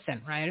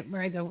Robeson, right?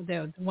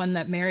 The one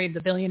that married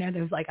the billionaire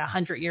that was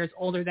 100 years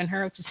older than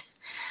her, which is,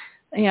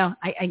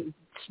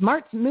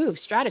 smart move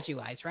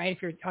strategy-wise, right?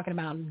 If you're talking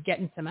about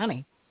getting some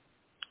money.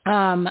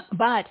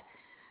 But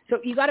so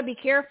you got to be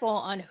careful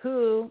on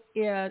who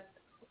is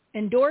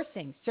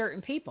endorsing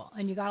certain people,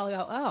 and you got to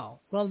go, oh,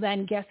 well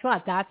then guess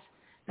what? That's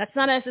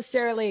not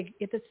necessarily,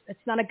 it's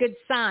not a good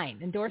sign.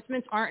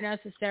 Endorsements aren't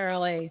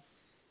necessarily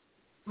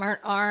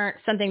aren't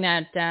something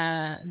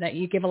that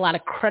you give a lot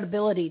of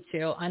credibility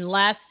to,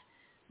 unless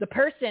the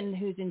person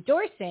who's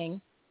endorsing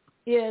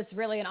is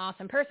really an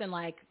awesome person,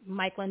 like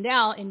Mike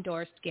Lindell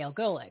endorsed Gail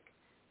Golick.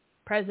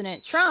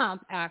 President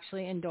Trump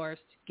actually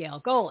endorsed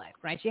Gail Golick,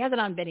 right? She has it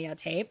on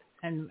videotape,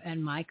 and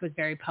Mike was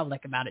very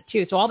public about it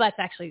too. So all that's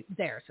actually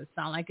there. So it's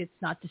not like it's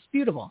not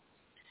disputable.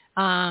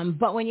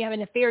 But when you have a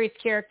nefarious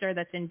character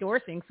that's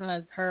endorsing some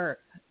of her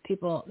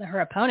people, her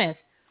opponents,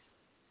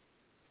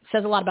 it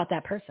says a lot about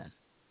that person.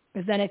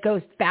 Because then it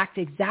goes back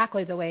to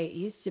exactly the way it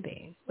used to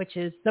be, which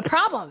is the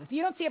problem. If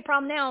you don't see a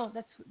problem now,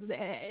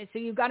 so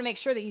you've got to make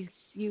sure that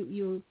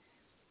you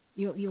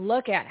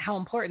look at how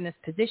important this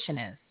position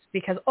is,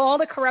 because all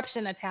the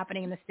corruption that's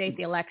happening in the state,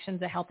 the elections,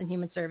 the Health and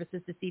Human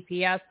Services, the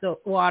CPS, the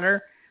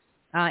water,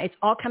 it's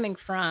all coming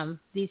from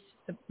the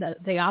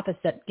office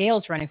that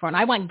Gail's running for. And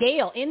I want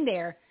Gail in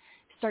there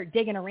to start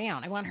digging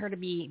around. I want her to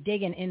be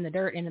digging in the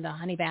dirt, into the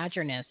honey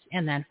badger nest,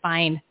 and then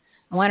I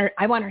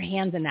want her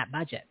hands in that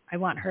budget. I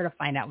want her to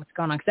find out what's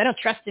going on, because I don't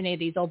trust any of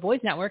these old boys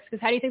networks,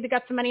 because how do you think they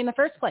got some money in the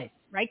first place?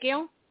 Right,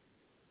 Gail?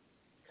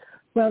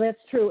 Well, that's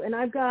true. And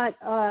I've got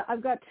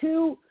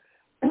two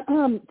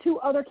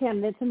other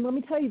candidates. And let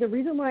me tell you, the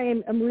reason why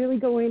I'm really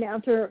going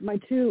after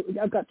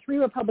I've got 3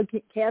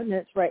 Republican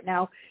candidates right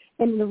now.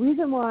 And the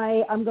reason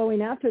why I'm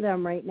going after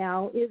them right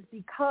now is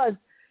because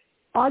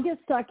August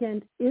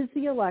 2nd is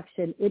the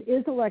election. It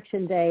is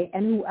election day.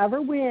 And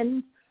whoever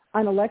wins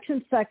on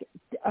election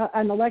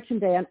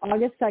day on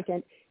August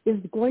 2nd is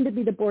going to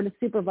be the Board of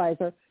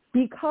Supervisors,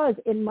 because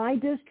in my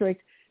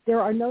district there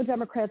are no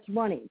Democrats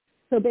running.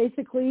 So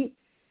basically,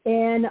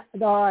 in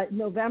the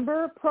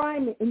November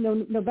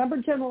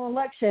general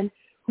election,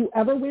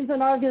 whoever wins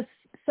on August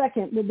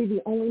 2nd will be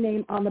the only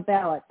name on the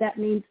ballot. That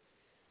means,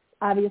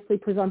 obviously,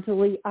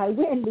 presumptively, I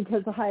win,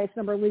 because the highest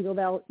number of legal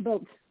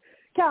votes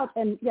count.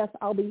 And yes,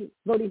 I'll be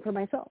voting for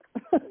myself.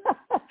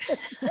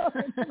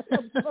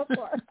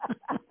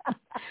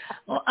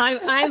 Well,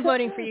 I'm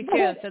voting for you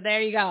too. So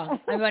there you go.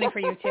 I'm voting for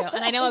you too.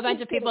 And I know a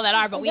bunch of people that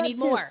are, but we need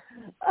more.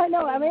 I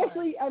know. I'm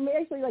actually,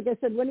 like I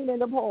said, winning in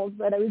the polls,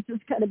 but I was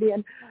just kind of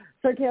being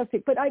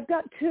sarcastic. But I've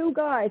got two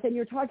guys, and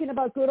you're talking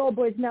about Good Old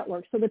Boys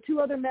Network. So the two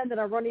other men that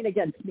are running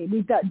against me,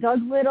 we've got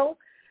Doug Little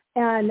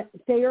and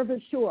Thayer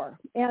Vashore,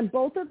 and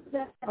both of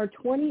them are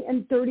 20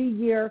 and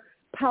 30-year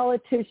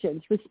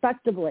politicians,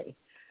 respectively.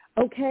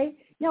 Okay?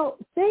 Now,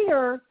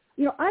 Thayer,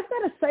 I've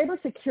got a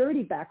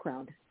cybersecurity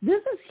background.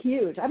 This is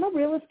huge. I'm a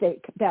real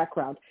estate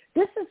background.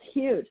 This is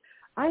huge.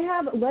 I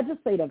have a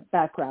legislative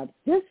background.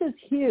 This is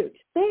huge.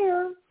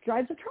 Thayer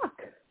drives a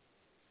truck.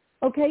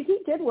 Okay, he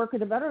did work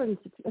with the Veterans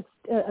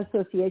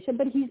Association,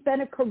 but he's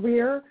been a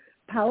career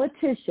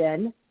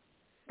politician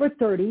for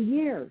 30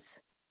 years.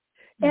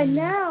 And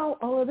now,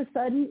 all of a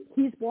sudden,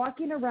 he's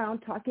walking around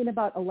talking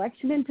about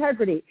election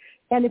integrity.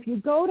 And if you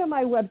go to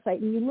my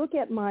website and you look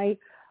at my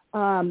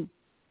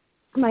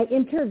my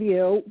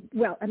interview,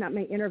 well, not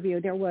my interview,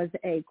 there was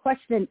a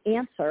question and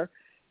answer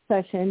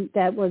session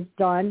that was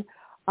done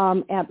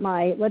at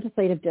my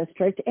legislative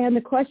district, and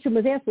the question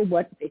was asked, well,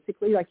 what,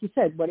 basically, like you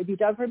said, what have you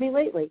done for me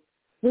lately?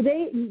 Well,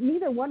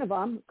 neither one of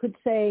them could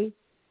say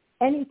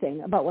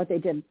anything about what they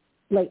did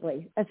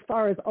lately as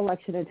far as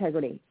election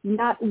integrity.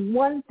 Not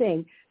one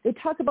thing. They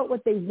talk about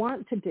what they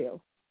want to do.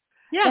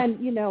 Yeah. And,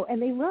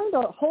 and they learned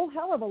a whole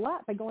hell of a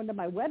lot by going to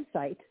my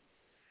website,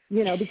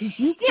 because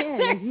you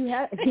can,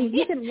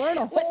 you can learn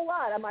a whole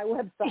lot on my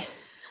website.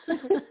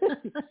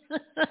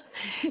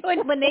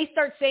 when they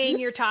start saying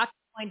your talking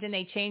points and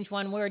they change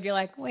one word, you're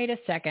like, wait a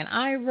second,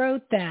 I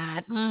wrote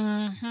that.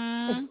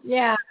 Mm-hmm.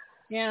 Yeah.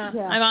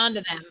 I'm on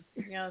to them.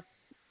 Yes.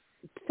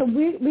 So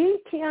we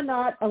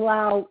cannot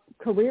allow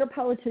career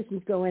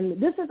politicians go in.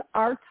 This is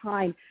our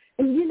time.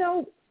 And,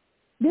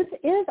 this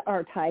is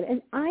our time.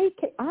 And I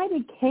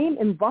became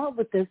involved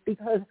with this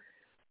because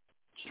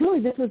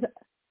truly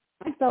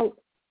I felt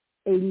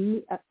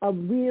a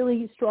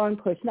really strong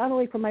push, not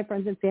only from my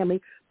friends and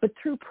family, but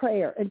through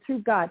prayer and through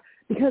God,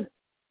 because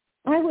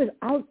I was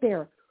out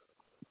there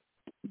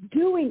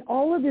doing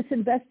all of this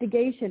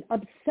investigation,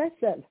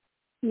 obsessive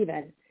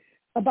even,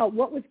 about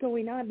what was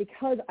going on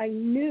because I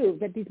knew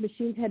that these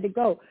machines had to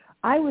go.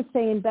 I was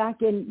saying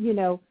back in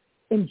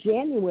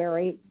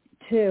January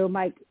to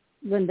Mike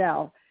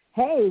Lindell,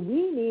 hey,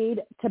 we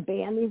need to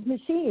ban these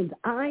machines.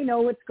 I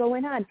know what's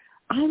going on.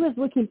 I was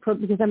looking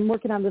because I'm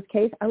working on this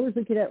case, I was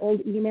looking at old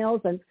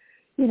emails and,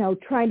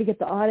 trying to get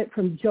the audit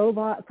from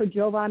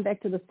Jovan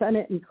back to the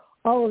Senate and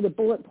all of the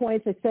bullet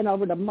points I sent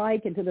over to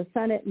Mike and to the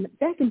Senate and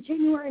back in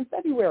January and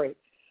February.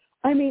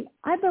 I mean,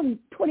 I've been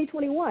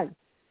 2021.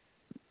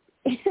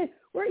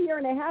 We're a year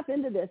and a half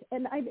into this,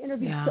 and I've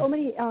interviewed so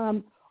many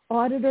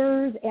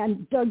auditors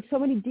and dug so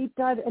many deep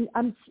dives, and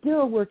I'm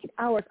still working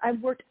hours. I've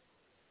worked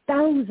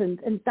thousands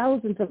and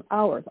thousands of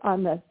hours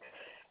on this,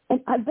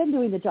 and I've been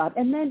doing the job.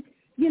 And then,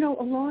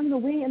 along the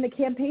way in the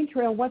campaign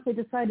trail, once I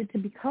decided to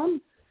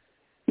become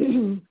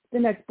the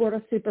next board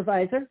of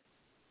supervisor,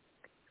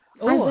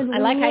 oh, I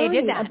like how you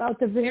did that. About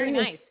the very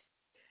nice.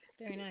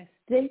 Very nice.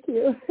 Thank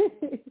you.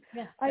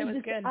 Yeah, that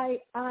was good.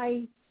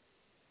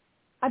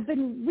 I've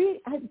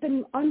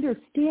been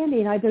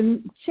understanding. I've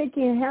been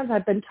shaking hands.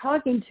 I've been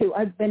talking to.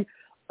 I've been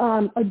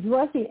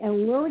addressing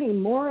and learning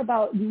more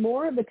about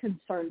more of the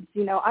concerns.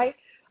 I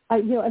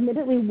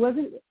admittedly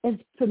wasn't as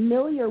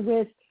familiar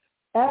with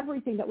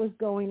everything that was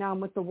going on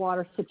with the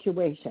water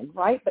situation,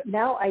 right? But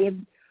now I have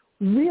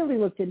really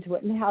looked into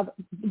it and have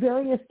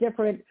various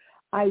different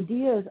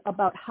ideas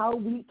about how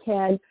we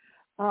can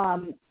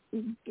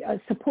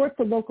support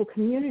the local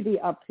community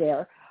up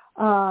there.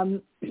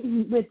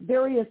 With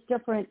various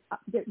different,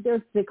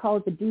 they call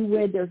it the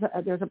DWID.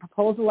 There's a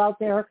proposal out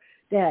there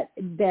that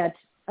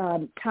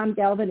Tom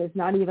Galvin is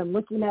not even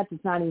looking at.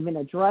 It's not even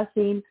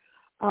addressing.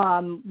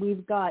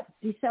 We've got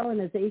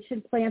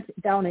desalination plants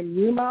down in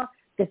Yuma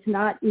that's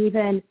not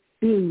even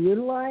being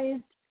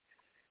utilized.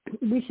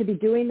 We should be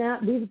doing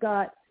that. We've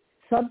got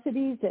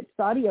subsidies that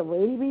Saudi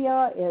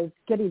Arabia is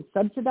getting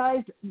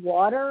subsidized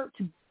water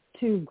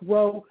to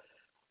grow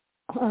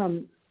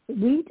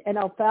wheat and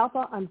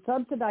alfalfa on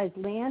subsidized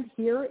land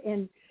here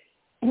in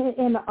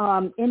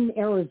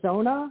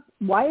Arizona.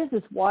 Why is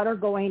this water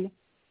going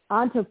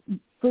onto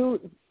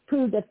food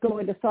that's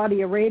going to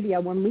Saudi Arabia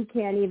when we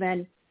can't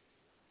even,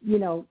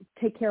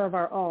 take care of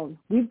our own?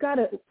 We've got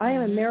to. I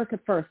am America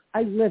first.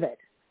 I live it,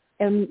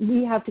 and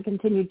we have to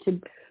continue to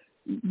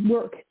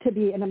work to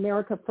be an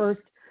America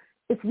first.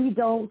 If we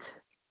don't,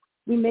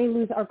 we may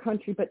lose our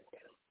country, but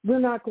we're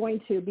not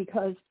going to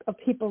because of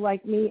people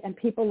like me and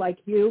people like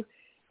you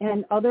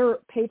and other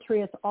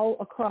patriots all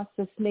across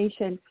this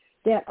nation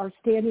that are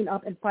standing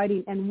up and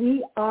fighting, and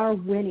we are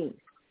winning.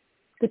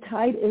 The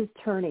tide is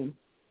turning,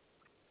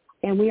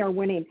 and we are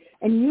winning.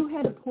 And you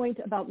had a point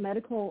about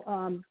medical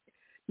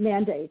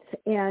mandates,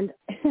 and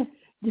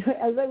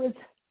as I was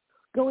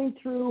going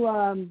through,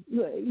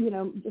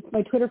 just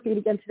my Twitter feed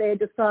again today, I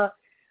just saw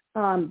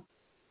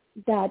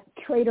that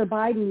Trader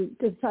Biden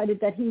decided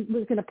that he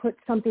was going to put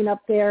something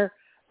up there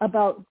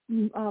about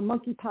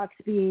monkeypox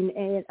being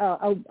an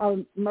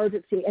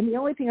emergency. And the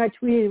only thing I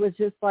tweeted was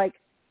just like,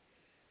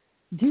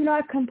 do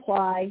not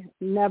comply,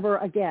 never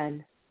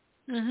again.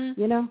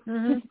 Mm-hmm. You know,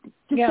 mm-hmm.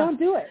 just don't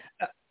do it.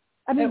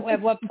 I mean,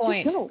 at what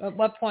point? At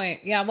what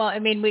point? Yeah. Well, I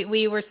mean,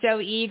 we were so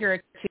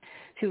eager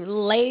to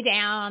lay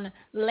down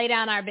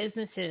our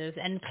businesses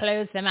and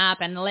close them up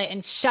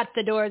and shut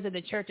the doors of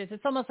the churches.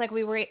 It's almost like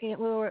we were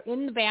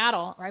in the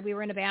battle, right? We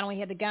were in a battle. We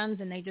had the guns,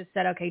 and they just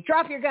said, "Okay,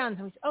 drop your guns."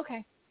 And we said,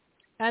 "Okay."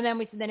 And then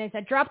they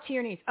said, "Drop to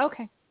your knees."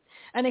 Okay.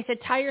 And they said,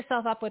 "Tie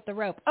yourself up with the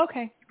rope."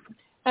 Okay.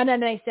 And then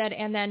they said,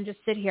 "And then just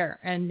sit here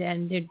and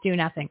do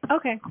nothing."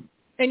 Okay.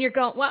 And you're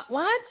going,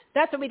 what?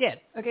 That's what we did.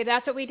 Okay,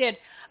 that's what we did.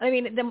 I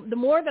mean, the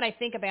more that I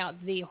think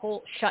about the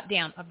whole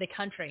shutdown of the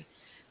country,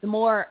 the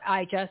more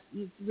I just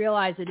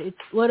realize that it's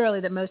literally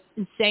the most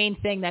insane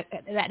thing that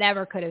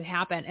ever could have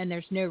happened, and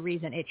there's no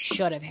reason it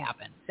should have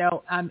happened.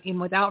 So,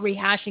 without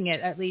rehashing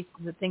it, at least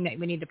the thing that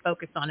we need to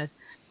focus on is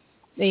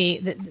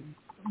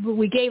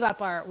we gave up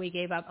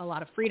a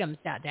lot of freedoms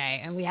that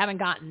day, and we haven't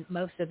gotten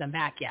most of them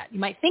back yet. You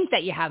might think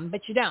that you haven't,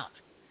 but you don't.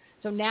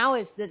 So now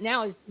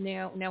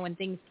when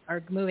things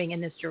are moving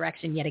in this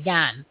direction yet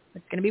again,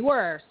 it's going to be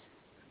worse.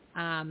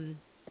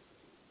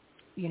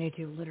 You need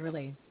to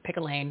literally pick a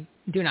lane,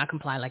 do not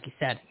comply, like you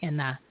said, and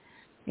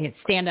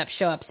stand up,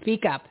 show up,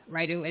 speak up,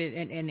 right?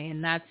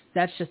 And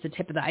that's just the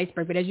tip of the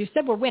iceberg. But as you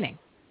said, we're winning.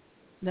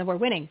 Then we're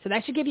winning. So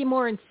that should give you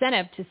more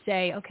incentive to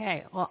say,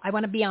 okay, well, I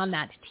want to be on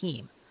that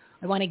team.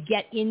 I want to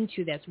get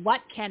into this.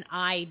 What can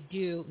I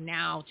do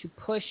now to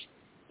push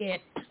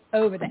it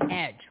over the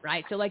edge,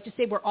 right? So like just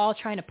say we're all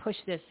trying to push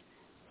this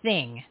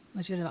thing,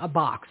 which is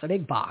a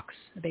big box,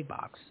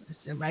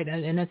 right?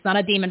 And it's not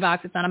a demon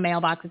box. It's not a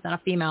male box. It's not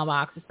a female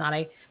box. It's not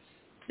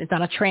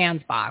a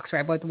trans box,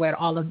 right? Where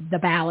all of the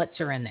ballots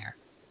are in there.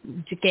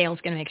 Gail's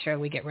going to make sure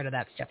we get rid of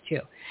that stuff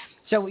too.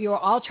 So you're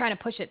all trying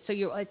to push it. So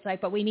it's like,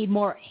 but we need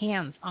more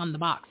hands on the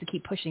box to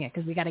keep pushing it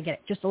because we got to get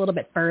it just a little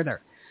bit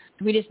further.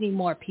 So we just need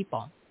more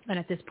people. And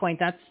at this point,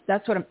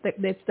 that's what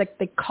it's like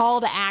the call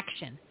to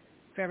action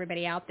for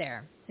everybody out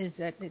there is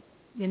that,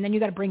 and then you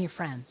got to bring your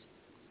friends,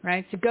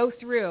 right? So go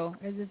through.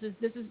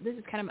 This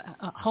is kind of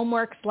a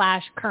homework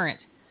 / current.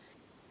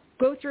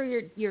 Go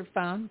through your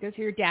phone, go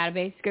through your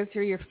database, go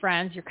through your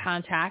friends, your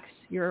contacts,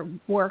 your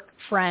work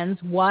friends,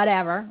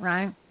 whatever,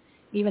 right?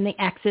 Even the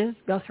X's.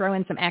 Go throw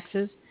in some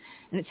X's,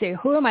 and say,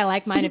 who are my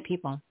like-minded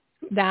people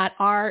that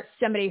are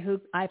somebody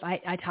who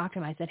I talked to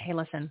them. I said, hey,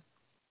 listen,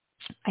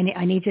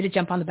 I need you to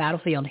jump on the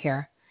battlefield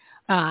here.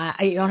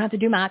 You don't have to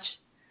do much.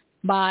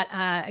 But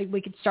we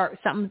could start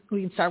with something.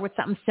 We can start with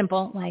something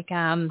simple, like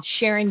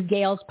sharing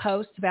Gail's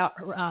posts about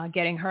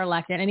getting her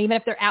elected. And even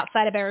if they're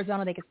outside of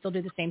Arizona, they could still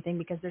do the same thing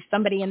because there's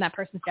somebody in that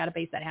person's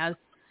database that has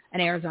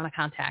an Arizona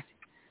contact.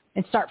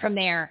 And start from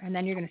there, and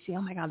then you're going to see,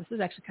 oh my God, this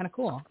is actually kind of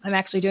cool. I'm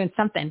actually doing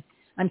something.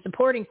 I'm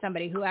supporting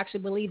somebody who actually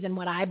believes in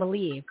what I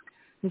believe,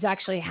 who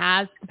actually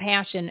has the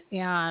passion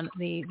and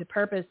the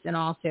purpose, and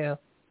also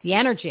the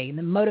energy and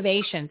the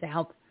motivation to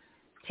help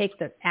take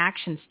the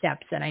action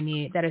steps that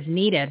is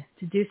needed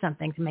to do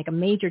something to make a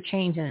major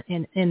change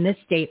in this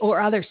state or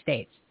other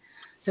states.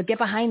 So get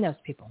behind those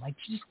people. Like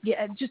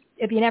just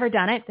if you've never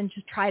done it, then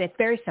just try it. It's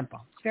very simple.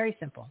 It's very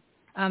simple.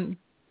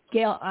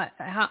 Gail,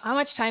 how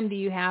much time do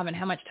you have, and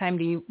how much time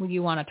do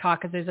you want to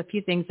talk? Because there's a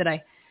few things that I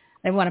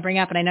want to bring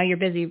up, and I know you're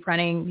busy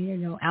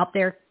running, out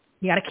there.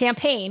 You got a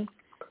campaign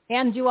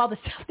and do all the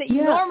stuff that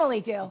you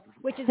normally do,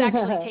 which is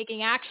actually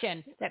taking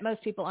action that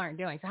most people aren't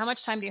doing. So how much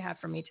time do you have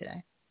for me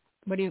today?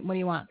 What do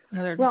you want?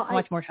 How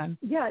much more time?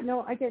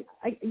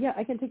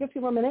 I can take a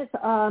few more minutes.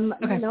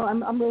 Okay.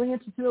 I'm really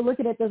interested to look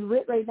at it as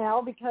writ right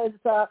now because,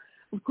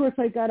 of course,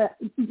 I got to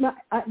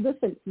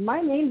listen.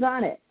 My name's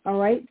on it. All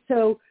right.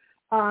 So,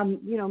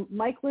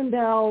 Mike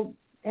Lindell,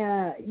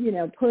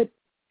 put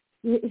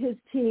his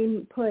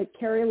team put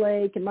Carrie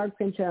Lake and Mark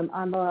Fincham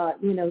on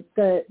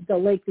the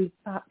Lake v.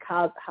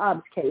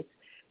 Hobbs case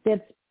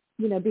that's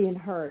being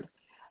heard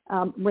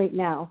right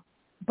now.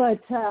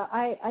 But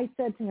I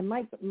said to him,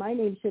 Mike, my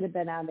name should have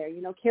been on there.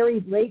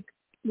 Carrie Lake,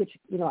 which,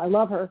 I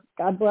love her.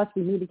 God bless.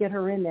 We need to get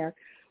her in there.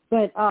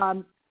 But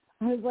I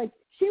was like,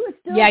 she was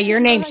still. Yeah,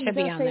 your name should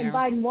be on there.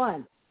 Biden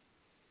won.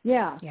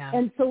 Yeah.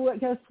 And so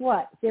guess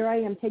what? There I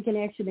am taking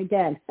action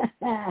again.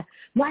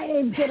 My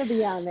name's going to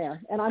be on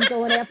there, and I'm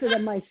going after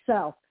them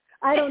myself.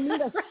 I don't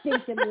need a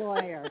stinking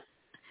lawyer.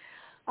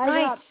 I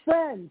got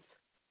friends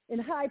in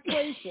high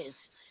places,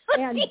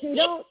 and they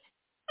don't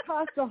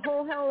cost a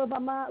whole hell of a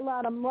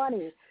lot of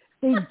money.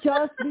 They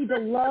just need to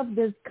love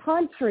this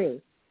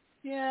country.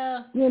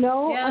 Yeah.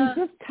 I'm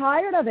just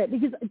tired of it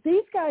because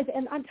these guys,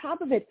 and on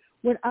top of it,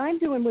 what I'm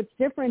doing, what's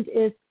different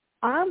is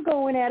I'm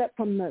going at it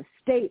from the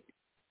state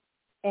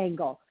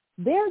angle.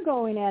 They're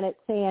going at it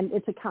saying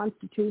it's a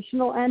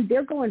constitutional end.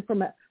 They're going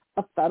from a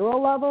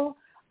federal level.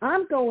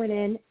 I'm going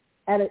in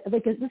at it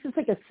because this is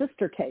like a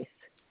sister case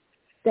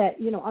that,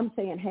 I'm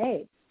saying,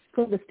 hey,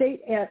 from the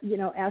state,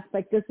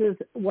 aspect, this is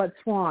what's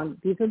wrong.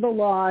 These are the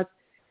laws.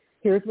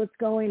 Here's what's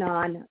going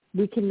on.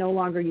 We can no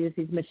longer use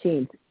these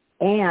machines.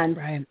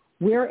 And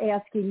we're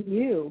asking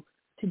you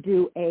to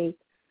do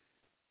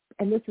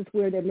and this is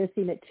where they're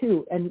missing it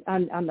too. And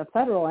on the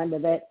federal end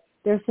of it,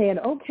 they're saying,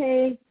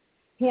 okay,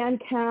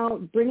 hand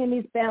count, bring in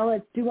these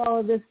ballots, do all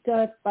of this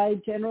stuff by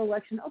general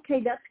election.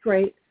 Okay, that's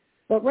great.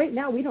 But right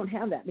now we don't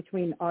have that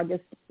between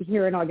August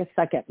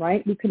 2nd,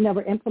 right? We could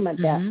never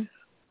implement that.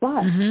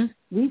 But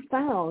we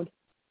found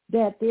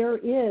that there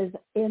is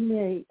in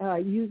the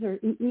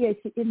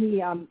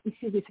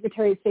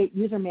Secretary of State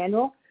user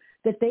manual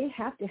that they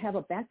have to have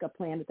a backup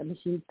plan if the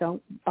machines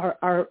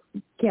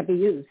can't be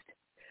used.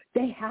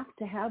 They have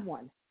to have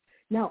one.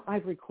 Now,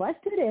 I've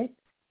requested it.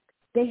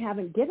 They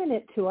haven't given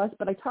it to us,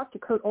 but I talked to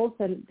Kurt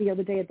Olson the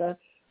other day at the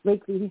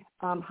Lakeview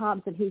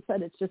Hobbs, and he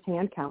said it's just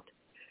hand count.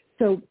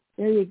 So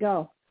there you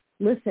go.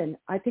 Listen,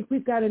 I think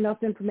we've got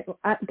enough information.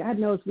 God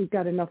knows we've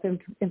got enough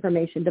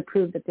information to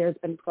prove that there's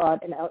been fraud,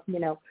 and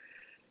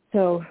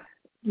so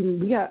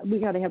we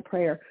got to have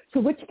prayer. So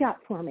what you got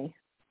for me?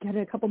 Got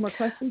a couple more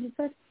questions, you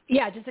said?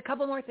 Yeah, just a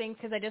couple more things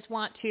because I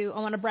want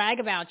to brag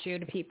about you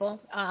to people,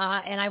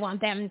 and I want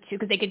them to,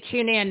 because they could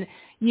tune in.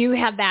 You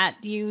had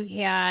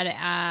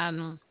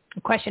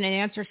a question and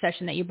answer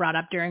session that you brought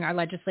up during our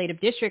legislative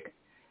district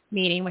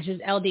meeting, which is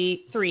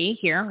LD3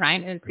 here,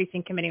 right, and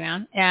precinct committee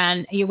man,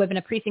 and you've been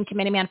a precinct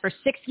committee man for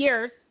 6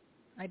 years.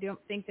 I don't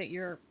think that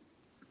your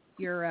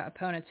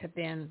opponents have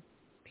been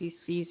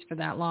PCs for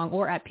that long,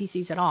 or at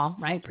PCs at all,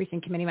 right?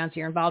 Precinct committee man, so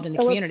you're involved in the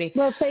community.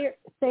 Well,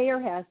 Thayer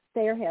has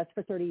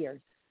for 30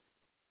 years.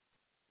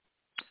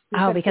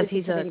 Because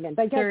he's a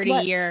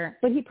 30-year.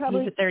 But he's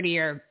a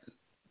 30-year.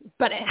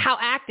 But how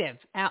active?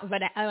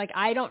 But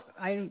I don't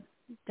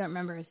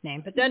remember his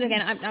name. But then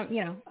again, I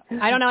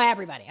don't know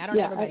everybody.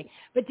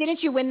 But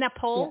didn't you win that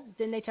poll? Yeah.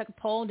 Didn't they take a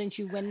poll? Didn't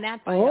you win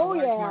that by a large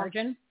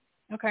margin?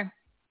 Okay.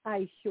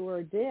 I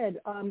sure did.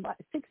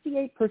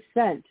 68%.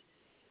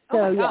 So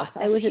oh my gosh,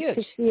 I was huge. At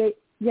 68.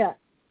 Yeah,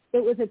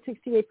 it was at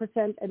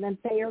 68%, and then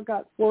Thayer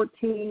got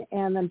 14%,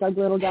 and then Doug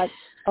Little got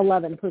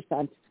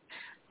 11%.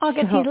 Oh,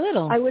 because he's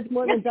little. I was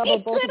more than double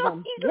both of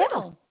them. He's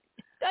little.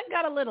 Doug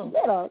got a little.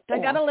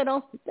 Doug got a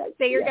little.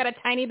 Thayer got a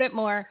tiny bit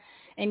more,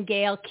 and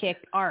Gail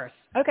kicked ours.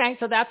 Okay,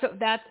 so that's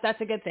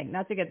a good thing.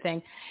 That's a good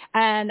thing.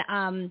 And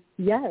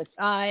yes.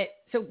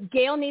 So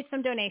Gail needs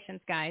some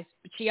donations, guys,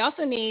 but she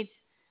also needs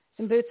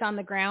some boots on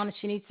the ground, and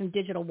she needs some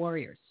digital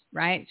warriors,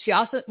 right? She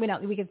also,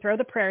 we can throw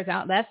the prayers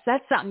out. That's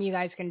something you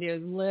guys can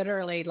do.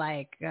 Literally,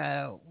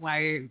 while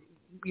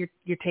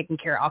you're taking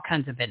care of all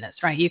kinds of business,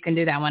 right? You can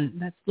do that one.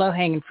 That's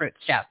low-hanging fruit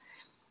stuff.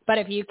 But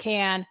if you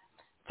can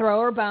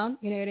throw her a bone,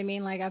 you know what I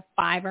mean, like a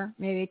 5 or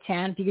maybe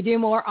 10. If you could do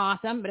more,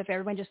 awesome. But if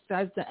everyone just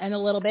does in a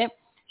little bit,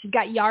 she's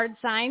got yard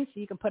signs. So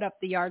you can put up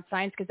the yard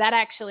signs because that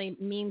actually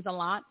means a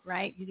lot,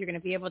 right? You're going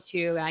to be able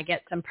to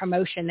get some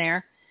promotion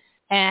there.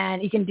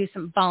 And you can do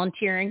some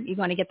volunteering. You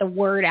want to get the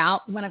word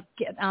out. You want to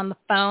get on the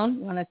phone.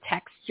 You want to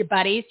text your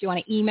buddies. You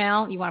want to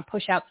email. You want to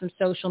push out some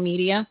social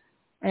media.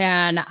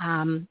 And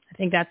I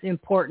think that's an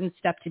important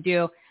step to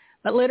do.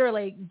 But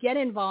literally get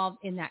involved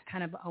in that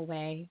kind of a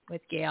way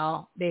with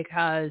Gail,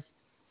 because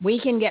we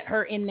can get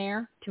her in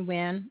there to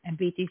win and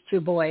beat these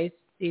two boys,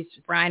 these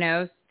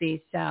rhinos,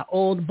 these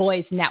old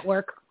boys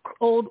network,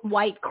 old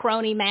white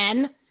crony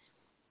men,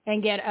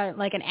 and get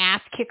an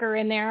ass kicker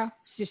in there.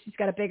 She's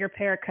got a bigger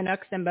pair of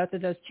Canucks than both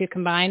of those two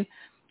combined.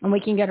 And we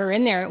can get her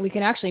in there. We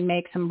can actually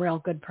make some real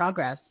good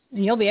progress.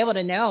 And you'll be able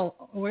to know,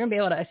 we're going to be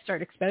able to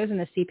start exposing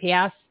the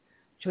CPS,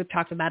 which we've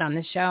talked about on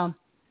this show.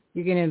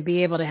 You're going to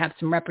be able to have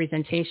some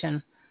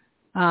representation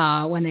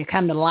when they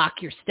come to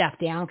lock your stuff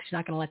down, because you're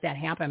not going to let that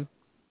happen.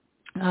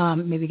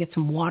 Maybe get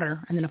some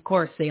water. And then, of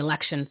course, the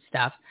election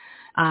stuff.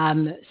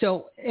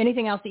 So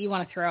anything else that you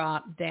want to throw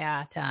out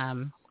that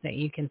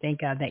you can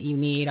think of that you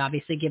need,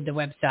 obviously give the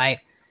website.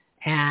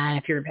 And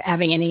if you're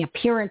having any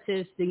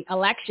appearances, the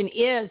election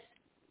is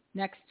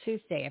next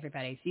Tuesday,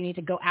 everybody. So you need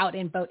to go out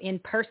and vote in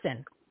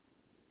person.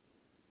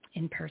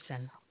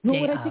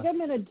 Well, what I think I'm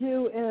going to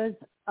do is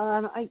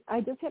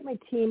I just had my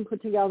team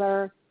put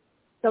together.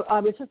 So I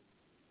was just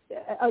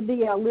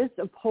the list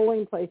of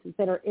polling places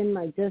that are in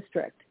my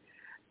district,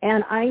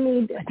 and I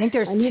think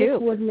there's 2 a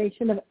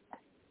coordination of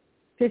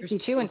 50.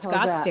 There's 2 in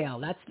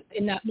Scottsdale. That's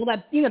in that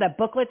that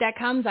booklet that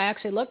comes. I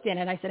actually looked in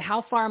it. I said,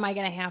 how far am I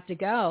going to have to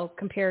go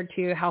compared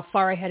to how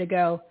far I had to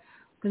go?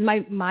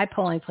 Because my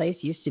polling place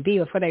used to be,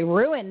 before they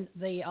ruined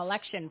the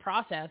election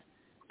process,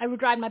 I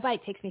would ride my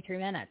bike. It takes me 3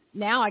 minutes.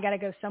 Now I got to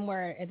go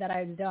somewhere that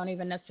I don't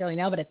even necessarily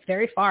know, but it's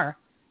very far.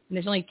 And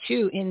there's only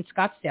 2 in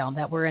Scottsdale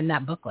that were in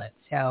that booklet.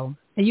 So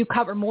and you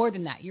cover more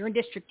than that. You're in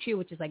District 2,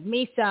 which is like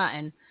Mesa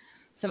and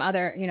some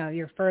other,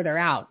 you're further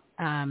out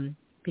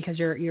because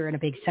you're in a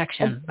big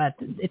section. But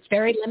it's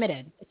very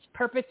limited. It's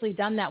purposely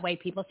done that way,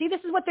 people. See, this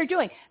is what they're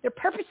doing. They're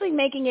purposely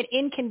making it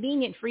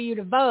inconvenient for you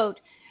to vote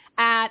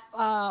at,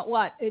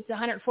 it's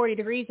 140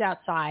 degrees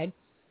outside.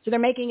 So they're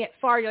making it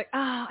far. You're like,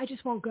 I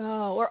just won't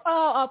go. Or,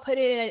 I'll put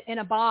it in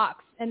a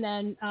box. And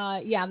then,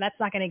 that's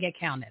not going to get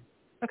counted.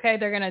 Okay,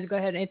 they're going to go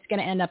ahead. It's going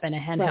to end up in a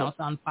hen house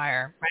on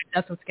fire. Right?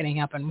 That's what's going to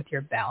happen with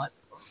your ballot.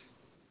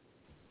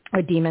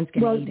 Or demons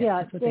going to eat it.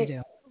 That's what they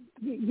do.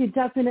 You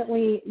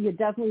definitely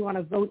want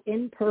to vote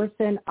in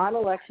person on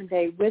Election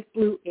Day with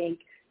blue ink.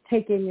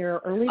 Take in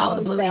your early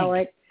vote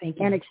ballot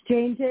and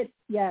exchange it.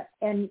 Yeah,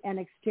 and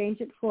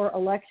exchange it for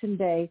Election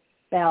Day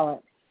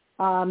ballot.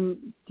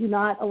 do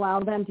not allow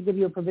them to give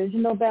you a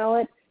provisional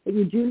ballot. But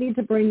you do need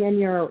to bring in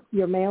your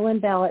mail-in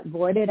ballot,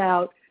 void it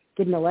out,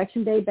 get an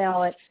election day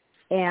ballot,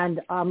 and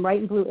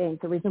write in blue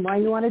ink. The reason why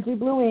you want to do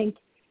blue ink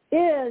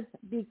is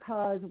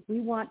because we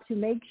want to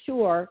make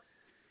sure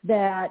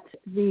that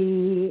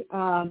they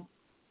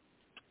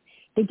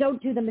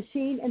don't do the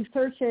machine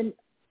insertion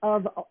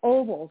of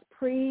ovals,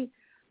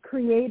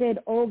 pre-created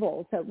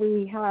ovals that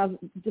we have.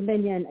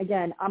 Dominion,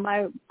 again, on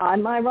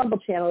my Rumble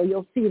channel,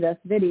 you'll see this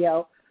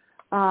video.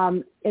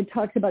 It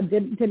talks about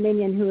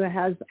Dominion, who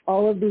has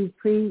all of these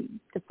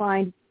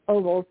predefined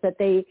ovals that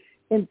they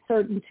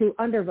insert into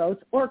undervotes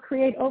or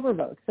create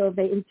overvotes. So if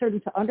they insert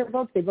into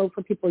undervotes, they vote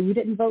for people you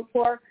didn't vote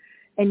for,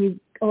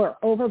 or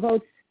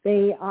overvotes,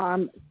 they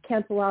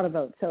cancel out a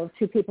vote. So if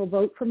two people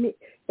vote for me,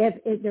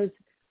 if there's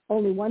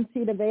only one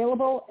seat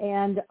available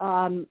and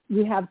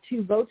you have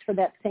two votes for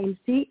that same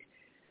seat,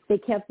 they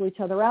cancel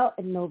each other out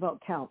and no vote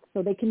counts.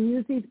 So they can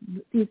use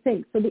these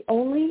things. So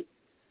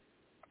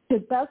the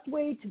best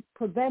way to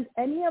prevent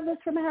any of this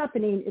from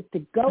happening is to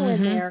go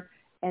in there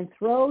and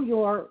throw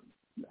your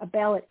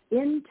ballot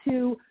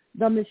into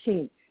the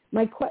machine.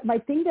 My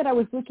thing that I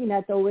was looking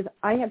at, though, was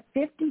I have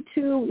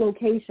 52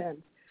 locations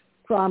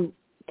from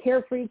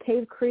Carefree,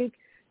 Cave Creek,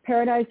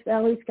 Paradise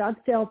Valley,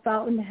 Scottsdale,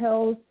 Fountain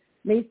Hills,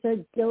 Mesa,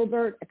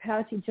 Gilbert,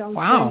 Apache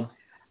Junction,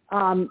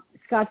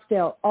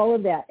 Scottsdale, all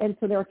of that. And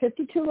so there are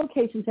 52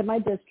 locations in my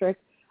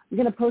district. I'm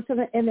going to post them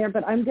in there,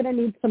 but I'm going to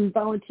need some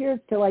volunteers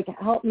to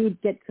help me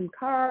get some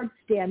cards,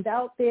 stand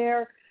out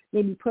there,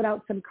 maybe put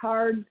out some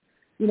cards,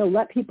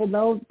 let people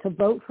know to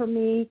vote for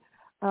me.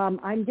 I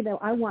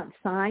want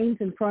signs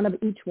in front of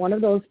each one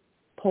of those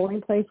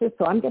polling places.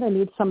 So I'm going to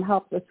need some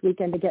help this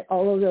weekend to get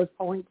all of those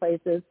polling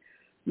places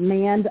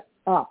manned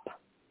up.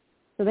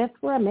 So that's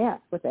where I'm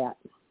at with that.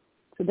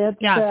 So that's,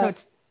 I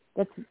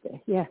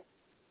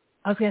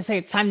was going to say,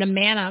 it's time to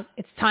man up.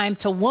 It's time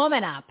to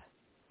woman up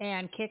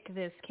and kick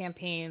this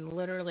campaign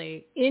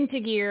literally into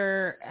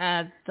gear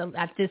at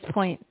this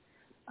point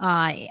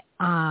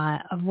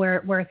of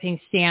where things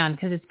stand,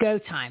 because it's go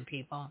time,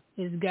 people.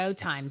 It's go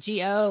time,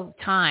 G-O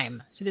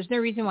time. So there's no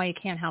reason why you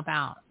can't help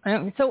out.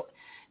 So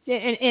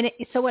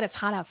what? It's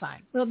hot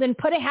outside. Well, then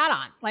put a hat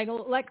on. Like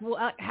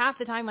half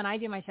the time when I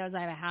do my shows,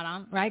 I have a hat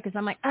on, right? Because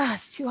I'm like,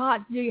 it's too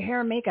hot to do your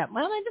hair and makeup.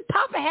 Well, then just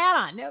pop a hat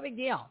on. No big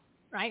deal,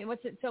 right?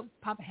 So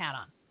pop a hat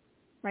on,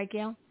 right,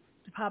 Gail?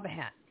 Just pop a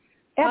hat.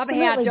 Pop a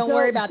hat. Don't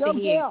worry about the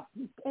heat. Gail.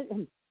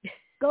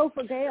 Go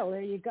for Gail.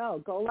 There you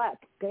go. Go Leck.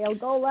 Gail,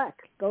 go Leck.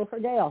 Go for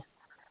Gail.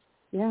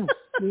 Yeah,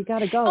 you got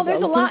to go. Oh,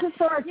 there's a lot. This is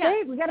for our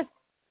save. You got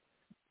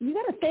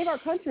to save our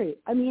country.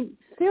 I mean,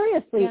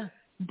 seriously. Yeah.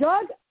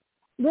 Doug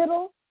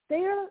Little,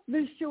 Thayer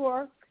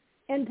Vashur,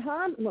 and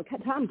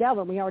Tom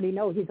Galvin, we already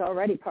know he's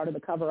already part of the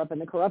cover-up and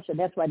the corruption.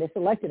 That's why they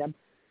selected him.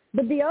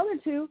 But the other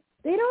two,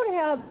 they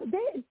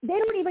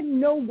don't even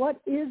know what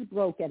is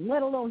broken,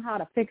 let alone how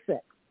to fix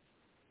it.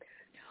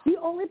 The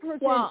only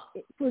person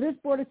for this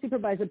Board of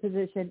Supervisor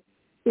position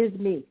is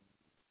me,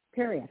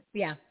 period.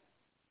 Yeah,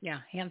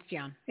 hands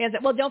down.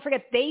 Well, don't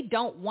forget, they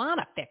don't want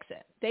to fix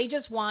it. They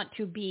just want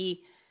to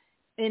be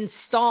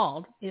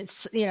installed. It's,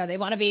 they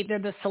want to be, they're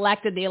the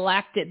selected, the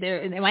elected.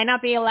 They might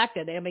not be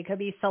elected. They could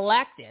be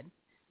selected,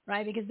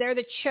 right? Because they're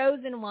the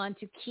chosen one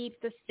to keep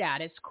the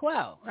status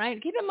quo,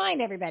 right? Keep in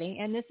mind, everybody,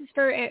 and this is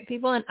for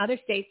people in other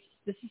states.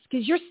 This is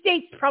because your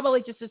state's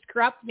probably just as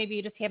corrupt. Maybe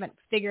you just haven't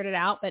figured it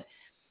out, but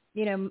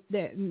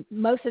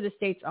most of the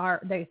states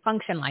they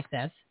function like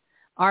this.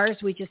 Ours,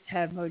 we just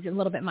have a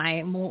little bit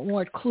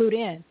more clued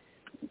in.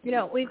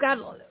 We've got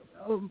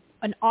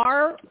an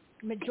R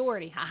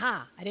majority.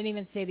 I didn't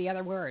even say the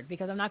other word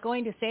because I'm not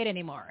going to say it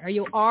anymore.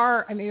 An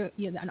R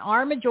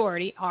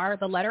majority,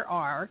 the letter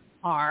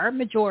R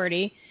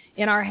majority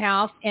in our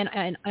House and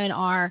in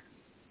our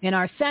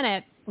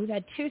Senate. We've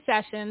had 2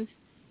 sessions,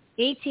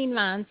 18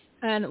 months,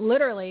 and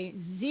literally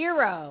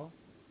 0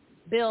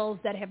 bills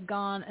that have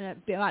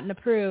gotten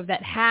approved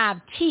that have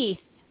teeth,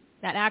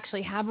 that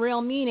actually have real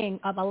meaning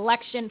of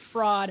election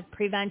fraud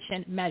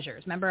prevention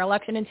measures. Remember,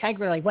 election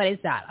integrity, what is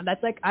that?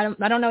 That's I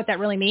don't know what that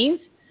really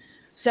means.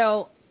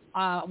 So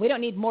we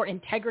don't need more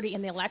integrity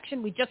in the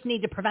election. We just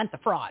need to prevent the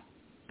fraud,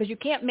 because you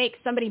can't make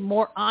somebody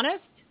more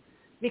honest,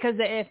 because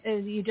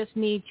you just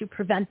need to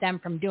prevent them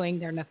from doing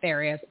their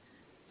nefarious,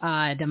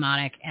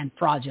 demonic, and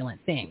fraudulent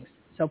things.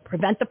 So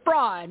prevent the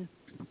fraud.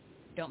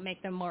 Don't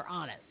make them more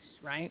honest,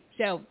 right?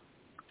 So,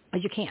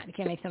 but you can't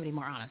make somebody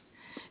more honest.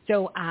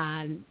 So,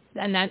 and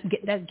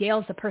that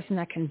Gail's the person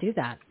that can do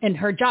that. And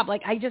her job, I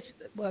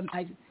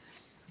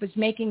was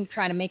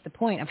trying to make the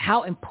point of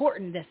how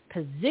important this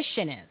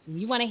position is.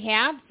 You want to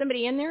have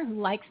somebody in there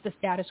who likes the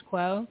status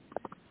quo,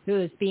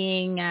 who is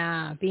being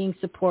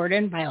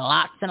supported by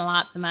lots and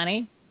lots of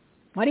money.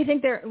 Why do you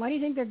think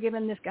they're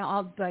giving this guy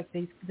all this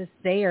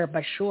Thayer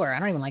Vashur? I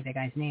don't even like that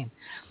guy's name.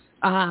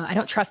 I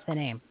don't trust the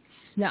name.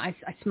 No, I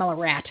smell a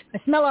rat.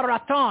 I smell a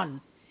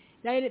raton.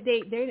 Why do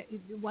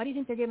you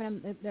think they're giving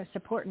him? They're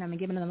supporting him and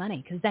giving him the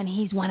money? Because then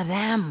he's one of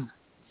them.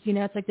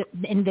 It's like the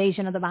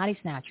invasion of the body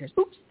snatchers.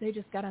 Oops, they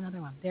just got another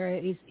one.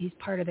 He's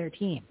part of their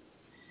team.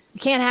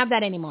 You can't have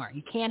that anymore.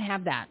 You can't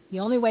have that. The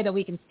only way that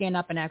we can stand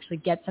up and actually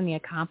get something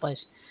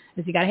accomplished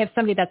is you got to have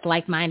somebody that's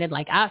like-minded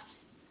like us,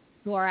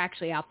 who are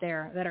actually out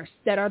there,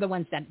 that are the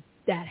ones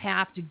that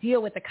have to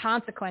deal with the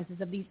consequences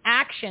of these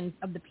actions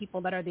of the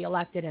people that are the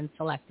elected and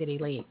selected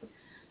elite.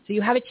 So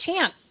you have a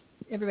chance,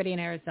 everybody in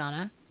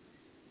Arizona,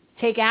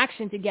 take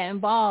action to get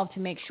involved to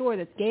make sure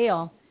that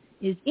Gail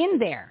is in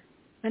there.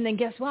 And then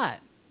guess what?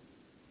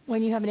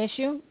 When you have an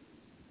issue,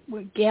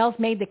 Gail's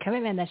made the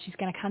commitment that she's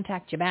going to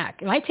contact you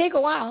back. It might take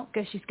a while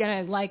because she's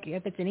going to, like,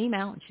 if it's an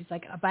email, and she's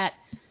like, but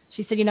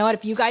she said, you know what,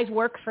 if you guys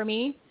work for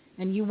me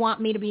and you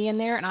want me to be in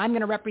there and I'm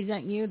going to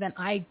represent you, then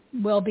I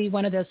will be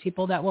one of those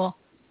people that will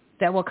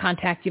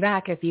contact you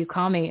back if you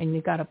call me and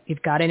you've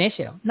got an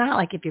issue. Not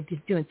like if you're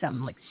just doing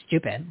something like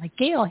stupid, like,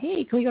 Gail,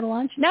 hey, can we go to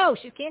lunch? No,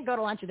 she can't go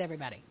to lunch with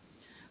everybody.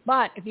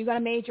 But if you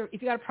got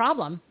a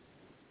problem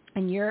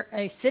and you're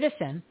a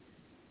citizen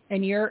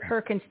and you're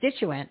her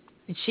constituent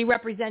and she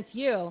represents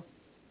you,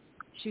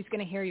 she's going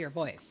to hear your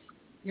voice.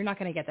 You're not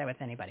going to get that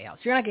with anybody else.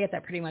 You're not going to get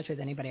that pretty much with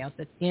anybody else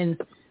that's in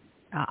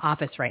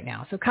office right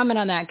now. So comment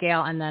on that,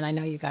 Gail, and then I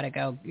know you got to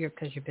go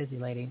because you're busy,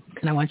 lady.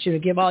 And I want you to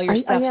give all your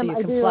stuff so you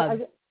can plug.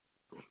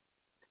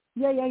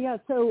 Yeah.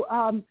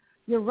 So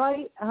you're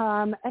right,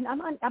 and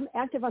I'm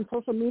active on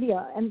social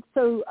media, and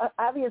so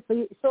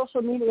obviously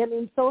social media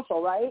means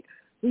social, right?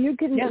 So you're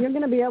going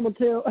to be able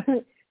to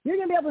you're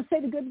going to be able to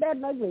say the good, bad,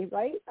 and ugly,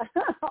 right?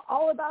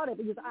 All about it,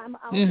 because I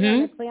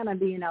plan on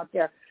being out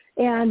there,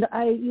 and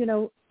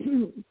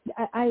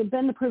I've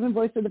been the proven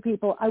voice of the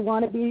people. I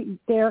want to be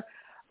there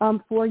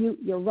for you.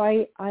 You're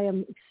right. I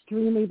am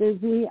extremely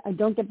busy. I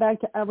don't get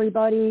back to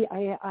everybody.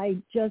 I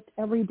just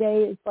every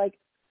day it's like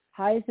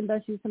highest and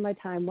best use of my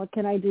time. What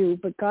can I do?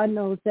 But God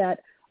knows that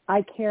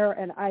I care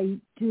and I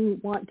do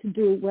want to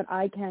do what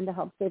I can to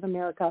help save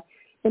America.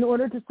 In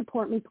order to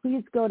support me,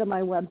 please go to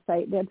my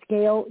website. That's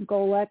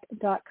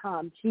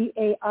GailGolek.com,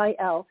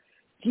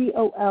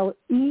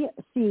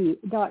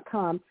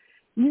 GailGolec.com.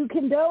 You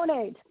can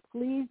donate.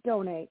 Please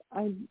donate.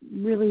 I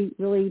really,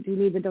 really do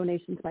need the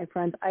donations, my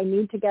friends. I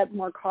need to get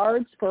more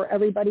cards for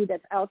everybody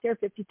that's out there,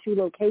 52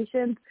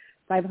 locations,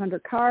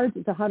 500 cards.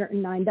 It's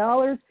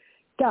 $109.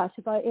 Gosh,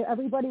 if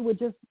everybody would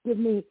just give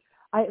me,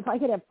 if I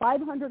could have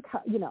 500,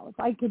 if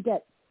I could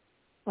get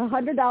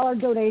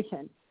 $100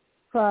 donation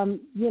from,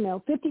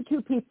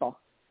 52 people,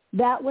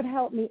 that would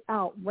help me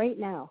out right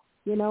now.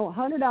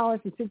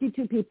 $100 from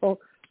 52 people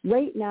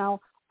right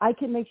now, I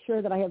can make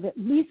sure that I have at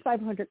least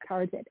 500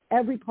 cards at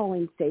every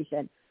polling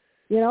station,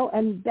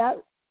 and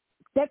that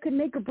could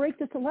make or break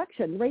this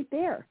election right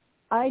there.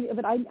 I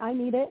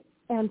need it,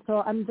 and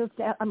so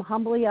I'm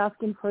humbly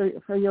asking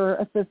for your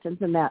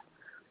assistance in that.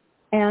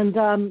 And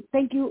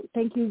thank you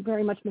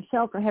very much,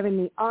 Michelle, for having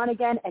me on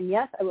again. And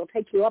yes, I will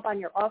take you up on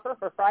your offer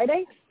for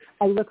Friday.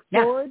 I look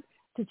forward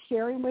to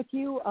sharing with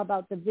you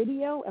about the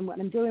video and what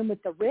I'm doing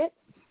with the writ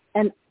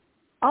and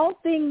all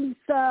things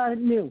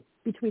new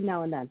between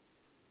now and then.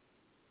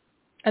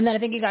 And then I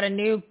think you got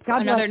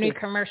another new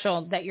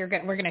commercial that we're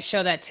going to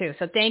show that too.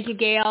 So thank you,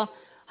 Gail.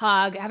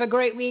 Have a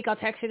great week. I'll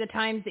text you the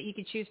times that you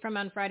can choose from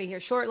on Friday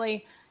here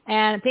shortly.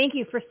 And thank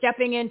you for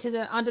stepping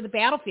onto the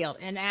battlefield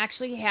and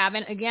actually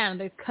having, again,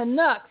 the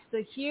Canucks,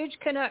 the huge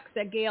Canucks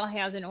that Gail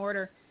has in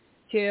order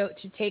to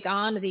take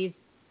on these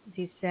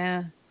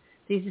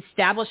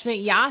establishment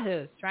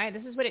yahoos, right?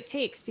 This is what it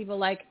takes, people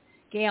like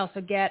Gail.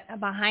 So get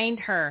behind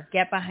her,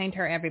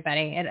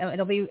 everybody.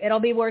 It'll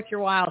be worth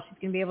your while. She's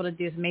going to be able to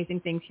do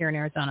amazing things here in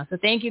Arizona. So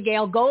thank you,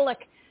 Gail.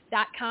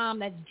 Golec.com.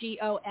 That's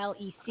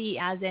GOLEC,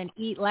 as in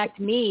elect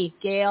me,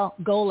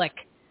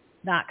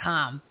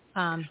 GailGolec.com.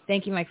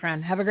 Thank you, my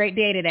friend. Have a great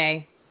day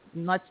today.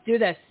 Let's do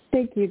this.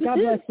 Thank you. God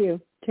bless you.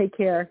 Take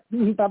care.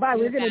 Bye-bye.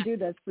 We're going to do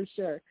this for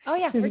sure. Oh,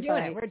 yeah, we're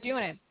doing it. We're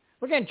doing it.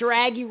 We're going to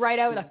drag you right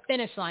over the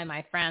finish line,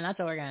 my friend. That's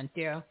what we're going to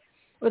do.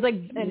 It was like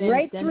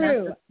right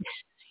through.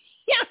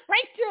 Yeah,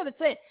 right through. That's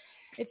it.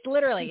 It's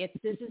literally.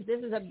 This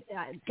is a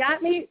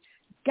got me.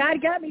 God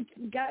got me.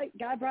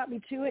 God brought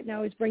me to it.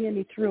 Now He's bringing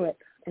me through it.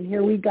 And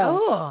here we go.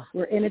 Oh,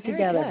 we're in it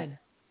together. Good.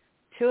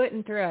 To it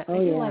and through it. I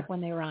do like when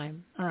they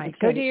rhyme. All right.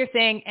 Go do your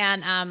thing,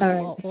 and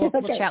right. we'll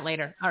chat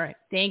later. All right.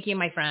 Thank you,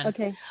 my friend.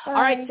 Okay. Bye.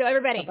 All right. So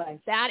everybody, Bye-bye.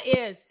 that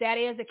is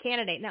a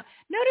candidate. Now,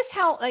 notice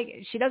how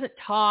she doesn't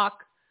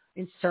talk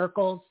in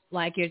circles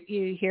like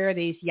you hear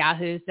these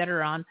yahoos that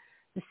are on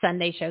the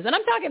Sunday shows, and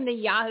I'm talking the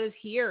yahoos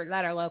here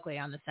that are locally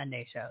on the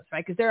Sunday shows,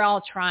 right? Because they're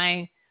all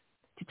trying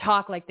to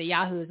talk like the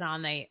yahoos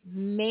on the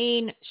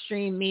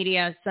mainstream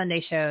media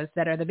Sunday shows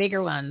that are the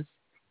bigger ones.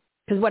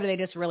 Because what are they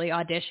just really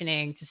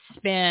auditioning to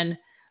spin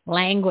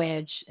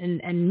language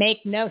and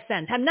make no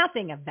sense, have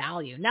nothing of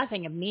value,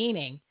 nothing of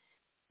meaning.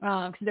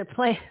 Because they're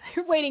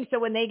waiting so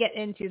when they get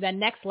into the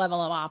next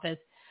level of office,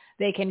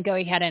 they can go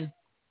ahead and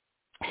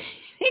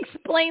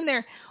explain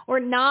or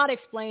not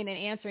explain in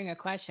answering a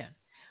question.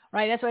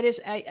 Right? That's what it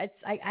is.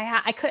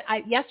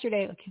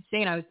 Yesterday, I keep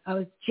saying I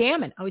was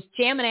jamming. I was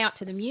jamming out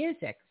to the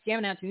music,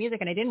 and I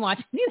didn't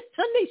watch the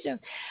Sunday show.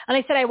 And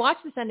I said, I watch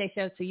the Sunday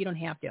show so you don't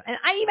have to. And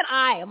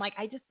I'm like,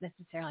 I just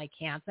necessarily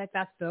can't. So I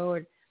fast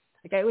forward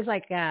Like it was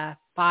like 5,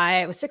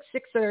 it was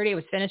 6:30. It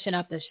was finishing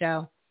up the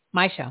show,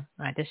 my show,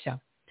 right? This show.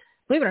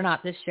 Believe it or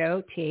not, this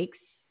show takes,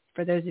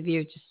 for those of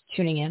you just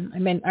tuning in.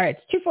 All right,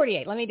 it's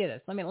 2:48. Let me do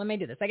this. Let me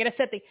do this. I gotta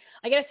set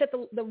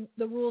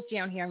the rules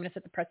down here. I'm gonna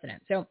set the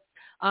precedent. So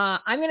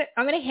I'm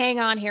gonna hang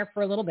on here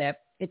for a little bit.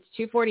 It's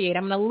 2:48.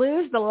 I'm gonna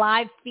lose the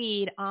live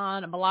feed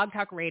on Blog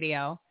Talk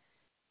Radio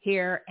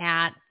here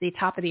at the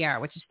top of the hour,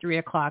 which is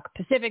 3:00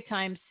 Pacific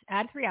time.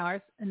 Add 3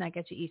 hours, and that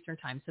gets you Eastern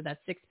time. So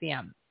that's 6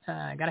 p.m.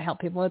 I got to help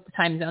people with the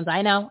time zones.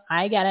 I know.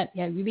 I get it.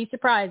 Yeah, you'd be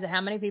surprised at how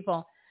many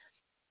people,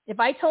 if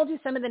I told you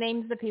some of the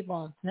names of the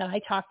people that I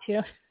talk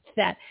to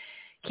that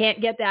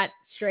can't get that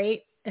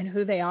straight and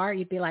who they are,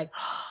 you'd be like,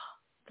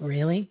 oh,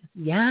 really?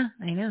 Yeah,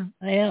 I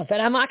know.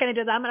 But I'm not going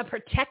to do that. I'm going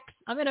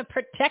to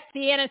protect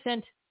the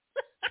innocent.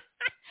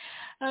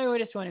 I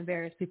just want to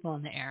embarrass people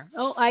on the air.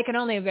 Oh, I can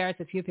only embarrass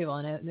a few people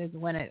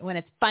when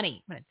it's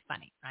funny,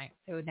 right?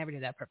 I would never do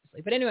that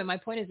purposely. But anyway, my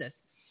point is this.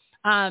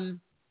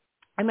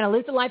 I'm going to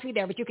lose the live feed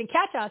there, but you can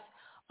catch us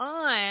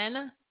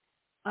on,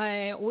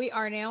 we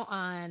are now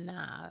on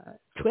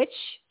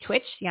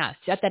Twitch. Yeah,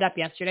 set that up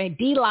yesterday.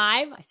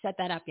 D-Live, I set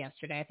that up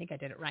yesterday. I think I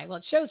did it right. Well,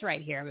 it shows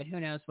right here, but who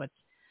knows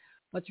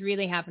what's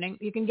really happening.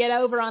 You can get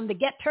over on the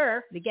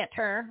Getter,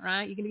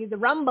 right? You can do the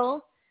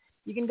Rumble.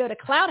 You can go to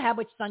CloudHub,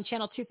 which is on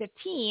channel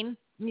 215.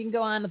 You can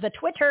go on the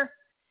Twitter,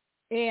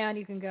 and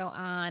you can go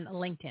on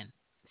LinkedIn.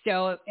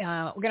 So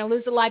we're going to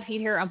lose the live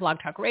feed here on Blog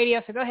Talk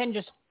Radio. So go ahead and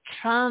just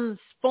trans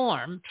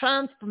over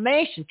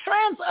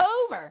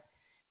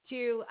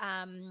to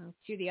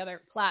the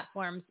other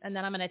platforms, and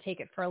then I'm going to take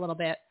it for a little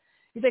bit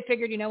because I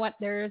figured, you know what,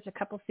 there's a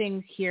couple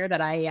things here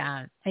that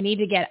I need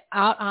to get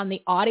out on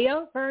the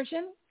audio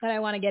version, but I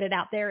want to get it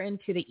out there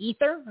into the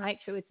ether, right?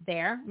 So it's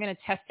there. I'm going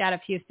to test out a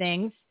few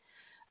things.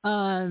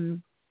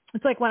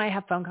 It's like when I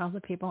have phone calls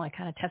with people, I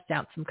kind of test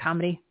out some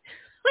comedy.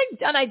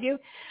 I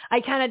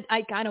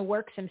kind of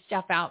work some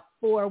stuff out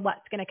for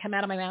what's going to come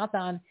out of my mouth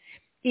on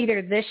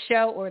either this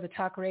show or the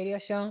talk radio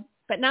show,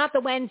 but not the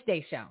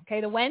Wednesday show.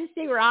 Okay. The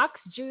Wednesday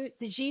Rocks, the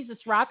Jesus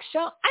Rocks show.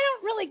 I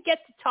don't really get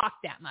to talk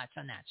that much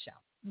on that show.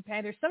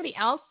 Okay. There's somebody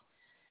else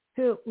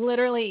who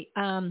literally,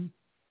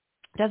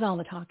 does all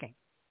the talking.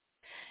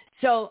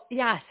 So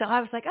yeah. So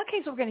I was like,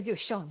 okay, so we're going to do a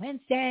show on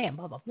Wednesday and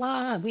blah, blah,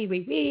 blah. And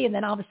and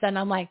then all of a sudden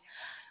I'm like,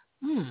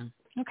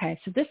 okay,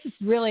 so this is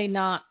really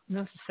not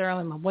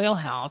necessarily my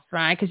wheelhouse,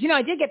 right? Because,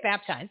 I did get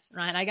baptized,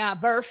 right? I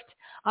got birthed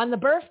on the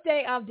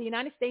birthday of the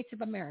United States of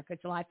America,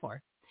 July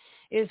 4th,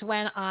 is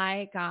when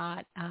I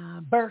got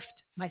birthed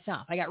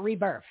myself. I got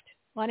rebirthed.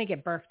 Well, I didn't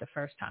get birthed the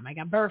first time. I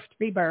got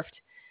rebirthed,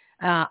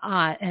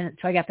 and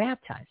so I got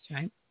baptized,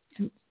 right?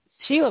 And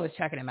SHEILA was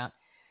talking about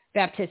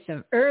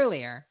baptism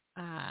earlier.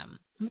 I'm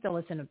going to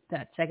listen to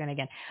that segment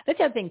again. That's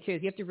the other thing, too,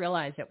 is you have to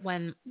realize that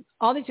when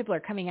all these people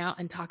are coming out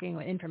and talking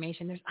with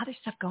information, there's other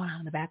stuff going on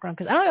in the background.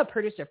 Because I don't have a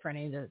producer for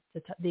any of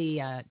this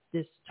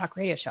talk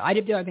radio show. I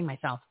do everything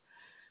myself.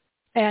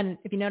 And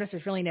if you notice,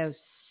 there's really no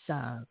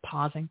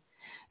pausing.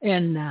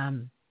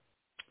 And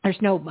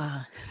there's no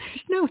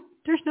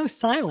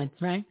silence,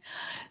 right?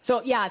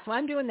 So, yeah, so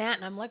I'm doing that,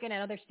 and I'm looking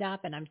at other stuff,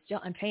 and I'm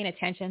paying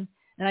attention.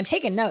 And I'm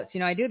taking notes.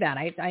 I do that.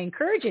 I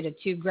encourage you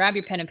to grab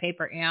your pen and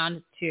paper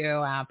and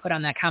to put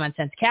on that common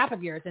sense cap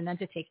of yours and then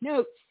to take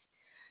notes.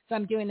 So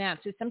I'm doing that.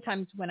 So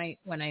sometimes when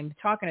I'm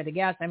talking to the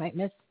guests, I might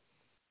miss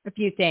a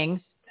few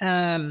things.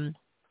 So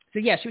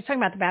yeah, she was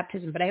talking about the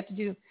baptism, but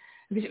she's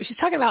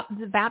talking about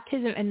the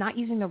baptism and not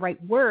using the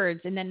right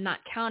words and then not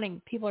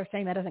counting. People are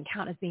saying that doesn't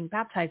count as being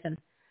baptized. And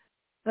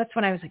that's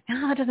when I was like,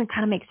 no, that doesn't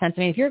kind of make sense.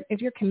 I mean,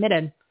 if you're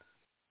committed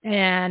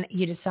and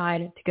you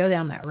decide to go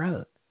down that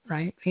road,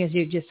 right? Because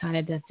you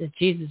decided that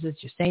Jesus is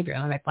your savior.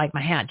 I like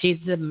my hat.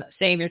 Jesus is my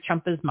savior.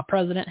 Trump is my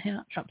president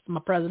hat. Trump's my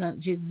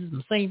president. Jesus is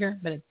my savior.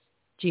 But it's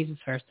Jesus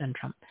first, then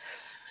Trump.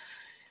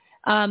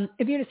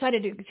 If you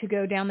decided to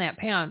go down that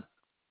path,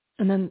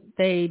 and then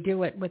they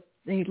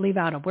leave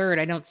out a word,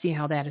 I don't see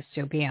how that is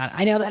so bad.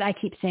 I know that I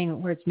keep saying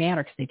words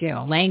matter because they do.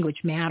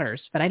 Language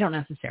matters, but I don't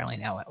necessarily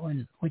know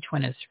which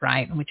one is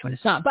right and which one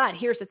is not. But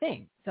here's the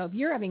thing. So if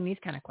you're having these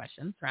kind of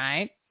questions,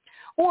 right?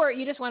 Or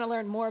you just want to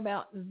learn more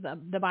about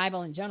the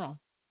Bible in general,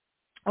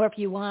 or if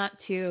you want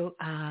to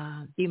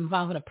be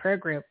involved in a prayer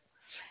group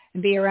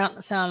and be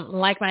around some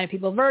like-minded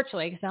people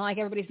virtually, because not like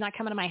everybody's not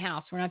coming to my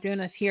house. We're not doing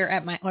this here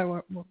at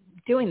we're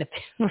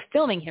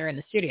filming here in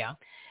the studio.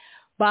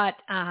 But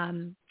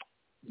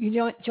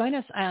you join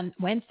us on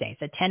Wednesdays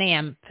at 10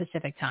 a.m.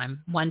 Pacific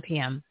time, 1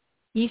 p.m.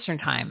 Eastern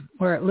time,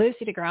 where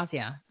Lucy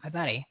DeGrazia, my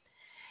buddy,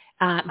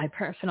 my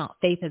personal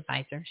faith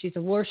advisor. She's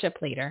a worship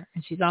leader,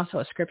 and she's also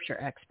a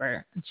scripture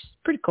expert. And she's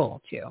pretty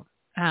cool too.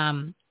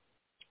 I'm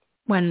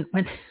going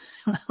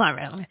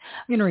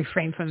to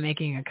refrain from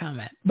making a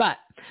comment, but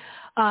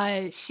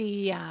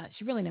she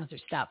really knows her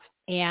stuff.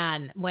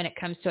 And when it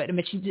comes to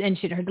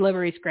it, her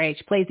delivery is great.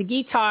 She plays the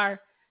guitar,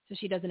 so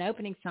she does an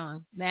opening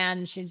song.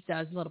 Then she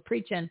does a little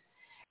preaching.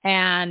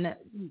 And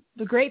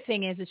the great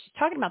thing is she's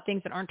talking about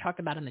things that aren't talked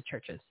about in the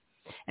churches,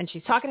 and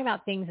she's talking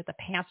about things that the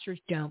pastors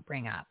don't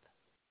bring up.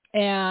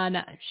 And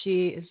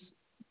she is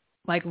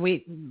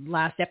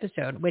last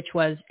episode, which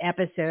was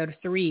episode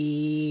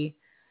 3.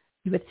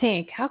 You would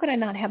think, how could I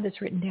not have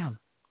this written down?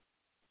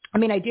 I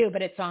mean, I do,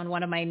 but it's on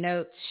one of my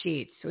notes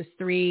sheets. It was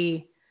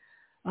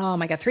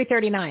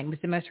 339 was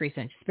the most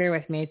recent. Just bear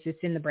with me.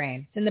 It's in the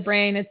brain. It's in the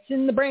brain. It's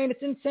in the brain.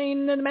 It's insane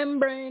in the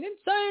membrane.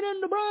 Insane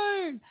in the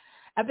brain.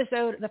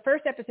 The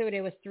first episode,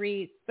 it was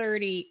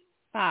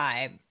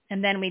 335.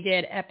 And then we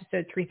did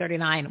episode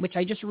 339, which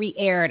I just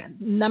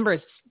re-aired.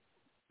 Numbers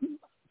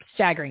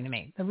staggering to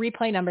me. The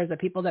replay numbers of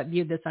people that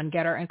viewed this on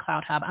Getter and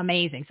Cloud Hub,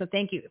 amazing. So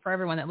thank you for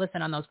everyone that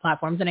listened on those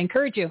platforms. And I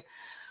encourage you.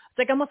 It's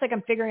like almost like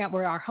I'm figuring out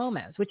where our home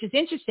is, which is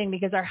interesting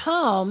because our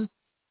home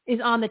is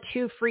on the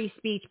 2 free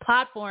speech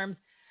platforms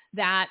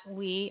that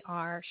we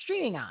are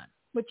streaming on,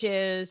 which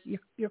is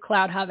your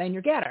Cloud Hub and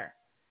your Getter.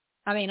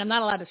 I mean, I'm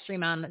not allowed to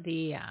stream on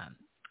the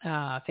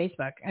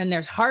Facebook, and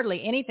there's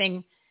hardly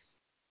anything.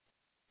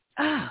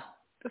 Oh,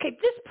 okay,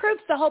 this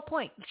proves the whole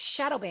point.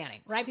 Shadow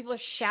banning, right? People are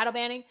shadow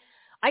banning.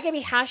 I can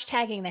be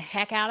hashtagging the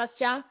heck out of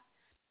stuff,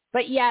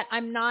 but yet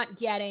I'm not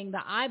getting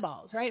the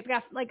eyeballs, right?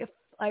 Like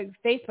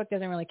Facebook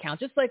doesn't really count.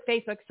 Just like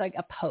Facebook's like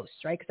a post,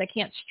 right? Because I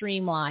can't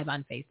stream live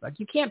on Facebook.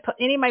 You can't put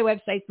any of my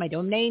websites, my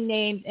domain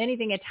names,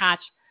 anything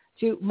attached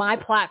to my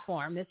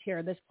platform, this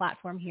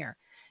platform here.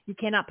 You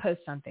cannot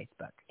post on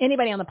Facebook.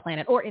 Anybody on the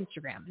planet or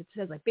Instagram. It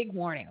says like big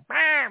warning,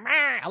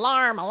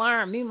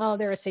 alarm. Meanwhile,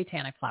 they're a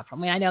satanic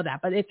platform. I mean, I know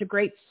that, but it's a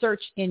great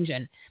search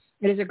engine.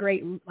 It is a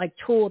great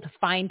tool to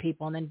find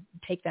people and then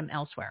take them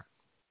elsewhere.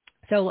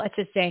 So let's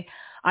just say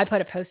I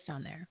put a post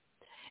on there,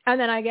 and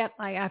then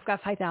I've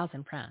got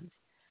 5,000 friends.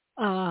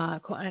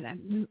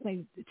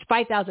 It's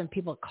 5,000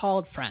 people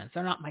called friends.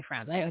 They're not my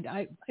friends.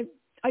 I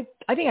think I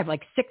have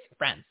like 6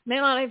 friends.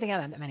 Man, I don't think I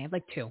have that many. I have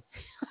like 2. like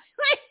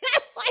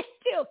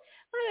 2.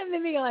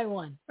 Maybe like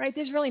 1, right?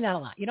 There's really not a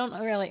lot. You don't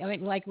really,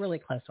 like really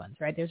close ones,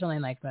 right? There's only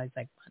like 1,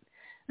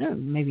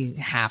 maybe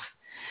half.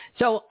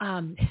 So,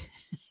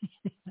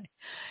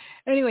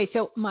 anyway,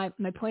 so my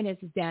point is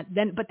that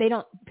then, but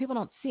people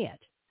don't see it.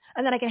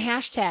 And then I can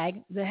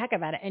hashtag the heck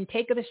about it and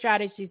take the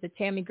strategies that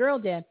Tammy Girl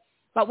did.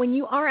 But when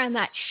you are on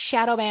that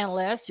shadow ban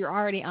list, you're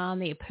already on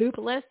the poop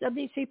list of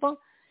these people.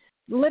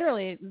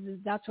 Literally,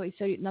 that's what,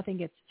 so nothing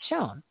gets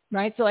shown,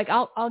 right? So like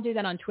I'll do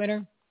that on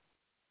Twitter.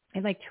 I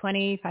have like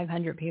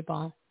 2,500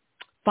 people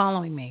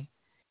following me.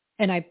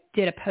 And I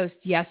did a post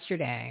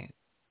yesterday.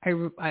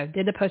 I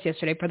did the post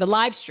yesterday for the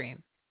live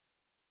stream.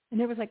 And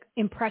there was like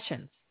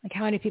impressions. Like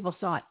how many people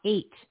saw it?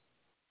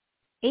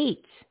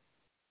 8.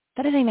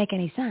 That doesn't make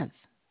any sense.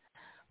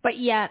 But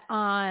yet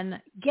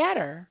on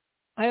Getter,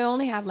 I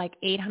only have like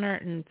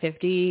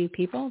 850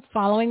 people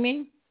following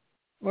me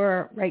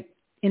or right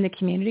in the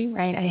community,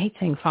 right? I hate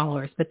saying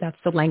followers, but that's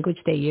the language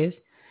they use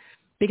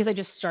because I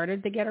just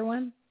started the Getter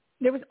one.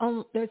 There was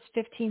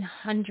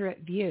 1,500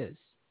 views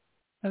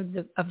of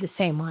the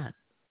same one.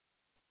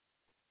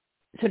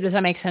 So does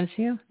that make sense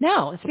to you?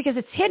 No, it's because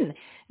it's hidden.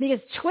 Because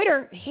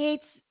Twitter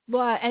hates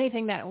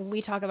anything that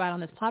we talk about on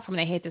this platform.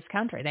 They hate this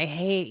country. They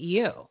hate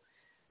you.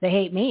 They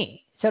hate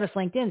me. So does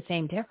LinkedIn,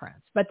 same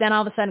difference. But then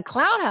all of a sudden,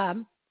 Cloud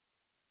Hub,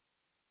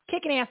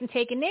 kicking ass and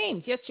taking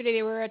names. Yesterday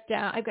they were at,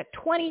 I've got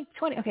 20.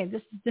 Okay,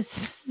 this is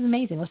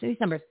amazing. Listen to these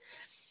numbers.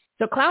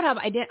 So Cloud Hub,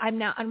 I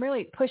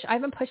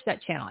haven't pushed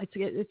that channel.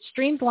 It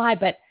streams live,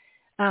 but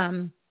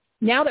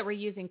now that we're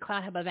using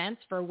Cloud Hub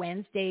events for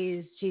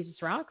Wednesdays,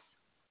 Jesus Rocks,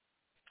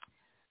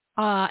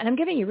 and I'm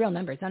giving you real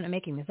numbers. I'm not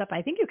making this up.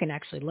 I think you can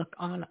actually look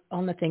on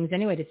the things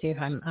anyway to see if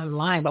I'm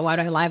lying. But why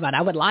would I lie about it?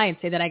 I would lie and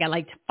say that I got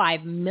like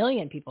 5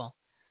 million people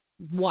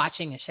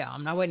watching the show.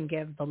 I wouldn't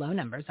give the low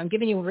numbers. I'm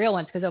giving you real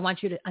ones because I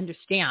want you to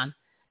understand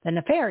the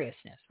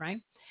nefariousness,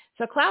 right?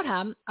 So Cloud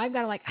Hub, I've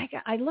got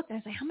I looked and I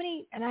was like, how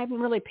many, and I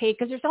haven't really paid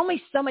because there's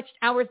only so much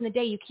hours in the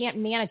day. You can't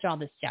manage all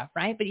this stuff,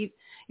 right? But you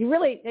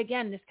really,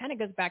 again, this kind of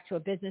goes back to a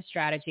business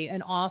strategy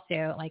and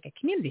also like a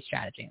community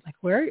strategy. Like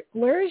where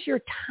is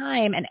your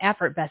time and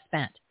effort best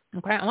spent?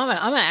 Okay. I'm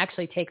gonna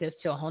actually take this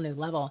to a whole new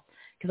level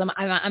because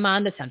I'm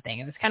onto something.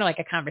 It was kind of like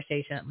a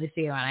conversation that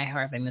Lucy and I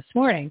were having this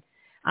morning.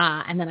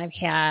 And then I've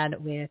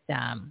had with,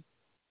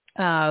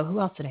 who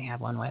else did I have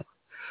one with?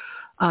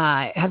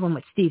 I had one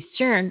with Steve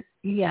Stern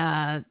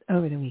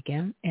over the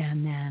weekend.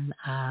 And then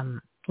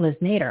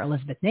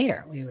Elizabeth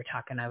Nader, we were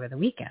talking over the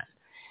weekend.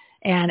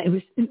 And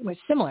it was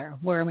similar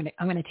where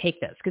I'm going to take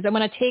this because I'm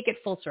going to take it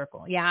full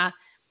circle. Yeah,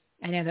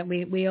 I know that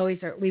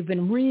we've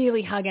been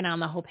really hugging on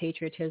the whole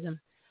patriotism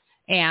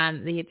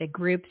and the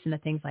groups and the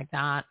things like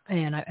that.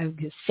 And I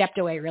stepped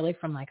away really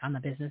from like on the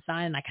business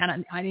side. And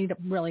I need to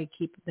really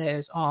keep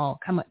those all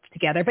come up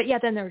together. But yeah,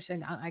 then there's,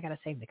 I got to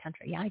save the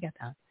country. Yeah, I get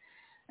that.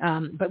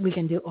 But we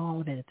can do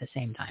all of it at the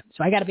same time.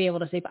 So I got to be able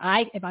to say,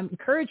 if I'm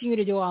encouraging you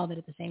to do all of it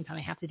at the same time,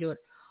 I have to do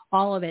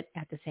all of it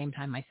at the same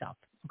time myself.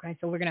 Okay.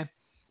 So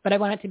but I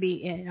want it to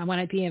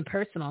be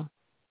impersonal.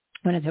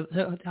 I want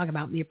to talk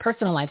about your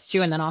personal lives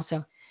too. And then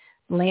also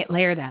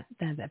layer that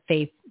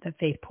faith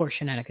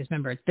portion in it. Because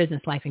remember, it's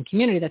business, life, and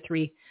community, the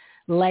 3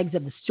 legs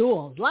of the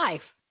stool is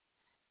life.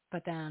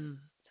 But then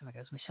someone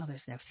goes, Michelle,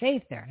 there's no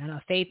faith there. No,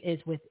 faith is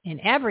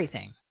within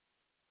everything.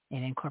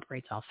 It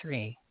incorporates all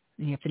 3.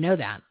 And you have to know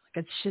that.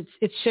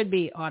 It should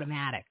be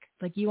automatic.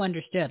 Like you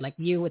understood, like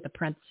you with the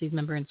parentheses,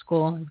 remember in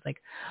school? It's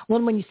like,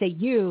 well, when you say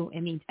you,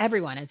 it means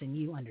everyone as in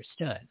you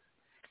understood.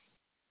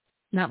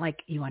 Not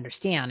like you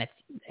understand. It's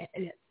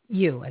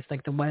you as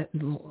like the word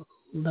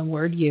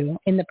you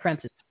in the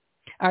parentheses.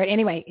 All right.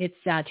 Anyway, it's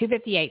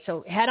 2:58.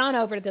 So head on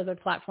over to the other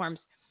platforms.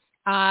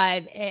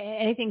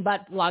 Anything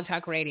but Blog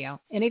Talk Radio.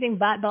 Anything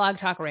but Blog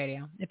Talk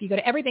Radio. If you go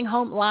to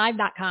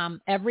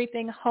everythinghomelive.com,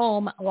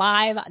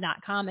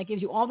 everythinghomelive.com, that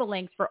gives you all the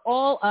links for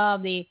all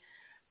of the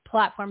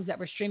platforms that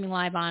we're streaming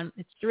live on.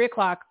 It's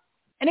 3:00.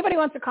 Anybody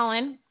wants to call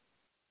in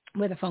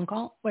with a phone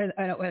call, with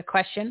a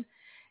question,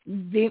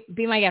 be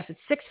my guest. It's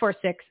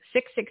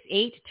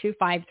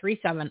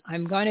 646-668-2537.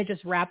 I'm going to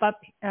just wrap up.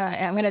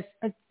 I'm going to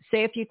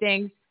say a few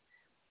things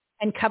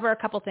and cover a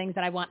couple things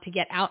that I want to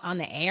get out on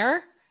the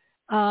air.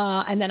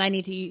 And then I'm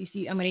going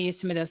to use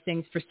some of those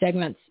things for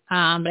segments.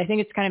 But I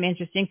think it's kind of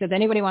interesting. So if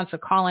anybody wants to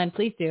call in,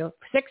 please do.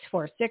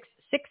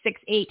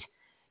 646-668-2537.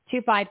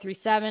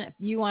 If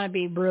you want to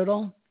be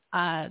brutal,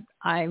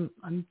 I'm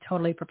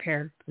totally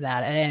prepared for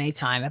that at any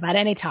time. About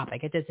any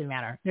topic, it doesn't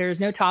matter. There's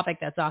no topic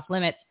that's off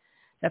limits.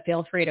 So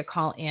feel free to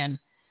call in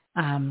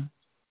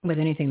with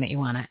anything that you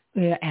want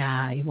to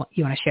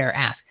share or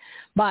ask.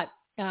 But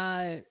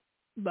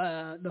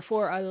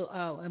before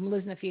I'm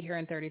losing the feed here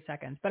in 30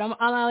 seconds, but I'm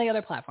on all the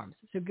other platforms.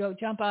 So go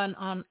jump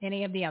on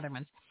any of the other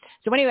ones.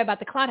 So anyway, about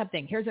the Cloud Hub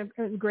thing, here's a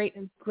great,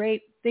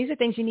 these are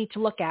things you need to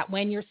look at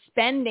when you're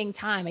spending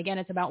time. Again,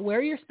 it's about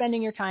where you're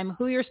spending your time,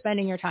 who you're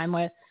spending your time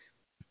with,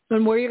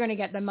 and where you're going to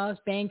get the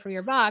most bang for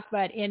your buck.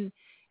 But in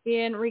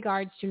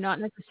regards to not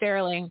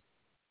necessarily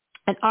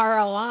an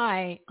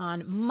ROI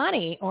on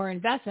money or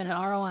investment, an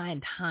ROI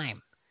on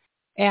time.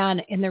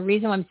 And the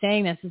reason I'm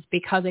saying this is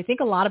because I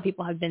think a lot of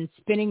people have been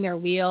spinning their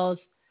wheels,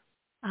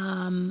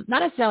 not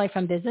necessarily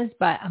from business,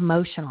 but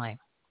emotionally,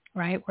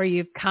 right? Where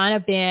you've kind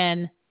of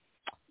been,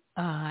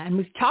 and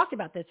we've talked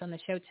about this on the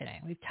show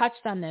today. We've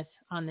touched on this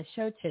on the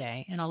show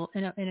today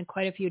in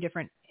quite a few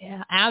different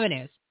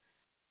avenues.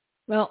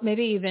 Well,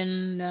 maybe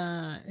even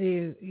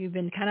you've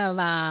been kind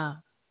of,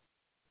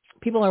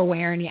 people are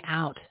wearing you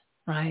out,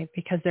 right?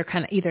 Because they're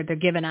kind of either they're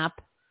giving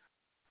up,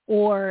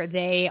 or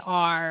they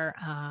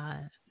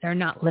are they're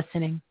not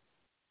listening,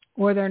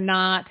 or they're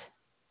not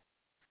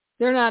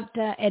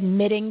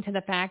admitting to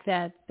the fact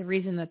that the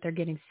reason that they're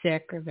getting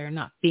sick or they're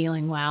not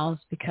feeling well is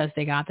because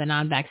they got the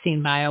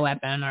non-vaccine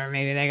bioweapon, or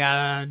maybe they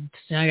got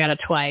it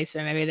twice,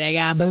 or maybe they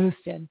got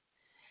boosted,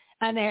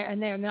 and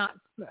they're not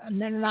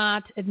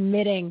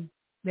admitting.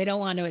 They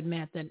don't want to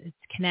admit that it's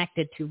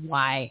connected to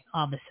why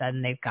all of a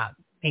sudden they've got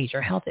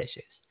major health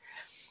issues.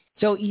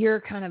 So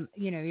you're kind of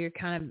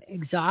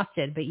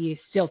exhausted, but you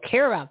still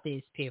care about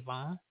these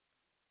people,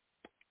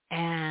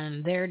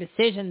 and their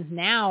decisions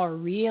now are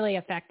really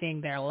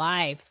affecting their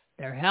life,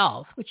 their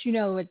health, which,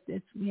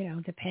 it's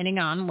depending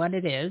on what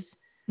it is,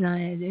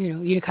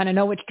 you kind of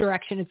know which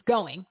direction it's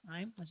going,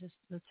 right? Let's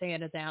say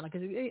it as that,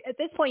 because at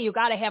this point you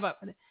got to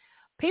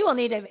people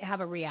need to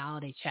have a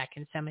reality check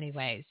in so many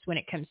ways when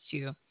it comes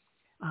to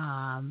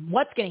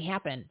what's going to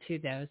happen to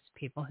those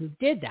people who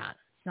did that.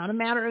 It's not a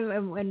matter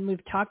of, and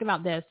we've talked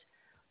about this,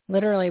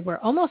 literally we're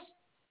almost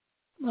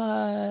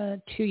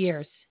 2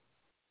 years,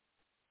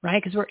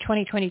 right? Because we're at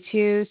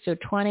 2022, so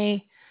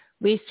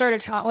we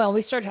started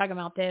talking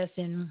about this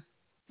in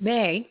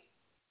May,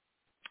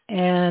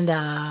 and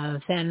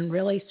then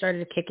really started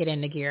to kick it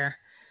into gear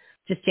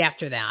just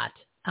after that.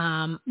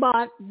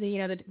 But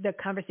the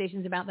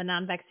conversations about the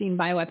non-vaccine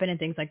bioweapon and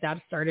things like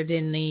that started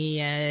in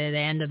the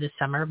end of the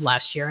summer of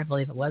last year, I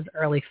believe it was,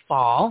 early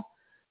fall.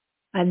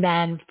 And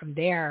then from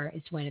there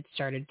is when it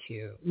started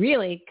to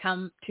really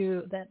come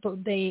to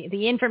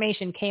the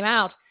information came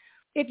out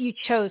if you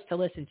chose to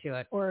listen to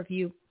it, or if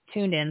you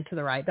tuned in to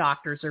the right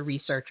doctors or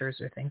researchers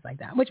or things like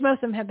that, which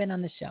most of them have been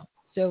on the show.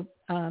 So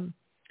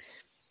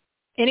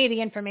any of the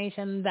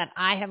information that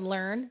I have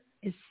learned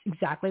is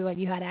exactly what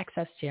you had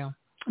access to.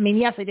 I mean,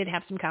 yes, I did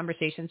have some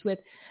conversations with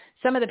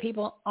some of the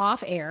people off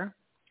air.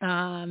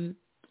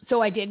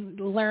 So I did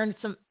learn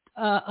some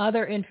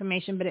other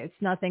information, but it's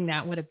nothing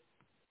that would have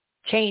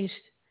changed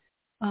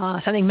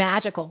something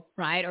magical,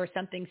 right? Or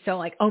something so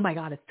like, oh my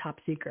God, it's top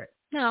secret.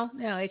 No,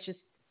 it's just,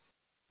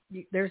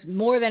 there's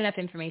more than enough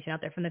information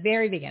out there from the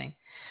very beginning.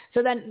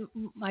 So then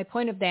my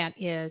point of that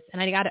is,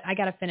 and I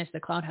got to finish the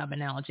Cloud Hub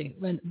analogy,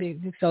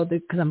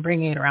 because I'm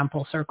bringing it around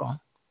full circle.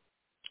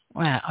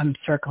 Well, I'm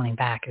circling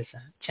back as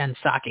Jen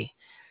Psaki,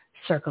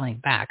 circling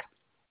back.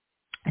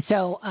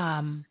 So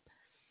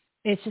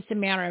it's just a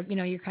matter of,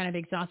 you're kind of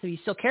exhausted. You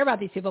still care about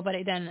these people, but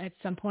then at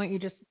some point you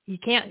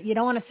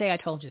don't want to say, I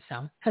told you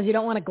so, because you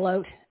don't want to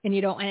gloat, and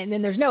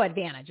then there's no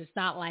advantage. It's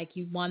not like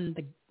you won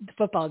the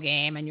football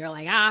game and you're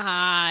like,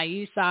 aha,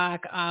 you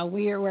suck.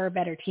 We're a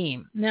better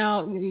team.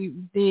 No,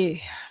 you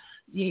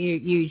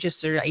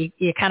just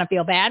you kind of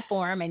feel bad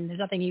for them, and there's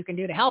nothing you can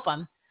do to help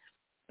them.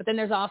 But then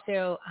there's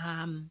also,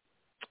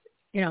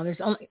 there's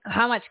only,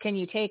 how much can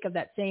you take of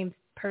that same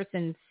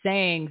person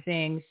saying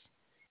things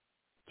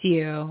to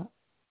you,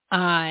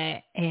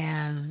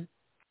 and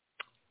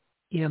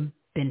you've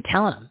been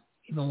telling them,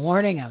 even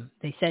warning them.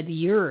 They said,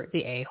 you're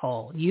the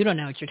a-hole. You don't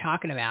know what you're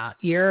talking about.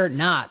 You're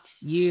nuts.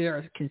 You're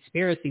a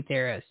conspiracy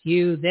theorist.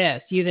 You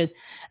this.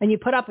 And you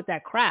put up with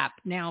that crap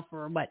now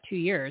for, 2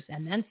 years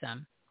and then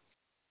some.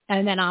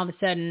 And then all of a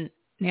sudden,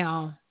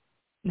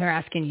 they're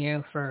asking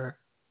you for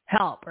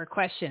help or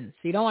questions.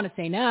 So you don't want to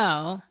say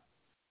no,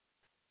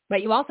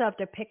 but you also have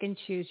to pick and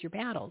choose your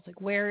battles.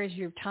 Like, where is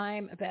your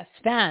time best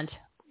spent?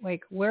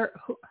 Like, I'm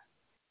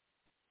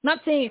not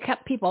saying you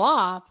cut people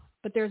off,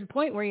 but there's a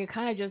point where you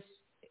kind of just,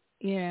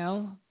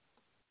 you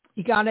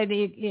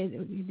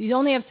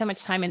only have so much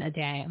time in a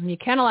day. I mean, you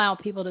can't allow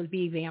people to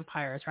be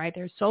vampires, right?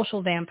 There's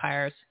social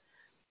vampires.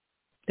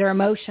 They're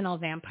emotional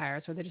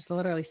vampires where they're just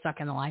literally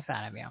sucking the life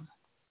out of you.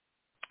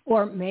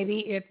 Or maybe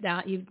if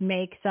that you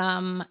make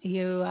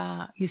you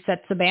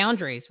set some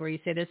boundaries where you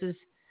say, this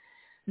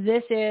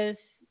is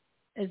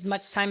as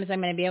much time as I'm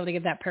going to be able to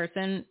give that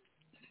person,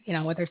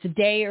 whether it's a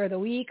day or the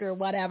week or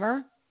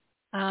whatever.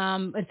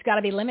 It's got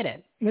to be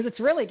limited because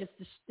it's really just,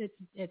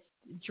 it's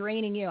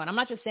draining you. And I'm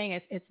not just saying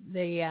it's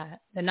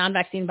the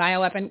non-vaccine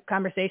bioweapon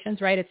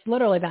conversations, right? It's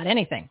literally about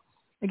anything.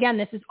 Again,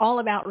 this is all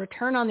about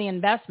return on the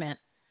investment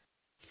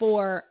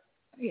for,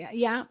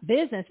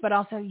 business, but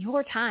also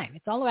your time.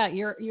 It's all about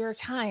your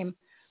time,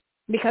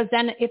 because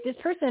then if this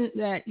person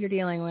that you're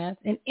dealing with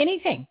in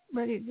anything,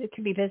 it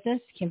can be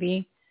business, can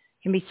be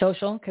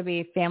social, could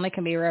be family,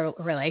 can be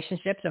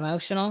relationships,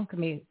 emotional, can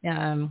be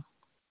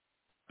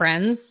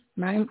friends,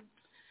 right?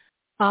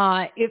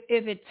 If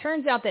it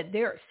turns out that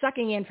they're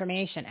sucking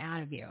information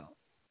out of you,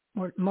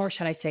 or more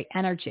should I say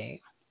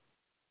energy,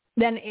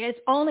 then it's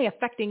only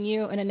affecting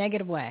you in a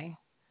negative way,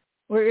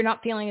 where you're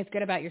not feeling as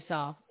good about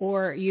yourself,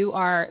 or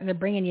they're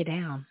bringing you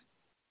down,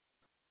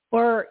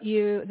 or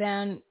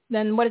then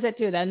what does that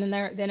do? Then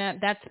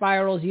that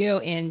spirals you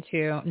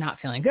into not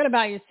feeling good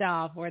about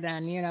yourself, or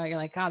then you're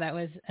like, oh, that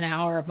was an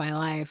hour of my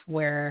life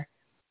where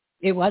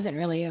it wasn't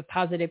really a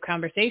positive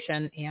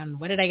conversation, and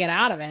what did I get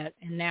out of it?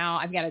 And now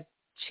I've got to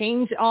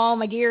change all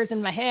my gears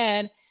in my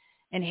head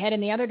and head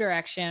in the other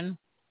direction.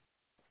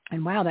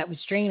 And wow, that was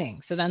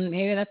draining. So then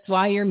maybe that's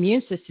why your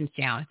immune system's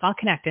down. It's all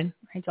connected,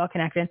 right? It's all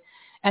connected.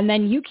 And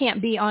then you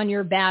can't be on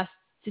your best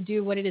to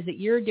do what it is that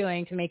you're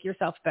doing to make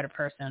yourself a better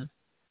person.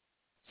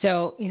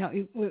 So,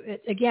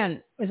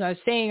 again, as I was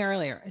saying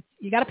earlier,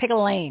 you got to pick a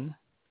lane,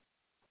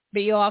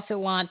 but you also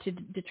want to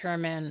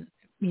determine,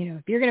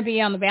 if you're going to be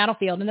on the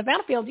battlefield. And the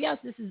battlefield, yes,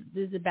 this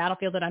is the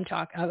battlefield that I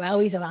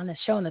always am on this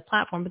show and this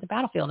platform, but the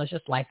battlefield is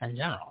just life in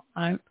general.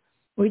 Right?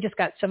 We just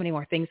got so many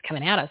more things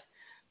coming at us.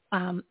 But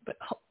I'm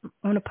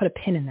going to put a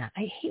pin in that.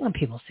 I hate when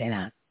people say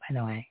that, by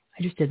the way.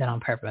 I just did that on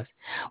purpose.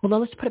 Well,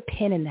 let's put a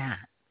pin in that.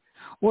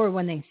 Or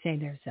when they say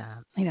there's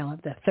the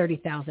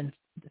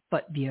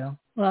 30,000-foot view.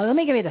 Well, let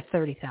me give you the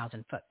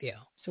 30,000-foot view.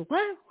 So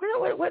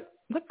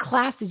what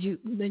class did you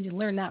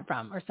learn that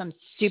from? Or some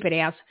stupid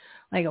ass,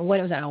 like what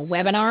was that, a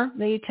webinar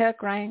that you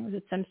took, right? Was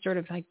it some sort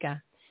of like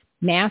a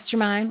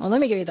mastermind? Well,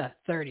 let me give you the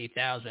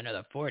 30,000 or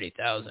the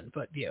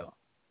 40,000-foot view.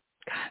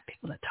 God,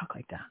 people that talk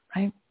like that,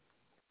 right?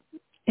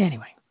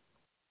 Anyway,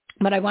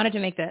 but I wanted to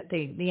make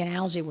the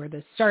analogy where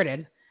this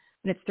started,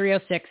 and it's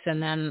 3:06,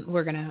 and then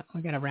we're gonna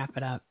wrap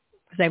it up,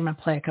 because I'm gonna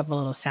play a couple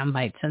little sound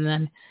bites, and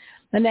then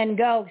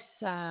go.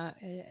 I'm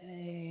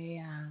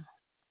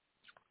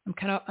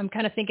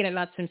kind of thinking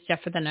about some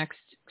stuff for the next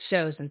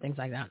shows and things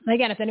like that. And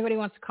again, if anybody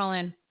wants to call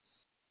in,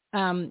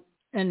 and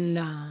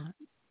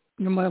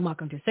you're more than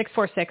welcome to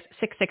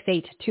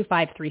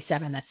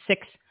 646-668-2537. That's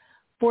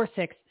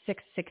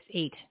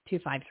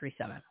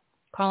 646-668-2537.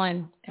 Call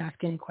in,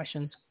 ask any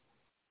questions.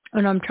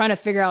 And I'm trying to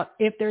figure out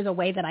if there's a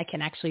way that I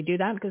can actually do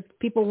that, because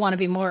people want to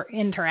be more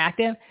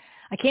interactive.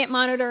 I can't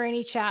monitor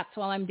any chats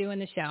while I'm doing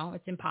the show.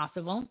 It's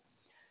impossible.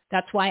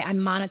 That's why I'm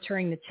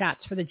monitoring the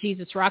chats for the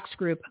Jesus Rocks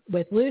group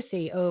with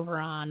Lucy over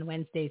on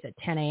Wednesdays at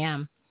 10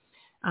 a.m.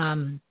 But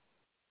I'm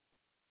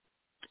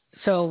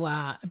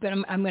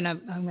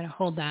gonna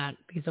hold that,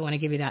 because I want to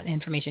give you that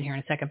information here in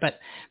a second. But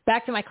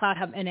back to my Cloud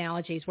Hub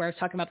analogies, where I was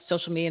talking about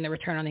social media and the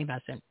return on the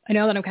investment. I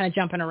know that I'm kind of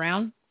jumping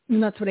around,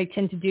 and that's what I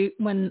tend to do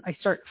when I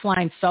start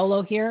flying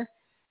solo here.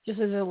 Just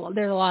as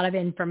there's a lot of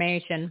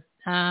information.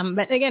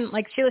 But again,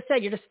 like Sheila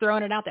said, you're just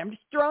throwing it out there. I'm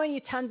just throwing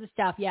you tons of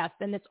stuff. Yes.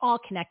 And it's all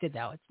connected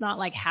though. It's not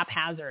like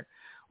haphazard,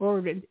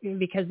 or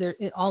because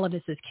all of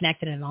this is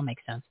connected and it all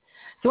makes sense.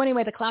 So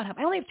anyway, the Cloud Hub,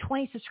 I only have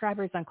 20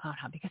 subscribers on Cloud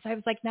Hub, because I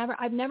was like,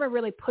 I've never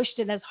really pushed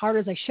it as hard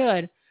as I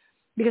should,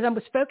 because I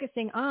was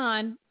focusing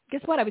on,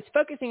 guess what? I was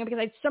focusing on, because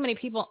I had so many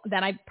people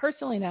that I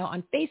personally know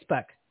on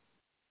Facebook.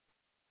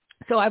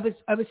 So I was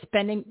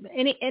spending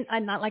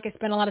and not like I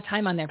spent a lot of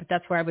time on there, but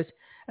that's where I was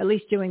at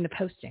least doing the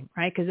posting,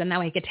 right? Because then that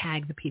way I could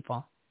tag the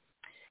people.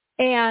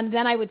 And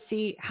then I would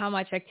see how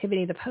much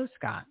activity the post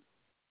got.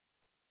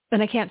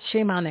 And I can't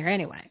stream on there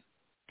anyway.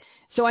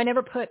 So I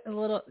never put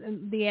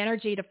the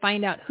energy to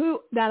find out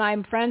who that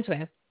I'm friends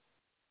with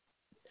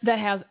that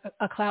has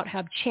a Cloud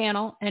Hub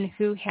channel and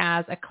who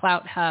has a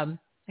Cloud Hub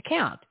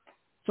account.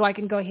 So I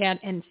can go ahead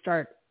and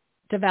start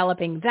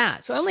developing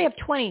that. So I only have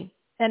 20.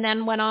 And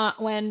then when I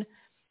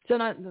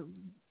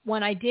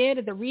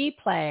did the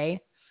replay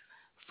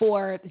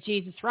for the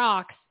Jesus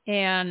Rocks,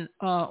 And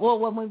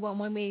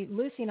when we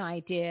Lucy and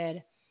I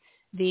did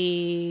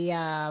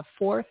the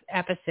fourth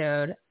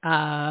episode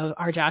of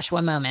our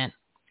Joshua Moment,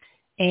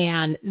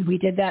 and we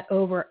did that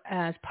over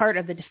as part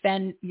of the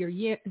Defend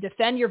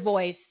Your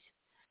Voice,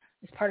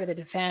 as part of the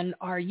Defend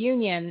Our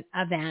Union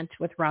event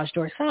with Raj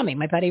Dorsami,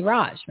 my buddy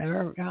Raj.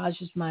 Remember, Raj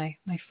is my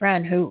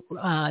friend who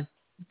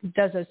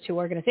does those two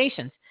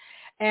organizations.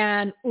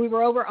 And we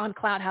were over on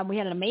Cloud Hub. We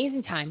had an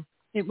amazing time.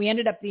 We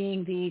ended up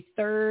being the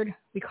third,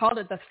 we called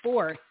it the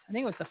fourth, I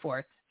think it was the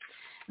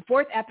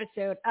fourth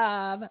episode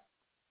of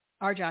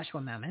our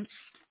Joshua Moment,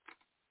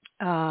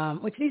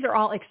 which these are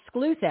all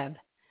exclusive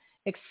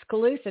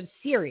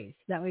series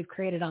that we've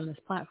created on this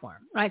platform,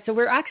 right? So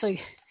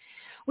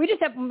we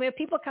just have, when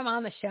people come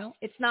on the show,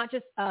 it's not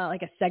just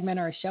like a segment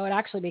or a show. It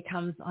actually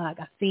becomes like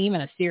a theme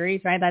and a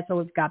series, right? That's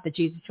what we've got, the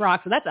Jesus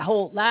Rock. So that's a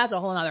whole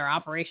other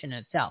operation in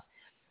itself.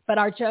 But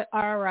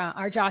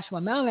our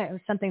Joshua Moment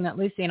was something that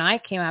Lucy and I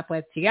came up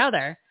with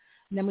together.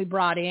 And then we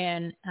brought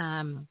in,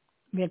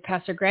 we had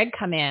Pastor Greg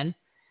come in,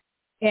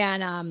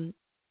 and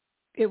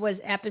it was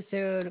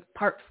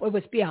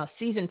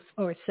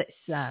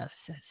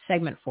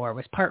segment 4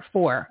 was part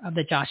 4 of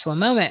the Joshua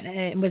Moment. And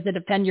it was the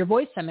Defend Your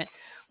Voice Summit,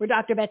 where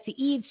Dr. Betsy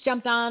Eads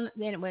jumped on.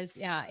 Then it was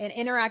an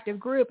interactive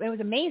group. It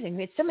was amazing.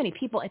 We had so many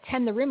people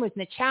attend the room. It was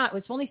in the chat. It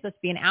was only supposed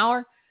to be an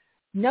hour.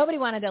 Nobody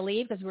wanted to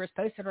leave because we were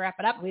supposed to wrap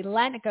it up. We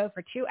let it go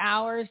for 2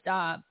 hours.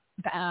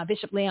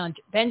 Bishop Leon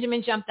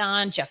Benjamin jumped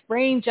on. Jeff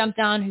Brain jumped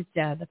on, who's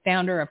the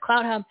founder of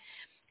Cloud Hub.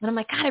 And I'm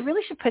like, God, I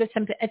really should put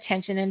some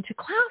attention into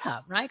Cloud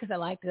Hub, right? Because I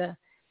like the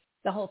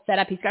whole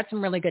setup. He's got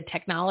some really good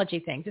technology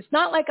things. It's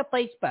not like a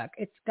Facebook.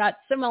 It's got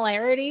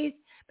similarities.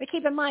 But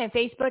keep in mind,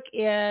 Facebook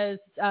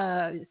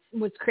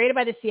was created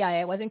by the CIA.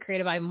 It wasn't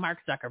created by Mark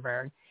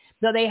Zuckerberg.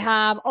 So they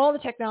have all the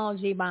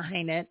technology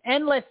behind it,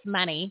 endless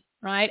money,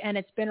 right? And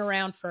it's been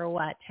around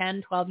for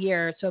 10, 12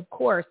 years. So of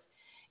course,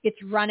 it's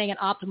running an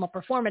optimal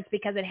performance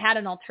because it had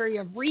an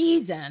ulterior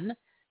reason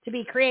to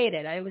be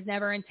created. It was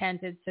never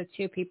intended so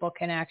two people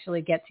can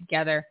actually get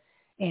together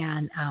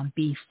and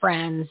be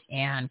friends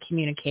and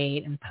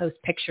communicate and post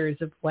pictures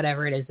of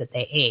whatever it is that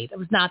they ate. That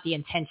was not the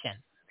intention.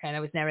 Okay, that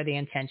was never the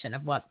intention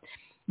of what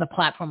the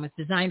platform was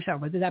designed for.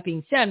 With that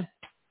being said,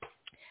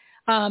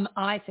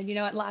 I said, you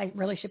know what, I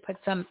really should put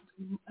some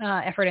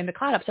effort into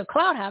Cloud Hub. So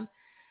Cloud Hub,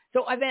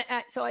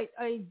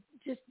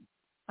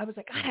 I was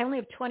like, God, I only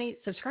have 20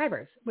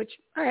 subscribers, which,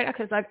 all right,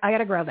 okay, so I got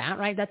to grow that,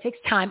 right? That takes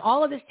time.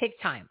 All of this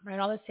takes time, right?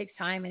 All this takes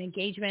time and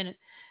engagement,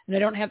 and I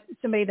don't have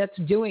somebody that's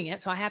doing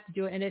it, so I have to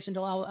do it in addition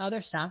to all the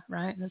other stuff,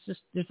 right?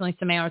 There's only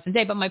so many hours a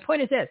day. But my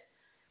point is this.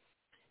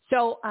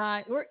 So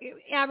we're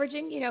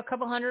averaging, a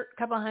couple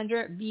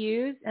hundred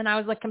views, and I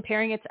was like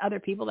comparing it to other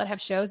people that have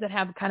shows that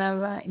have kind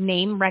of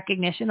name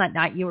recognition, like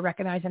not you would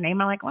recognize their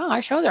name. I'm like, wow,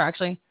 our shows are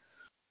actually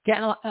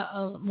getting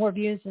more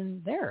views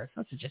than theirs.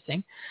 That's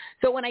interesting.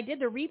 So when I did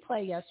the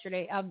replay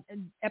yesterday of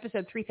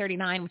episode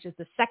 339, which is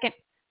the second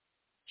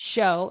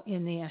show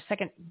in the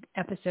second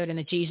episode in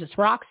the Jesus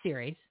Rock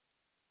series,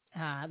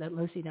 that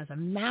Lucy does a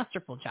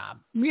masterful job.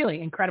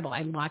 Really incredible.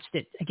 I watched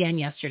it again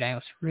yesterday. It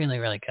was really,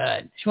 really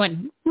good. She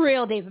went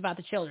real deep about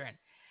the children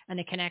and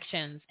the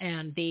connections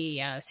and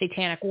the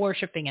satanic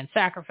worshiping and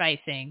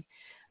sacrificing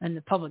and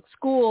the public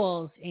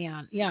schools,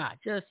 and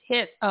just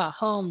hit a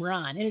home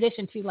run, in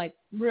addition to like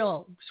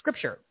real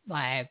scripture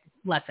live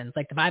lessons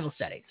like the Bible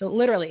study. So it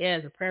literally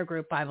is a prayer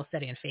group, Bible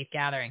study, and faith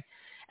gathering.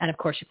 And of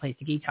course she plays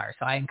the guitar.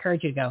 So I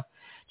encourage you to go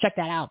check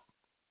that out.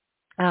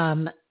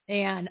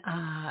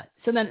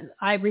 So then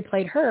I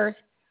replayed hers,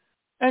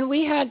 and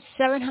we had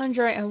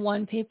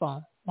 701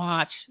 people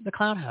watch the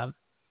Cloud Hub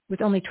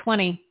with only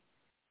 20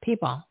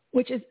 people,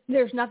 which is,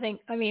 there's nothing,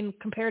 I mean,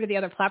 compared to the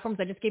other platforms,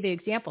 I just gave you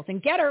examples.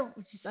 And Getter,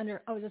 which is just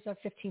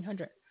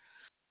 1,500.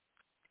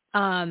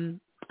 And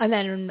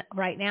then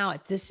right now,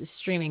 this is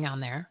streaming on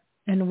there,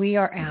 and we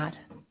are at,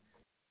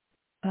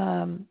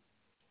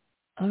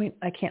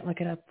 I can't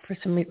look it up for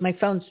some reason. My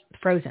phone's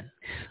frozen.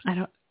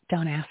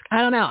 Don't ask.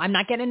 I don't know. I'm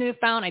not getting a new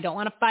phone. I don't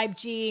want a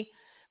 5G.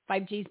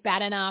 5G's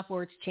bad enough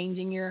where it's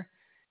changing your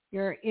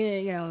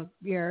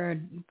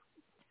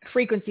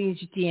frequencies,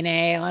 your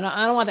DNA. I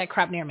don't want that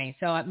crap near me.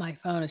 So my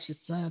phone is just,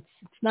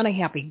 it's not a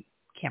happy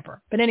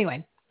camper. But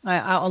anyway,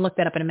 I'll look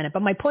that up in a minute.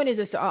 But my point is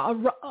this,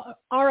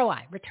 ROI,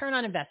 return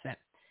on investment,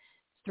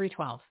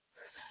 312.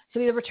 So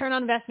the return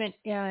on investment,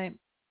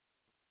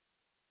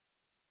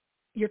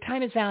 your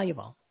time is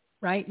valuable,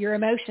 right? Your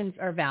emotions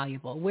are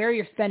valuable. Where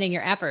you're spending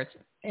your efforts.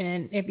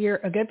 And if you're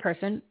a good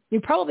person, you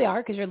probably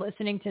are because you're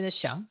listening to this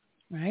show,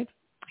 right?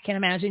 I can't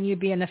imagine you'd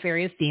be a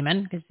nefarious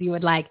demon because you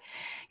would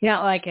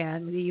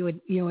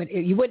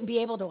you wouldn't be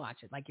able to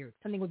watch it. Like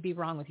something would be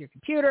wrong with your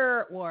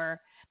computer,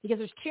 or because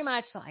there's too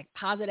much like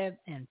positive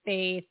and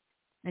faith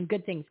and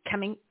good things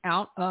coming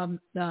out from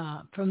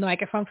the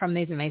microphone from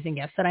these amazing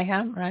guests that I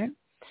have, right?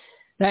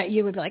 That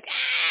you would be like,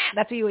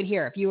 that's what you would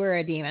hear if you were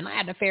a demon. I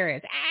had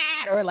nefarious,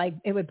 or like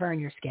it would burn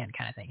your skin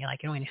kind of thing. Like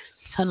when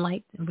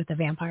sunlight with the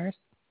vampires.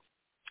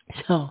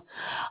 So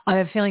I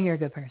have a feeling you're a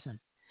good person.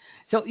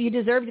 So you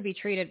deserve to be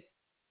treated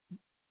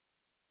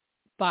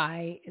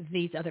by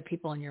these other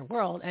people in your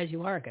world as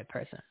you are a good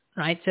person,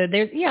 right? So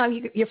there's, you know,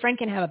 your friend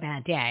can have a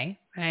bad day,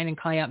 right, and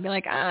call you up and be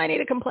like, oh, I need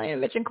to complain,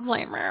 bitch and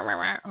complain,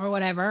 or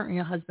whatever, you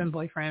know, husband,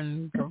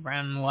 boyfriend,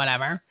 girlfriend,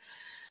 whatever,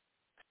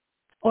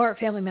 or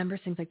family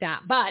members, things like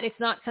that. But it's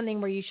not something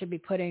where you should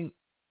be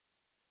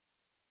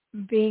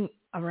being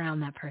around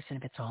that person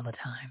if it's all the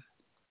time.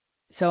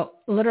 So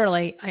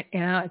literally, you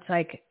know, it's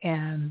like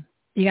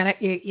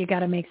you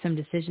gotta make some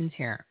decisions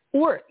here,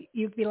 or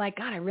you'd be like,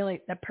 God,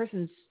 that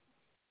person's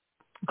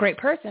a great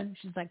person.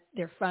 She's like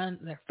their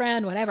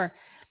friend, whatever.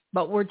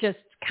 But we're just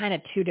kind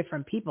of two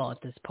different people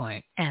at this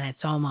point, and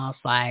it's almost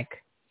like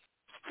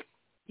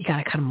you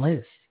gotta cut them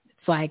loose.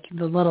 It's like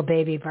the little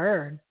baby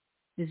bird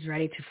is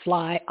ready to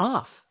fly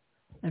off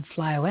and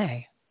fly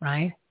away,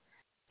 right?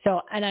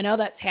 So, and I know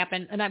that's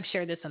happened, and I've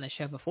shared this on the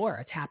show before.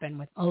 It's happened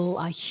with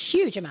a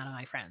huge amount of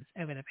my friends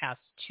over the past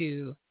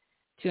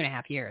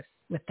 2.5 years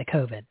with the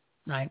COVID,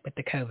 right? With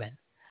the COVID,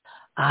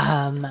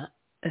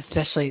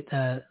 especially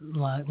the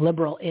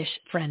liberal-ish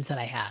friends that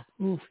I had.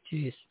 Ooh,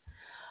 geez.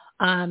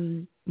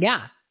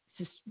 Yeah,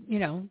 it's just, you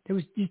know, there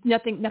was just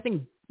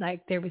nothing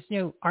like, there was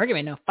no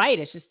argument, no fight.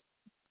 It's just,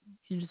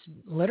 you just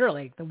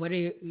literally,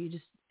 you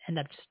just end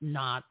up just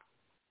not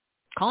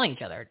calling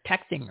each other,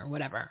 texting or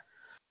whatever.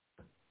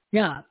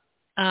 Yeah.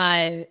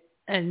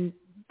 And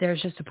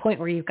there's just a point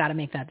where you've got to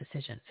make that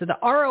decision. So the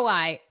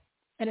ROI,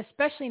 and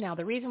especially now,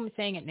 the reason I'm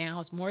saying it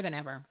now is more than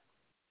ever,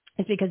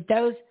 is because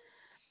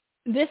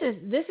this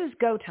is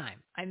go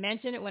time. I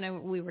mentioned it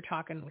when we were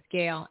talking with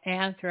Gail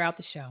and throughout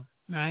the show,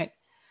 right?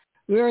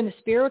 We're in the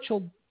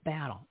spiritual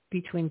battle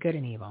between good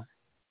and evil.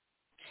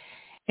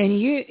 And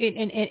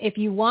if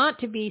you want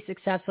to be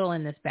successful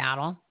in this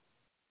battle,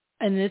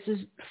 and this is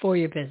for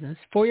your business,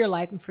 for your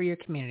life, and for your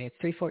community, it's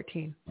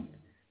 3:14.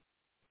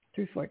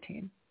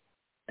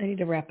 I need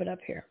to wrap it up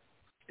here.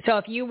 So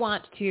if you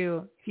want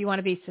to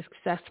be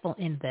successful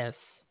in this,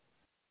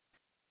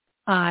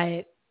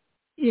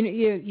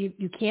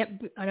 you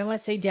can't, I don't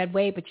want to say dead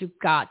weight, but you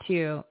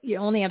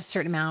only have a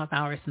certain amount of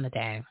hours in the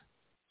day.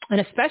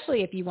 And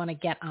especially if you want to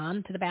get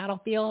onto the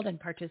battlefield and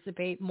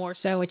participate more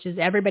so, which is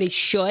everybody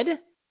should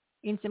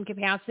in some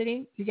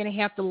capacity, you're going to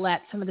have to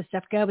let some of the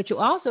stuff go. But you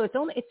also, it's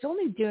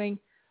only doing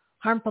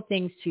harmful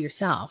things to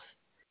yourself,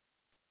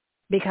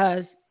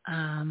 because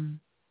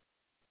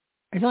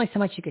there's only so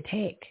much you could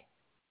take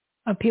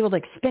of people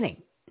like spinning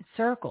in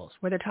circles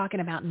where they're talking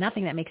about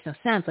nothing that makes no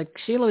sense. Like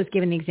Sheila was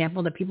giving the example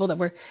of the people that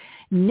were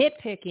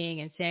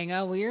nitpicking and saying,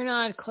 oh, well, you're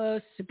not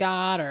close to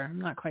God, or I'm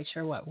not quite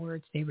sure what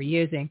words they were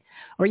using,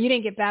 or you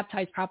didn't get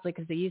baptized properly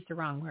because they used the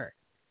wrong word.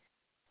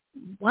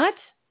 What?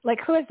 Like,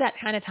 who has that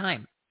kind of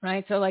time,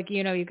 right? So, like,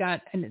 you know, you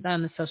got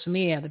on the social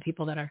media the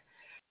people that are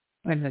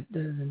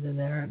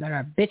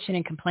bitching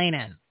and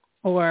complaining.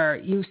 Or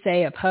you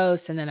say a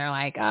post and then they're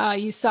like, oh,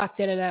 you suck,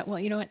 da-da-da.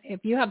 Well, you know what?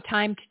 If you have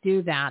time to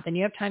do that, then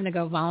you have time to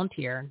go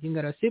volunteer. You can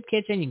go to a soup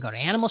kitchen. You can go to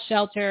animal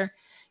shelter.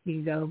 You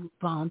can go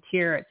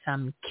volunteer at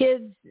some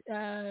kids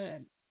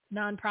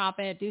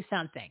nonprofit. Do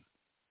something,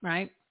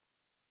 right?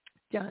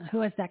 Who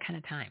has that kind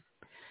of time?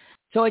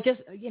 So it just,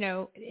 you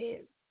know,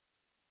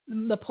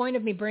 the point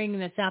of me bringing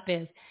this up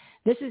is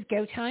this is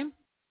go time,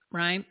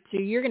 right? So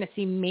you're going to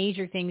see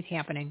major things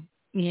happening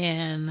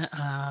in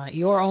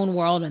your own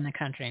world and the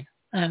country.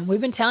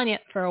 We've been telling you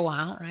for a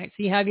while, right?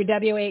 So you have your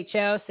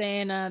WHO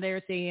saying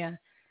there's a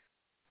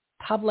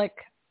public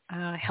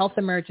health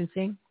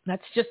emergency.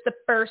 That's just the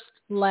first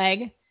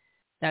leg.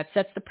 That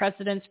sets the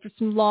precedence for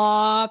some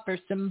law, for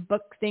some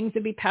things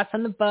to be passed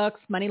on the books,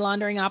 money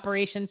laundering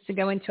operations to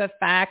go into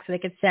effect so they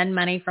could send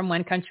money from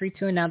one country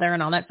to another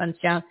and all that fun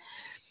stuff.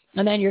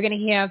 And then you're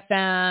going to have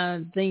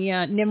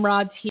the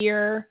Nimrods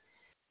here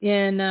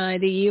in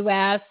the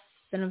U.S.,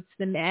 and it's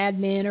the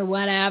admin or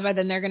whatever,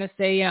 then they're going to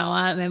say, you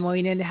know, then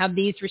we need to have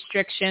these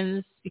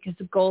restrictions because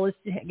the goal is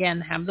to,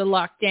 again, have the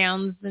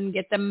lockdowns and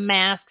get the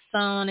masks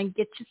on and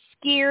get you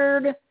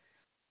scared,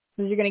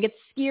 because you're going to get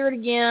scared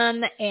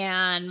again.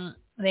 And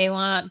they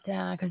want,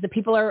 because the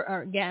people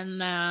are getting,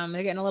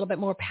 they're getting a little bit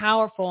more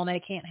powerful and they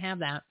can't have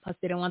that. Plus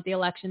they don't want the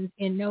elections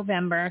in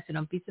November, so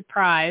don't be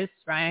surprised,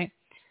 right?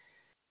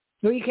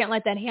 So you can't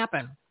let that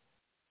happen.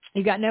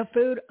 You got no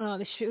food.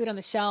 The food on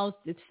the shelves,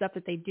 it's stuff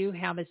that they do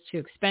have is too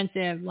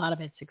expensive. A lot of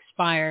it's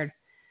expired.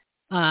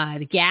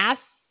 The gas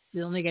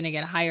is only going to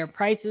get higher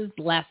prices,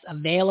 less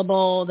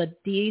available. The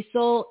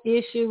diesel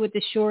issue with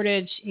the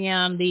shortage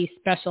and the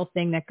special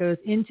thing that goes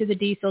into the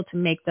diesel to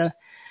make the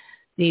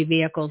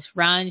vehicles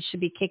run should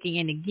be kicking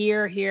into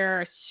gear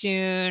here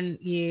soon.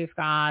 You've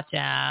got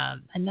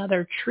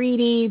another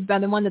treaty, the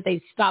one that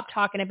they stopped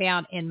talking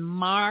about in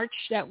March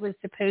that was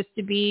supposed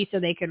to be so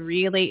they could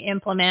really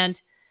implement.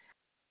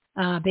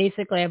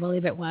 Basically, I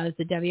believe it was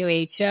the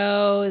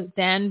WHO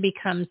then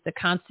becomes the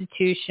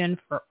constitution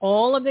for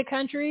all of the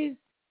countries.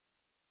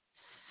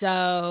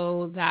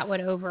 So that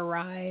would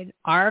override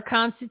our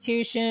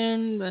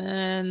constitution.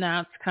 And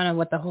that's kind of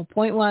what the whole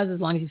point was, as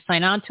long as you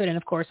sign on to it. And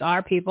of course,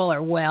 our people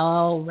are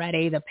well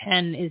ready. The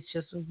pen is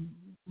just,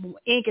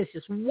 ink is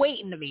just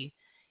waiting to be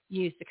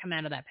used to come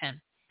out of that pen.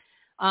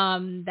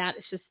 That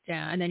is just,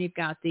 and then you've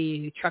got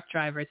the truck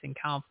drivers in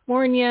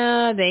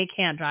California. They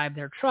can't drive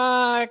their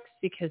trucks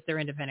because they're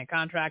independent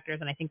contractors,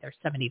 and I think there's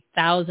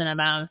 70,000 of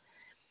them.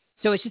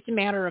 So it's just a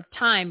matter of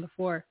time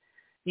before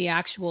the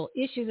actual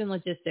issues and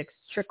logistics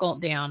trickle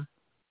down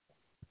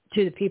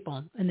to the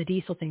people, and the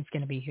diesel thing's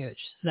going to be huge.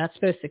 So that's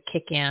supposed to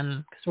kick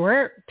in because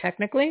we're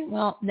technically,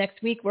 well,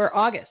 next week we're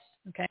August.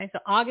 Okay, so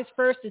August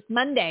 1st is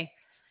Monday.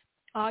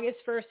 August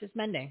 1st is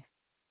Monday.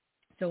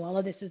 So all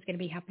of this is going to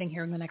be happening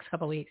here in the next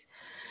couple of weeks.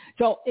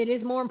 So it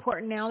is more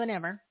important now than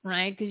ever,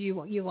 right? Because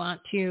you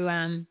want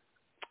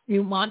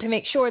to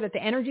make sure that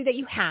the energy that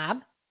you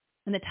have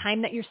and the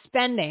time that you're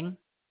spending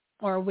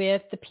are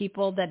with the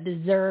people that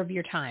deserve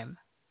your time.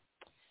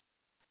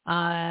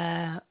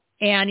 And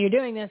you're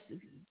doing this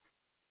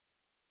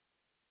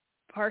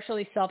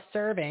partially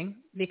self-serving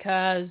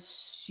because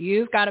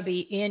you've got to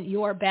be in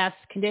your best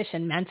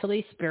condition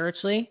mentally,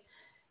 spiritually,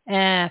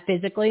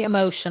 physically,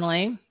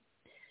 emotionally,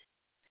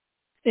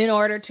 in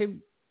order to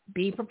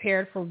be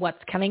prepared for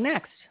what's coming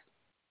next.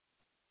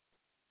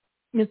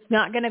 It's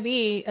not going to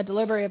be a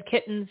delivery of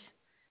kittens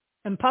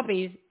and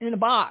puppies in a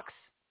box.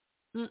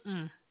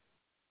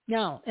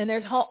 No, and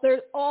there's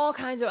all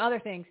kinds of other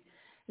things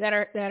that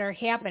are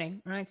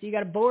happening, right? So you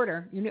got a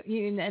border,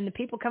 and the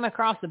people come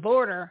across the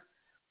border.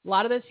 A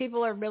lot of those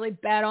people are really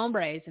bad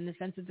hombres in the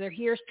sense that they're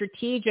here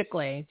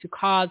strategically to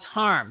cause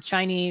harm.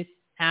 Chinese,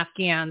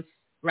 Afghans,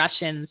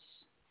 Russians.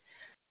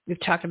 We've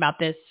talked about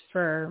this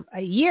for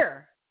a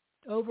year,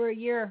 over a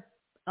year,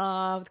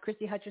 with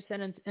Christy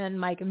Hutcherson and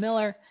Micah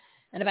Miller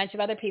and a bunch of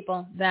other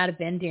people that have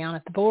been down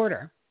at the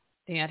border,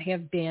 that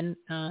have been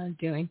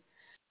doing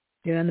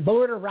the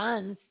border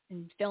runs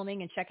and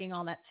filming and checking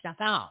all that stuff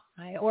out,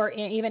 right? Or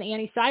even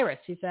Annie Cyrus.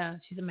 She's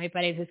my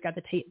buddy who's got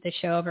the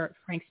show over at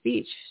Frank's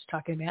Beach. She's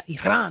talking about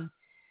Iran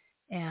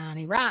and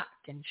Iraq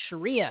and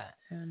Sharia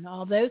and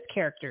all those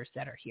characters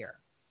that are here.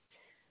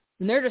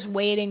 And they're just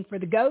waiting for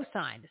the go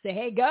sign to say,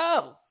 hey,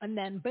 go. And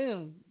then,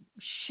 boom,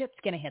 shit's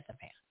going to hit the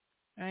fan,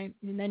 right?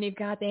 And then you've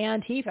got the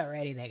Antifa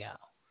ready to go.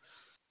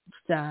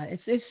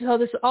 So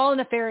this all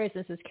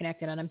nefariousness is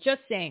connected. And I'm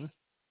just saying,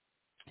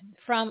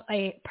 from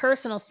a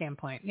personal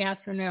standpoint, yes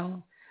or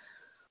no,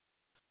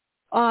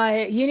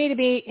 you need to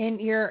be in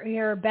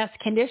your best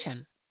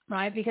condition,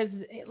 right? Because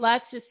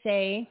let's just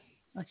say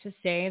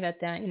that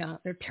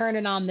they're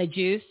turning on the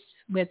juice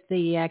with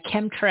the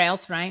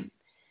chemtrails, right?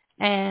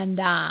 And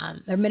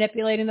they're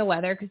manipulating the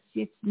weather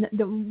because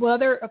the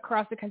weather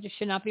across the country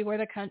should not be where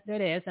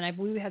it is. And I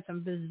believe we had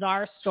some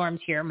bizarre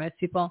storms here. Most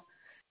people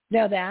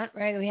know that,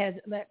 right? We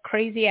had that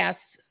crazy ass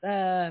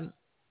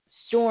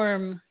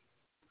storm.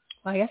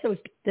 Well, I guess it was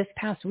this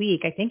past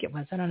week. I think it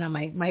was. I don't know.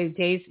 My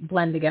days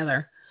blend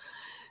together.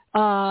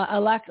 A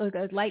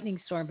lightning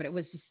storm, but it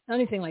was just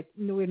anything like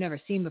we've never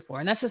seen before.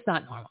 And that's just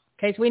not normal.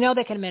 Okay, so we know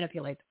they can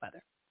manipulate the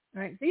weather.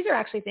 All right, these are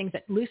actually things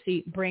that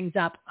Lucy brings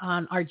up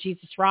on our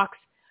Jesus Rocks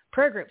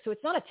prayer group. So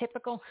it's not a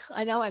typical,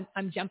 I know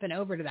I'm jumping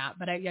over to that,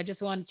 but I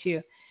just wanted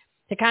to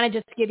kind of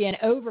just give you an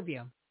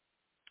overview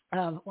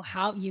of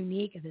how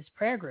unique this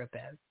prayer group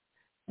is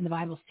in the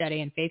Bible study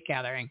and faith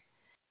gathering.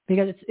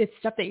 Because it's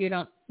stuff that you're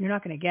not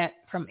going to get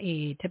from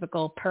a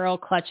typical pearl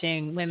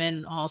clutching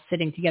women all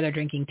sitting together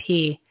drinking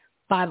tea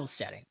Bible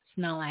study. It's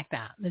not like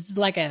that. This is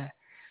like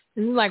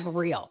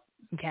real,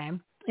 okay?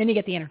 And you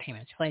get the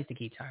entertainment. She plays the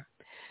guitar,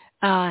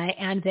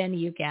 and then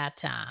you get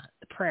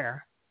the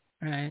prayer,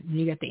 right? And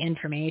you get the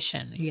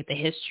information. You get the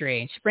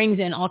history. She brings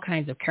in all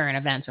kinds of current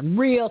events and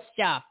real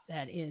stuff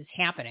that is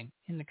happening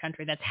in the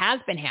country that has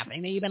been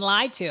happening that you've been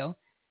lied to.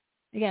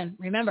 Again,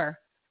 remember,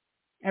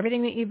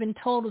 everything that you've been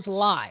told was a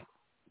lie.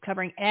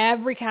 Covering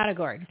every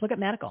category. Just look at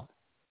medical.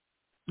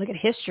 Look at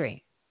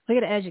history. Look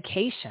at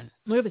education.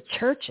 Look at the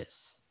churches.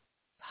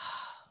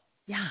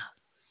 Yeah.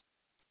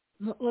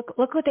 Look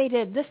what they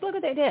did. Look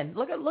what they did.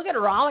 Look at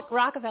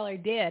Rockefeller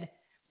did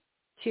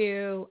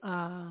to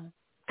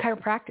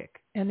chiropractic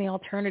and the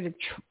alternative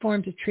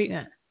forms of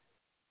treatment.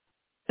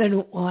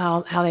 And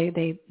how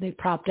they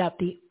propped up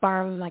the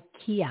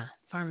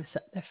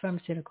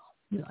pharmaceutical.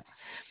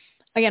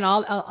 Again,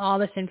 all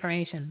this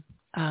information.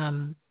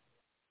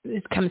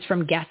 This comes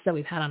from guests that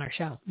we've had on our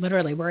show.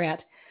 Literally, we're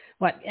at,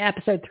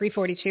 episode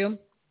 342.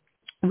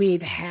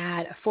 We've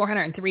had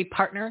 403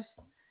 partners.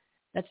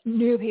 That's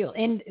new people,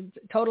 and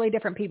totally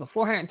different people.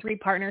 403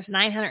 partners,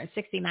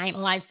 969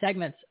 live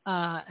segments,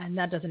 and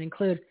that doesn't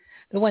include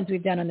the ones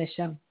we've done on this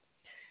show.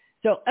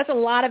 So that's a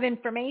lot of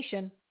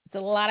information. It's a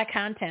lot of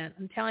content.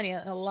 I'm telling you,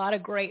 a lot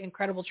of great,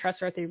 incredible,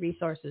 trustworthy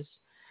resources.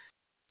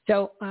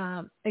 So,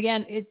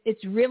 again,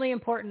 it's really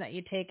important that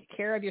you take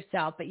care of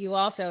yourself, but you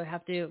also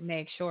have to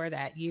make sure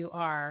that you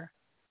are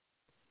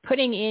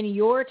putting in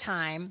your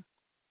time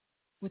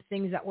with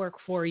things that work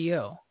for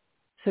you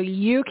so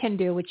you can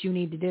do what you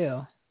need to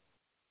do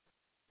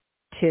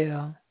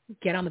to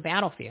get on the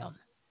battlefield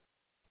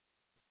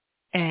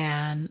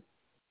and,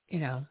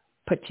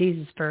 put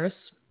Jesus first.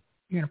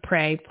 You're going to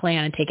pray,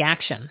 plan, and take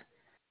action.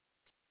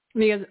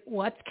 Because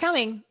what's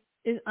coming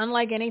is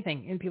unlike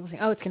anything. And people say,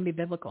 oh, it's going to be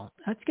biblical.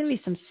 That's going to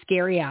be some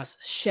scary ass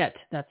shit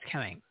that's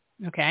coming.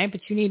 Okay,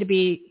 but you need to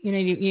be, you're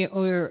going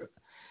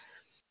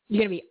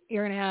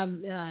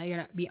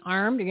to be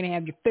armed. You're going to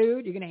have your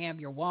food. You're going to have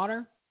your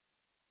water.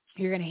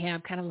 You're going to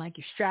have kind of like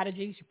your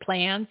strategies, your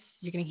plans.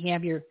 You're going to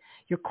have your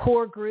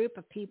core group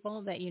of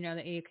people that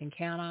that you can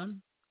count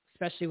on,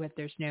 especially if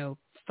there's no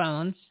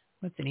phones.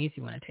 What's an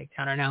easy one to take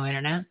down, or no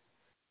internet?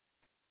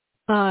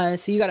 So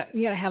you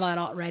gotta have that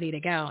all ready to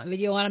go. But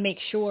you want to make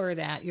sure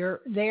that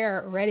you're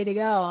there, ready to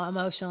go,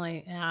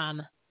 emotionally,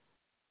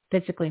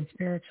 physically, and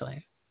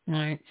spiritually. All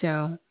right.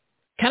 So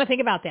kind of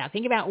think about that.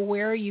 Think about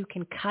where you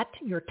can cut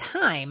your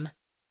time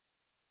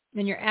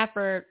and your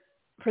effort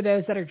for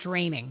those that are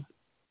draining.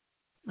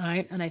 All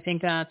right. And I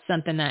think that's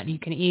something that you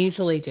can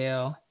easily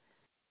do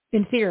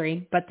in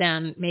theory, but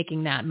then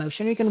making that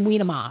motion, you can wean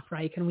them off,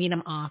 right? You can wean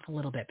them off a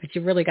little bit, but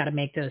you really got to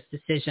make those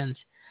decisions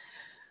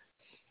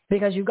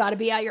because you've got to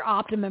be at your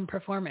optimum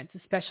performance,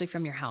 especially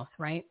from your health,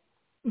 right?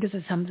 Because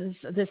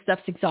this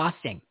stuff's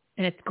exhausting,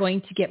 and it's going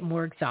to get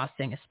more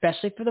exhausting,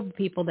 especially for the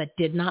people that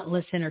did not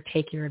listen or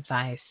take your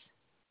advice.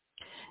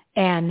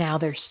 And now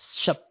they're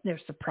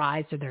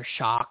surprised or they're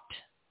shocked,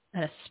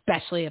 and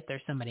especially if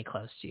there's somebody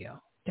close to you.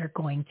 They're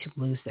going to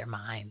lose their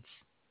minds.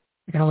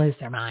 They're going to lose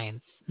their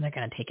minds, and they're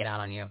going to take it out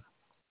on you.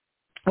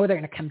 Or they're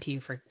going to come to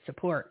you for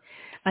support.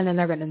 And then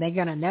they're going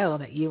to know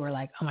that you were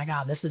like, oh my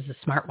God, this is the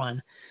smart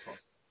one.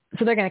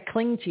 So they're going to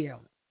cling to you.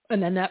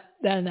 And then or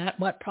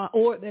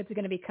it's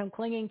going to become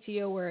clinging to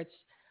you where it's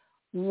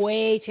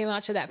way too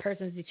much of that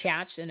person's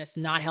detached and it's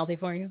not healthy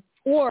for you.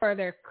 Or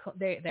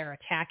they're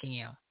attacking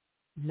you.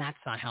 And that's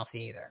not healthy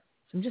either.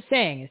 So I'm just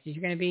saying,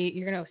 you're going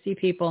to see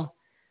people.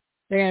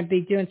 They're going to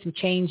be doing some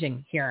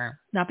changing here,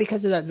 not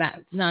because of the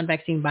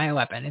non-vaccine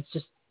bioweapon. It's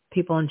just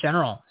people in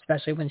general,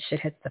 especially when shit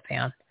hits the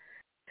fan.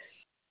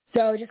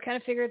 So just kind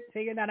of figure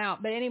that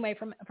out. But anyway,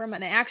 from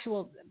an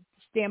actual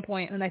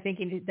standpoint, and I think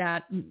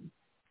that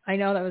I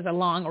know that was a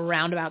long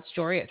roundabout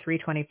story at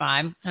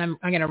 3:25. I'm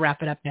going to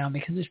wrap it up now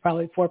because there's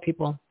probably 4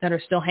 people that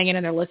are still hanging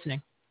in there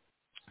listening.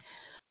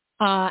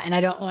 And I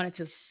don't want it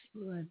to.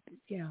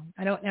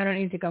 I don't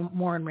need to go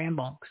more and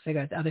ramble because I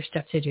got other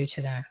stuff to do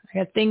today. I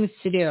got things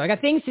to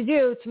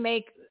do to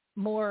make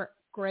more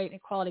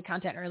great quality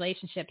content and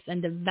relationships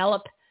and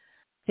develop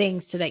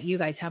things so that you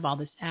guys have all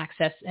this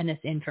access and this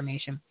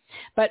information.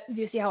 But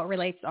you see how it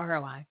relates to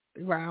ROI.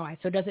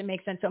 So does it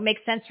make sense? So it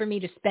makes sense for me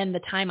to spend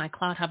the time on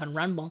Cloud Hub and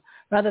Rumble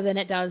rather than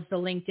it does the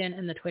LinkedIn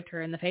and the Twitter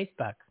and the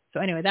Facebook. So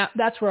anyway,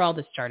 that's where all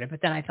this started.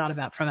 But then I thought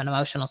about from an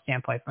emotional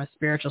standpoint, from a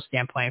spiritual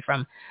standpoint,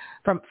 from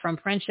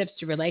friendships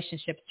to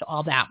relationships to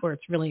all that, where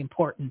it's really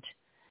important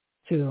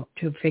to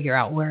figure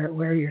out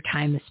where your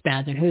time is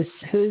spent and who's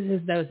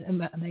those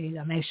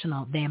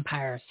emotional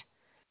vampires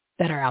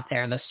that are out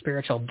there, those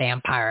spiritual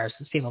vampires,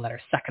 those people that are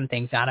sucking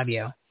things out of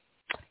you.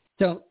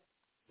 So,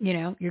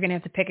 you're going to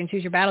have to pick and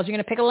choose your battles. You're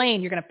going to pick a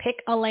lane. You're going to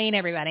pick a lane,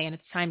 everybody, and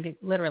it's time to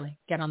literally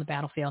get on the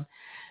battlefield.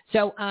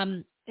 So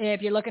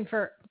if you're looking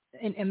for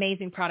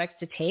amazing products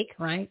to take,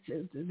 right,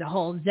 the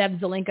whole Zev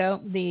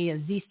Zelenko,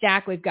 the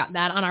Z-Stack, we've got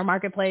that on our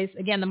marketplace.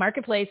 Again, the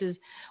marketplace is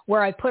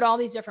where I put all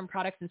these different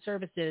products and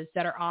services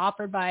that are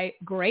offered by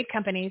great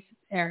companies.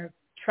 They're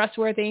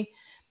trustworthy.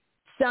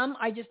 Some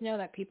I just know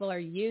that people are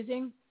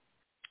using,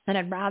 and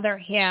I'd rather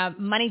have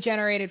money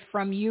generated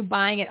from you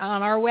buying it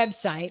on our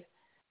website,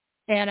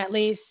 and at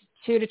least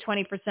 2 to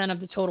 20%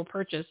 of the total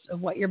purchase of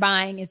what you're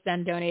buying is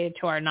then donated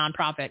to our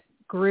nonprofit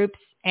groups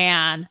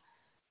and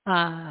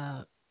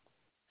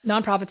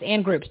nonprofits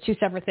and groups, 2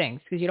 separate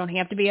things, because you don't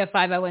have to be a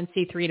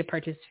 501c3 to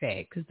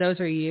participate, because those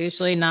are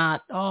usually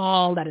not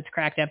all that it's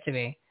cracked up to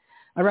be.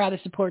 I'd rather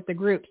support the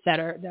groups that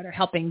are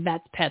helping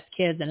vets, pets,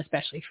 kids, and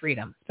especially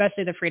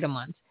the freedom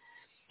ones.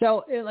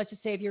 So let's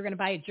just say if you're going to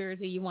buy a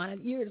jersey,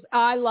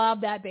 I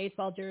love that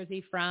baseball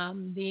jersey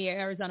from the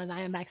Arizona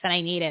Diamondbacks and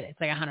I need it. It's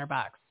like $100.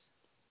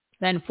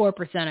 Then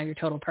 4% of your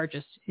total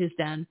purchase is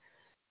then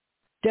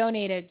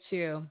donated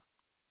to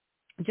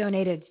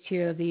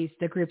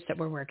the groups that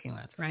we're working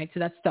with, right? So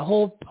that's the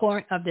whole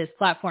point of this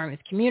platform is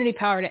community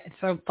powered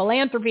for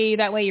philanthropy.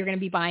 That way you're going to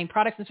be buying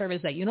products and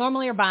services that you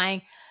normally are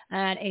buying,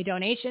 and a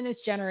donation is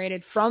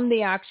generated from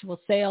the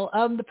actual sale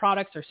of the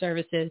products or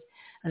services.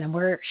 And then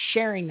we're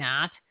sharing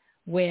that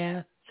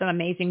with some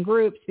amazing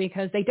groups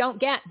because they don't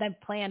get the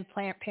Planned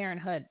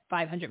Parenthood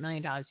 $500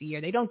 million a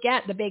year. They don't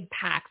get the big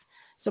PACs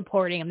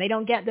supporting them. They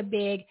don't get the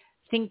big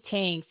think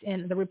tanks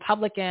and the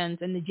Republicans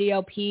and the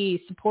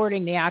GOP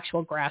supporting the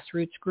actual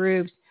grassroots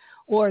groups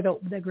or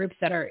the groups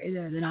that are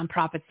the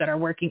nonprofits that are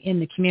working in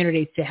the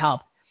communities to help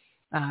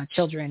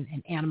children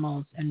and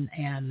animals and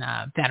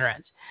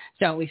veterans.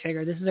 So we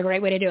figure this is a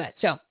great way to do it.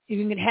 So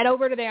you can head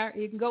over to there.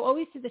 You can go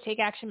always to the Take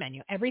Action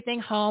menu,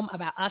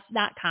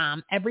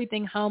 everythinghomeaboutus.com,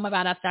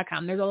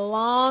 everythinghomeaboutus.com. There's a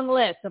long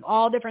list of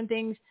all different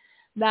things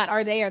that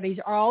are there. These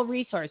are all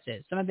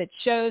resources. Some of it's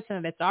shows, some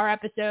of it's our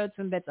episodes,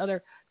 some of it's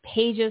other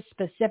pages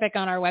specific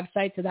on our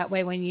website. So that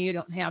way when you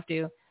don't have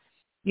to,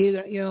 you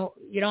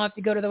don't have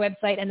to go to the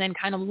website and then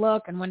kind of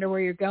look and wonder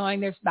where you're going.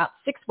 There's about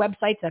 6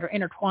 websites that are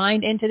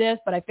intertwined into this,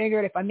 but I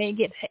figured if I may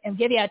give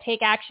you a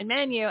Take Action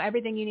menu,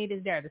 everything you need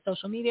is there. The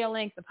social media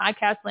links, the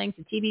podcast links,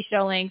 the TV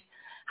show links,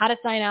 how to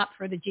sign up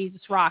for the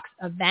Jesus Rocks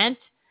event.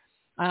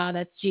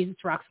 That's Jesus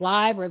Rocks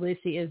Live, where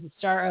Lucy is the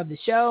star of the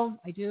show.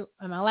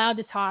 I'm allowed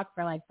to talk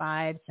for like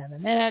 5-7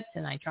 minutes,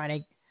 and I try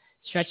to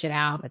stretch it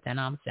out, but then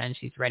all of a sudden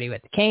she's ready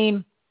with the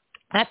cane.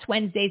 That's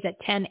Wednesdays at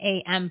 10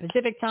 a.m.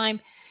 Pacific time.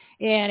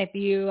 And if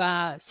you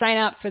sign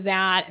up for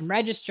that and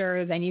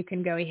register, then you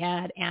can go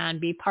ahead and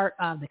be part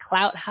of the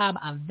Clout Hub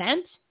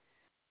event.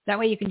 That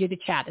way you can do the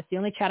chat. That's the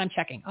only chat I'm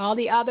checking. All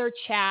the other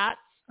chats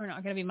are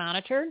not going to be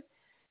monitored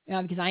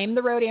because I am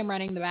the roadie. I'm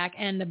running the back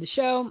end of the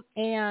show.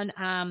 And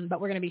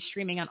but we're going to be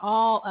streaming on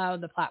all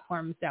of the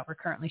platforms that we're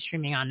currently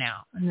streaming on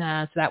now.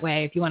 And so that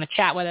way, if you want to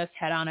chat with us,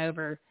 head on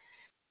over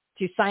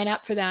to sign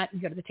up for that. You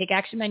go to the Take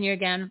Action menu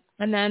again,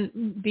 and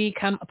then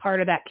become a part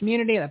of that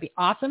community. That'd be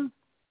awesome.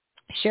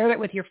 Share that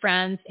with your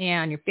friends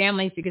and your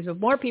families, because if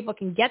more people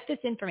can get this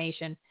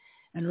information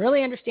and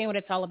really understand what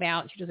it's all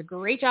about, she does a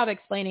great job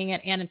explaining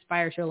it and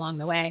inspires you along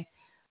the way,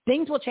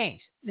 things will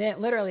change.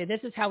 Literally, this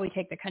is how we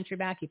take the country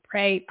back. You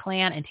pray,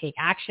 plan, and take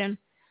action,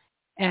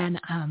 and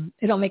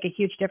it'll make a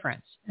huge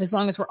difference as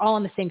long as we're all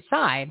on the same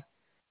side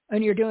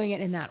and you're doing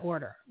it in that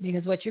order.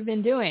 Because what you've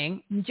been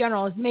doing in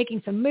general is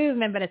making some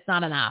movement, but it's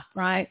not enough,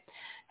 right?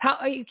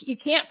 You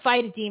can't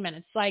fight a demon.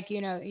 It's like,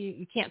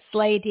 you can't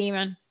slay a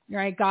demon,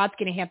 right? God's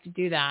going to have to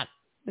do that.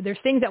 But there's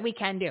things that we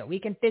can do. We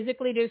can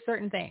physically do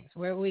certain things.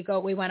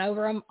 We went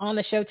over them on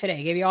the show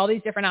today. Gave you all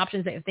these different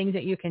options, things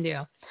that you can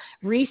do.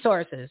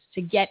 Resources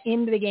to get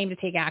into the game to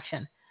take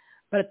action.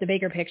 But the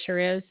bigger picture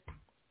is,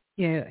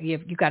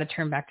 you've got to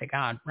turn back to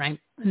God, right?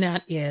 And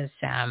that is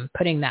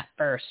putting that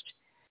first.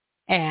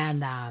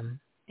 And,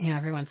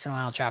 every once in a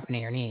while, dropping to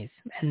your knees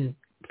and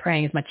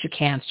praying as much as you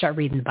can. Start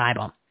reading the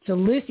Bible. So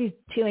Lucy's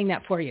doing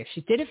that for you.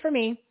 She did it for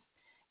me.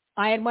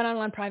 I had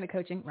one-on-one private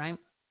coaching, right?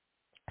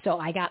 So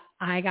I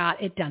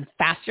got it done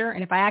faster.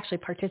 And if I actually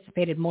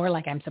participated more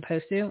like I'm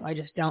supposed to, I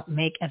just don't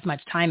make as much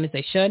time as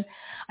I should,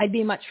 I'd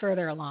be much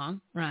further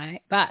along,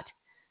 right? But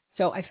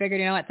so I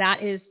figured,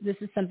 this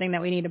is something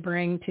that we need to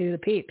bring to the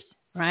peeps,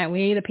 right?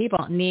 The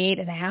people need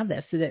to have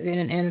this. So that,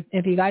 and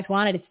if you guys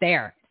want it, it's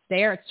there. It's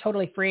there. It's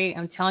totally free.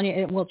 I'm telling you,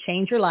 it will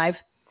change your life.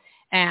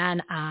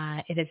 And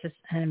it is just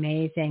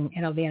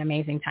it'll be an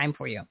amazing time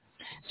for you.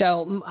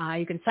 So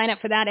you can sign up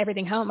for that,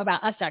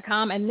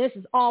 everythinghomeaboutus.com. And this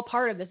is all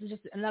part of this. Is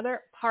just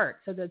another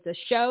part. So the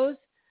shows,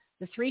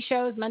 the 3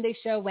 shows, Monday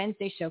show,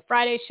 Wednesday show,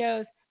 Friday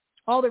shows,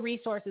 all the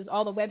resources,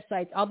 all the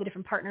websites, all the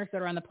different partners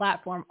that are on the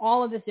platform,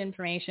 all of this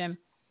information,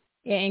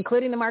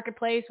 including the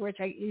marketplace, which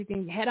you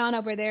can head on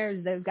over there.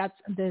 They've got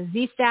the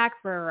Z-Stack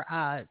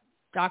for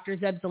Dr.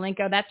 Zeb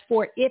Zelenko. That's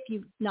for if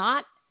you've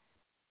not.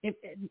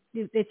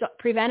 It's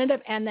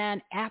preventative, and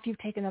then after you've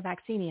taken the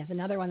vaccine, he has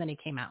another one that he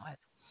came out with.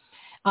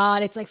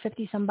 And it's like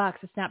 $50 some.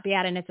 It's not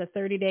bad, and it's a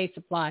 30-day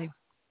supply,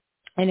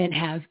 and it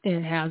has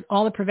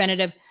all the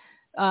preventative,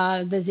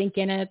 the zinc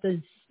in it,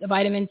 the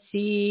vitamin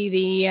C,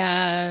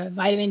 the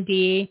vitamin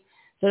D,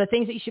 so the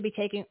things that you should be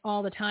taking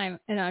all the time.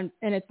 And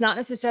it's not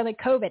necessarily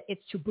COVID;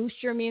 it's to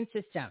boost your immune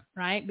system,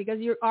 right?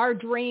 Because you are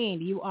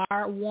drained, you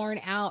are worn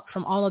out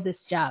from all of this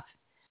stuff.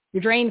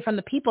 You're drained from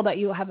the people that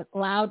you have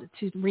allowed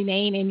to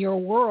remain in your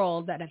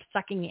world that are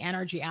sucking the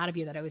energy out of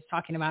you that I was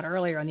talking about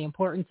earlier, and the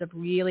importance of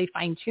really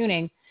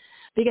fine-tuning,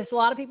 because a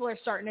lot of people are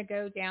starting to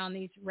go down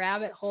these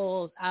rabbit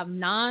holes of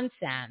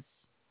nonsense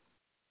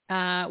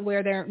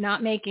where they're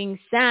not making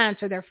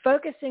sense, or they're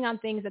focusing on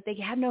things that they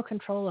have no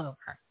control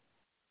over,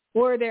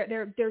 or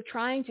they're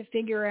trying to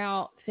figure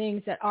out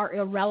things that are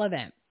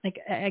irrelevant. Like,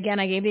 again,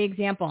 I gave the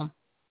example.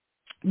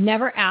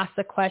 Never ask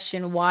the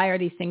question, why are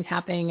these things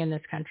happening in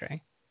this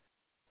country?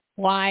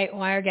 Why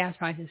are gas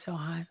prices so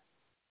high?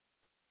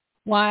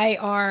 Why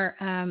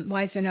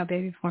is there no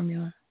baby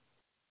formula?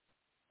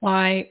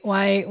 Why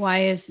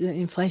is the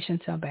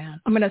inflation so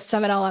bad? I'm going to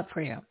sum it all up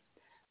for you.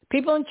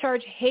 People in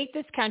charge hate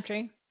this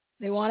country.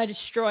 They want to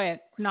destroy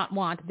it. Not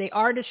want. They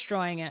are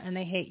destroying it, and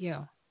they hate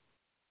you.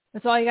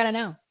 That's all you got to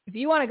know. If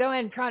you want to go in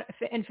and try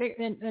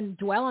and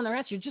dwell on the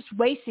rest, you're just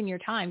wasting your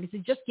time, because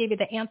it just gave you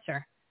the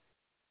answer.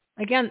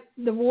 Again,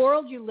 the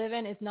world you live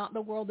in is not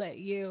the world that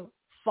you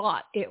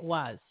thought it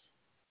was.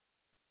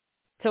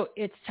 So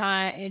it's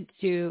time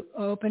to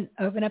open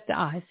up the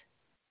eyes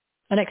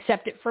and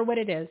accept it for what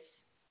it is.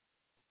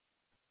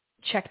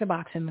 Check the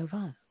box and move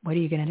on. What are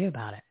you going to do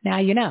about it? Now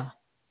you know.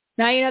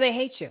 Now you know they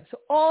hate you. So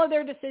all of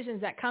their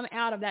decisions that come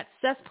out of that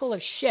cesspool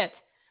of shit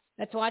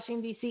that's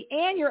Washington, D.C.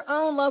 and your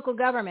own local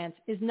governments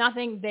is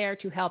nothing there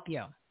to help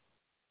you.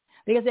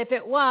 Because if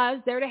it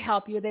was there to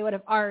help you, they would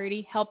have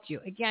already helped you.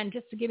 Again,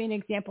 just to give you an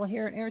example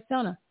here in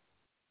Arizona.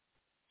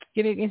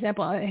 Give you an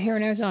example here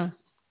in Arizona.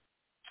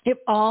 You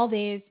have all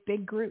these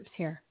big groups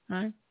here,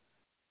 right?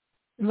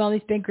 You have all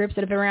these big groups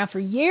that have been around for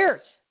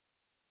years.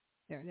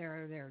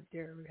 They're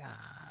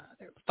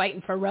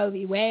fighting for Roe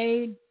v.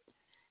 Wade.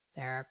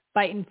 They're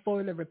fighting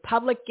for the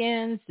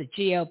Republicans, the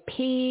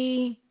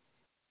GOP,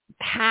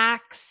 PACs,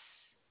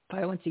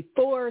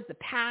 501c4s, the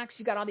PACs.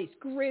 You got all these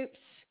groups.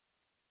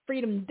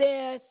 Freedom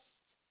this,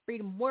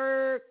 Freedom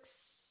Works,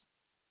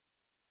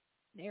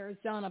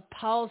 Arizona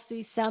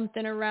Policy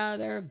something or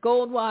other,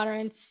 Goldwater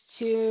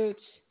Institute.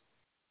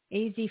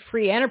 AZ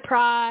Free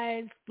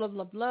Enterprise, blah,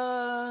 blah,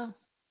 blah.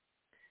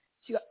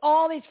 So you got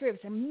all these groups,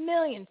 and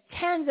millions,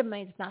 tens of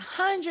millions, if not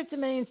hundreds of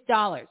millions of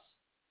dollars.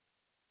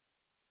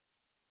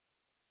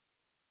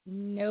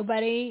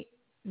 Nobody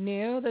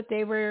knew that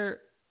they were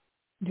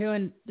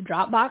doing the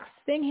Dropbox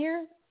thing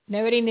here.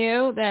 Nobody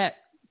knew that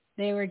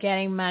they were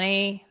getting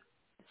money.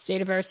 The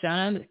state of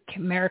Arizona, the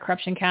mayor of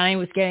Corruption County,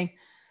 was getting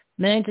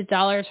millions of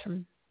dollars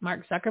from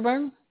Mark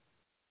Zuckerberg.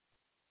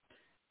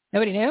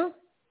 Nobody knew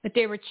that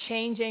they were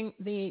changing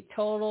the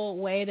total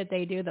way that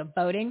they do the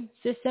voting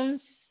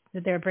systems,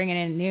 that they were bringing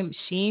in new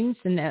machines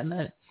and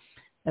the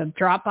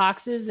drop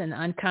boxes, and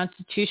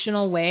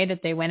unconstitutional way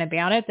that they went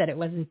about it, that it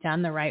wasn't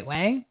done the right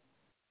way,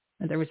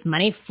 that there was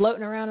money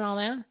floating around and all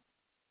that.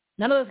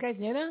 None of those guys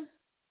knew that.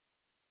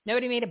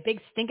 Nobody made a big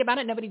stink about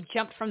it. Nobody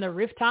jumped from the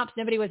rooftops.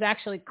 Nobody was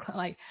actually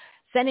like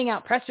sending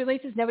out press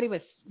releases. Nobody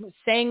was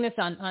saying this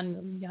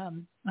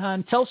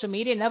on social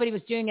media. Nobody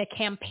was doing a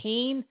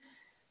campaign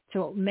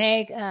to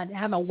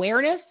have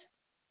awareness.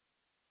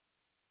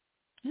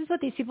 This is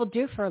what these people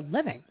do for a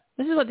living.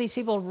 This is what these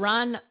people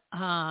run.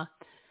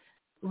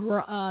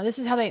 This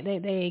is how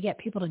they get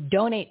people to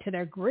donate to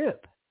their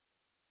group.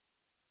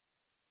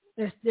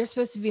 They're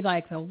supposed to be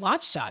like the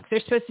watchdogs.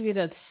 They're supposed to be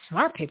the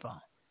smart people.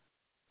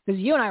 Because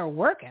you and I are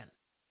working.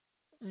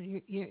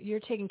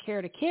 You're taking care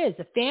of the kids,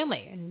 the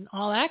family, and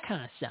all that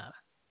kind of stuff.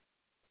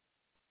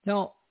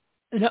 So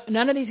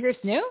none of these groups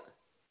knew?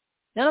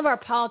 None of our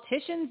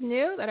politicians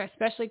knew that are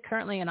especially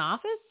currently in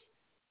office?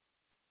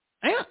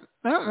 I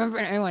don't remember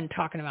anyone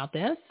talking about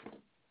this.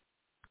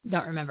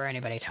 Don't remember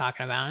anybody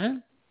talking about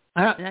it.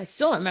 I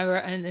still don't remember,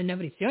 and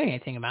nobody's doing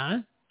anything about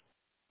it.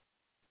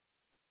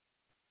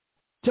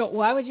 So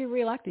why would you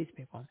reelect these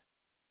people?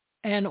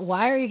 And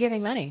why are you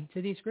giving money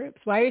to these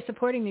groups? Why are you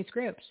supporting these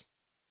groups?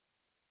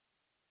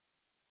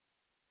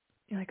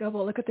 You're like, oh,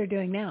 well, look what they're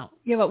doing now.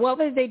 Yeah, but what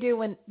did they do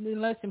when the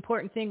most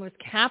important thing was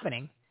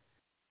happening?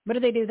 What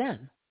did they do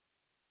then?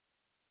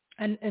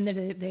 And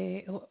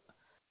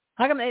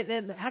how come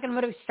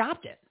nobody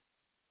stopped it?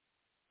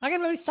 How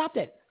come nobody stopped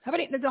it?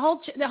 The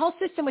whole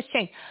system was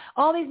changed.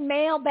 All these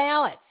mail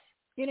ballots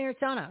in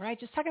Arizona, right?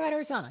 Just talking about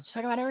Arizona.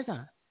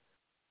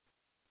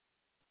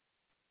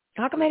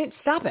 How come they didn't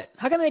stop it?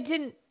 How come they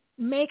didn't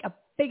make a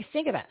big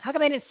stink of it? How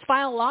come they didn't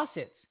file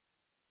lawsuits?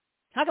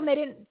 How come they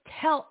didn't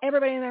tell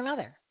everybody and their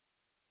mother?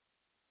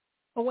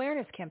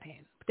 Awareness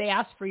campaign. They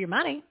asked for your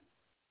money.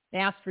 They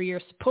asked for your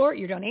support,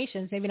 your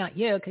donations. Maybe not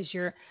you, because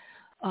you're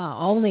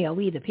only a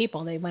we the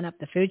people. They went up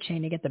the food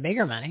chain to get the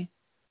bigger money.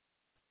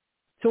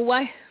 So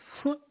why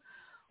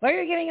are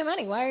you giving them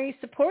money? Why are you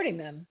supporting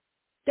them?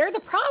 They're the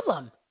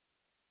problem.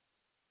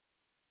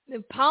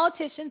 The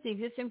politicians, the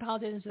existing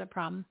politicians, are the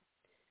problem.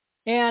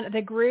 And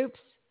the groups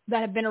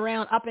that have been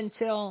around up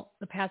until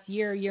the past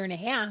year and a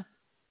half,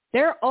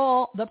 they're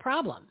all the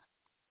problem.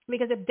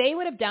 Because if they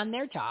would have done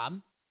their job,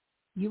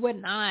 you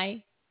and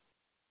I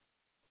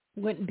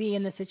wouldn't be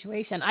in the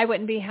situation. I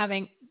wouldn't be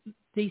having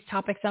these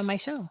topics on my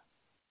show.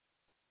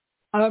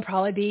 I would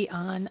probably be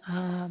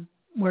on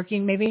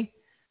working maybe.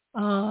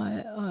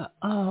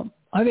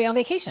 I'd be on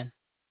vacation.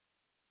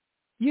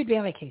 You'd be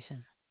on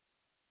vacation.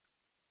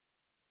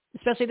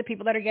 Especially the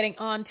people that are getting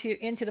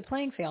into the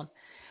playing field.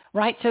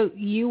 Right? So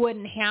you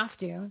wouldn't have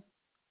to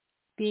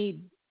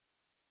be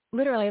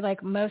literally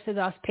like most of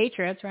us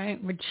patriots,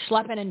 right? We're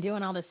schlepping and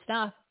doing all this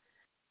stuff.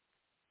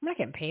 I'm not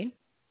getting paid.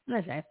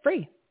 I'm not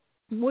free.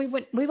 We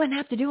wouldn't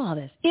have to do all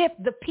this. If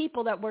the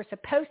people that were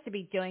supposed to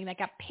be doing, that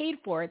got paid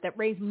for it, that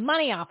raised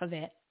money off of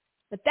it,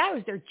 that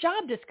was their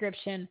job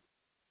description,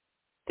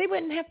 they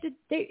wouldn't have to,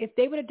 if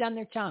they would have done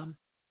their job,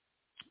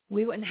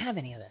 we wouldn't have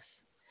any of this.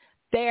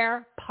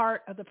 They're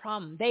part of the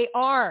problem. They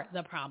are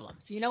the problem.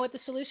 So you know what the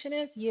solution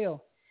is?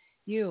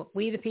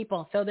 We the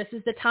people. So this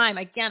is the time.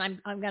 Again,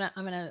 I'm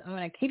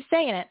gonna keep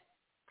saying it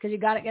because you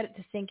got to get it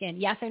to sink in.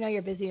 Yes, I know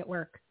you're busy at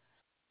work.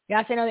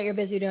 Yes, I know that you're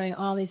busy doing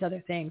all these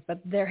other things, but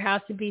there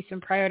has to be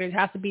some priorities. There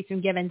has to be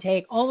some give and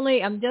take.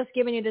 I'm just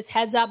giving you this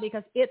heads up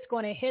because it's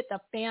going to hit the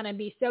fan and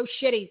be so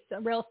shitty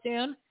real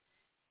soon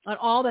on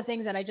all the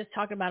things that I just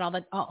talked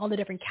about, all the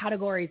different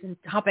categories and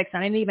topics.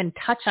 And I didn't even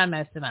touch on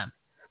most of them.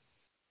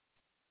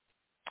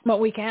 But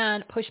we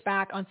can push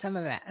back on some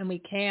of it, and we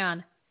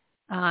can.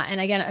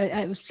 And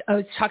again, I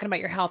was talking about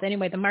your health.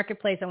 Anyway, the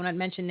marketplace, I want to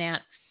mention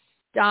that.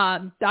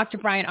 Dr.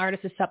 Brian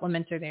Artis'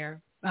 supplements are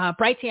there.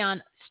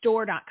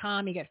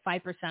 BrighteonStore.com, you get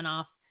 5%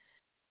 off.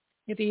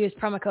 If you use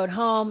promo code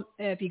HOLM,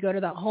 if you go to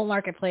the whole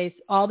marketplace,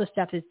 all the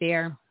stuff is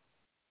there.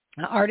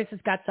 Artis has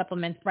got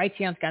supplements.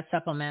 Brighteon's got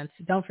supplements.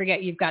 Don't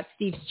forget, you've got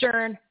Steve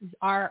Stern,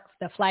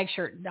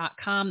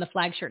 theflagshirt.com,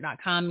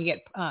 theflagshirt.com. You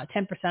get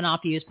 10% off.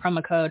 You use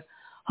promo code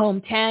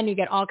HOLM10. You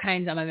get all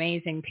kinds of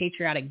amazing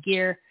patriotic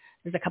gear.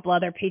 There's a couple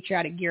other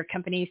patriotic gear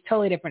companies,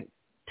 totally different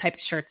type of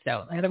shirts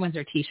though. The other ones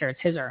are t-shirts.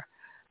 His are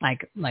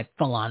like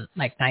full on,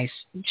 like nice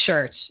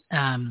shirts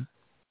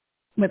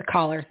with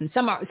collars, and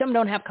some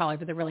don't have collars,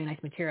 but they're really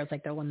nice materials,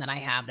 like the one that I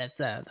have. That's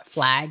the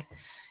flag.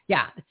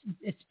 Yeah,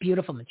 it's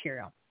beautiful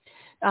material.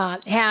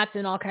 Hats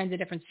and all kinds of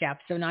different stuff.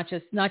 So not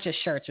just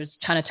shirts. There's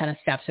a ton of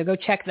stuff. So go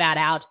check that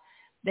out.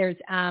 There's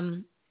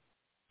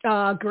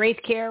Grace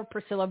Care,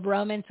 Priscilla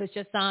Bromans was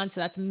just on.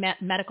 So that's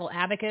medical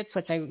advocates,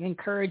 which I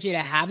encourage you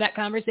to have that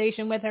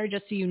conversation with her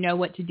just so you know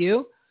what to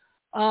do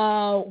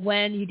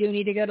when you do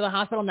need to go to the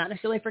hospital, not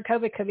necessarily for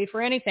COVID, could be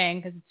for anything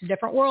because it's a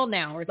different world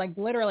now. Where it's like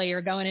literally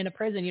you're going into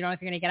prison. You don't know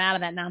if you're going to get out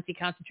of that Nazi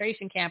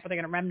concentration camp or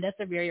they're going to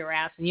remdesivir your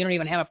ass and you don't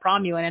even have a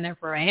problem. You went in there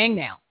for a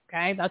hangnail.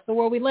 Okay. That's the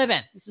world we live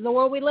in. This is the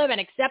world we live in.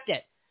 Accept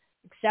it.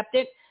 Accept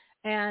it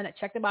and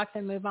check the box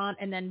and move on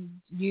and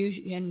then use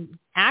in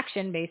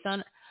action based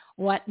on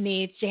what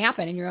needs to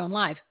happen in your own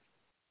life.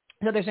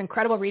 So there's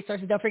incredible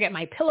resources. Don't forget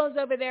My Pillow's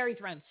over there.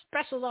 He's running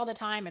specials all the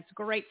time. It's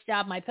great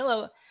stuff. My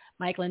Pillow,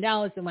 Mike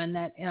Lindell is the one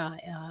that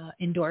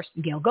endorsed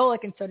Gail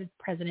Golick, and so did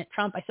President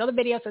Trump. I saw the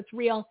video, so it's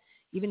real,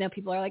 even though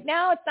people are like,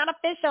 no, it's not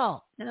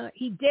official. No,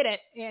 he did it,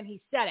 and he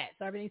said it.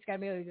 So everything's got to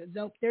be,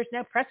 there's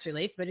no press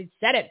release, but he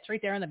said it. It's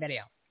right there in the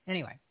video.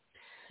 Anyway.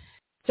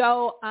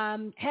 So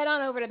head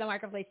on over to the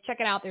marketplace. Check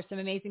it out. There's some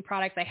amazing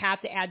products. I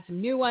have to add some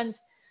new ones.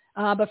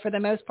 But for the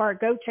most part,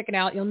 go check it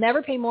out. You'll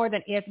never pay more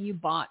than if you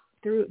bought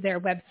through their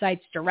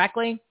websites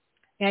directly,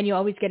 and you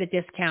always get a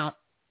discount.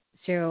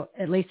 So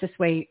at least this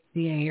way,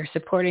 you're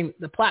supporting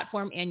the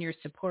platform and you're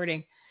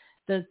supporting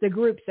the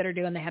groups that are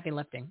doing the heavy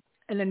lifting.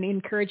 And then we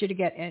encourage you to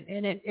get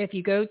in it. If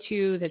you go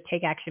to the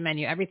Take Action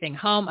menu, everything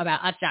home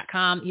about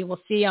us.com, you will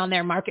see on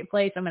their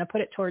marketplace. I'm going to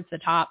put it towards the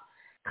top.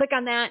 Click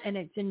on that, and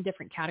it's in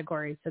different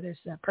categories. So there's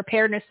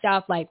preparedness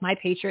stuff like My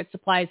Patriot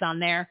Supplies on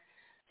there.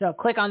 So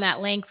click on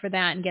that link for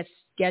that and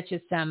get you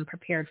some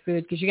prepared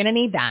food because you're going to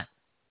need that.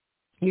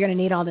 You're going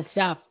to need all this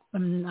stuff.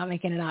 I'm not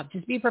making it up.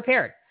 Just be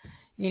prepared.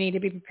 You need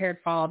to be prepared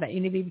for all of it. You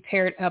need to be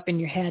prepared up in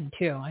your head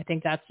too. I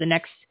think that's the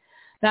next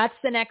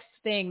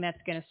thing that's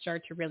going to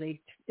start to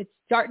really, it's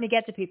starting to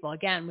get to people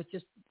again with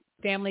just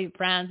family,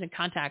 friends, and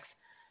contacts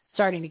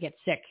starting to get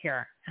sick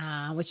here,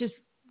 which is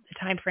the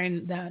time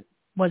frame that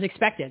was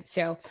expected.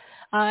 So,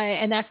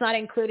 and that's not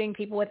including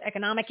people with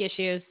economic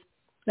issues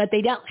that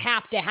they don't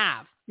have to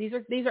have. These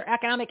are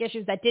economic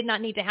issues that did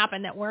not need to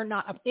happen, that were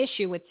not an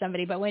issue with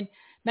somebody. But when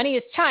money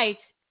is tight,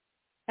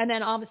 and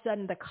then all of a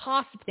sudden the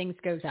cost of things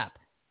goes up,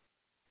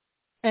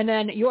 and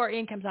then your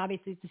income's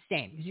obviously the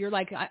same. You're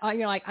like,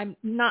 I'm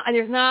not.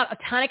 There's not a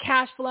ton of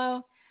cash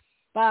flow,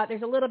 but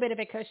there's a little bit of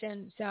a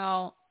cushion,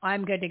 so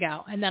I'm good to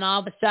go. And then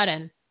all of a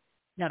sudden,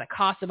 the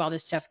cost of all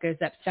this stuff goes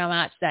up so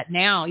much that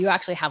now you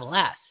actually have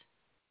less.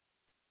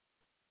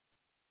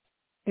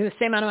 It was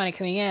the same amount of money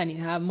coming in.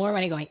 You have more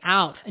money going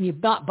out, and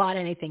you've not bought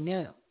anything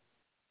new.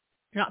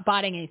 You're not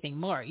buying anything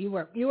more. You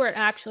were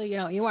actually,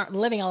 you weren't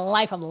living a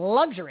life of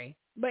luxury,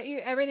 but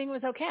everything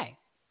was okay.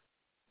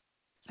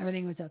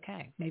 Everything was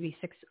okay. Maybe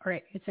 6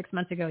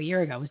 months ago, a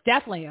year ago, it was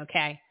definitely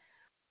okay.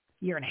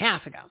 A year and a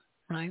half ago,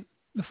 right?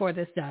 Before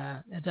this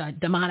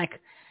demonic,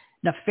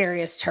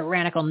 nefarious,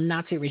 tyrannical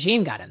Nazi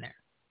regime got in there,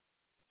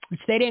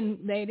 which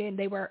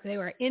they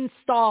were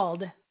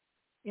installed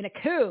in a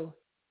coup.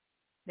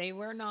 They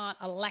were not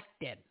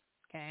elected.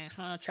 Okay,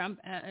 Trump,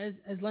 as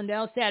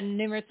Lindell said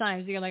numerous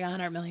times, he got like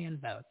 100 million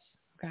votes.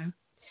 Okay.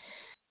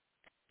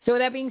 So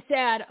with that being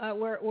said,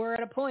 we're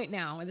at a point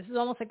now, and this is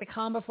almost like the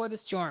calm before the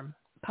storm.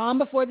 Calm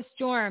before the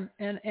storm,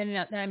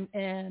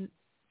 and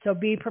so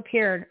be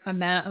prepared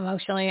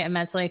emotionally and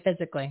mentally,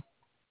 physically.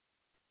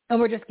 And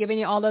we're just giving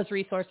you all those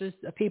resources,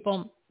 the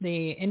people,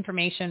 the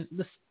information,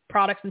 the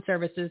products and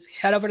services.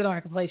 Head over to the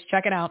marketplace,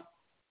 check it out,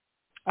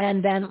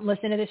 and then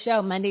listen to the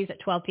show Mondays at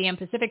 12 p.m.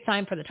 Pacific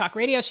time for the talk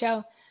radio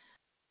show.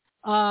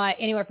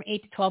 Anywhere from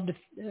 8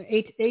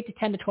 to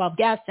 10 to 12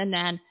 guests. And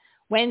then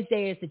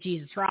Wednesday is the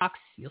Jesus Rocks.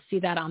 You'll see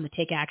that on the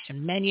Take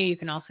Action menu. You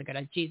can also go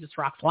to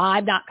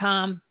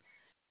JesusRocksLive.com.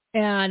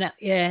 And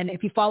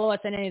if you follow us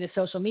on any of the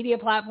social media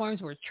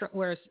platforms,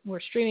 we're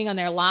streaming on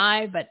there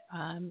live. But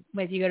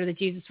if you go to the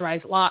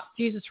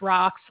Jesus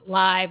Rocks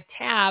Live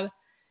tab,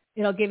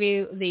 it'll give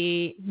you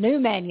the new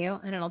menu,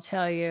 and it'll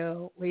tell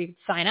you where you can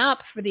sign up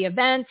for the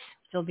event.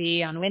 It'll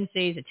be on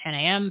Wednesdays at 10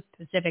 a.m.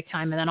 Pacific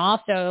time. And then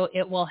also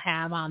it will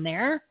have on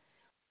there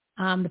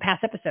the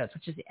past episodes,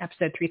 which is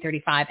episode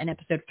 335 and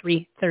episode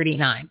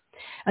 339.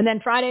 And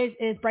then Fridays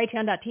is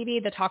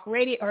Brighteon.tv, the talk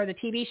radio or the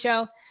TV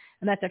show.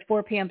 And that's at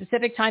 4 p.m.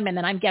 Pacific time. And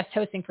then I'm guest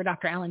hosting for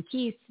Dr. Alan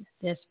Keyes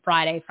this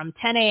Friday from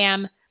 10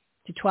 a.m.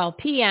 to 12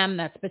 p.m.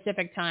 That's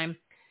Pacific time.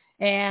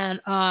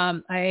 And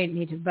I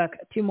need to book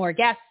 2 more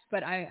guests,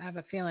 but I have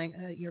a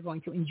feeling you're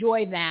going to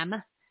enjoy them.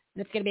 And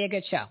it's going to be a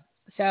good show.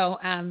 So,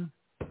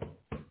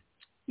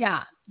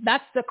 yeah,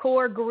 that's the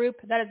core group.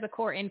 That is the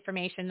core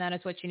information. That is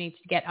what you need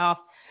to get off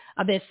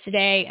of this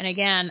today. And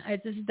again,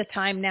 this is the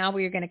time now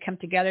where you're going to come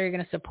together. You're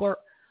going to support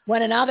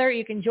one another.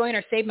 You can join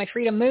our Save My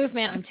Freedom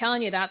movement. I'm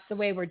telling you, that's the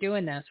way we're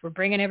doing this. We're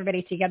bringing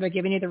everybody together,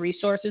 giving you the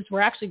resources.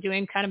 We're actually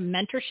doing kind of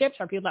mentorships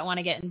for people that want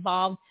to get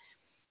involved,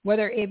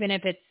 whether even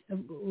if it's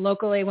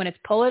locally, when it's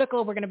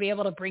political, we're going to be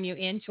able to bring you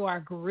into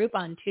our group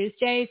on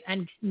Tuesdays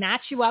and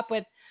match you up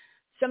with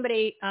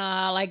somebody,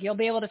 like you'll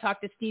be able to talk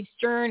to Steve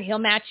Stern. He'll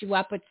match you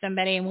up with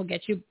somebody, and we'll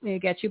get you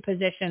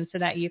positioned so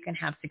that you can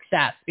have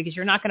success, because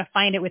you're not going to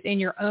find it within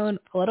your own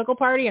political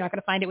party. You're not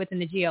going to find it within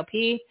the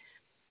GOP.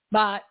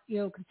 But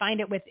you can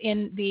find it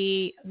within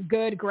the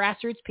good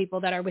grassroots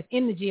people that are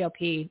within the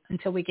GOP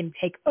until we can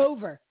take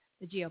over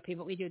the GOP.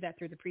 But we do that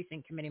through the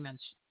precinct committee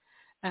members.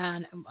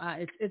 And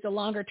it's a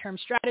longer-term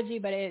strategy,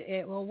 but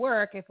it will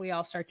work if we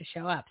all start to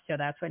show up. So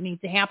that's what needs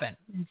to happen.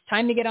 It's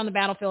time to get on the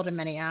battlefield in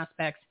many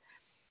aspects.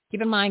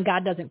 Keep in mind,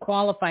 God doesn't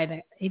qualify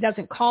that. He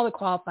doesn't call the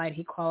qualified.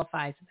 He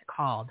qualifies the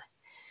called.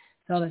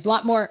 So there's a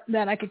lot more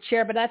that I could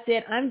share, but that's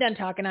it. I'm done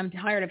talking. I'm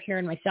tired of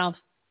hearing myself.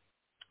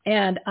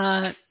 And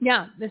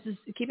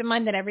keep in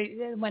mind that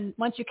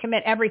once you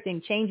commit,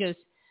 everything changes.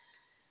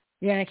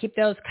 You're going to keep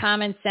those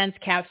common sense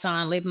caps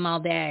on, leave them all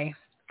day.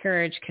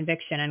 Courage,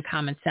 conviction, and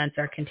common sense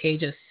are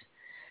contagious.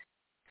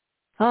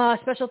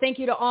 Special thank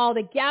you to all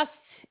the guests,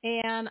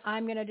 and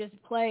I'm going to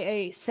just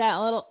play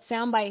a little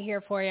soundbite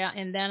here for you,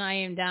 and then I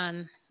am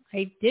done.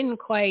 I didn't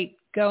quite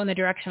go in the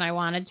direction I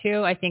wanted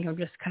to. I think I'm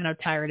just kind of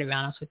tired, to be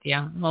honest with you.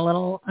 I'm a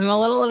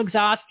little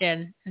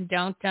exhausted, and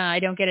I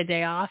don't get a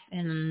day off,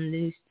 and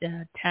these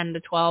 10 to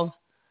 12,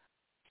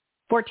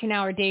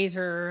 14-hour days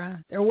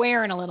they're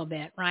wearing a little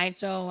bit, right?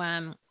 So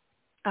I'm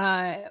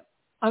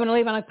going to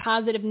leave on a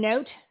positive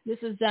note.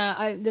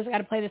 I got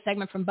to play the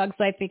segment from Bug's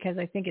Life because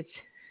I think it's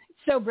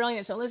so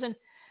brilliant. So listen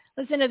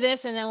to this,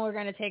 and then we're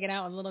going to take it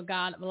out with a little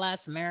God Bless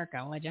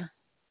America, would you?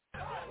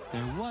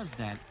 There was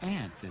that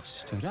ant that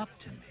stood up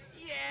to me.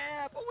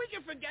 Yeah, but we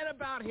can forget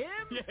about him.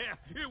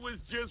 Yeah, it was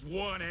just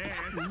one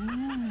ant.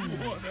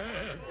 One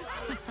ant.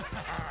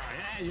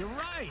 Yeah, you're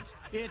right.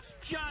 It's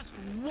just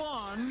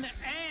one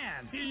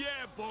ant.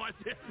 Yeah, boss.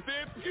 They're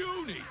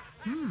puny.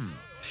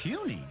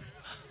 Puny?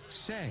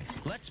 Say,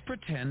 let's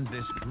pretend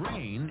this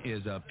grain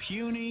is a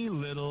puny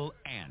little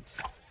ant.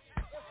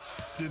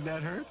 Did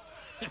that hurt?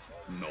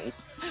 Nope.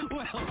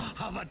 Well,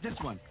 how about this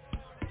one?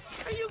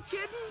 Are you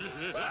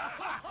kidding? Well,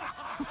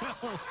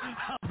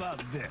 how about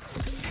this?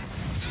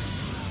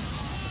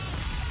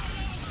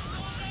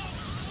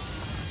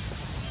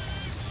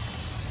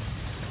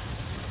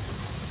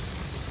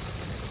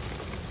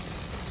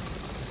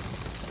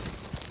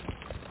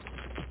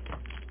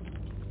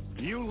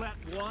 You let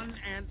one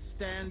ant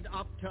stand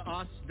up to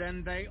us,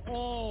 then they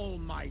all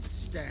might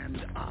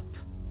stand up.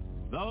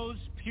 Those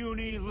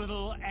puny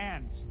little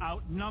ants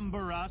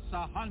outnumber us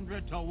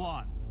 100 to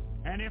 1.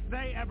 And if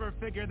they ever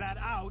figure that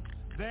out,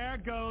 there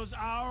goes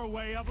our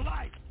way of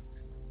life.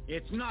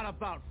 It's not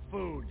about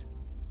food.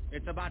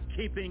 It's about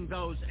keeping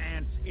those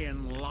ants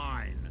in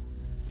line.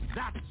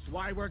 That's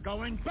why we're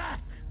going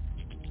back.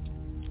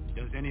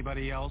 Does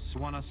anybody else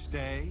want to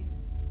stay?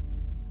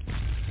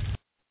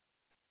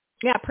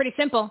 Yeah, pretty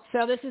simple.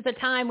 So this is the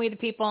time, we the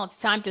people, it's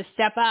time to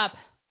step up.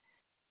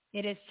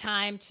 It is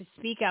time to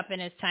speak up,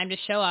 and it's time to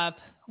show up.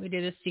 We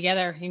do this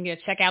together. You can go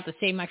check out the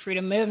Save My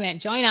Freedom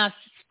movement. Join us.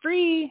 It's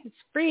free. It's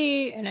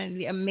free. And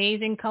it's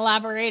amazing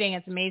collaborating.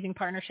 It's amazing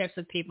partnerships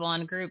with people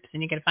and groups.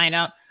 And you can find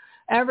out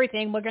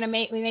everything. We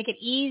make it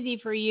easy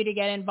for you to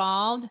get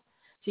involved.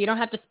 So you don't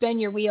have to spin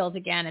your wheels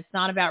again. It's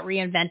not about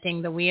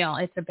reinventing the wheel.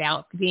 It's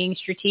about being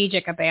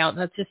strategic about,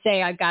 let's just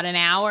say I've got an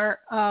hour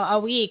a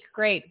week.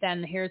 Great.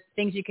 Then here's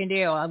things you can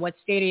do. What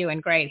state are you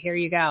in? Great. Here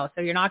you go. So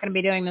you're not going to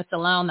be doing this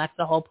alone. That's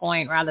the whole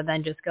point, rather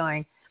than just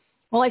going,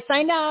 well, I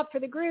signed up for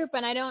the group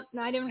and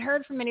I didn't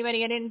heard from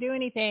anybody. I didn't do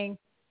anything.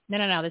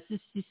 No. This is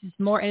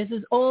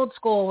old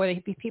school, where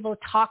people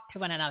talk to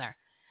one another,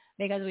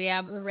 because we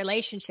have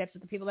relationships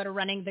with the people that are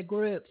running the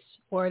groups,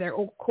 or they're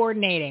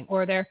coordinating,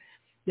 or they're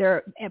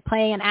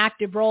playing an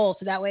active role.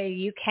 So that way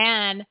you're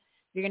going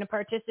to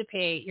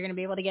participate. You're going to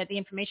be able to get the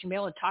information, be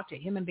able to talk to a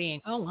human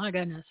being. Oh my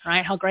goodness,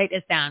 right? How great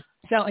is that?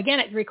 So again,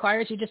 it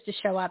requires you just to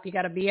show up. You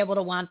got to be able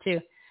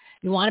to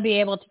you want to be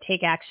able to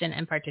take action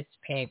and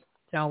participate.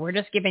 So we're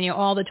just giving you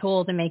all the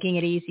tools and making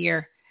it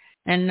easier,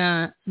 and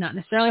not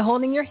necessarily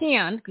holding your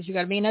hand, because you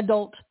got to be an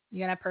adult. You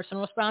got to have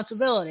personal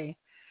responsibility,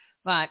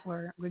 but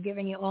we're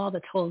giving you all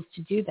the tools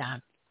to do that.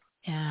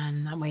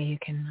 And that way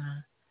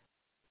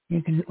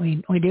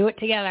we do it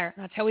together.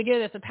 That's how we do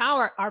this.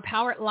 Our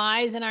power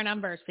lies in our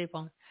numbers,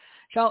 people.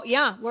 So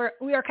yeah,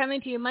 we are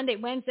coming to you Monday,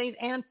 Wednesdays,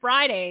 and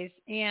Fridays,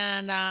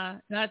 and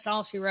that's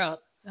all she wrote.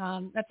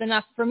 That's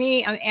enough for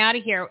me. I'm out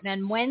of here.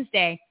 Then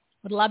Wednesday,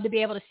 would love to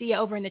be able to see you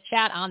over in the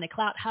chat on the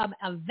Clout Hub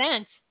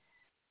event.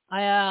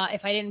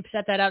 If I didn't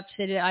set that up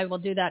today, I will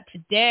do that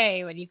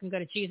today. But you can go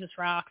to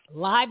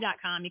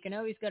JesusRocksLive.com. You can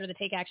always go to the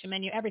Take Action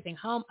menu,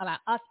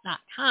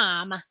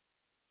 everythinghomeaboutus.com.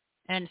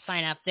 and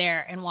sign up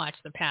there and watch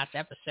the past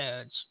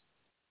episodes.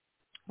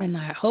 And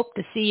I hope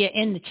to see you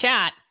in the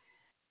chat.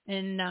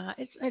 And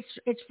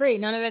it's free.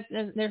 None of it.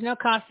 There's no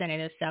cost to any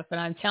of this stuff. But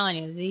I'm telling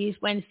you, these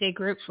Wednesday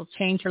groups will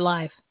change your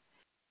life.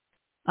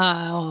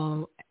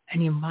 And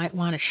you might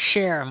want to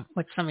share them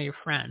with some of your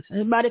friends.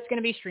 But it's going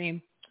to be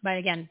streamed. But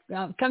again,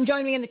 come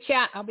join me in the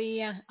chat. I'll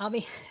be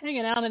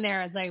hanging out in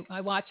there as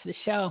I watch the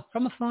show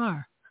from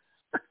afar.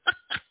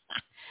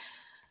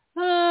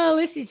 Oh,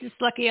 Lucy's just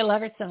lucky I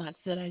love her so much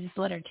that I just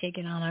let her take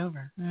it on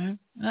over. Right?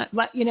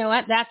 But you know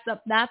what?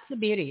 That's the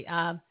beauty.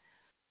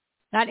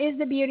 That is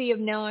the beauty of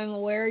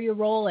knowing where your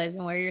role is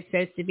and where you're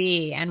supposed to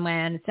be. And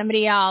when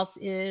somebody else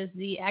is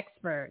the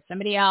expert,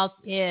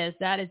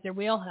 that is their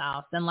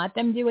wheelhouse, then let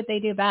them do what they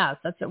do best.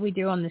 That's what we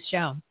do on this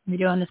show. We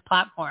do on this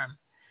platform.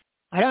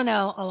 I don't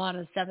know a lot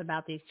of stuff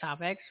about these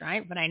topics,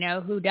 right? But I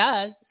know who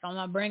does, so I'm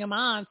going to bring them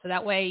on so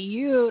that way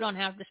you don't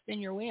have to spin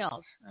your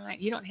wheels, right?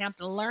 You don't have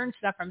to learn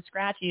stuff from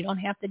scratch. You don't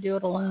have to do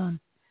it alone.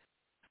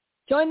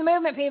 Join the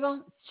movement, people.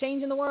 It's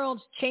changing the world.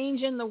 It's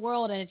changing the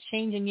world, and it's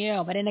changing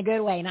you, but in a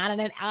good way, not in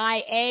an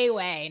IA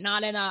way,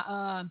 not in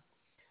a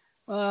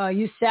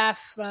Youssef,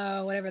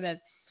 whatever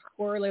that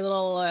squirrely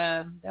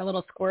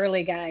little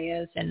squirrely guy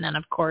is, and then,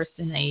 of course,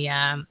 in a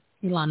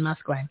Elon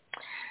Musk way.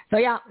 So,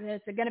 yeah,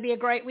 it's going to be a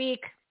great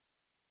week.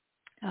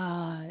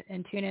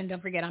 And tune in.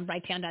 Don't forget, on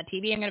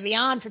brighteon.tv. I'm going to be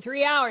on for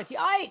 3 hours.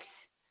 Yikes!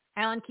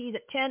 Alan Keyes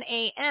at 10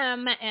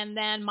 a.m. and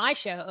then my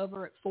show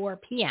over at 4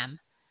 p.m.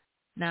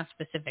 No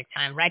specific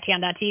time.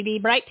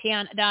 Brighteon.tv,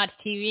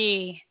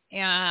 brighteon.tv.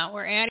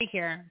 We're out of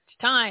here. It's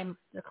time.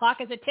 The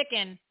clock is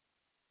a-ticking.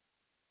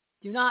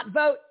 Do not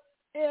vote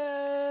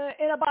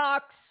in a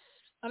box,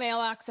 a male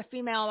box, a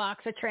female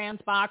box, a trans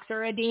box,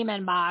 or a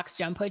demon box.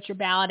 Don't put your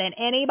ballot in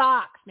any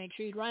box. Make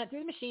sure you run it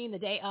through the machine the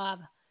day of,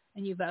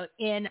 and you vote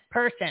in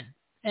person.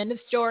 End of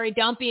story.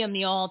 Don't be a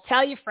mule.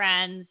 Tell your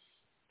friends.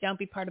 Don't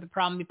be part of the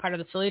problem. Be part of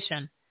the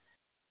solution.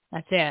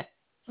 That's it.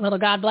 A little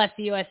God bless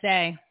the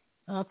USA.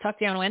 I'll talk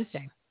to you on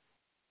Wednesday.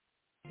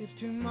 If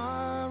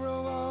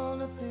tomorrow all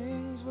the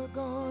things were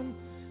gone,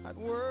 I'd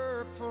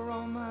work for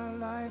all my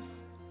life,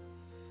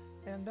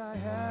 and I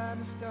had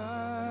to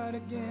start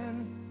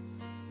again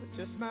with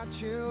just my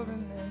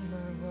children and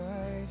my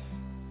wife.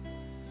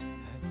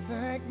 I'd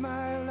thank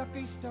my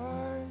lucky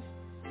stars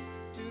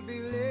to be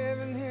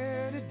living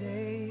here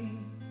today,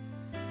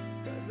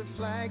 'cause the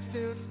flag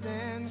still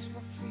stands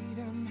for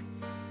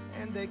freedom,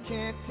 and they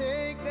can't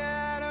take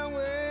that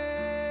away.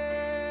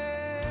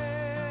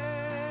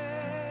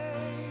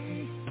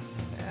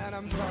 And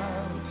I'm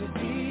proud to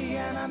be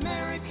an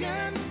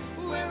American,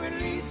 where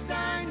at least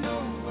I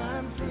know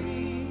I'm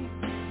free.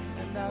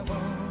 And I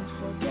won't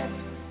forget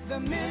the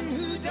men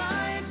who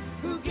died,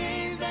 who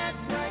gave that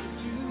right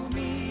to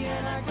me.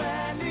 And I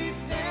gladly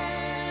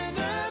stand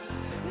up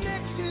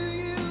next to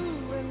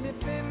you and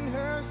defend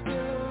her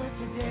still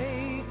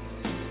today.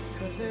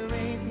 'Cause there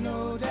ain't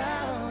no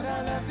doubt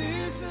I love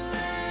this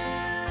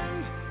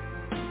land.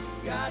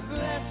 God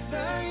bless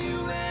the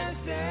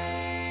USA.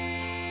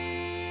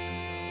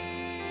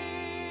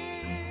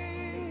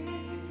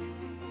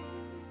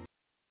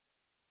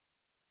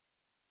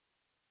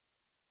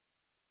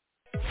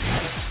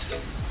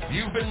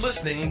 You've been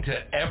listening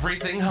to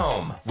Everything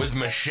Home with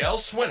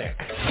Michelle Swinnick.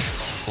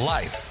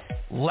 Life,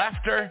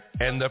 laughter,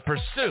 and the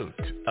pursuit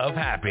of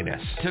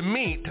happiness. To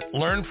meet,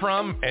 learn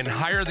from, and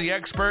hire the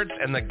experts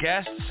and the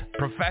guests,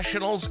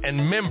 professionals,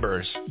 and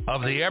members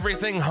of the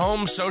Everything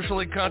Home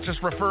Socially Conscious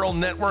Referral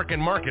Network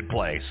and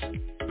Marketplace,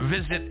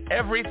 visit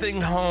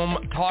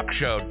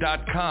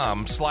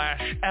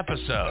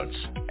everythinghometalkshow.com/episodes.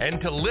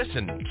 And to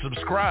listen,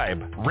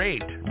 subscribe,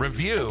 rate,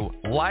 review,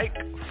 like,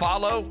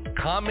 follow,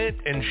 comment,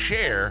 and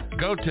share,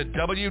 go to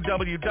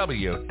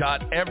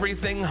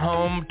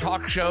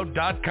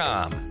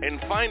www.everythinghometalkshow.com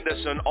and find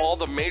us on all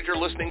the major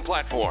listening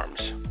platforms.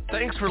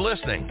 Thanks for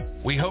listening.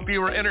 We hope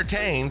you were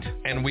entertained,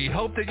 and we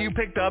hope that you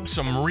picked up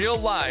some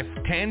real-life,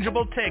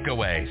 tangible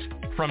takeaways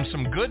from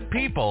some good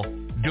people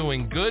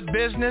doing good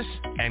business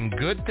and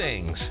good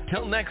things.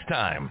 Till next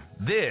time,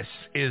 this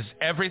is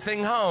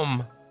Everything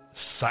Home,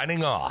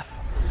 signing off.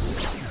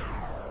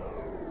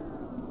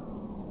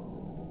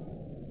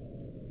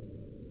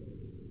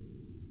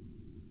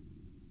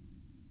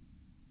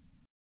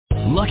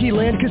 Lucky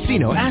Land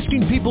Casino,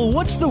 asking people,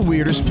 what's the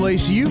weirdest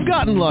place you've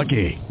gotten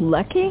lucky?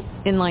 Lucky?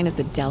 In line at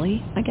the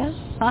deli, I guess?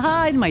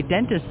 Aha, in my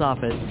dentist's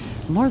office.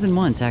 More than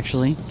once,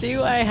 actually.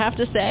 Do I have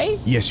to say?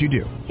 Yes, you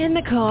do. In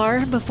the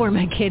car before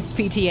my kids'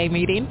 PTA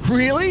meeting.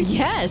 Really?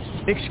 Yes.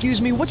 Excuse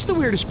me, what's the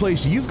weirdest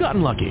place you've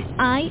gotten lucky?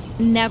 I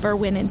never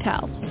win and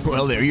tell.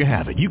 Well, there you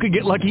have it. You can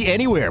get lucky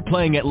anywhere,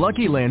 playing at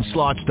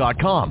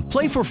LuckyLandSlots.com.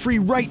 Play for free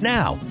right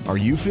now. Are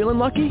you feeling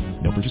lucky?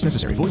 No purchase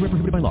necessary. Void where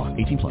prohibited by law.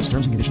 18+.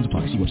 Terms and conditions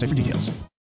apply. See website for details.